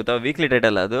ಚೇಂಜ್ ಆಗುತ್ತಾ? ವೀಕ್ಲಿ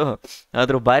ಟೈಟಲ್ ಅದು.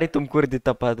 ಆದ್ರೂ ಭಾರಿ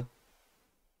ತುಮಕೂರ್ದಿತ್ತಪ್ಪ ಅದು.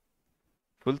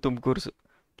 ಫುಲ್ ತುಮಕೂರ್ಸು.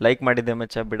 ಲೈಕ್ ಮಾಡಿದ್ದೆ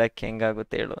ಮಚ್ಚ, ಬಿಡಕ್ಕೆ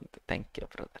ಹೆಂಗಾಗುತ್ತೆ ಹೇಳು ಅಂತ. Thank you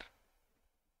brother.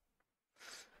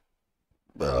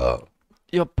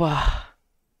 ಯಪ್ಪ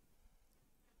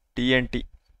TNT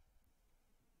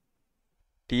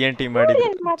ಮಾಡಿದ್ರು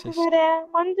ಮಾಡ್ತಿದ್ದಾರೆ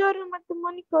ಮಂಜು ಅವರು ಮತ್ತು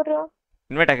ಮೋನಿಕ್ ಅವರು.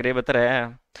 ಇನ್ವೈಟ್ ಹಾಕ್ರಿ ಬರ್ತಾರೆ.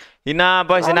 ಇನ್ನ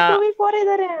ಬಾಯ್ಸ್ ಇನ್ನ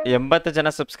 80 ಜನ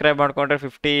ಸಬ್ಸ್ಕ್ರೈಬ್ ಮಾಡ್ಕೊಂಡ್ರೆ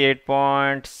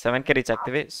 58.7K ರೀಚ್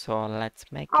ಆಗ್ತೀವಿ. ಸೊ ಲೆಟ್ಸ್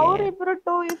ಮೇಕ್ ಅವರಿಬ್ರು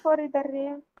 2v4 ಇದಾರೆ.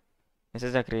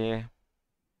 ಮೆಸೇಜ್ ಹಾಕ್ರಿ.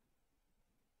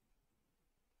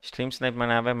 ಸ್ಟ್ರೀಮ್ ಸ್ನೈಪ್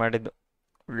ನಾವೇ ಮಾಡಿದ್ದು,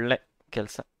 ಒಳ್ಳೆ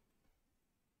ಕೆಲಸ,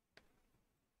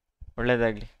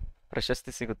 ಒಳ್ಳೇದಾಗ್ಲಿ,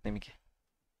 ಪ್ರಶಸ್ತಿ ಸಿಗುತ್ತೆ ನಿಮಗೆ.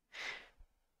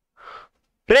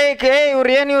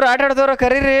 ಇವ್ರು ಇವ್ರು ಆಟ ಆಡ್ದವ್ರ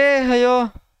ಕರೀರಿ. ಅಯ್ಯೋ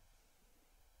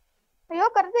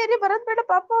ಕರ್ದೇರಿ, ಬರೋದ್ ಬೇಡ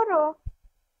ಪಾಪ ಅವರು.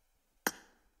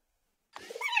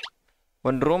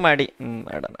 ಒಂದ್ ರೂಮ್ ಮಾಡಿ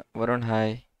ಆಡೋಣ. ವರುಣ್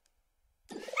ಹಾಯ್.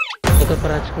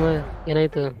 ರಾಜ್ಕುಮಾರ್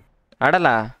ಏನಾಯ್ತು? ಆಡಲ್ಲ?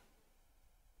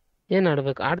 ಏನ್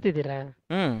ಆಡ್ಬೇಕು? ಆಡ್ತಿದ್ದೀರಾ?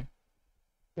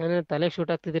 ನಾನು ತಲೆ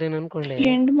ಶೂಟ್ ಆಗ್ತಿದ್ದೀರೇನು ಅನ್ಕೊಂಡೆ.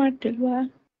 ಎಂಡ್ ಮಾಡ್ತಿಲ್ವಾ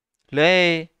ಲೇ?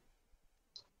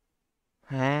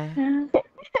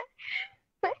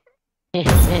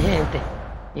 ಅಂತೆ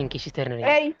ಹೆಂಗ್ ಕಿಶಿಸ್ತಾರೆ ನೋಡಿ.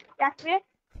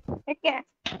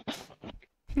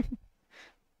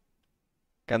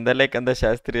 ಕಂದಲ್ಲೇ ಕಂದ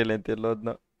ಶಾಸ್ತ್ರಿಯಲ್ಲಿ ಅಂತ ಎಲ್ಲೋದ್ನ.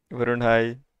 ವರುಣ್ ಹಾಯ್.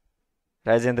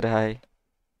 ರಾಜೇಂದ್ರ ಹಾಯ್.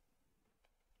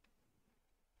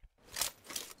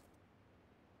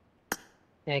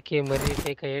 ಯಾಕೆ ಮರಿ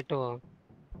ಬೇಕ ಏಟು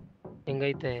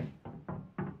ಹೆಂಗೈತೆ?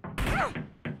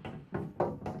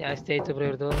 ಜಾಸ್ತಿ ಆಯ್ತು ಬ್ರೋ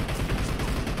ಇವ್ರದು.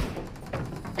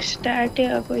 ಸ್ಟಾರ್ಟೇ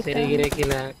ಆಗೋಯ್ತು.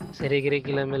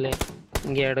 ಸರಿಗಿರಕಿಲ್ಲ ಆಮೇಲೆ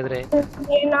ಹಿಂಗೆ ಆಡಿದ್ರೆ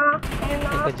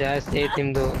ಜಾಸ್ತಿ ಆಯ್ತು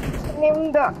ನಿಮ್ದು.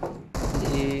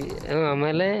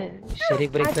 ಆಮೇಲೆ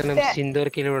ಸರಿಗ್ ಬರೀತಾರೆ ನಮ್ ಸಿಂಧೋರ್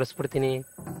ಕೇಳಿ ಹೊಡಿಸ್ಬಿಡ್ತೀನಿ.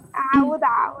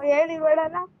 ಹೌದಾ? ಹೇಳಿ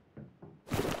ಬೇಡಲ್ಲ.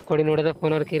 ಕೊಡಿ ನೋಡದ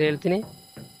ಫೋನ್ ಅವ್ರ ಕೇಳಿ ಹೇಳ್ತೀನಿ.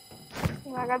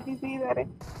 ಇವಾಗ ಬಿಸಿ ಇದಾರೆ.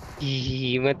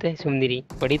 ಮತ್ತೆ ಸುಮ್ನಿರಿ.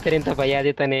 ಹೊಡಿತಾರೆ ಅಂತ ಭಯ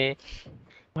ಅದೇ ತಾನೆ?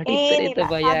 ಹೊಡಿತಾರೆ ಅಂತ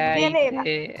ಭಯ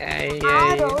ಐತೆ.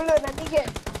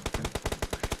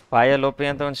 ಪಾಯಲೋಪಿ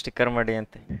ಅಂತ ಒಂದು ಸ್ಟಿಕ್ಕರ್ ಮಾಡಿ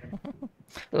ಅಂತೆ.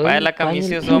 ಪಾಯಲಕ್ಕ ಮಿಸ್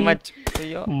ಯು ಸೋ ಮಚ್.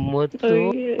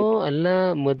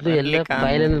 ಮೊದ್ಲು ಎಲ್ಲ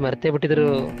ಪಾಯಲ್ ಅನ್ನೋದು ಮರ್ತೇ ಬಿಟ್ಟಿದ್ರು.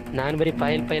 ನಾನ್ ಬರೀ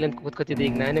ಪಾಯಲ್ ಅಂತ ಕೂತ್ಕೊತಿದ್ದೆ,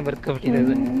 ಈಗ ನಾನೇ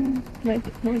ಬರ್ಕೊಬಿಟ್ಟಿರೋದು.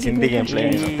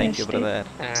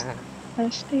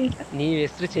 ನೀವ್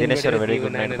ಹೆಸರು ಚೇಂಜ್ ಮಾಡಿ.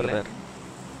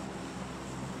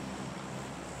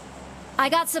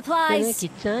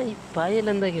 ಕಿಚ್ಚ ಈ Payal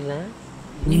ಅಂದಾಗಿಲ್ಲ,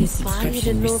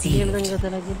 ಪಾಯಲೆಲ್ಲೋ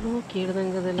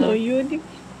ಕೇಳ್ದಂಗದಲ್ಲ.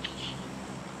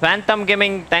 Phantom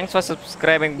gaming thanks for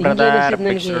subscribing brother.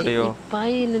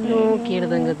 ಪಾಯಲೆಲ್ಲೋ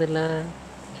ಕೇಳ್ದಂಗದಲ್ಲ.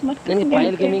 ನನಗೆ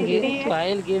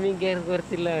ಪಾಯಲ್ ಗೇಮಿಂಗ್ ಯಾರು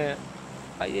ಗೊತ್ತಿಲ್ಲ.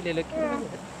 ಪಾಯಲ್ ಎಲ್ಲ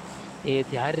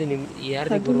ಯಾರ್ರಿ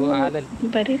ಯಾರ್ರಿ ಗುರು?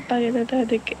 ಬರೀ ಪಾಯಲ್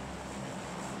ಅದಕ್ಕೆ.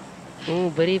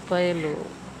 ಬರೀ ಪಾಯಲ್ಲು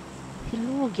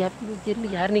ಎಲ್ಲೋ ಗ್ಯಾಪ್ ಎಲ್ಲಿ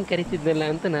ಯಾರು ನಿಂಗೆ ಕರಿತಿದ್ನಲ್ಲ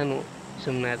ಅಂತ ನಾನು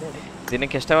ಸುಮ್ಮನೆ.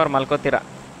 ದಿನಕ್ಕೆ ಎಷ್ಟು ಅವರ್ ಮಲ್ಕೋತೀರಾ?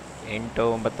 8,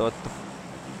 9, 10.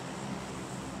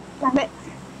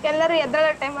 ಎಲ್ಲರೂ ಎದ್ದಳ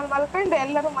ಟೈಮಲ್ಲಿ ಮಲ್ಕೊಂಡು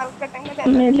ಎಲ್ಲರೂ ಮಲ್ಕೋ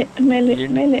ಟೈಮಲ್ಲಿ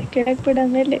ಮೇಲೆ ಕೆಳಗೆ ಬಿಡ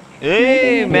ಮೇಲೆ.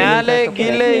 ಮೇಲೆ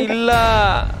ಗೀಲೆ ಇಲ್ಲ.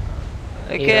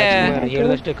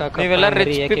 ನೀವೆಲ್ಲ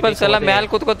ರಿಚ್ ಪೀಪಲ್ಸ್ ಎಲ್ಲ ಮ್ಯಾಲ್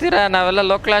ಕೂತ್ಕೋತೀರಾ, ನಾವೆಲ್ಲ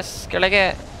ಲೋ ಕ್ಲಾಸ್ ಕೆಳಗೆ.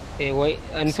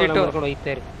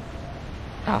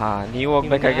 ನೀವು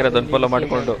ಹೋಗ್ಬೇಕಾಗಿರೋದು ಅನ್ಫಾಲೋ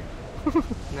ಮಾಡ್ಕೊಂಡು.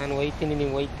 ನಾನು ಒಯ್ತೀನಿ,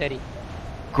 ನೀವು ಒಯ್ತಾರಿ.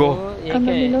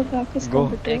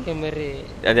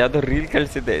 ಅದ್ಯಾವ್ದೋ ರೀಲ್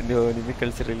ಕಳ್ಸಿದ್ದೆ, ನೀವು ನಿಮಗೆ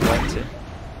ಕಳ್ಸಿರಿಲ್ಲ ಆಚೆ.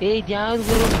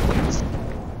 ಇದ್ಯಾವ್ದು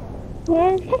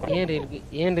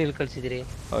ಏನ್ ರೀಲ್ ಕಳ್ಸಿದ್ರಿ?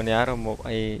 ಅವ್ನು ಯಾರೋ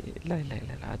ಇಲ್ಲ ಇಲ್ಲ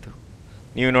ಇಲ್ಲ ಇಲ್ಲ, ಅದು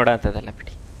ನೀವು ನೋಡ ಅಂತದಲ್ಲ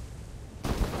ಬಿಡಿ.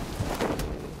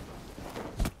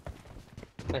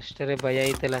 ಅಷ್ಟರೇ ಭಯ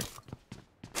ಐತಲ್ಲ.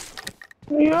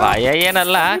 ಭಯ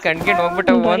ಏನಲ್ಲ, ಕಣ್ಗಿಂಡ್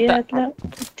ಹೋಗ್ಬಿಟ್ಟವು ಅಂತ.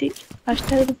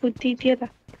 ಅಷ್ಟಾದ್ರೂ ಬುದ್ಧಿ ಇದೆಯಲ್ಲ.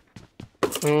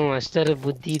 ಅಷ್ಟಾದ್ರೂ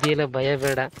ಬುದ್ಧಿ ಇದೆಯಲ್ಲ, ಭಯ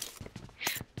ಬೇಡ.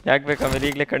 ಯಾಕೆ ಬೇಕು? ಆಮೇಲೆ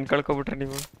ಈಗಲೇ ಕಣ್ ಕಳ್ಕೊಬಿಟ್ರೆ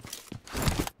ನೀವು.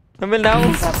 ಆಮೇಲೆ ನಾವು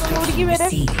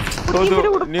ಹೌದು,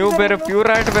 ನೀವು ಬೇರೆ ಪ್ಯೂರ್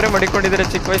ಆರ್ಟ್ ಬೇರೆ ಮಡಿಕೊಂಡಿದ್ದೀರ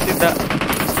ಚಿಕ್ಕ ವಯಸ್ಸಿಂದ.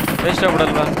 Waste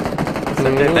ಆಗ್ಬಿಡಲ್ವಾ?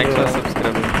 Sanjay thanks for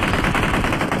subscribing.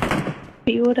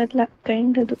 Pure ಅಲ್ಲ,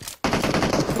 ಕೈಂಡ್ ಅದು.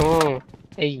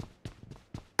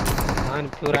 ನಾನು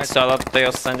ಪ್ಯೂರ್ ಆರ್ಟ್.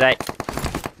 ಸಂಜಯ್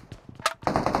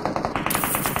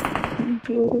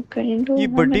ಈ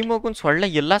ಬಡ್ಡಿ ಮಗುನ್ ಸೊಳ್ಳೆ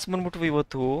ಎಲ್ಲಾಸ್ ಬಂದ್ಬಿಟ್ವು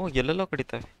ಇವತ್ತು, ಎಲ್ಲೆಲ್ಲೋ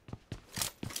ಕಡಿತಾವೆ.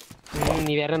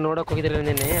 ನೀವ್ಯಾರ ನೋಡಕ್ ಹೋಗಿದ್ರಲ್ಲ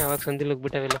ನೆನ್ನೆ, ಅವಾಗ ಸಂದಿಲ್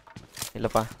ಹೋಗ್ಬಿಟ್ಟವೆಲ್ಲ.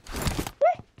 ಇಲ್ಲಪ್ಪ,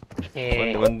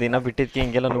 ಒಂದಿನ ಬಿಟ್ಟಿದ್ಕೆ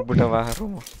ಹಿಂಗೆಲ್ಲ ನುಗ್ಬಿಟ್ಟವ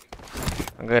ರೂಮು.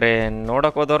 ಹಂಗಾರೆ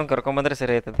ನೋಡಕ್ ಹೋದವ್ರನ್ನ ಕರ್ಕೊಂಬಂದ್ರೆ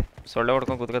ಸರಿ ಆಯ್ತದೆ. ಸೊಳ್ಳೆ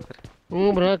ಹೊಡ್ಕೊಂಡ್ ಕೂತ್ಕೊತಾರೆ.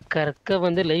 ಬ್ರೋ, ಕರ್ಕ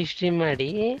ಬಂದು ಲೈವ್ ಸ್ಟ್ರೀಮ್ ಮಾಡಿ.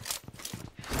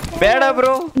 ಬೇಡ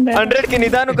ಬ್ರೋ, 100ಕ್ಕೆ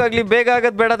ನಿಧಾನಕ್ಕಾಗ್ಲಿ, ಬೇಗ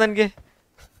ಆಗದ್ ಬೇಡ ನನ್ಗೆ.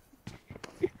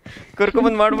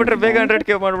 ಕರ್ಕೊಂಬಂದ್ ಮಾಡ್ಬಿಟ್ರೆ ಬೇಗ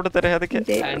 100ಕ್ಕೆ ಮಾಡ್ಬಿಡ್ತಾರೆ. ಅದಕ್ಕೆ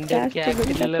 100ಕ್ಕೆ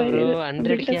ಆಗ್ತಿಲ್ಲ ಬ್ರೋ,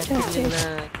 100ಕ್ಕೆ ಆಗ್ತಿಲ್ಲ.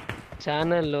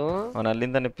 ಚಾನಲ್ಲು ಅವನು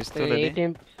ಅಲ್ಲಿಂದಾನೆ ಪಿಸ್ತೂಲ್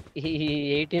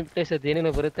 18+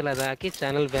 ಅದೇನೇನೋ ಬರುತ್ತಲ್ಲ, ಅದು ಹಾಕಿ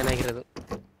ಚಾನಲ್ ಬ್ಯಾನ್ ಆಗಿರೋದು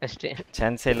ಅಷ್ಟೇ.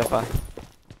 ಚಾನ್ಸೇ ಇಲ್ಲಪ್ಪ.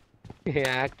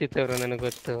 ಆಗ್ತಿತ್ತವ್ರು, ನನಗೆ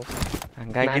ಗೊತ್ತು.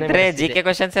 ಹಂಗಾಗಿದ್ರೆ GK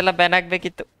ಕ್ವೆಶ್ಚನ್ಸ್ ಎಲ್ಲ ಬ್ಯಾನ್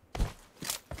ಆಗ್ಬೇಕಿತ್ತು.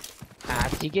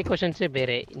 ಜಿಕೆ ಕ್ವಶನ್ಸೇ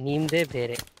ಬೇರೆ ನಿಮ್ದೇ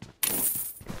ಬೇರೆ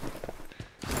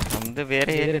ನಮ್ದು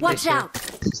ಬೇರೆ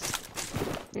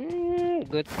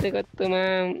ಗೊತ್ತು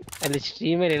ಮ್ಯಾಮ್ ಅಲ್ಲಿ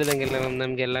ಸ್ಟ್ರೀಮಲ್ಲಿ ಹೇಳ್ದಂಗೆಲ್ಲ ಮ್ಯಾಮ್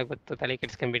ನಮ್ಗೆಲ್ಲ ಗೊತ್ತು ತಲೆ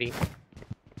ಕೆಡ್ಸ್ಕೊಂಬಿಡಿ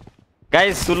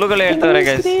ಗೈಸ್ ಸುಳ್ಳುಗಳು ಹೇಳ್ತಾರೆ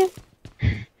ಗೈಸ್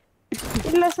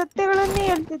ಇಲ್ಲ ಸತ್ಯಗಳನ್ನೇ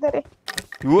ಹೇಳ್ತಿದ್ದಾರೆ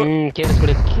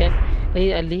ಕೇಳಿಸ್ಕೊಡಿ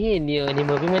ಅಲ್ಲಿ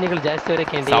ನಿಮ್ಮ ಅಭಿಮಾನಿಗಳು ಜಾಸ್ತಿ ಅವರೇ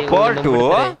ಕ್ಯಾಂಡಿ ಸಪೋರ್ಟ್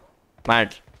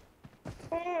ಮಾಡಿ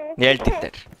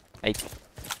ಹೇಳ್ತಿದ್ದೆ ಆಯ್ತು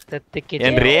ಸತ್ಯಕ್ಕೆ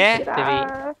ಏನ್ರಿ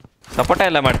ಸಪೋರ್ಟ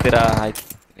ಎಲ್ಲ ಮಾಡ್ತೀರಾ ಆಯ್ತು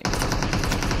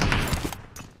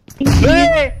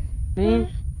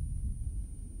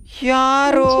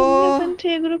ಯಾರು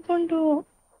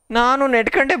ನಾನು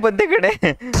ನೆಡ್ಕಂಡೆ ಬಂದೆ ಕಡೆ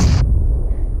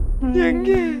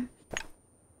ಹೆಂಗೆ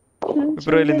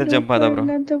ಬ್ರೋ ಇಲ್ಲಿಂದ ಜಂಪ್ ಆದ ಬ್ರೋ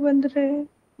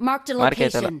ಮಾರ್ಕ್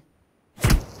ಆಯ್ತಲ್ಲ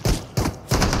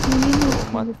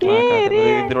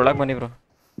ಇದ್ರೊಳಗೆ ಬನ್ನಿ ಬ್ರೋ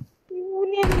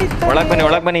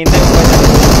ಒಳಗ್ ಬನ್ನಿ ಹಿಂದೆ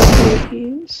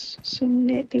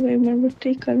ಸುಮ್ಮನೆ ಡಿವೈಡ್ ಮಾಡ್ಬಿಟ್ಟು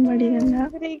ರೀಕಾಲ್ ಮಾಡಿ ನನ್ನ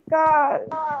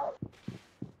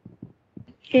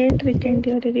ಹೇಳ್ರಿ ಕ್ಯಾಂಡಿ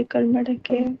ಅವ್ರಿಗೆ ರೀಕಾಲ್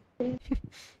ಮಾಡಕ್ಕೆ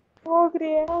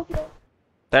ಹೋಗ್ರಿ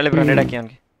ತಾಳಿ ಬ್ರೋ ನೀಡಾಕಿ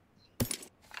ಅವನಿಗೆ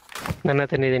ನನ್ನ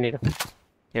ಹತ್ರ ಇದೆ ನೀಡು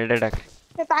ಎರಡೆರಡು ಹಾಕ್ರಿ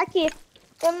ಹಾಕಿ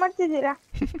ಏನ್ ಮಾಡ್ತಿದ್ದೀರಾ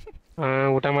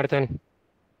ಊಟ ಮಾಡ್ತಾನೆ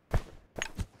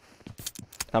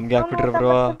ನಮ್ಗೆ ಹಾಕ್ಬಿಟ್ರಿ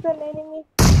ಬ್ರೋ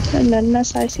ನನ್ನ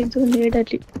ಸಾಯಿಸಿದ್ದು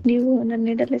ನೀಡಲಿ ನೀವು ನನ್ನ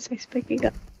ನೀಡಲೇ ಸಾಯಿಸ್ಬೇಕೀಗ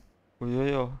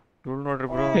ಅಯ್ಯೋ ಇವಳು ನೋಡ್ರಿ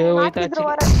ಬ್ರೋ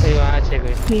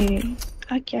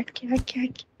ಹಾಕಿ ಹಾಕಿ ಹಾಕಿ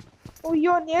ಹಾಕಿ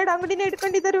ಅಯ್ಯೋ ನೇಡ್ ಅಂಗಡಿನ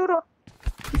ಇಟ್ಕೊಂಡಿದ್ದಾರೆ ಇವರು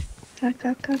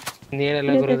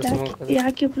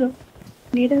ಯಾಕೆ ಬ್ರೋ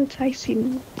ನೀಡಲ್ ಸಾಯಿಸಿ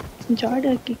ಜಾಡ್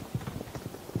ಹಾಕಿ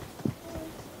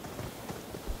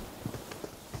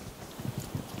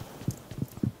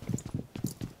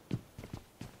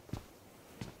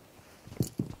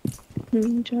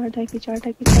ಜಾಡ್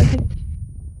ಹಾಕಿ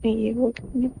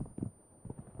ಹೋಗಿ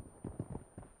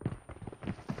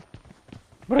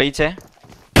ಬ್ರೋ ಈಚೆ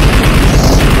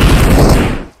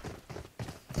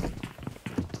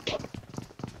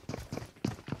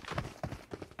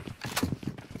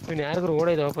ಇವನು ಯಾರಿಗೂ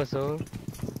ಓಡೋದು ವಾಪಸ್ಸು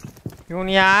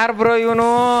ಇವನು ಯಾರು ಬ್ರೋ ಇವನು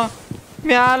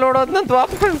ಮ್ಯಾಲ ಓಡೋದ್ನಂತ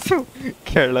ವಾಪಸ್ಸು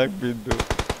ಕೆಳಗ್ ಬಿದ್ದು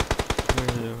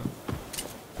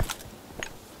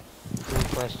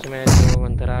ಫಸ್ಟ್ ಮ್ಯಾಚ್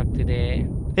ಒಂಥರ ಆಗ್ತಿದೆ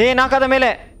ನಾಕದ ಮೇಲೆ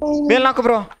ನಾಕು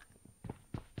ಬ್ರೋ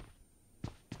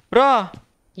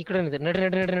ಈ ಕಡೆ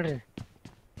ನಡ್ರಿ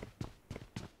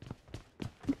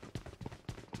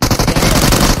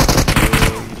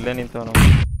ಇಲ್ಲೇ ನಿಂತವನೆ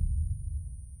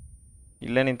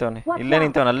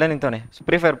ಅಲ್ಲೇ ನಿಂತವನೆ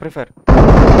ಪ್ರಿಫರ್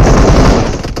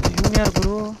ಇವನು ಯಾರು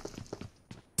ಗುರು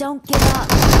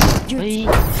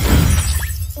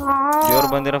ದೇವ್ರು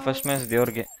ಬಂದಿರೋ ಫಸ್ಟ್ ಮ್ಯಾಚ್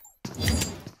ದೇವ್ರಿಗೆ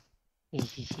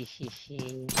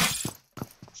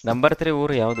ನಂಬರ್ 3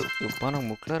 ಊರು ಯಾವುದು ಯಪ್ಪ ನಂಗೆ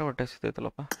ಮುಕ್ಳಾರ ಹೊಟ್ಟೆ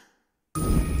ಸಿಗ್ತೈತಲ್ಲಪ್ಪ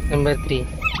ನಂಬರ್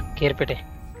 3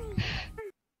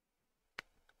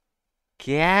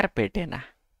 ಕೇರ್ಪೇಟೆನಾ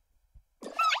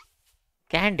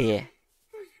ಕ್ಯಾಂಡಿ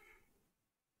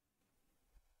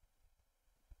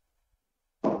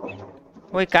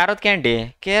ಓಯ್ ಕಾರದ ಕ್ಯಾಂಡಿ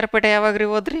ಕೇರ್ಪೇಟೆ ಯಾವಾಗ್ರಿ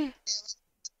ಹೋದ್ರಿ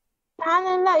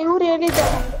ನಾನೆಲ್ಲ ಇವ್ರು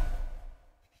ಹೇಳಿದ್ದಾರೆ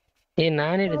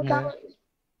ನಾನು ಹೇಳಿದ್ನ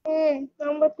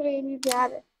ನಂಬರ್ 3 ಹೇಳಿದ್ದು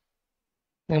ಯಾರು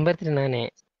ನಂಬರ್ 3 ನಾನೇ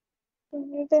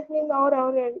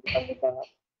ಅವ್ರು ಹೇಳಿದ್ದಾರೆ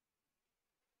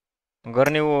ಗೊರ್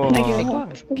ನೀವು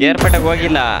ಕೇರ್ಪೇಟೆಗೆ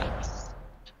ಹೋಗಿಲ್ಲ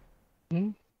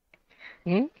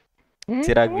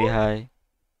ಚಿರಾಗ್ ಬಿ ಹಾಯ್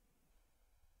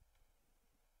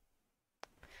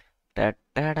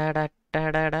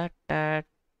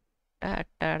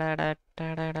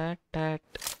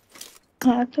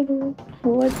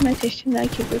ಹೋದ್ ಮ್ಯಾಚ್ ಎಷ್ಟು ಜನ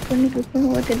ಹಾಕಿಬಿಟ್ಕೊಂಡು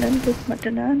ಓದಿಲ್ಲ ಗ್ರೂಪ್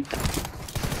ಮಾಡೋಣ ಅಂತ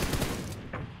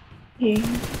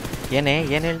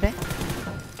ಏನ್ ಹೇಳ್ದೆ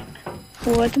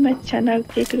ಹೋದ್ ಮ್ಯಾಚ್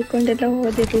ಚೆನ್ನಾಗಿ ತಿಳ್ಕೊಂಡೆಲ್ಲ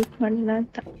ಓದಿ ಗ್ರೂಪ್ ಮಾಡೋಣ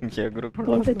ಅಂತ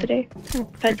ನೋಡಿದ್ರೆ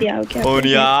ಅದ್ ಅವ್ನು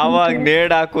ಯಾವಾಗ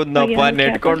ನೇಡ್ ಹಾಕುದ್ನಪ್ಪ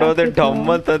ನೆಟ್ಕೊಂಡು ಹೋದ್ರೆ ಡಮ್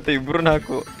ಅಂತ ಇಬ್ರು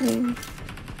ನಾಕು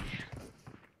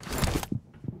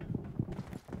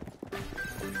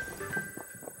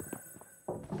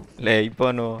ಲೇ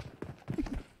ಇಪ್ಪನು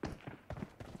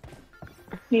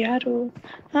ಯಾರು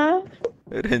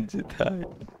Ranjit hi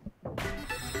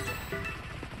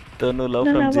Tanu love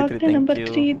from ಚಿತ್ರಿ number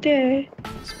 3 ಇದೆ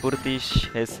ಸ್ಫೂರ್ತಿಶ್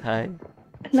ಎಸ್ ಹಾಯ್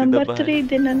ನಂಬರ್ 3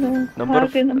 ಇದೆ ನಾನು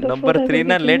ನಂಬರ್ 3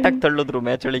 ನ ಲೇಟ್ ಆಗಿ ತಳ್ಳೋದ್ರು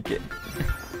ಮ್ಯಾಚ್ ಒಳಗೆ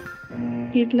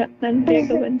ಇಲ್ಲ ನಾನು ಬೇಗ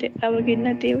ಬಂದೆ ಅವಾಗ ಇನ್ನ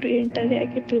ದೇವ್ರು ಎಂಟನೇ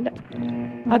ಆಗಿರ್ಲಿಲ್ಲ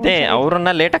ಅದೇ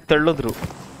ಅವ್ರನ್ನ ಲೇಟ್ ಆಗಿ ತಳ್ಳೋದ್ರು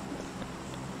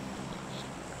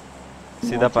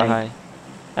ಸಿದಪ್ಪ hi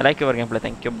I like your gameplay.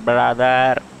 Thank you,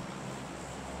 brother.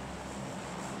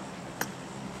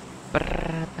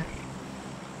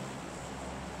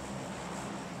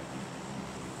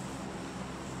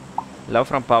 Love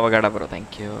from Pavagada, bro.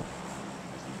 Thank you.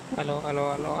 Hello.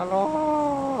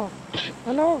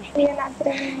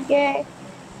 ಏನಾದ್ರೆ ನಿಮ್ಗೆ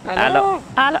ಹಲೋ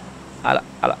ಹಲೋ ಅಲ್ಲ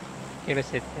ಅಲ್ಲ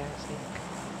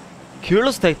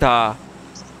ಕೇಳಿಸ್ತೈತಾ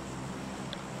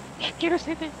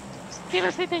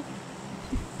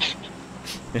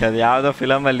ಅದು ಯಾವ್ದೋ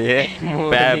ಫಿಲಮ್ ಅಲ್ಲಿ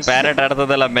ಪ್ಯಾರೆಟ್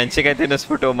ಆಡ್ತದಲ್ಲ ಮೆಣಸಿಕಾಯಿ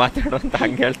ತಿನ್ನಿಸ್ಬಿಟ್ಟು ಮಾತಾಡುವಂತ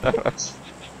ಹಂಗೆ ಹೇಳ್ತಾರ.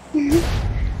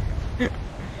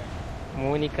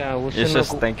 ಮೋನಿಕಾ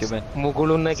ಯಶಸ್ ಥ್ಯಾಂಕ್ ಯು ಮ್ಯಾನ್.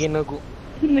 ಮುಗುಳು ನಗೆ ನಗು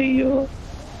ಅಯ್ಯೋ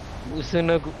ಉಸು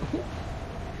ನಗು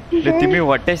ತಿಮ್ಮಿ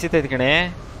ಹೊಟ್ಟೆ ಸಿತೈತ್ ಕಣೆ.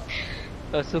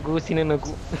 ಹಸುಗೂಸಿನ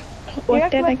ನಗು.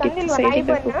 ಹೊಟ್ಟೆನ ಕಿತ್ತು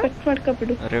ಸೈಡಿಗೆ ಕಟ್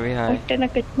ಮಾಡ್ಕೊಬಿಡು. ರವಿ ಹಾಯ್. ಹೊಟ್ಟೆನ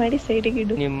ಕಟ್ ಮಾಡಿ ಸೈಡಿಗೆ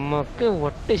ಇಡು. ನಿಮ್ಮ ಅಕ್ಕ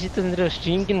ಹೊಟ್ಟೆ ಸಿತ್ತಂದ್ರೆ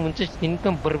ಸ್ಟ್ರೀಮ್ಗಿನ್ ಮುಂಚೆ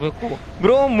ತಿನ್ಕೊಂಡ್ ಬರ್ಬೇಕು.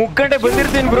 Bro ಮುಗ್ಗಂಟೆ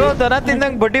ಬಂದಿರ್ತೀನಿ bro. ದನ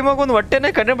ತಿಂದಂಗ್ ಬಡ್ಡಿ ಮಗೊಂದು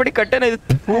ಹೊಟ್ಟೆನೆ ಕಣ್ಣೆ ಬಡಿ ಕಟ್ಟೆನೆ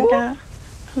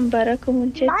ಬರಕ್ಕೂ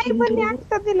ಮುಂಚೆ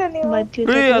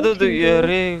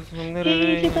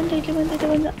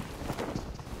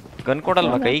ಗನ್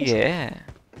ಕೊಡಲ್ವಾ ಕೈಗೆ?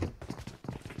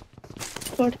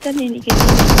 ಕೊಡ್ತಾನೆ ನಿನಗೆ.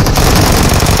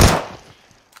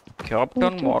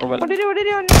 ಕ್ಯಾಪ್ಟನ್ ಮಾರ್ವೆಲ್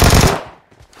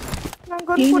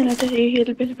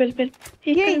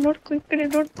ನೋಡ್ಕೊ ಈ ಕಡೆ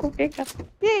ನೋಡ್ಕೊ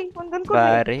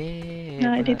ಬಾರೇ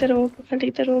ಈ ತರ ಹೋಗು ಅಲ್ಲಿ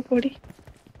ಈ ತರ ಹೋಗಿ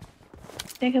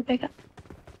ಬೇಗ ಬೇಗ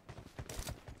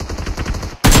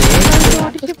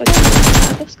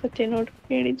ನೋಡು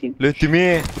ಹೇಳಿದ್ದೀನಿ. ತಿಮ್ಮಿ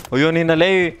ಅಯ್ಯೋ ನೀನಲ್ಲೇ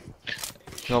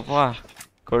ಯಪ್ಪ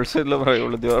ಕಳ್ಸಿದ್ಲ ಬ್ರೋ.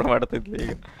 ಇವಳು ದೇವ್ರು ಮಾಡ್ತಿದ್ಲಿ.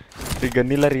 ಈಗ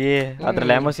ಗನ್ನಿಲ್ಲ ರೀ, ಅದ್ರ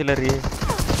ಲ್ಯಾಮಸ್ ಇಲ್ಲ ರೀ.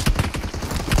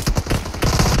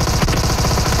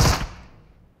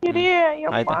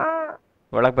 ಆಯ್ತಾ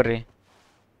ಒಳಗ್ ಬರ್ರಿ.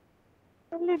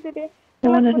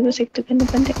 ನನಗೂ ಸಿಕ್ತು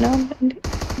ಬಂದೆ ನಾನು ಬಂದೆ.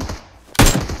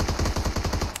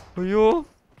 ಅಯ್ಯೋ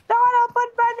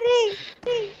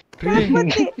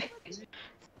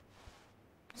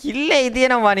ಇಲ್ಲೇ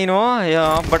ಇದೆಯೇನವ್ವ ನೀನು?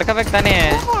 ಬಡ್ಕೋಬೇಕು ತಾನೇ.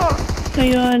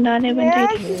 ಅಯ್ಯೋ ನಾನೇ ಬಂದೆ.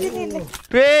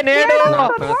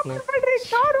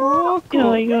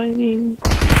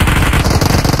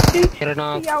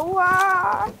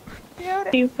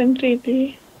 ನೀವು ಬನ್ರಿ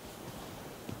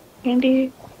ಇಲ್ಲಿ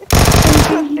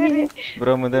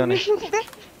ಬ್ರೋ ಮುಂದೆ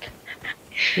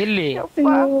ಇಲ್ಲಿ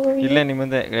ಇಲ್ಲೇ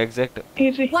ನಿಮ್ಮಂದೆ ಎಕ್ಸಾಕ್ಟ್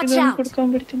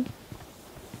ಕುಡ್ಕೊಂಡ್ಬಿಡ್ತೀನಿ.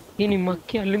 ಈ ನಿಮ್ಮ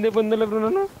ಅಕ್ಕಿ ಅಲ್ಲಿಂದ ಬಂದಲ್ಲ ಬ್ರೋ.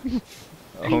 ನಾನು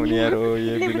ಅವನು ಯಾರು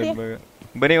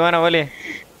ಬನ್ನಿ ವಾನ ಅವಲಿ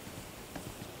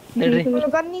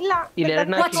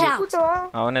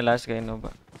ಅವನೇ ಲಾಸ್ಟ್ ಗೈ. ಇನ್ನೊಬ್ಬ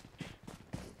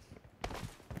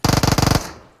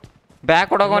ಬ್ಯಾಗ್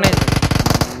ಕೊಡೋಗೋನೆ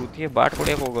ಬಾಟ್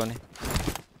ಕೊಡಿಯಕ್ ಹೋಗೋನೆ.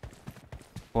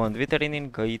 ಒಂದ್ವಿ ತಡಿ ನೀನ್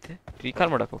ಗೈತೆ ರೀಕಾಲ್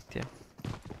ಮಾಡಕ್ ಹೋಗ್ತೀಯ.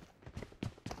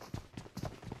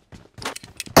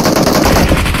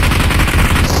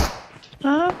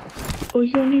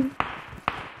 ಅಯ್ಯೋ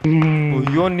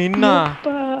ನಿನ್ನ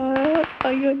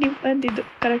ಅಯ್ಯೋ ನೀವ್ ಬಂದಿದ್ದು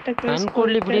ಕರೆಕ್ಟ್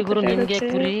ಅನ್ಕೊಡ್ಲಿ ಬಿಡಿ ಗುರು. ನಿಮ್ಗೆ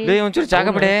ಒಂಚೂರು ಜಾಗ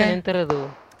ಬಿಡೆ ಅಂತರದು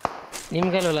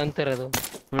ನಿಮ್ಗಲ್ವಲ್ಲ ಅಂತರದು.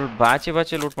 ಬಾಚಿ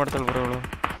ಬಾಚಿ ಲೂಟ್ ಮಾಡ್ತಾಳ ಬರೋ ಅವಳು.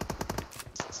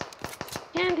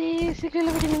 ಸಿಗ್ಲಿಲ್ಲ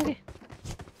ಬಿಡಿ ನಿಮ್ಗೆ.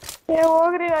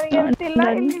 ಹೋಗ್ರಿ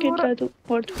ಅದು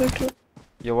ಹೊಡ್ಬಿಟ್ರು.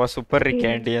 ಯವ್ವ ಸೂಪರ್ ರೀ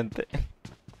ಕ್ಯಾಂಡಿ ಅಂತೆ.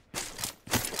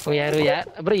 ಯಾರು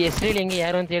ಬ್ರೋ ಹೆಸರು ಹೇಳಿ ಹೆಂಗೆ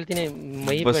ಯಾರು ಅಂತ ಹೇಳ್ತೀನಿ.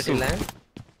 ಮೈ ಪಟ್ಟಿಲ್ಲ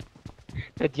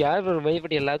ಅದ್ ಯಾರು ಮೈ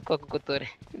ಪಟ್ಟಿ ಎಲ್ಲ ಕೂತವ್ರೆ.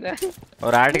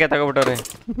 ಅವ್ರ ಆಟಿಗೆ ತಗೋಬಿಟ್ಟವ್ರೆ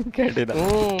ಕ್ಯಾಂಡಿನ.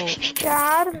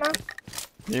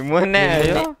 ನಿಮ್ಮನ್ನೇ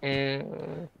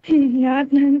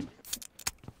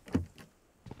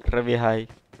ರವಿ ಹಾಯ್.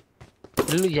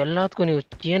 ಎಲ್ಲದಕ್ಕೂ ನೀವು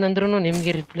ಏನಂದ್ರು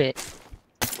ನಿಮ್ಗೆ ರಿಪ್ಲೈ.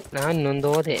 ನಾನ್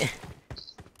ನೊಂದೋದೆ.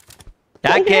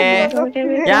 ಯಾಕೆ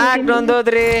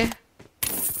ನೊಂದೋದ್ರಿ?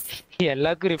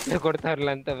 ಎಲ್ಲಕ್ಕೂ ರಿಪ್ಲೈ ಕೊಡ್ತಾರಲ್ಲ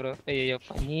ಅಂತ ಬ್ರೋ. ಅಯ್ಯಪ್ಪ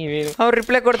ನೀವೇನು ಅವ್ರು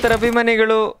ರಿಪ್ಲೈ ಕೊಡ್ತಾರ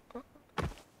ಅಭಿಮಾನಿಗಳು.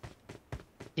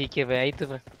 ಟೀಕೆ ಬೈ ಆಯ್ತು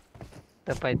ಬಾ,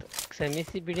 ತಪ್ಪಾಯ್ತು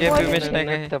ಕ್ಷಮಿಸಿ ಬಿಡಿ.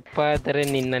 ತಪ್ಪಾದರೆ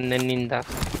ನನ್ನಿಂದ.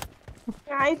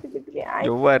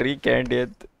 ಯವ್ವ ರೀ ಕ್ಯಾಂಡಿ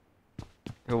ಅಂತ.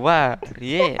 ಯವ್ವ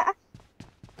ರೀ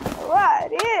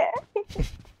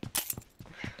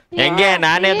ಹೆಂಗೆ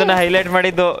ನಾನೇ ಅದನ್ನ ಹೈಲೈಟ್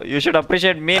ಮಾಡಿದ್ದು. You should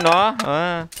appreciate me no.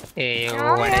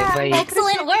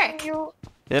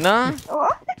 ಏನೋ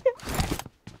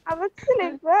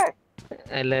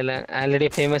ಅಲ್ಲ ಆಲ್ರೆಡಿ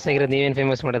ಫೇಮಸ್ ಆಗಿರೋದು ನೀವೇನ್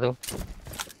ಫೇಮಸ್ ಮಾಡೋದು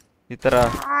ಈ ತರ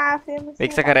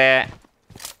ವೀಕ್ಷಕರೇ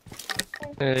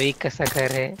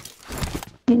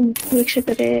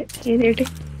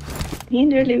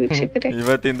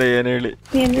ಇವತ್ತಿಂದ ಏನ್ ಹೇಳಿ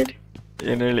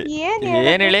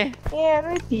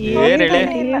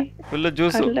ಫುಲ್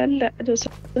ಜ್ಯೂಸು.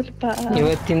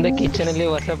 ಇವತ್ತಿಂದ ಕಿಚನ್ ಅಲ್ಲಿ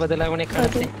ಹೊಸ ಬದಲಾವಣೆ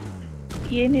ಕಾಣುತ್ತೆ.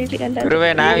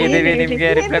 ನಾವಿದೀವಿ ನಿಮ್ಗೆ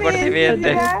ರಿಪ್ಲೈ ಕೊಡ್ತೀವಿ ಅಂತ.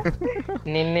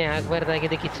 ನಿನ್ನೆ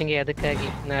ಆಗ್ಬಾರ್ದಾಗಿದೆ ಕಿಚನ್ಗೆ, ಅದಕ್ಕಾಗಿ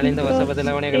ನಾಳೆಯಿಂದ ಹೊಸ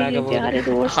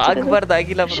ಬದಲಾವಣೆಗಳಾಗಬಹುದು.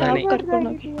 ಆಗ್ಬಾರ್ದಾಗಿಲ್ಲ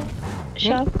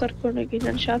ಶಾಪ್ ಕರ್ಕೊಂಡೋಗಿ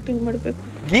ನಾನು ಶಾಪಿಂಗ್ ಮಾಡ್ಬೇಕು.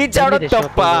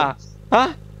 ಗೀಚಾಡೋದಪ್ಪ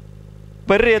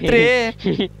ಬರ್ರಿ ಎತ್ರಿ.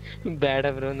 ಬೇಡ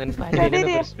ಬ್ರೋ ನನ್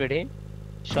ಪಾರ್ಟಿಬೇಡಿ.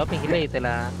 ಶಾಪಿಂಗ್ ಇಲ್ಲ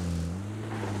ಐತಲ್ಲ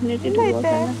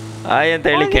ಆಯ್ ಅಂತ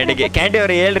ಹೇಳಿ ಕ್ಯಾಂಡಿಗೆ. ಕ್ಯಾಂಡಿ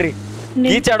ಅವ್ರು ಹೇಳ್ರಿ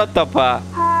ಗೀಚಾಡೋದಪ್ಪ.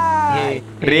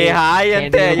 ರೀ ಹಾಯ್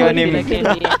ಅಂತೆ ಅಯ್ಯೋ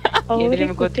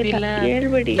ನಿಮ್ ಗೊತ್ತಿಲ್ಲ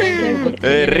ಹೇಳ್ಬೇಡಿ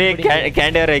ರೀ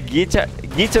ಕ್ಯಾಂಡಿ ಅವರೇ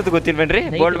ಗೀಚೋದು ಗೊತ್ತಿಲ್ವೇನ್ರಿ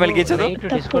ಬೋಲ್ಡ್ ಮೇಲೆ ಗೀಚೋದು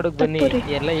ಡಿಸ್ಕೌಂಡ್ ಬನ್ನಿ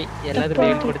ಎಲ್ಲಾದ್ರೂ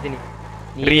ಹೇಳ್ಕೊಡ್ತೀನಿ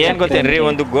ರೀ ಏನ್ ಗೊತ್ತೇನ್ರಿ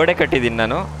ಒಂದು ಗೋಡೆ ಕಟ್ಟಿದೀನಿ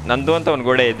ನಾನು ನಂದು ಅಂತ ಒಂದು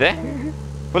ಗೋಡೆ ಇದೆ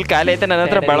ಫುಲ್ ಖಾಲಿ ಐತೆ ನನ್ನ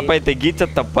ಹತ್ರ ಬಳಪ ಐತೆ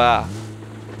ಗೀಚದ್ ತಪ್ಪ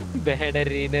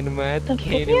ಬೇಡರಿ ನನ್ನ ಮಾತು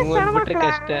ಕೇಳಿ ಹೋಗ್ಬಿಟ್ರೆ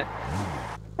ಕಷ್ಟ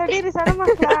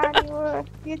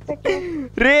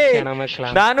ರೀ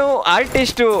ನಾನು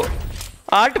ಆರ್ಟಿಸ್ಟು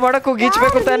ಆರ್ಟ್ ಮಾಡಕ್ಕೂ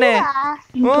ಗೀಚ್ಬೇಕು ತಾನೆ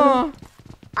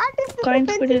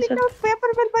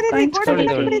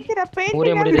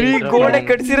ಗೋಡೆ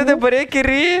ಕಟ್ಸಿರೋದೇ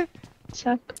ಬರೆಯಕಿರಿ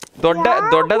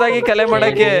ದೊಡ್ಡದಾಗಿ ಕಲೆ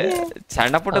ಮಾಡಕ್ಕೆ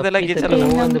ಸಣ್ಣ ಪುಟ್ಟದೆಲ್ಲ ಗೀಚಲ್ಲ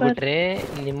ಬಿಟ್ರೆ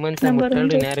ನಿಮ್ಮಂತ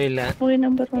ಮುಟ್ಟಲ್ರು ಯಾರು ಇಲ್ಲ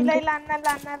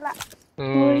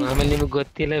ಆಮೇಲೆ ನಿಮಗ್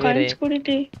ಗೊತ್ತಿಲ್ಲ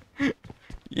ಬೇರೆ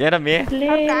ಏನಮ್ಮಿ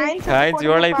ಕಾಯಿನ್ಸ್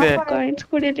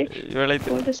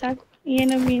ಏಳೈತೆ ಸಾಕು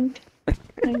ಏನಮ್ಮಿ ಅಂತ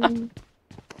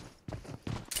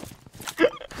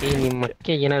ನಿಮ್ಮ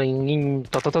ಅಕ್ಕೆ ಏನಾರು ಹಿಂಗ್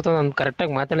ತೊತ್ತ ನಾನು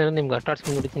ಕರೆಕ್ಟಾಗಿ ಮಾತಾಡಿದ್ರೆ ನಿಮ್ಗೆ ಅಟ್ಟ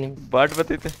ಆಡ್ಸ್ಕೊಂಡ್ ಬಿಡ್ತೀನಿ ಬಾಟ್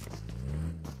ಬತ್ತೈತೆ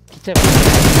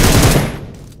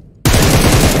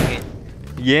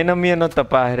ಏನಮ್ಮಿ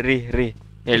ಅನ್ನೋತ್ತಪ್ಪ ರೀ ಹೇಳ್ರಿ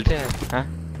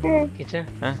ಕಿಚ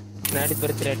ನಾಡಿದ್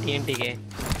ಬರ್ತೀರಾ TNT-ಗೆ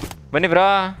ಬನ್ನಿ ಬ್ರಾ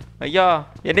ಅಯ್ಯೋ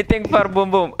ಎನಿಥಿಂಗ್ ಫಾರ್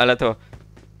ಬೂಮ್ ಬೂಮ್ ಅಲ್ಲ ಥೋ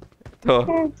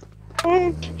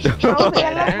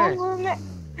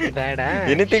ಬೇಡ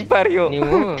ಎನಿಥಿಂಗ್ ಫಾರ್ ಯು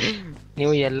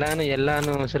ನೀವು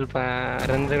ಎಲ್ಲಾನು ಸ್ವಲ್ಪ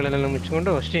ರಂಧ್ರಗಳೆಲ್ಲ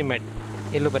ಮುಚ್ಕೊಂಡು ಸ್ಟ್ರೀಮ್ ಮಾಡಿ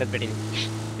ಎಲ್ಲೂ ಬರಬೇಡಿ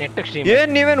ನೆಟ್ ಸ್ಟ್ರೀಮ್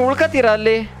ಏನ್ ನೀವೇನ್ ಉಳ್ಕತ್ತೀರಾ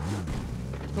ಅಲ್ಲಿ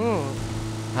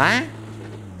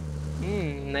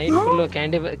ನೈಟ್ ಫುಲ್ಲು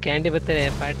ಕ್ಯಾಂಡಿ ಬರ್ತಾರೆ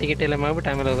ಪಾರ್ಟಿ ಗಿಟ್ ಎಲ್ಲ ಮಾಡ್ಬಿಟ್ಟು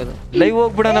ಆಮೇಲೆ ಹೋಗೋದು ಲೈವ್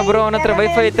ಹೋಗ್ಬಿಡೋಣ ಬ್ರೋ ಅವನ ಹತ್ರ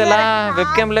ವೈಫೈ ಐತಲ್ಲ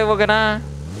ವೆಬ್ ಕ್ಯಾಮ್ ಲೈವ್ ಹೋಗೋಣ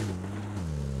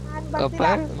ಅಪ್ಪ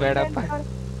ಬೇಡಪ್ಪ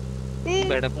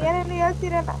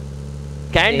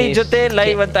ಕ್ಯಾಂಡಿ ಜೊತೆ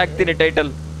ಲೈವ್ ಅಂತ ಹಾಕ್ತೀನಿ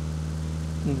ಟೈಟಲ್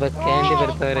ಕ್ಯಾಂಡಿ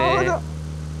ಬರ್ತಾವ್ರೆ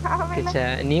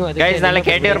ನೀವು ಗೈಸ್ ನಾಳೆ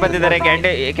ಕ್ಯಾಂಡಿ ಅವ್ರು ಬಂದಿದ್ದಾರೆ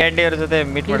ಕ್ಯಾಂಡಿ ಅವ್ರ ಜೊತೆ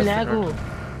ಮೀಟ್ ಮಾಡ್ತೀನಿ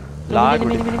ಲಾಗ್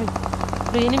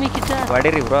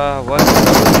ಹೊಡಿರಿ ಬ್ರೋ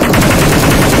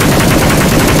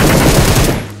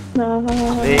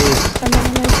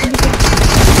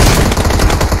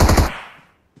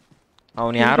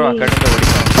ಅವನು ಯಾರು ಆ ಕಡೆಯಿಂದ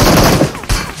ಹೊಡಿತಾನೆ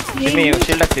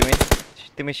ಶೀಲ್ಡ್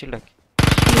ಹಾಕ್ತೀವಿ ಶೀಲ್ಡ್ ಹಾಕಿ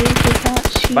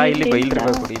ಬಾ ಇಲ್ಲಿ ಇಲ್ರಿ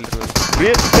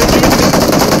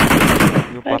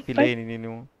ಪಾಪಿಲೇ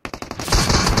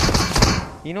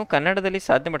ನೀನು ಕನ್ನಡದಲ್ಲಿ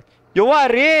ಸಾಧನೆ ಮಾಡಿ ಯವ್ವ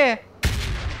ರೀ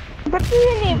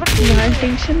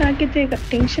ಟೆನ್ಷನ್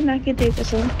ಆಗಿದೆ ಈಗ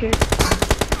ಸೌಂಡ್ ಕೇಳಿ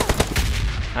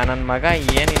ನನ್ನ ಮಗ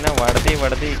ಏನಿನ್ನ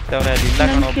ಹೊಡೆದಿ ಇಕ್ತವ್ರೆ ಅದಿಲ್ಲ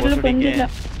ಕಣೋ ಬೋಸುಡಿಗೆ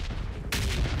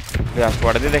ಅಷ್ಟು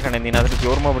ಹೊಡೆದಿದೆ ಕಣೆ ನೀನು ಅದ್ರ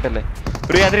ಜೋರ್ ಮಾಡ್ಬಿಟ್ಟಲ್ಲ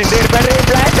ರೀ ಅದ್ರಿಂದ ಇರ್ತಾರೆ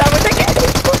ಬ್ಲಾಸ್ಟ್ ಆಗ್ಬಿಟ್ಟೆ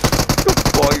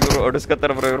ಇವ್ರು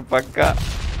ಹೊಡಿಸ್ಕೊತಾರ ಬ್ರೋ ಇವ್ರು ಪಕ್ಕ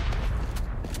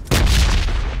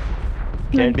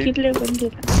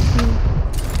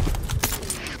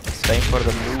ಟೈಮ್ ಫಾರ್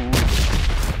ದ ಬ್ಲೂ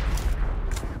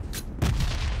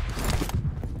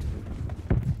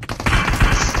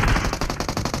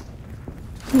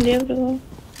ದೇವ್ರು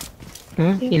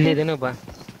ಇಲ್ಲಿದೇನೋ ಬಾ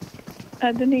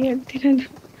ಅದನ್ನೇ ಹೇಳ್ತೀನಿ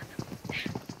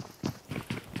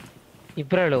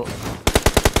ಇಬ್ರಾಳು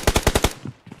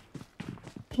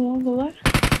ಹೋಗುವ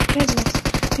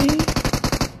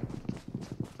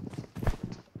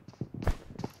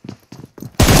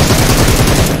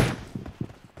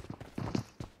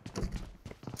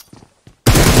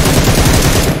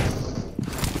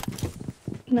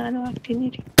ನಾನು ಆಗ್ತೀನಿ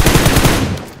ರೀ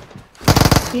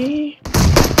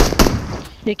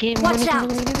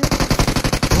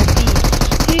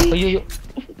ಅಯ್ಯೋ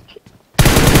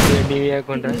ನೀವ್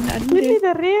ಯಾಕೊಂಡ್ರೆ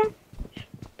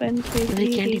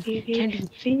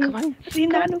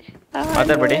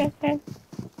ಮಾತಾಡ್ಬೇಡಿ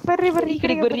ಬರ್ರಿ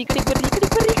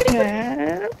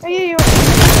ಅಯ್ಯೋ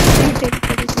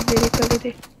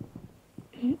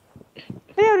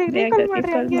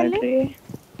ಮಾಡ್ರಿ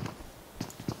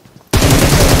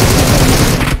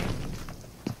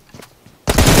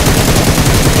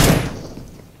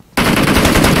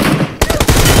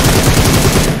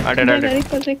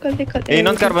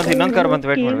ಇನ್ನೊಂದ್ ಕಾರ್ ಬಂತು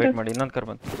ವೇಟ್ ಮಾಡಿ ಇನ್ನೊಂದ್ ಕಾರ್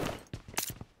ಬಂತು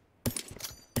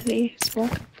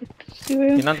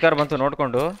ಇನ್ನೊಂದ್ ಕಾರ್ ಬಂತು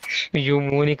ನೋಡ್ಕೊಂಡು ಅಯ್ಯೋ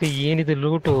ಮೋನಿಕಾ ಏನಿದೆ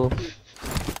ಲೂಟು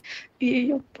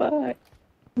ಅಯ್ಯಪ್ಪ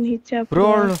ನಿಜ ಬ್ರೋ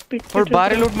ಅವಳು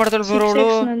ಬಾರಿ ಲೂಟ್ ಮಾಡ್ತಾಳೆ ಬ್ರೋ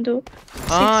ಅವಳು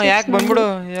ಯಾಕೆ ಬಂದ್ಬಿಡು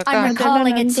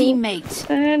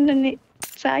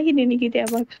ಸಾಗಿ ನಿನಗಿದೆ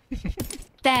ಅವಾಗ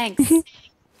ಥ್ಯಾಂಕ್ಸ್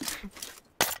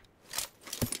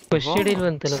ಫಸ್ಟ್ ಏಡ್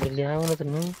ಇಲ್ವಂತಲ್ಲ ಇಲ್ಲಿ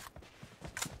ಯಾವನದನ್ನು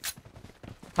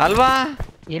ಅಲ್ವಾ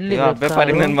ಎಲ್ಲಿ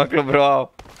ವ್ಯಾಪಾರಿ ನನ್ನ ಮಕ್ಳು ಬ್ರೋ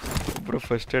ಒಬ್ರು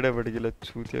ಫಸ್ಟ್ ಏಡೇ ಬಡಗಿಲ್ಲ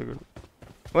ಚೂತಿಯಾಗಳು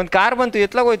ಒಂದ್ ಕಾರ್ ಬಂತು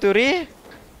ಎತ್ಲಾಗ ಹೋಯ್ತು ರೀ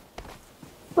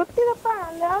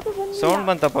ಸೌಂಡ್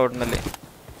ಬಂತಪ್ಪ ಒಟ್ನಲ್ಲಿ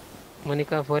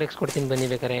ಮೋನಿಕಾ 4x ಕೊಡ್ತೀನಿ ಬನ್ನಿ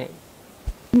ಬೇಕಾರೆ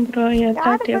ಬ್ರೋ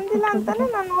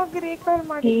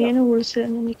ಏನು ಉಳಿಸಿಲ್ಲ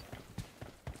ನನಗೆ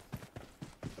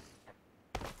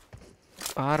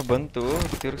ಆರ್ ಬಂತು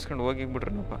ತಿರ್ಸ್ಕೊಂಡು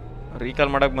ಹೋಗಿಬಿಟ್ರನಪ್ಪ. ರೀಕಾಲ್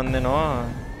ಮಾಡಕ್ ಬಂದೇನೋ.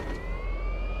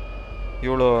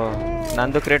 ಇವಳು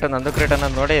ನಂದು ಕ್ರೇಟ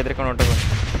ನಾನು ನೋಡೇ ಎದ್ರಿಕೊಂಡು ಹೊಂಟೋದು.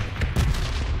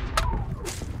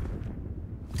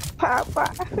 ಪಾಪ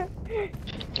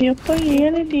ಯಪ್ಪ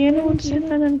ಏನಿದೆ ಏನು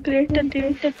ಅನ್ಸಿಲ್ಲ ನನ್ ಕ್ರೇಟ್ ಅಂತ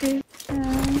ಹೇಳ್ತೈತಿ.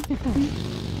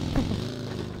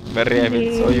 ಬರ್ರಿ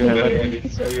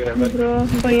ಬ್ರೋ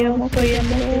ಪಯ್ಯಮ್ಮ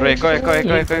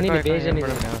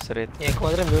ಸರಿ ಯಾಕೋ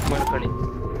ಆದ್ರೆ ಮ್ಯೂಟ್ ಮಾಡ್ಕೊಳ್ಳಿ.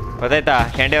 ಗೊತ್ತಾಯ್ತಾ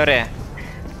ಕ್ಯಾಂಡಿ ಅವರೇ?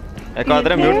 ಯಾಕೋ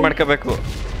ಆದ್ರೆ ಮ್ಯೂಟ್ ಮಾಡ್ಕೋಬೇಕು.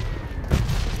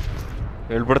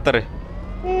 ಹೇಳ್ಬಿಡ್ತಾರೆ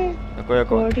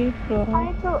ಯಾಕೋ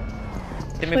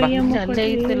ಅಲ್ಲೇ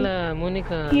ಐತಲ್ಲ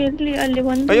ಮೋನಿಕಾ. ಎಲ್ಲಿ ಅಲ್ಲಿ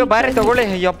ಒಂದು ಅಯ್ಯೋ ಬಾರಿ ತಗೊಳ್ಳಿ.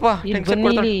 ಅಯ್ಯಪ್ಪ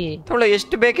ತಗೊಳ್ಳಿ.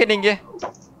 ಎಷ್ಟು ಬೇಕೇ ನಿಂಗೆ?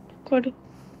 ಕೊಡಿ.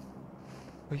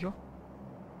 ಅಯ್ಯೋ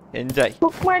ಎಂಜಾಯ್.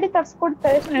 ಬುಕ್ ಮಾಡಿ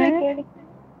ತರ್ಸ್ಕೊಡ್ತಾರೆ.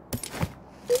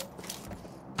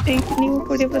 ನೀವು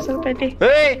ಕೊಡಿ ಸ್ವಲ್ಪ.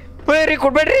 ರೀ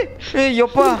ಕೊಡ್ಬೇಡ್ರಿ.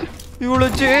 ಅಯ್ಯಪ್ಪ ಇವಳು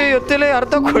ಎತ್ತಲೆ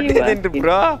ಅರ್ಧ ಕೊಟ್ಟಿದ್ದೀನಿ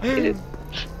ಬ್ರಾ.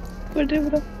 ಕೊಡ್ರಿ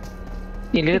ಬ್ರೋ.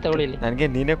 ಇಲ್ಲಿ ತಗೊಳ್ಳಿ. ನನಗೆ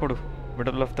ನೀನೇ ಕೊಡು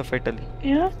ಮಿಡಲ್ ಆಫ್ ದ ಫೈಟ್ ಅಲ್ಲಿ.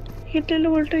 ಇಲ್ಲೆಲ್ಲ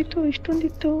ಹೊರಟೋಯ್ತು.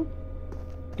 ಇಷ್ಟೊಂದಿತ್ತು.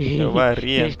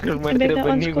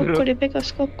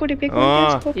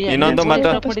 ಇನ್ನೊಂದು ಮತ್ತು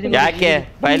ಯಾಕೆ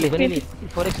ಬಾಯ್ಲಿ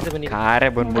ಕಾರೇ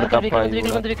ಬಂದ್ಬಿಡ್ತಪ್ಪ.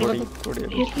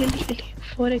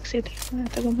 4x ಇದೆ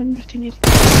ತಗೊಂಡ್ಬಂದ್ಬಿಡ್ತೀನಿ.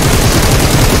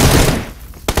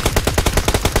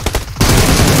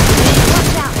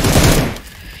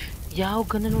 ಯಾವ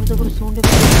ಗನ್ನ ನೋಡಿದ್ರು ಸೌಂಡ್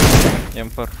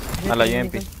M4 ಅಲ್ಲ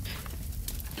MP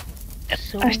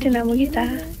ಅಷ್ಟೇ ನಾ ಮುಗೀತಾ?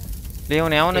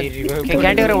 ಅವನು ಯಾವನ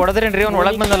ಕ್ಯಾಂಡಿ ಅವರೇ ಹೊಡೆದ್ರೇನ್ರಿ? ಅವ್ನು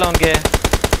ಒಳಗೆ ಬಂದಲ್ಲ ಅವನಿಗೆ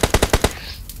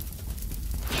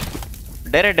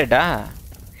ಡೈರೆಕ್ಟ್ ಡೆಡ್ಡಾ?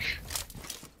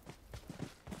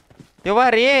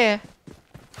 ಯವಾರಿ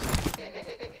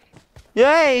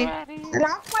ಏಯ್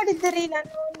ಲಾಕ್ ಮಾಡಿದ್ದೀರಿ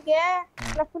ನಾನು ಅವನಿಗೆ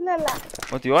ಫುಲ್ ಅಲ್ಲ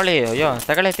ಮತ್ತೆ ಹೇಳಿ. ಅಯ್ಯೋ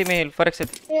ತಗೊಳ್ಳಿ ತಿಮ್ಮಿ ಇಲ್ಲಿ ಫಾರೆಕ್ಸ್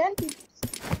ಐತಿ.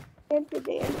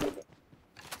 ಹೇಳ್ತಿದ್ದೆ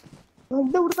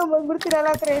ಹುಡ್ಕೊಂಡು ಬಂದ್ಬಿಡ್ತೀರಲ್ಲ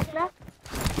ಕ್ರೇಟ್ನ.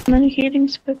 ನನಗೆ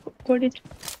ಹೀಲಿಂಗ್ಸ್ ಬೇಕು ಕೊಡಿ.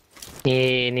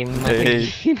 ನಿಮ್ಮ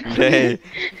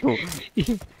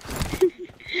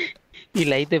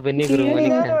ಇಲ್ಲ ಐತೆ ಬನ್ನಿ ಗುರು.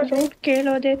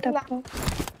 ಕೇಳೋದೇ ತಪ್ಪ.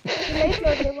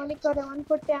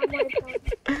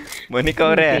 ಮನಿಕಾ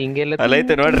ಅವ್ರೆ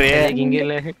ಅಲ್ಲೈತೆ ನೋಡ್ರಿ.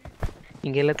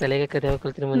 ಹಿಂಗೆಲ್ಲ ತಲೆಗೆ ಕತೆ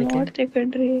ಹಾಕೊಳ್ತೀರಿ ಮನಿಕಾ. ನೋಡ್ತೆ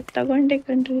ಕಣ್ರಿ ತಗೊಂಡೆ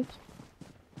ಕಣ್ರಿ.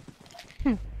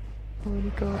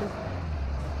 ಮನಿಕಾ ಅವ್ರೆ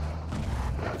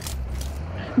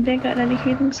ಬೇಗ ನನಗೆ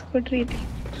ಹೀಲಿಂಗ್ಸ್ ಕೊಡ್ರಿ.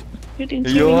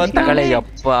 ಅಯ್ಯೋ ತಗೊಳ್ಳಿ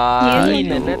ಯಪ್ಪ.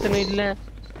 ನನ್ನ ಹತ್ರನೂ ಇಲ್ಲ.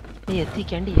 ಎತ್ತಿ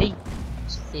ಕ್ಯಾಂಡಿ.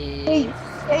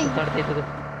 ಮಾತಾಡ್ತೈತದು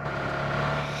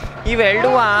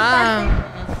ಇವೆರಡುವಾ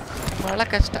ಬಹಳ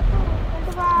ಕಷ್ಟ.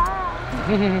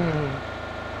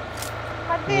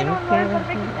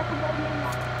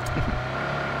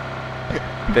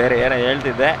 ಬೇರೆ ಏನೋ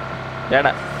ಹೇಳ್ತಿದ್ದೆ ಬೇಡ.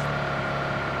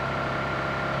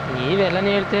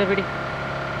 ನೀವೆಲ್ಲನೇ ಹೇಳ್ತೇವೆ ಬಿಡಿ.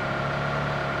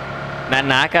 ನಾನು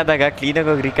ನಾಕಾದಾಗ ಕ್ಲೀನಾಗಿ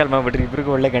ಹೋಗಿ ರೀಕಾಲ್ ಮಾಡ್ಬಿಟ್ರಿ. ಇಬ್ರಿಗೂ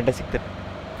ಒಳ್ಳೆ ಗಂಟೆ ಸಿಗ್ತಾರೆ.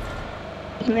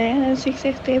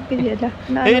 6x ಟೇಪ್ ಇದೆಯಲ್ಲ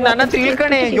ನನ್ನ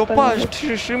ತಿಳ್ಕಣೆ ಯಪ್ಪ.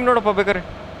 ಸ್ಟ್ರೀಮ್ ನೋಡಪ್ಪ ಬೇಕಾರೆ.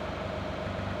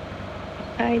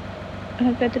 ಆಯ್ತು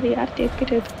ಹಾಗಾದ್ರೆ ಯಾರು ಟೇಪ್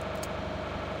ಇರೋದು?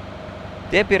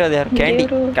 ಟೇಪ್ ಇರೋದು ಯಾರು? ಕ್ಯಾಂಡಿ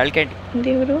ಕಳ್ ಕ್ಯಾಂಡಿ.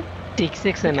 ದೇವರು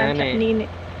 6x ನಾನೇ. ನೀನೆ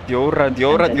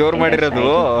ದೇವ್ರ ಮಾಡಿರೋದು.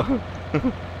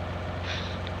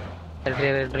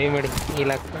 ಡ್ರೈ ಮಾಡಿ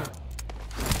ಇಲ್ಲ.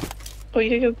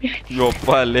 ಯಪ್ಪ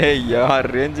ಅಲ್ಲೇ ಯಾರ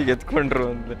ರೇಂಜಿಗೆ ಎತ್ಕೊಂಡ್ರು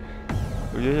ಅಂತ.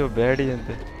 ಅಯ್ಯೋ ಬ್ಯಾಡಿ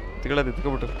ಅಂತೆ ಎತ್ಕೊಳ್ಳೋದು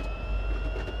ಎತ್ಕೊಬಿಟ್ರು.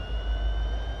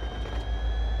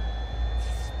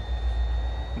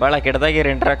 ಭಾಳ ಕೆಟ್ಟದಾಗಿ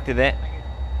ಎಂಟರ್ ಆಗ್ತಿದೆ.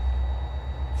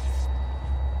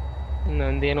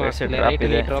 ನಂದೇನು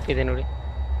ಡ್ರಾಪ್ ಇದೆ ನೋಡಿ.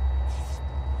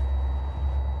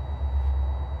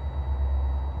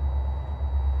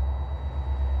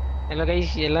 ಎಲ್ಲ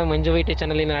ಗೈಸ್ ಎಲ್ಲ ಮಂಜು ವೈಟೆ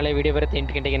ಚಾನಲ್ ನಾಳೆ ವಿಡಿಯೋ ಬರುತ್ತೆ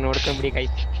 8 ಗಂಟೆಗೆ ನೋಡ್ಕೊಂಬಿಡಿ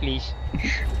ಗೈಸ್ ಪ್ಲೀಸ್.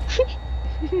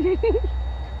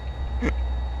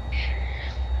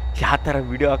 ಯಾವ ತರ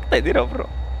ವಿಡಿಯೋ ಹಾಕ್ತಾ ಇದ್ದೀರಾ ಬ್ರೋ?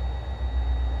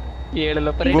 ಹೇಳಲ್ಲ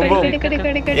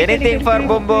ಎನಿಥಿಂಗ್ ಫಾರ್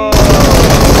ಬೊಂಬೋ.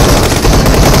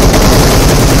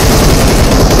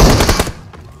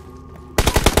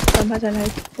 ಸಮಾಧಾನ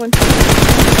ಆಯ್ತು.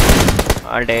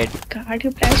 All dead. ಗಾಡಿ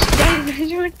ಫ್ಲಾಶ್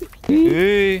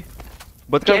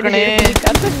ಬತ್ಕಳ್ಕಣೆ.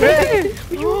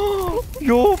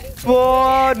 ಯಪ್ಪ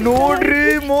ನೋಡ್ರಿ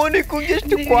ಮೋನಿಕು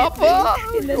ಎಷ್ಟು ಪಾಪ.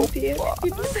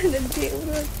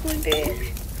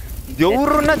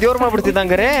 ದೇವ್ರನ್ನ ದೇವ್ರ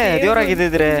ಮಾಡ್ಬಿಡ್ತಿದ್ದಂಗಾರೆ.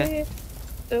 ದೇವ್ರಾಗಿದ್ದಿದ್ರೆ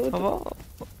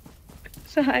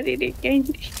ಸಾರಿ ರೀ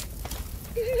ಕ್ಯಾಂಡಿ.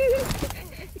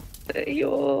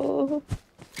 ಅಯ್ಯೋ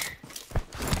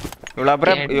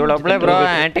ಇವಳೊಬ್ಳೆ ಬ್ರೋ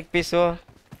ಆಂಟಿಕ್ ಪೀಸು.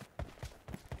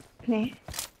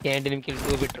 ಕ್ಯಾಂಡಿ ನಿಮ್ ಕಿಲ್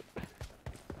 2 ಬಿಟ್ರು.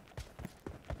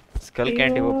 ಸ್ಕಲ್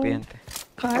ಕ್ಯಾಂಡಿ ಒಪ್ಪಿ ಅಂತೆ.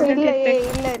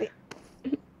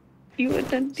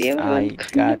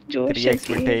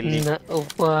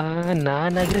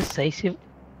 ನಾನಾಗ್ರೆ ಸೈಸಿ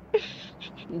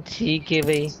ಠೀಕ್ ಹೈ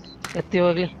ಬೈ. ಎತ್ತಿ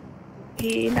ಹೋಗ್ಲಿ.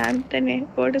 ಈ ನಾನ್ ತಾನೆ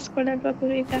ಓಡಿಸ್ಕೊಡಲ್ಬೇಕು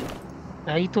ಈಗ.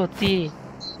 ಆಯ್ತು ಹತ್ತಿ.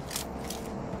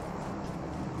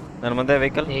 ನನ್ನ ಮುಂದೆ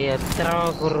ವೆಹಿಕಲ್. ಹತ್ರ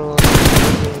ಗುರು.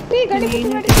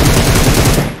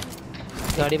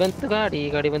 ಗಾಡಿ ಬಂತು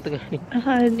ಗಾಡಿ ಬಂತು ಗಾಡಿ.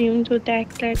 ನಿಮ್ದು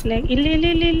ಇಲ್ಲಿ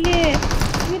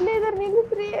ಇದ್ದಾರೆ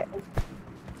ನಿಲ್ಲಿಸ್ರಿ.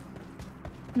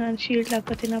 ನಾನು ಶೀಲ್ಡ್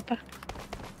ಹಾಕೋತೀನಪ್ಪ.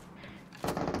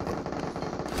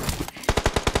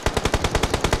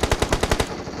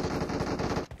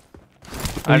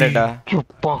 ಆಡಡಾ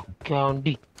ಯಪ್ಪ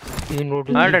ಕ್ಯಾಂಡಿ ನೋಡು.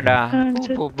 ಆಡಡಾ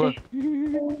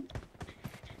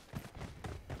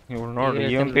ಇವ್ಳು ನೋಡ್ರಿ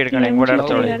EMP ಹಿಡ್ಕೊಂಡು ಹೆಂಗ್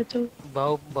ಓಡಾಡ್ತಾಳೆ.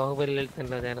 ಬಾಹುಬಲಿ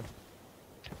ಹೇಳ್ತಾನಲ್ಲ ಅದೇನೋ.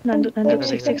 ನಂದು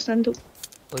 6 ನಂದು.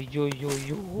 ಅಯ್ಯೋ ಅಯ್ಯೋ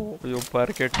ಅಯ್ಯೋ ಅಯ್ಯೋ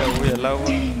ಪಾರ್ ಕೆಟ್ಟವು ಎಲ್ಲವೂ.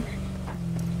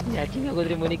 ಯಾಕೆ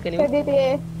ಆಗೋದ್ರಿ ಮೋನಿಕಾ ನೀವು?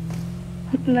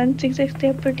 ನನ್ 6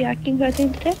 ಟೇಪ್ಬಿಟ್ಟು ಯಾಕೆ ಹಿಂಗೆ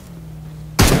ಅದಿದ್ರೆ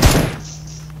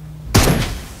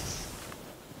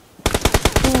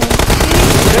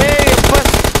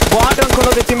ಬಾಟ್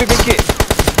ಅನ್ಕೊಳ್ಳೋದೆ ತಿಮ್ಮಿ ಬೆಂಕಿ.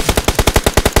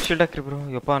 ಶೀಲ್ಡ್ ಹಾಕ್ರಿ ಬ್ರೋ.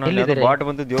 ಯಪ್ಪ ನಾನು ಬಾಟ್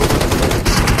ಬಂದು ದೇವ್ರು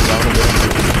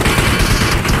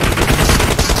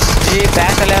ಈ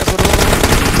ಬ್ಯಾಕ್ ಅಲ್ಲಿ ಯಾರು ಗುರು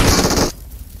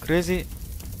ಕ್ರೇಜಿ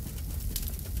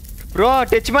ಬ್ರೋ.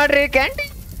 ಟಚ್ ಮಾಡ್ರಿ ಕ್ಯಾಂಡಿ.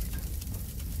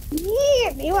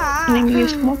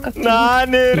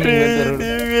 ನಾನೇ ರೀ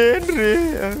ನೀವೇನ್ರಿ?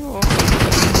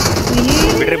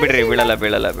 ಬಿಡ್ರಿ ಬೀಳಲ್ಲ.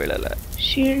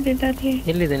 ಶೀಲ್ಡ್ ಇದ್ದಾರೆ.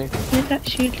 ಎಲ್ಲಿದ್ದಾನೆ? ಇಲ್ಲ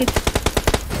ಶೀಲ್ಡ್ ಇದೆ.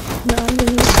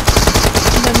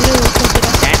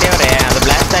 ಕ್ಯಾಂಡಿ ಅವರೇ ಅದು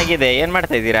ಬ್ಲಾಸ್ಟ್ ಆಗಿದೆ, ಏನ್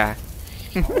ಮಾಡ್ತಾ ಇದ್ದೀರಾ?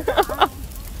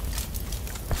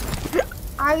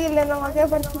 ಆಗಿಲ್ಲ ನಮಗೆ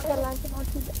ಬರ್ತಿಲ್ಲ ಅಂತ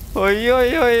ನೋಡ್ತಿದ್ದೆ. ಅಯ್ಯೋ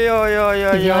ಅಯ್ಯೋ ಅಯ್ಯೋ ಅಯ್ಯೋ ಅಯ್ಯೋ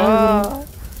ಅಯ್ಯೋ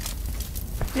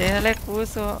ಏನೇ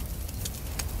ಕೂಸು.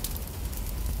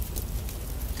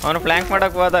 ಅವನು ಫ್ಲ್ಯಾಂಕ್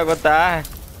ಮಾಡಕ್ ಹೋದ ಗೊತ್ತಾ?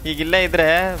 ಈಗ ಇಲ್ಲೇ ಇದ್ರೆ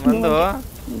ಬಂದು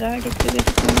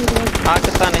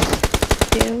ಹಾಕ್ತಾನೆ.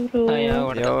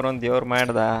 ದೇವ್ರ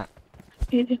ಮಾಡ್ದ.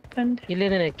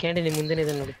 ಇಲ್ಲಿದ್ದಾನೆ ಕ್ಯಾಂಡಿ ನಿಮ್ ಮುಂದೆನೇ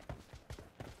ಇದೆ ನೋಡಿ.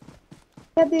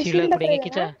 ಶೀಲ್ಡ್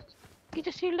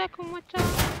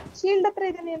ಹತ್ರ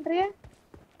ಇದ್ದಾನೇನ್ರಿ?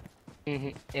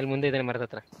 ಎಲ್ಲಿ ಮುಂದೆ ಇದ್ದಾನೆ ಮರದ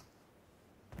ಹತ್ರ.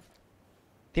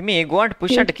 ತಿಮ್ಮಿ go and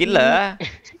push and kill.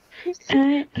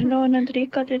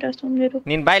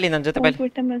 ನೀನ್ ಬಾಯ್ಲಿ ನನ್ನ ಜೊತೆ ಬಾಯ್ಲಿ.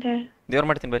 ದೇವ್ರ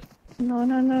ಮಾಡ್ತೀನಿ ಬಾಯ್ಲಿ.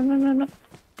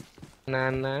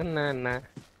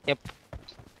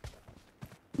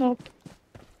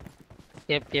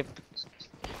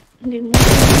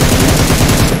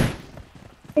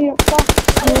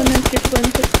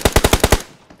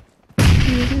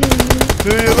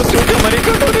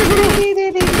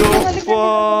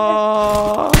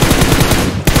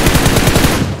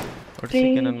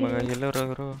 ನನ್ನ ಮಗ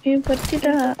ಎಲ್ಲರೂ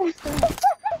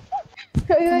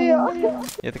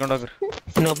ಎತ್ಕೊಂಡೋಗ್ರಿ.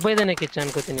 ಇನ್ನೊಬ್ಬ ಇದ್ದಾನೆ ಕಿಚ್ಚ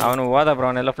ಅನ್ಕೋತೀನಿ. ಅವನು ಹೋದ ಬ್ರೋ.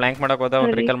 ಅವನೆಲ್ಲ ಫ್ಲ್ಯಾಂಕ್ ಮಾಡಕ್ ಹೋದ.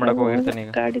 ಅವ್ನು ರಿಕಲ್ ಮಾಡಕ್ ಹೋಗಿರ್ತಾನೆ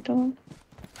ಈಗ.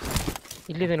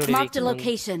 ಇಲ್ಲಿದೆ ನೋಡಿ.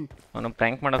 ಅವನು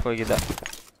ಪ್ರ್ಯಾಂಕ್ ಮಾಡಕ್ ಹೋಗಿದ್ದ.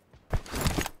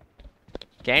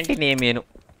 ಕ್ಯಾಂಡಿ ನೇಮ್ ಏನು?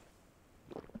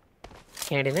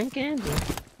 Candy name candy.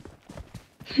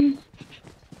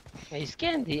 Ice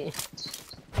candy.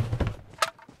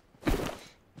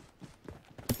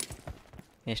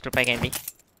 ಎಷ್ಟು ರೂಪಾಯಿ ಕ್ಯಾಂಡಿ?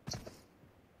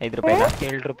 5 ರೂಪಾಯಿ.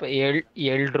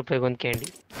 7 ರೂಪಾಯಿಗೆ ಒಂದು ಕ್ಯಾಂಡಿ.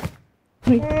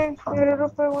 2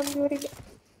 ರೂಪಾಯಿ ಒಂದು ಇವರಿಗೆ.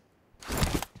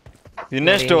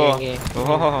 ಇನ್ನೆಷ್ಟು?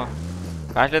 ಓಹೋ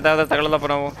ಕಾಸ್ಟ್ಲಿ ತಗೊಳ್ಳಲ್ಲಪ್ಪ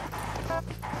ನಾವು.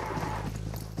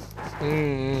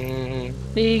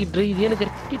 ಇದೇನು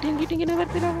ಗಿಟಿಂಗ್ ಏನೋ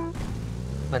ಬರ್ತೀರ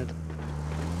ಬಂತು.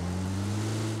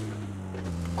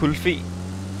 ಕುಲ್ಫಿ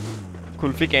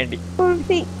ಕ್ಯಾಂಡಿ.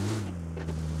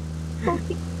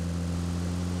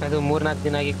 ಅದು 3-4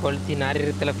 ದಿನ ಆಗಿ ಕೊಳ್ತಿ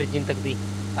ನಾರಿರುತ್ತಲ್ಲ ಫ್ರಿಜ್ಜಿನ ತೆಗ್ದಿ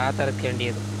ಆ ತರದ ಕ್ಯಾಂಡಿ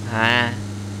ಅದು.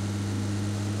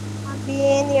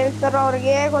 ಅದೇನ್ ಹೇಳ್ತಾರೋ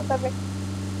ಅವ್ರಿಗೆ ಗೊತ್ತಾಗ್ಬೇಕು.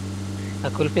 ಆ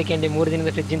ಕುಲ್ಫಿ ಕ್ಯಾಂಡಿ 3 ದಿನದ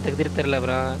ಫ್ರಿಜ್ಜಿನ ತೆಗ್ದಿರ್ತಾರಲ್ಲ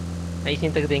ಬ್ರಾ,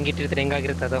 ಐಸಿನ ತೆಗ್ದು ಹೆಂಗಿಟ್ಟಿರ್ತಾರೆ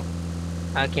ಹೆಂಗಾಗಿರುತ್ತೆ ಅದು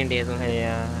ಆ ಕ್ಯಾಂಡಿ ಅದು.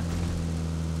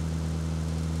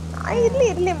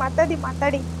 ಇರ್ಲಿ ಮಾತಾಡಿ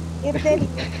ಇರ್ತೇನೆ.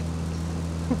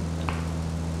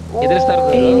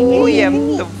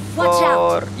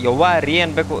 ಯವ್ವ ರೀ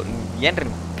ಅನ್ಬೇಕು ಏನ್ರಿ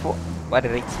ಬಾರಿ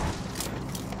ರೈ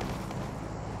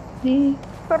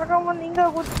ಕರ್ಕೊಂಬಂದು ಹಿಂಗ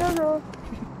ಗೊತ್ತದು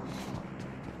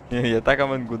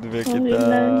ಎತ್ತಾಕೊಂಬಂದು ಗುದ್ಬೇಕಿತ್ತ.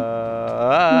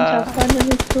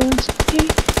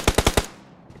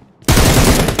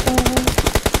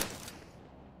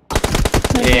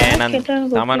 ನನ್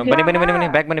ಸಾಮಾನು ಬನ್ನಿ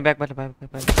ಬ್ಯಾಗ್ ಬನ್ನಿ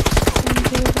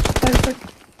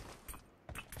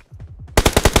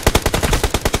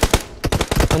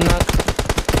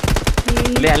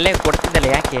ಅಲ್ಲೇ ಕೊಡ್ತಿದ್ದಲ್ಲ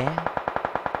ಯಾಕೆ?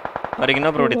 ಅವ್ರಿಗೆ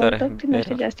ಇನ್ನೊಬ್ರು ಹೊಡಿತವ್ರೆ.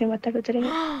 ಜಾಸ್ತಿ ಮಾತಾಡಿದ್ರೆ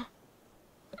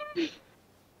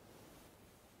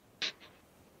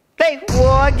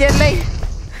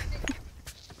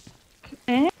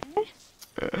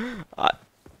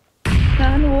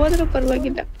ನಾನು ಹೋದ್ರೂ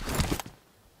ಪರವಾಗಿಲ್ಲ.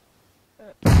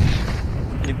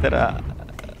 ಈ ತರ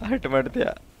ಹರ್ಟ್ ಮಾಡ್ತೀಯ?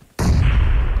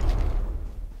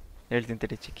 ಹೇಳ್ತೀನಿ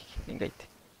ತಡಿ ಚಿಕ್ಕಿ ಹಿಂಗೈತಿ.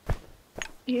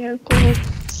 ಹೇಳ್ಕೊ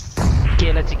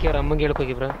ಕೇಳ ಚಿಕ್ಕಿ ಅವ್ರ ಅಮ್ಮಂಗೆ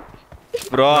ಹೇಳ್ಕೋಗಿ ಬ್ರೋ.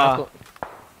 ಬ್ರೋ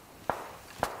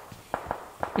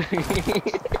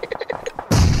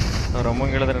ಅವ್ರ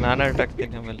ಅಮ್ಮಂಗೆ ಹೇಳಿದ್ರೆ ನಾನು ಹರ್ಟ್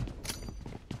ಆಗ್ತೀನಿ ಆಮೇಲೆ.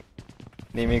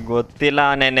 ನಿಮಗೆ ಗೊತ್ತಿಲ್ಲ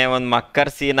ನೆನೆ ಒಂದು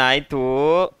ಮಕ್ಕರ್ ಸೀನ್ ಆಯ್ತು.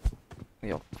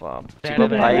 ಯಪ್ಪ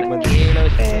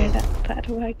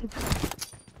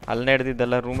ಅಲ್ಲಿ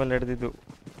ನಡೆದಿದ್ದಲ್ಲ ರೂಮಲ್ಲಿ ನಡೆದಿದ್ದು.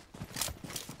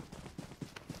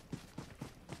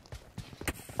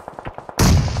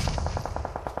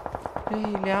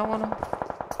 ಇಲ್ಲಿ ಯಾವನು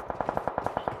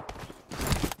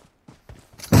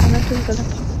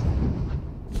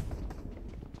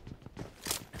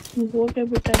ಹೋಗೇ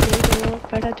ಬಿಟ್ಟ ದೇವ್ರು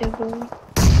ಬೇಡ ದೇವ್ರು.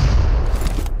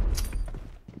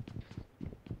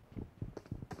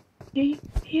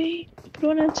 ಏಯ್ ಬ್ರೋ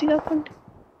ನಾನು ಸಿಗಾಕೊಂಡೆ.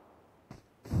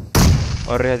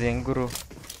 ಅವ್ರೆ ಅದು ಹೆಂಗ್ ಗುರು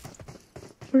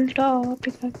ಫುಲ್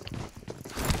ಟಾಪಿಕ್ ಆಗ್ತದೆ.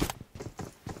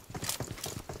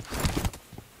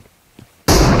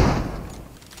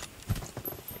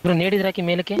 ಬ್ರೋ ನೇಡಿದ್ರೆ ಹಾಕಿ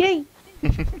ಮೇಲಕ್ಕೆ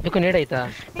ಬೇಕು. ನೇಡಾಯ್ತಾ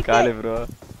ಕಾಲಿ ಬ್ರೋ.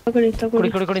 ಕುಡಿ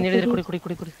ಕುಡಿ ಕುಡಿ ನೇಡಿದ್ರೆ ಕುಡಿ ಕುಡಿ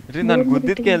ಕುಡಿ ಕುಡಿ. ರೀ ನಾನು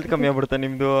ಗುದ್ದಿದ್ಕೆ ಹೆಲ್ತ್ ಕಮ್ಮಿ ಆಗ್ಬಿಡ್ತಾ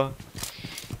ನಿಮ್ದು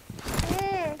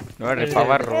ನೋಡ್ರಿ.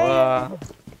 ಪವರ್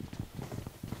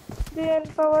ಏನ್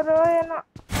ಪವರ್ ಏನೋ.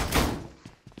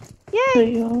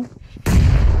 ಅಯ್ಯೋ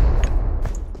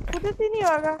ಕುದಿತೀನಿ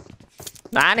ಇವಾಗ.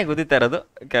 ನಾನೇ ಗುದ್ದಿತಾ ಇರೋದು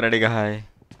ಕನ್ನಡಿಗ. ಹಾಯ್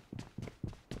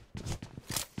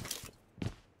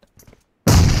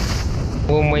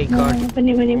ಓ ಮೈ ಗಾಡ್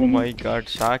ಬನ್ನಿ ಬನ್ನಿ ಓ ಮೈ ಗಾಡ್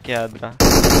ಶಾಕೆ ಆದ್ರ.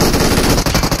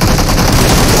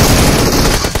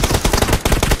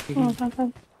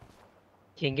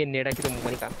 ಹೆಂಗೆ ನೇಡಾಕಿದ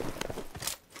ಮನಿಕಾ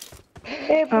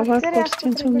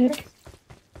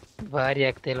ಭಾರಿ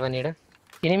ಆಗ್ತಾ ಇಲ್ವಾ ನೇಡ.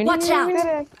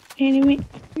 ಎನಿಮಿ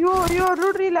ಅಯ್ಯೋ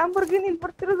ನೋಡ್ರಿ ಲ್ಯಾಂಬರ್ಗಿನಿ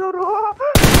ಬರ್ತಿರೋದವ್ರು.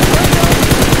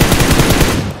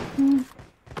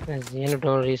 ಏನು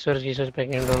ಡೌನ್ ರಿಸೋರ್ಸ್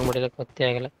ಪ್ಯಾಕೆಟ್ ಡೌನ್ ಮಾಡಿಲ್ಲ ಗೊತ್ತೇ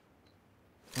ಆಗಲ್ಲ.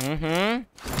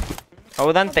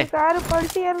 ಹೌದಂತೆ. ಕಾರು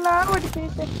ಪಲ್ಟಿ ಎಲ್ಲ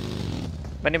ಹೊಡಿತೈತೆ.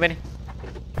 ಬನ್ನಿ ಬನ್ನಿ.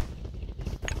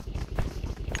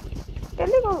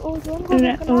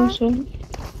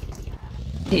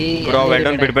 Bro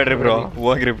well done ಬಿಡ್ಬೇಡ್ರಿ bro.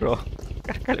 ಹೋಗ್ರಿ ಬ್ರೋ.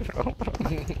 ಕರ್ಕೊಳ್ಳಿ ಬ್ರೋ.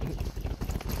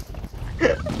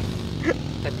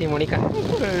 ಕತ್ತಿ ಮೋನಿಕಾ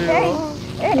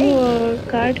ನೀವು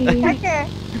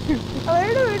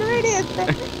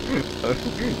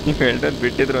ವೆಲ್ಡನ್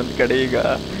ಬಿಟ್ಟಿದ್ರು ಒಂದ್ ಕಡೆ. ಈಗ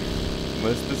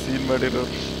ಮಸ್ತ್ ಸೀನ್ ಮಾಡಿರೋ.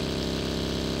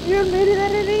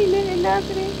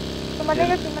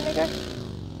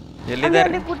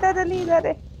 ಎಲ್ಲಿದ್ದಾರೆ? ಗುಡ್ಡದಲ್ಲಿ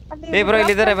ಇದ್ದಾರೆ. ಏ ಬ್ರೋ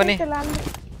ಇಲ್ಲಿದ್ದಾರೆ ಬನ್ನಿ.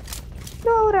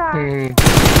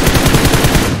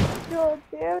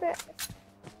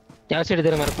 ಯಾವ ಸೈಡ್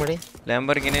ಇದ್ದಾರೆ ಮಾರ್ಕ್ ಮಾಡಿ.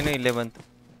 ಲ್ಯಾಂಬರ್ಗಿನೇನು ಇಲ್ಲೇ ಬಂತು.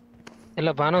 ಎಲ್ಲ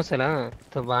ಬಾನೋಸ್ ಅಲ್ಲ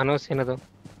ಬಾನೋಸ್ ಏನದು.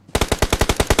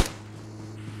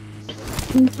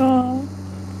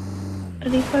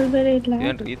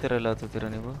 ಏನ್ರಿ ಈ ತರ ಎಲ್ಲ ಹತ್ತುತ್ತೀರಾ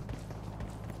ನೀವು?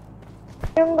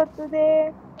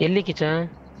 ಎಲ್ಲಿ ಕಿಚ?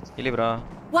 ಇಲ್ಲಿ ಬ್ರೋ.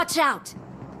 Watch out.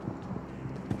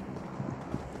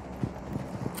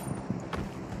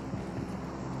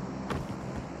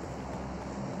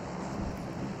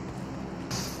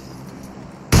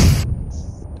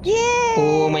 ಓ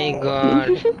ಮೈ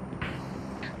ಗಾಡ್.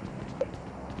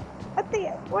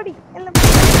 ಓಡಿ ಎಲ್ಲ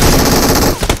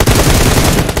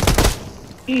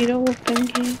ಹೀರೋ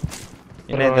ಒಪ್ಪಂಗೆ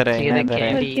ಇನ್ನ ಇದ್ದಾರೆ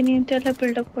ಅಂತೆಲ್ಲ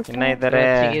ಬಿಲ್ಡಪ್ ಕೊಟ್ಟು ಇನ್ನ ಇದ್ದಾರೆ.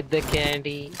 ಸಿಗಿದ್ದ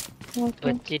ಕ್ಯಾಂಡಿ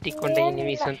ಬಚ್ಚಿಟ್ಟಿಕೊಂಡೆ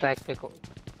ನಿಮಿಷ ಅಂತ ಹಾಕ್ಬೇಕು.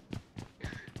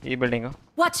 ಈ ಬಿಲ್ಡಿಂಗ್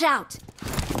ವಾಚ್ ಔಟ್.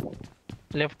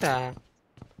 ಲೆಫ್ಟ್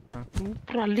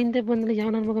ಅಲ್ಲಿಂದ ಬಂದ್ರೆ ಯಾವ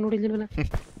ನನ್ನ ಮಗ ನೋಡಿಲ್ವಲ್ಲ.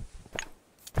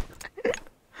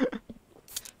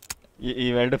 ಈ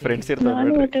ಎರಡು ಫ್ರೆಂಡ್ಸ್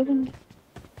ಇರ್ತಾರೆ.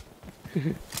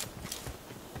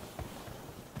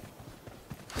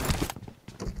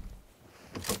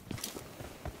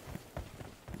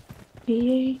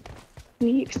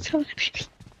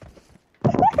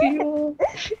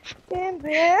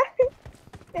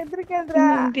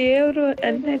 ದೇವ್ರು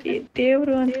ಅಲ್ಲರಿ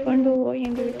ದೇವ್ರು ಅನ್ಕೊಂಡು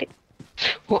ಹೆಂಗ್ಬಿಟ್ಟೆ.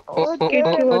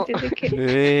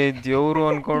 ದೇವ್ರು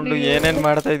ಅನ್ಕೊಂಡು ಏನೇನ್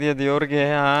ಮಾಡ್ತಾ ಇದೀಯ ದೇವ್ರಿಗೆ?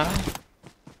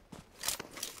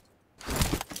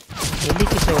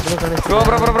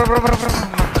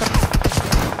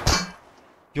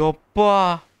 ಯಪ್ಪ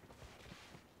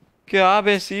ಕ್ಯಾ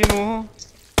ಬೇ ಸೀನು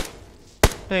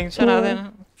ಟೆನ್ಷನ್ ಆದೇನಾ?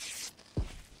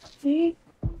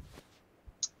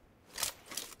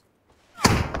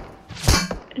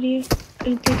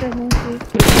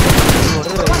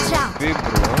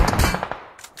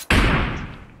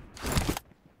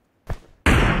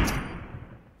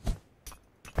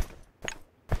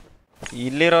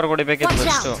 ಇಲ್ಲಿರೋರು ಹೊಡಿಬೇಕಿತ್ತು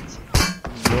ಅಷ್ಟು.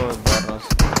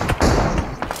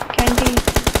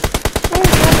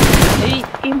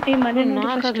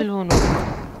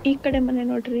 ಈ ಕಡೆ ಮನೆ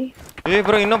ನೋಡ್ರಿ. ಏ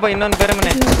ಬ್ರೋ ಇನ್ನೊಂದು ಬೇರೆ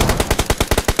ಮನೆ.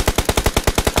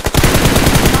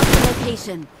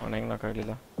 ಅವನಿಗೆ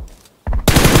ನಾಕಾಗ್ಲಿಲ್ಲ.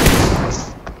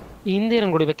 ಹಿಂದೆ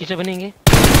ಇರಂಗ್ ಹೊಡಿಬೇಕು ಕಿಶ ಬನ್ನಿ ಹಿಂಗೆ.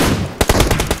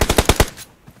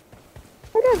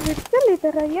 ಬಿಟ್ಟಲ್ಲಿ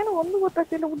ಇದಾರ ಏನು ಒಂದು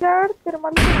ಗೊತ್ತಾಗ್ತಿಲ್ಲ ಉದಾಡ್ತಾರೆ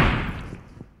ಮನೆ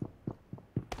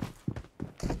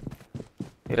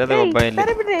ಇರೋದೇ ಒಬ್ಬ ಇಲ್ಲಿ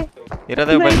ಬಿಡ್ರಿ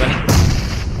ಇರೋದೇ ಒಬ್ಬ ಇಲ್ಲಿ ಬನ್ನಿ.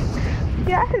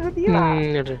 ಯಾರು ಗೊತ್ತಿಲ್ಲ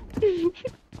ನೋಡ್ರಿ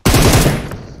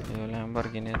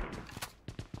ಲ್ಯಾಂಬರ್ಗಿನಿ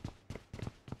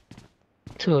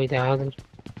ಸೊ ಇದು ಯಾವ್ದು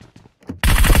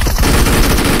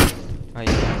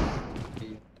ಅಯ್ಯೋ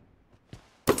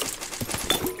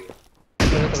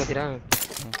ತಗೋತೀರಾ?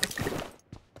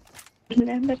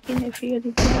 ಲ್ಯಾಂಬರ್ಗಿನಿ ಫಿಯರ್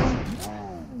ಇದೆಯಾ?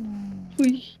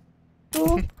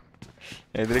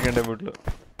 ಎದುರುಗಂಡೆ ಬಿಟ್ಲು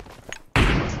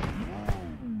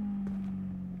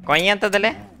ಕೊಯ್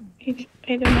ಅಂತದಲ್ಲೇ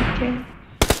ಇದು ಮತ್ತೆ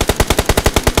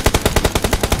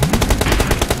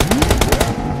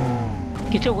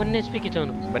ಕಿಚ 1 HP ಕಿಚ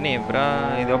ಅವನು. ಬನ್ನಿ ಬ್ರಾ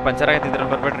ಇದು ಪಂಚರ್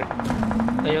ಆಗತ್ತಿದ್ರಲ್ಲಿ ಬರ್ಬೇಡ್ರಿ.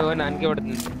 ಅಯ್ಯೋ ನಾನ್ಗೆ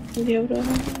ಹೊಡೆದ್ನಿ. ದೇವ್ರು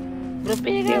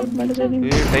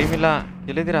ಟೈಮ್ ಇಲ್ಲ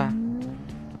ಎಲ್ಲಿದ್ದೀರಾ?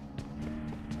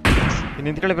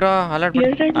 ನಿಂತ್ಕೊಳ್ಳಿ ಬ್ರಾ ಅಲರ್ಟ್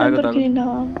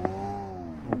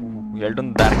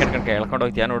ಎರಡೊಂದು ದಾರ ಕಟ್ಕೊಂಡ್ ಹೇಳ್ಕೊಂಡು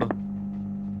ಹೋಗ್ತೀಯಾ ನೋಡು.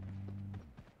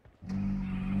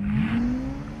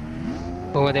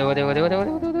 ಹೋದೆ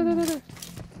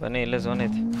ಬನ್ನಿ ಇಲ್ಲೇ ಝೋನ್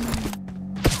ಐತಿ.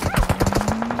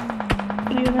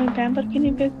 ಲ್ಯಾಂಬರ್ಗಿನಿ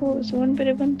ಬೇಕು ಝೋನ್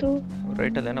ಬೇರೆ ಬಂತು.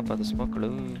 ರೈಟ್ ಅಲ್ಲೇನಪ್ಪ ಅದು ಸ್ಮೋಕ್ಗಳು.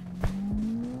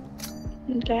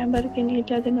 ಲ್ಯಾಂಬರ್ಗಿನಿ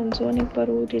ಇಲ್ಲದೆ ನನ್ನ ಝೋನಿಗೆ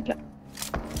ಬರುವುದಿಲ್ಲ.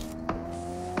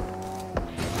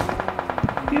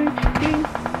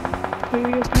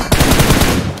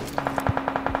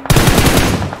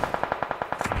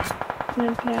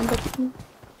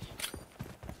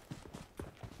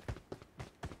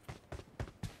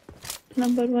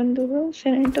 ನಂಬರ್ 1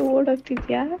 ಸೆನೆಂಟ್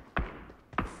ಓಡಾಗ್ತಿದ್ಯಾ?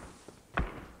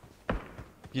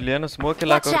 ಇಲ್ಲೇನು ಸ್ಮೋಕ್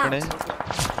ಇಲ್ಲ ಹಾಕೋ ಕಣೆ.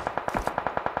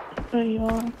 ಅಯ್ಯೋ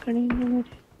ಆ ಕಡೆ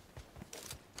ನೋಡಿ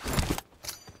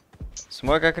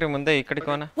ಸ್ಮೋಕ್ ಹಾಕ್ರಿ ಮುಂದೆ ಈ ಕಡೆ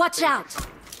ಕೋನ.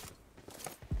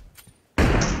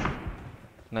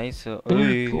 ನೈಸ್.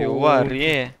 ಹೂವಾ ರೀ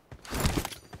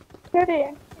ಸರಿ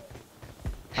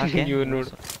ಹಾಗೆ ಇವ್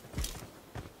ನೋಡು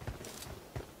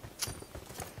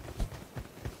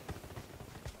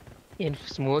ಏನ್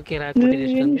ಸ್ಮೋಕ್ ಏನ್ ಹಾಕ್ಬಿಟ್ಟಿದೆ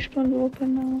ಇಷ್ಟೊಂದು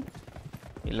ಓಪನ್.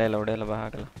 ಇಲ್ಲ ಇಲ್ಲ ಹೊಡೆಯಲ್ಲ ಬಾ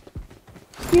ಆಗಲ್ಲ.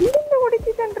 ಎಲ್ಲಿಂದ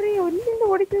ಹೊಡಿತಿದ್ದಾನ್ರಿ ಎಲ್ಲಿಂದ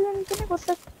ಹೊಡಿತಿದ್ದ ಅಂತಾನೆ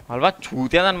ಗೊತ್ತಾಗ್ತಿಲ್ಲ ಅಲ್ವಾ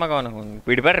ಚೂತಿಯ ನನ್ನ ಮಗ ಅವನು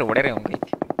ಬಿಡ್ಬೇಡ್ರಿ ಹೊಡೆರಿ ಅವ್ನಿಗೆ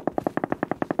ಐತಿ.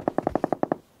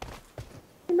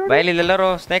 ಬೈಲಿ ಇಲ್ಲೆಲ್ಲರೂ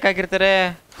ಸ್ನೇಕ್ ಹಾಕಿರ್ತಾರೆ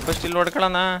ಫಸ್ಟ್ ಇಲ್ಲಿ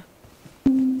ಹೊಡ್ಕೊಳ್ಳೋಣ.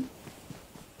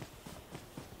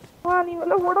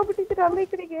 ನೀವೆಲ್ಲ ಓಡೋಗ್ಬಿಟ್ಟಿದ್ದೀರಾ ಅಲ್ಲ ಈ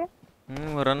ಕಡೆಗೆ.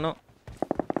 ರನ್ನು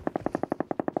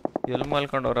ಎಲ್ಲಿ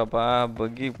ಮಲ್ಕೊಂಡವ್ರಪ್ಪ.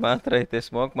 ಬಗ್ಗಿ ಮಾತ್ರ ಐತೆ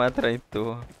ಸ್ಮೋಕ್ ಮಾತ್ರ ಇತ್ತು.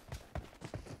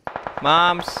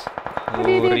 ಮಾಮ್ಸ್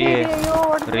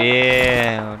ರೀ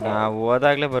ನಾವು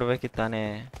ಹೋದಾಗ್ಲೇ ಬರ್ಬೇಕಿತ್ತಾನೆ.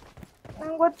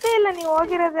 ನಂಗೆ ಗೊತ್ತೇ ಇಲ್ಲ ನೀವು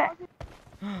ಹೋಗಿರೋದೆ.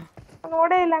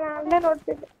 ನೋಡೇ ಇಲ್ಲ ನಾನು ಅಲ್ಲೇ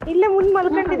ನೋಡ್ತಿದ್ದೆ. ಇಲ್ಲೇ ಮುಂದೆ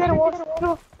ಮಲ್ಕೊಂಡಿದ್ದಾರೆ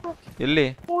ಓಡ್ರು. ಎಲ್ಲಿ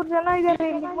 3 ಜನ ಇದ್ದಾರೆ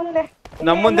ಇಲ್ಲಿ ಮುಂದೆ.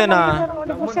 ನಮ್ಮ ಮುಂದೆನಾ?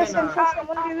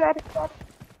 ಮುಂದಿದ್ದಾರೆ.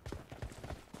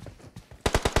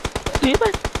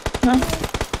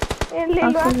 ಎಲ್ಲಿ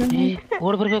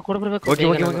ಓಡ್ ಬರ್ಬೇಕು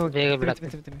ಬೇಗ ಬಿಡ.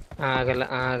 ಆಗಲ್ಲ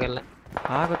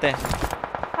ಆಗುತ್ತೆ.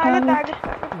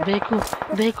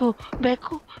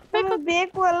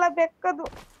 ಬೇಕು ಅಲ್ಲ ಬೆಕ್ಕದು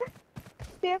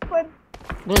ಬೇಕು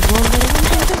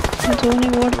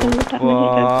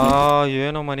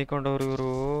ಏನೋ ಮನಿಕೊಂಡವ್ರು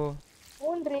ಇವರು.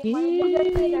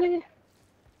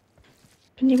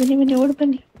 ಬನ್ನಿ ಓಡ್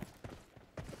ಬನ್ನಿ.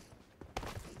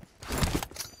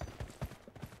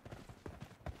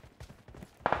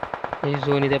 ಈ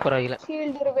ಝೋನ್ ಇದೆ ಪರವಾಗಿಲ್ಲ.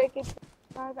 ಶೀಲ್ಡ್ ಇರಬೇಕಿತ್ತು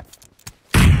ಆಗ.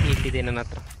 ಇಲ್ಲಿದೆ ನನ್ನ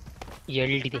ಹತ್ರ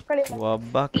ಎಲ್ಡಿದೆ.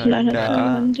 ಒಬ್ಬ ಕಂಡ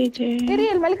ಇರಿ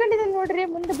ಅಲ್ಲಿ ಮಲ್ಕೊಂಡಿದ್ದಾನೆ ನೋಡ್ರಿ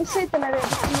ಮುಂದೆ ಬಸ್ ಐತಲ್ಲ ಅದೇ.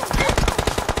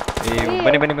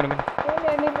 ಬನ್ನಿ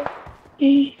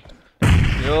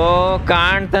ಅಯ್ಯೋ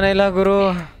ಕಾಣ್ತಾನೆ ಇಲ್ಲ ಗುರು.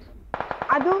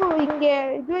 ಅದು ಹಿಂಗೆ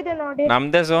ಇದು ಇದೆ ನೋಡಿ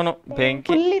ನಮ್ದೇ ಝೋನು ಬೆಂಕಿ.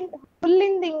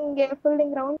 ಫುಲ್ಲಿಂದ ಹಿಂಗೆ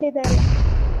ಫುಲ್ಲಿಂಗ್ ರೌಂಡ್ ಇದೆ ಅಲ್ಲ.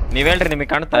 ನೀವ್ ಹೇಳ್ರಿ ನಿಮಗೆ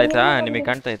ಕಾಣ್ತಾ ಆಯ್ತಾ? ನಿಮಗೆ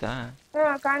ಕಾಣ್ತಾ ಆಯ್ತಾ?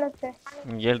 ಕಾಣುತ್ತೆ.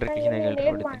 ಹೇಳ್ರಿ ಕ್ಲೀನಾಗಿ ಹೇಳ್ರಿ.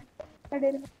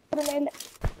 ಮೇಲೆ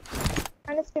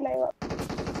ಕಾಣಿಸ್ತಿಲ್ಲ ಇವಾಗ.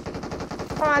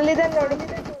 ಅಲ್ಲಿದೆ ನೋಡಿ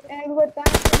ಹೇಗೆ ಗೊತ್ತಾ?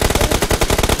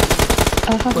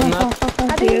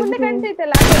 ಅದು ಮುಂದೆ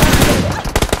ಕಾಣ್ತೈತಲ್ಲ.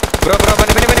 ಬ್ರೋ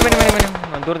ಬನ್ನಿ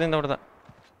ನಾನು ದೂರದಿಂದ ಹೊಡೆದ.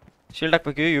 ಶೀಲ್ಡ್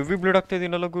ಹಾಕ್ಬೇಕು. ಎವಿ ಬ್ಲೀಡ್ ಆಗ್ತಾ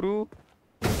ಇದೀನಲ್ಲ ಗುರು.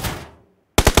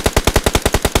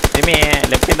 ನಿಮಿ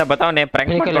ಲೆಫ್ಟಿಂದ ಬತಾವನೆ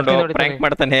ಪ್ರ್ಯಾಂಕ್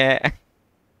ಮಾಡ್ತಾನೆ.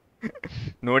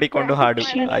 ನೋಡಿಕೊಂಡು ಹಾಡು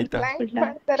ಆಯ್ತಾ?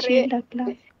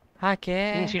 ಹಾಕೆ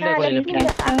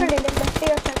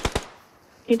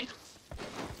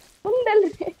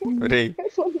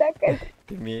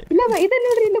ಇದೆ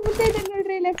ನೋಡ್ರಿ ಇಲ್ಲ ಮುಂದೆ ಇದೆ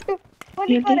ನೋಡ್ರಿ ಲೆಫ್ಟ್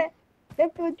 15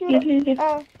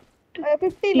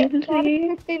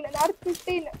 ನಾರ್ತ್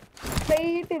 15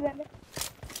 ಸ್ಟ್ರೈಟ್ ಇದಾನೆ.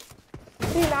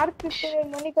 ನಾರ್ತ್ 15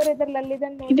 ಮನಿ ಕರೆದ್ರಲ್ಲ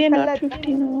ಅಲ್ಲಿದ್ದಾನೆ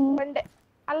ಬಂಡೆ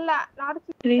ಅಲ್ಲ ನಾರ್ತ್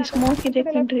ರೀ ಸ್ಮೋಕ್ ಇದೆ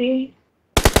ಕಣ್ರಿ.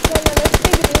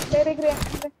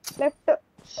 ಲೆಫ್ಟ್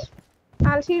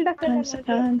ಅಲ್ಲಿ ಶೀಲ್ಡ್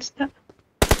ಕಾಣಿಸ್ತಾ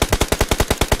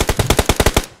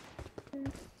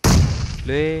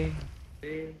ಲೇ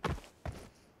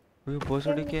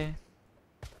ಬೋಸಡಿಕೆ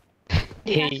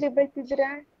ಬೈತಿದ್ದೀರಾ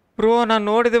ಬ್ರೋ ನಾನು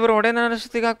ನೋಡಿದೆ ಬ್ರೋ ಒಡೆ ನನ್ನ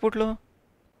ಅಷ್ಟೊತ್ತಿಗೆ ಹಾಕ್ಬಿಟ್ಲು.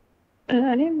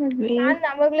 ನಾನೇ ಮಾಡ್ಲಿ ನಾನು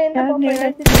ನಮಗ್ಲಿಂದ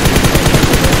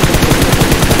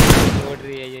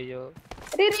ನೋಡ್ರಿ ಅಯ್ಯಯ್ಯೋ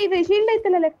ರೀ ಇದು ಶೀಲ್ಡ್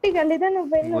ಐತಲ್ಲ ಲೆಫ್ಟಿಗೆ ಅಲ್ಲಿದಾನ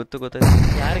ಒಬ್ಬ ಇನ್ನು. ಗೊತ್ತಾಯ್ತು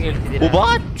ಯಾರಿಗೆ ಹೇಳ್ತಿದ್ದೀರಾ? ಒಬ್ಬ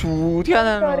ಚೂತಿಯಾದ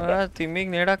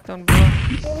ತಿಮ್ಮಿಗೆ ನೇಡಾಕ್ತಾವನ್ ಬ್ರೋ.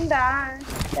 ನಿಮ್ದ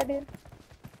ತಡಿ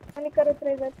ಮನಿಕರ್ ಹತ್ರ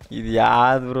ಇದೆ. ಇದು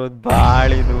ಯಾವ್ದು ಬ್ರೋ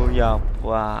ಬಾಳಿದು ಯಪ್ಪ.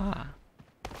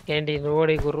 ಕ್ಯಾಂಡಿ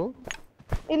ನೋಡಿ ಗುರು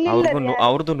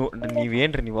ಅವ್ರದ್ದು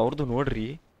ನೀವೇನ್ರಿ ನೀವು ಅವ್ರದ್ದು ನೋಡ್ರಿ.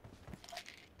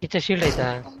 ಕಿಚ್ಚ ಶೀಲ್ಡ್ ಆಯ್ತಾ?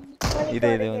 ಇದೆ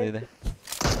ಒಂದಿದೆ.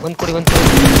 ಒಂದ್ ಕೊಡಿ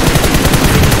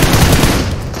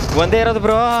ಒಂದೇ ಇರೋದು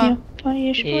ಬ್ರೋ.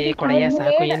 ಏ ಕೊಡೆಯ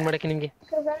ಸಾಕು ಏನ್ ಮಾಡಕ್ಕೆ ನಿಮ್ಗೆ.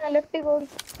 ಲೆಫ್ಟಿಗೆ ಹೋಗಿ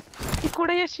ಈ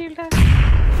ಕೊಡೆಯ ಶೀಲ್ಡ್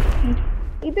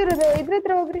ಇದ್ರ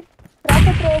ಹತ್ರ ಹೋಗ್ರಿ. ರಾಕ್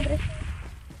ಹತ್ರ ಹೋಗ್ರಿ.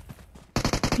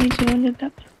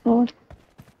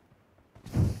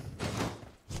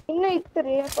 ಇನ್ನು ಇತ್ತು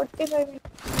ರೀ ಕೊಟ್ಟಿದ್ದೀವಿ.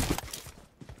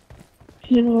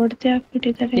 ಹೊಡ್ದೆ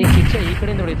ಹಾಕ್ಬಿಟ್ಟಿದ್ದಾರೆ. ಕಿಚ್ಚ ಈ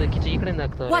ಕಡೆಯಿಂದ ಹೊಡಿತು. ಕಿಚ್ಚ ಈ ಕಡೆಯಿಂದ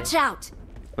ಹಾಕ್ತಾರೆ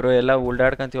ಬ್ರೋ ಎಲ್ಲ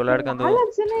ಉಲ್ಡಾಡ್ಕಂತ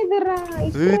ಜನ ಇದ್ದಾರ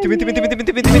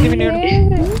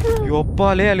ಯಪ್ಪ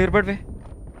ಅಲ್ಲೇ ಅಲ್ಲಿ ಇರ್ಬೇಡ್ವೆ.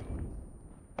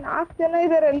 4 ಜನ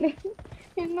ಇದಾರೆ ಅಲ್ಲಿ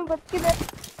ಇನ್ನು ಬದುಕಿದ್ದಾರೆ.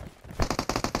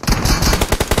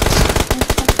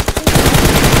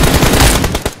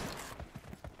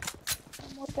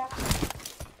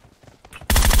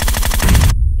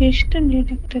 ಎಷ್ಟು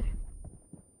ನೀಟಾಗ್ತದೆ.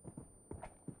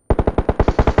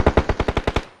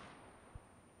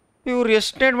 ಇವ್ರು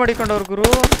ಎಷ್ಟು ನೇಟ್ ಮಾಡಿಕೊಂಡವ್ರು ಗುರು.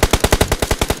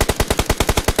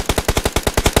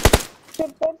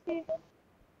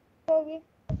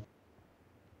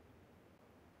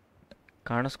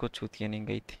 ಕಾಣಿಸ್ಕೋ ಚೂತಿಯ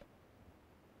ನಿಂಗೈತಿ.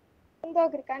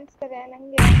 ಮುಂದೋಗ್ರಿ ಕಾಣಿಸ್ತದೆ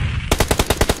ನಂಗೆ.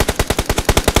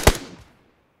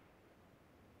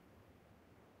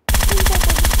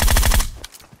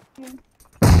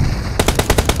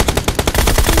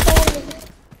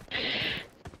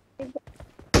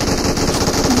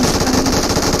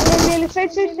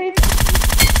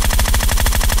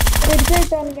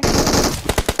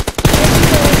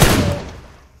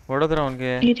 ಹೊಡೆದ್ರ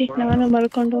ಅವನ್ಗೆ. ನಾನು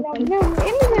ಮಲ್ಕೊಂಡು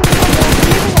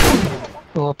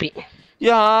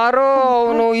ಯಾರೋ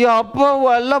ಅವನು ಅಪ್ಪ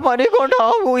ಎಲ್ಲ ಮನಿಕೊಂಡು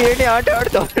ಅವು ಏನೇ ಆಟ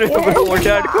ಆಡ್ತಾವ್ರೆ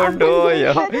ಓಡಾಡ್ಕೊಂಡು.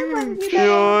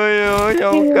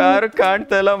 ಯಾವ ಕಾರು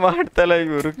ಕಾಣ್ತಲ್ಲ ಮಾಡ್ತಲ್ಲ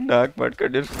ಇವ್ರು ನಾಕ್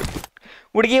ಮಾಡ್ಕೊಂಡಿರ್ಬೇಕು.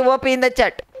 ಹುಡುಗಿ ಓಪಿಯಿಂದ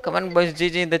ಚಾಟ್ ಕಮನ್ ಬಸ್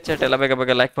ಜಿಜಿಯಿಂದ ಚಾಟ್ ಎಲ್ಲ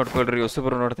ಬೇಗ ಲೈಕ್ ಮಾಡ್ಕೊಳ್ರಿ.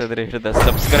 ಹೊಸಬ್ರು ನೋಡ್ತಾ ಇದ್ರೆ ಹಿಡಿದ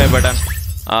ಸಬ್ಸ್ಕ್ರೈಬ್ ಬಟನ್.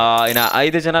 ಇನ್ನು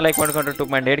 5 ಜನ ಲೈಕ್ ಮಾಡ್ಕೊಂಡ್ರೆ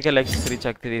 2.8K ಲೈಕ್ಸ್ ರೀಚ್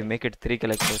ಆಗ್ತೀವಿ. Make it 3K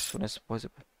likes as soon as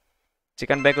possible.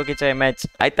 Chicken ಬೇಕು ಕಿಚ್ಚ ಮ್ಯಾಚ್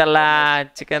ಆಯ್ತಲ್ಲ.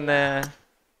 ಚಿಕನ್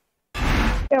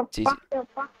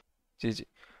ಜಿ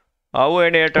ಅವು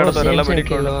ಎಣ್ಣೆ ಏಟ್ ಆಡ್ತಾರಲ್ಲ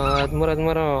ಬಡಿಕೊಂಡು.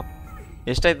 13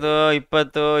 ಎಷ್ಟಾಯ್ತು?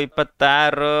 20,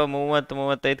 26, 30,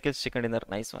 35 KG chicken dinner.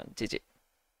 Nice one G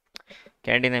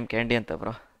candy name candy ಅಂತ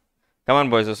ಬ್ರೋ. ಕಮನ್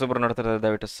ಬಾಯ್ಸ್ ಹೊಸಬ್ರು ನೋಡ್ತಾ ಇದ್ದಾರೆ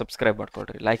ದಯವಿಟ್ಟು ಸಬ್ಸ್ಕ್ರೈಬ್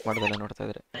ಮಾಡ್ಕೊಳ್ರಿ. ಲೈಕ್ ಮಾಡ್ದಲ್ಲ ನೋಡ್ತಾ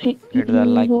ಇದ್ರೆ ಹಿಡಿದ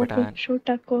ಲೈಕ್ ಬಟನ್. ಶೂಟ್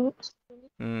ಹಾಕೋ.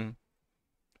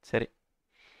 ಸರಿ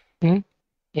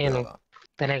ಏನು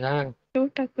ತಲೆಗ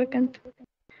ಶೂಟ್ ಹಾಕ್ಬೇಕಂತ.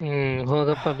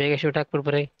 ಹೋಗಪ್ಪ ಬೇಗ ಶೂಟ್ ಹಾಕ್ಬಿಡ್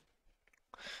ಬರೀ.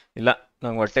 ಇಲ್ಲ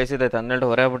ನಂಗೆ ಹೊಟ್ಟೆ ಸಿದೈತೆ. 12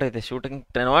 ಹೊರ ಆಗ್ಬಿಟ್ಟೈತೆ.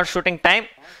 Shooting time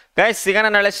guys. ಸಿಗೋಣ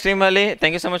ನಾಳೆ ಸ್ಟ್ರೀಮಲ್ಲಿ.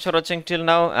 Thank you so much for watching till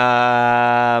now.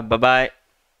 Bye.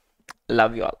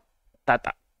 Love you all.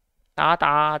 ತಾತಾ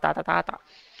ತಾತಾ ತಾತಾ ತಾತಾ.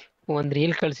 ಒಂದ್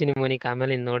ರೀಲ್ ಕಳ್ಸಿ ನಿಮ್ಮ ಮನೆಗೆ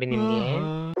ಆಮೇಲೆ ನೋಡಿ ನಿಮ್ಗೆ.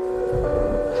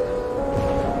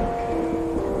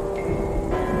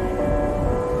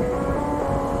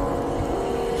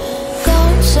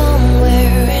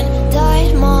 Somewhere and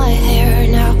dyed my hair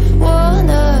now.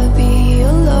 Wanna be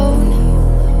alone.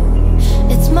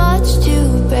 It's much to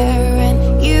bear and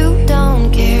you don't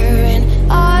care and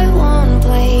I won't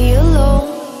play alone.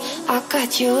 I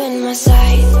got you in my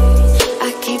sight. I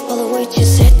keep all the words you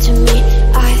said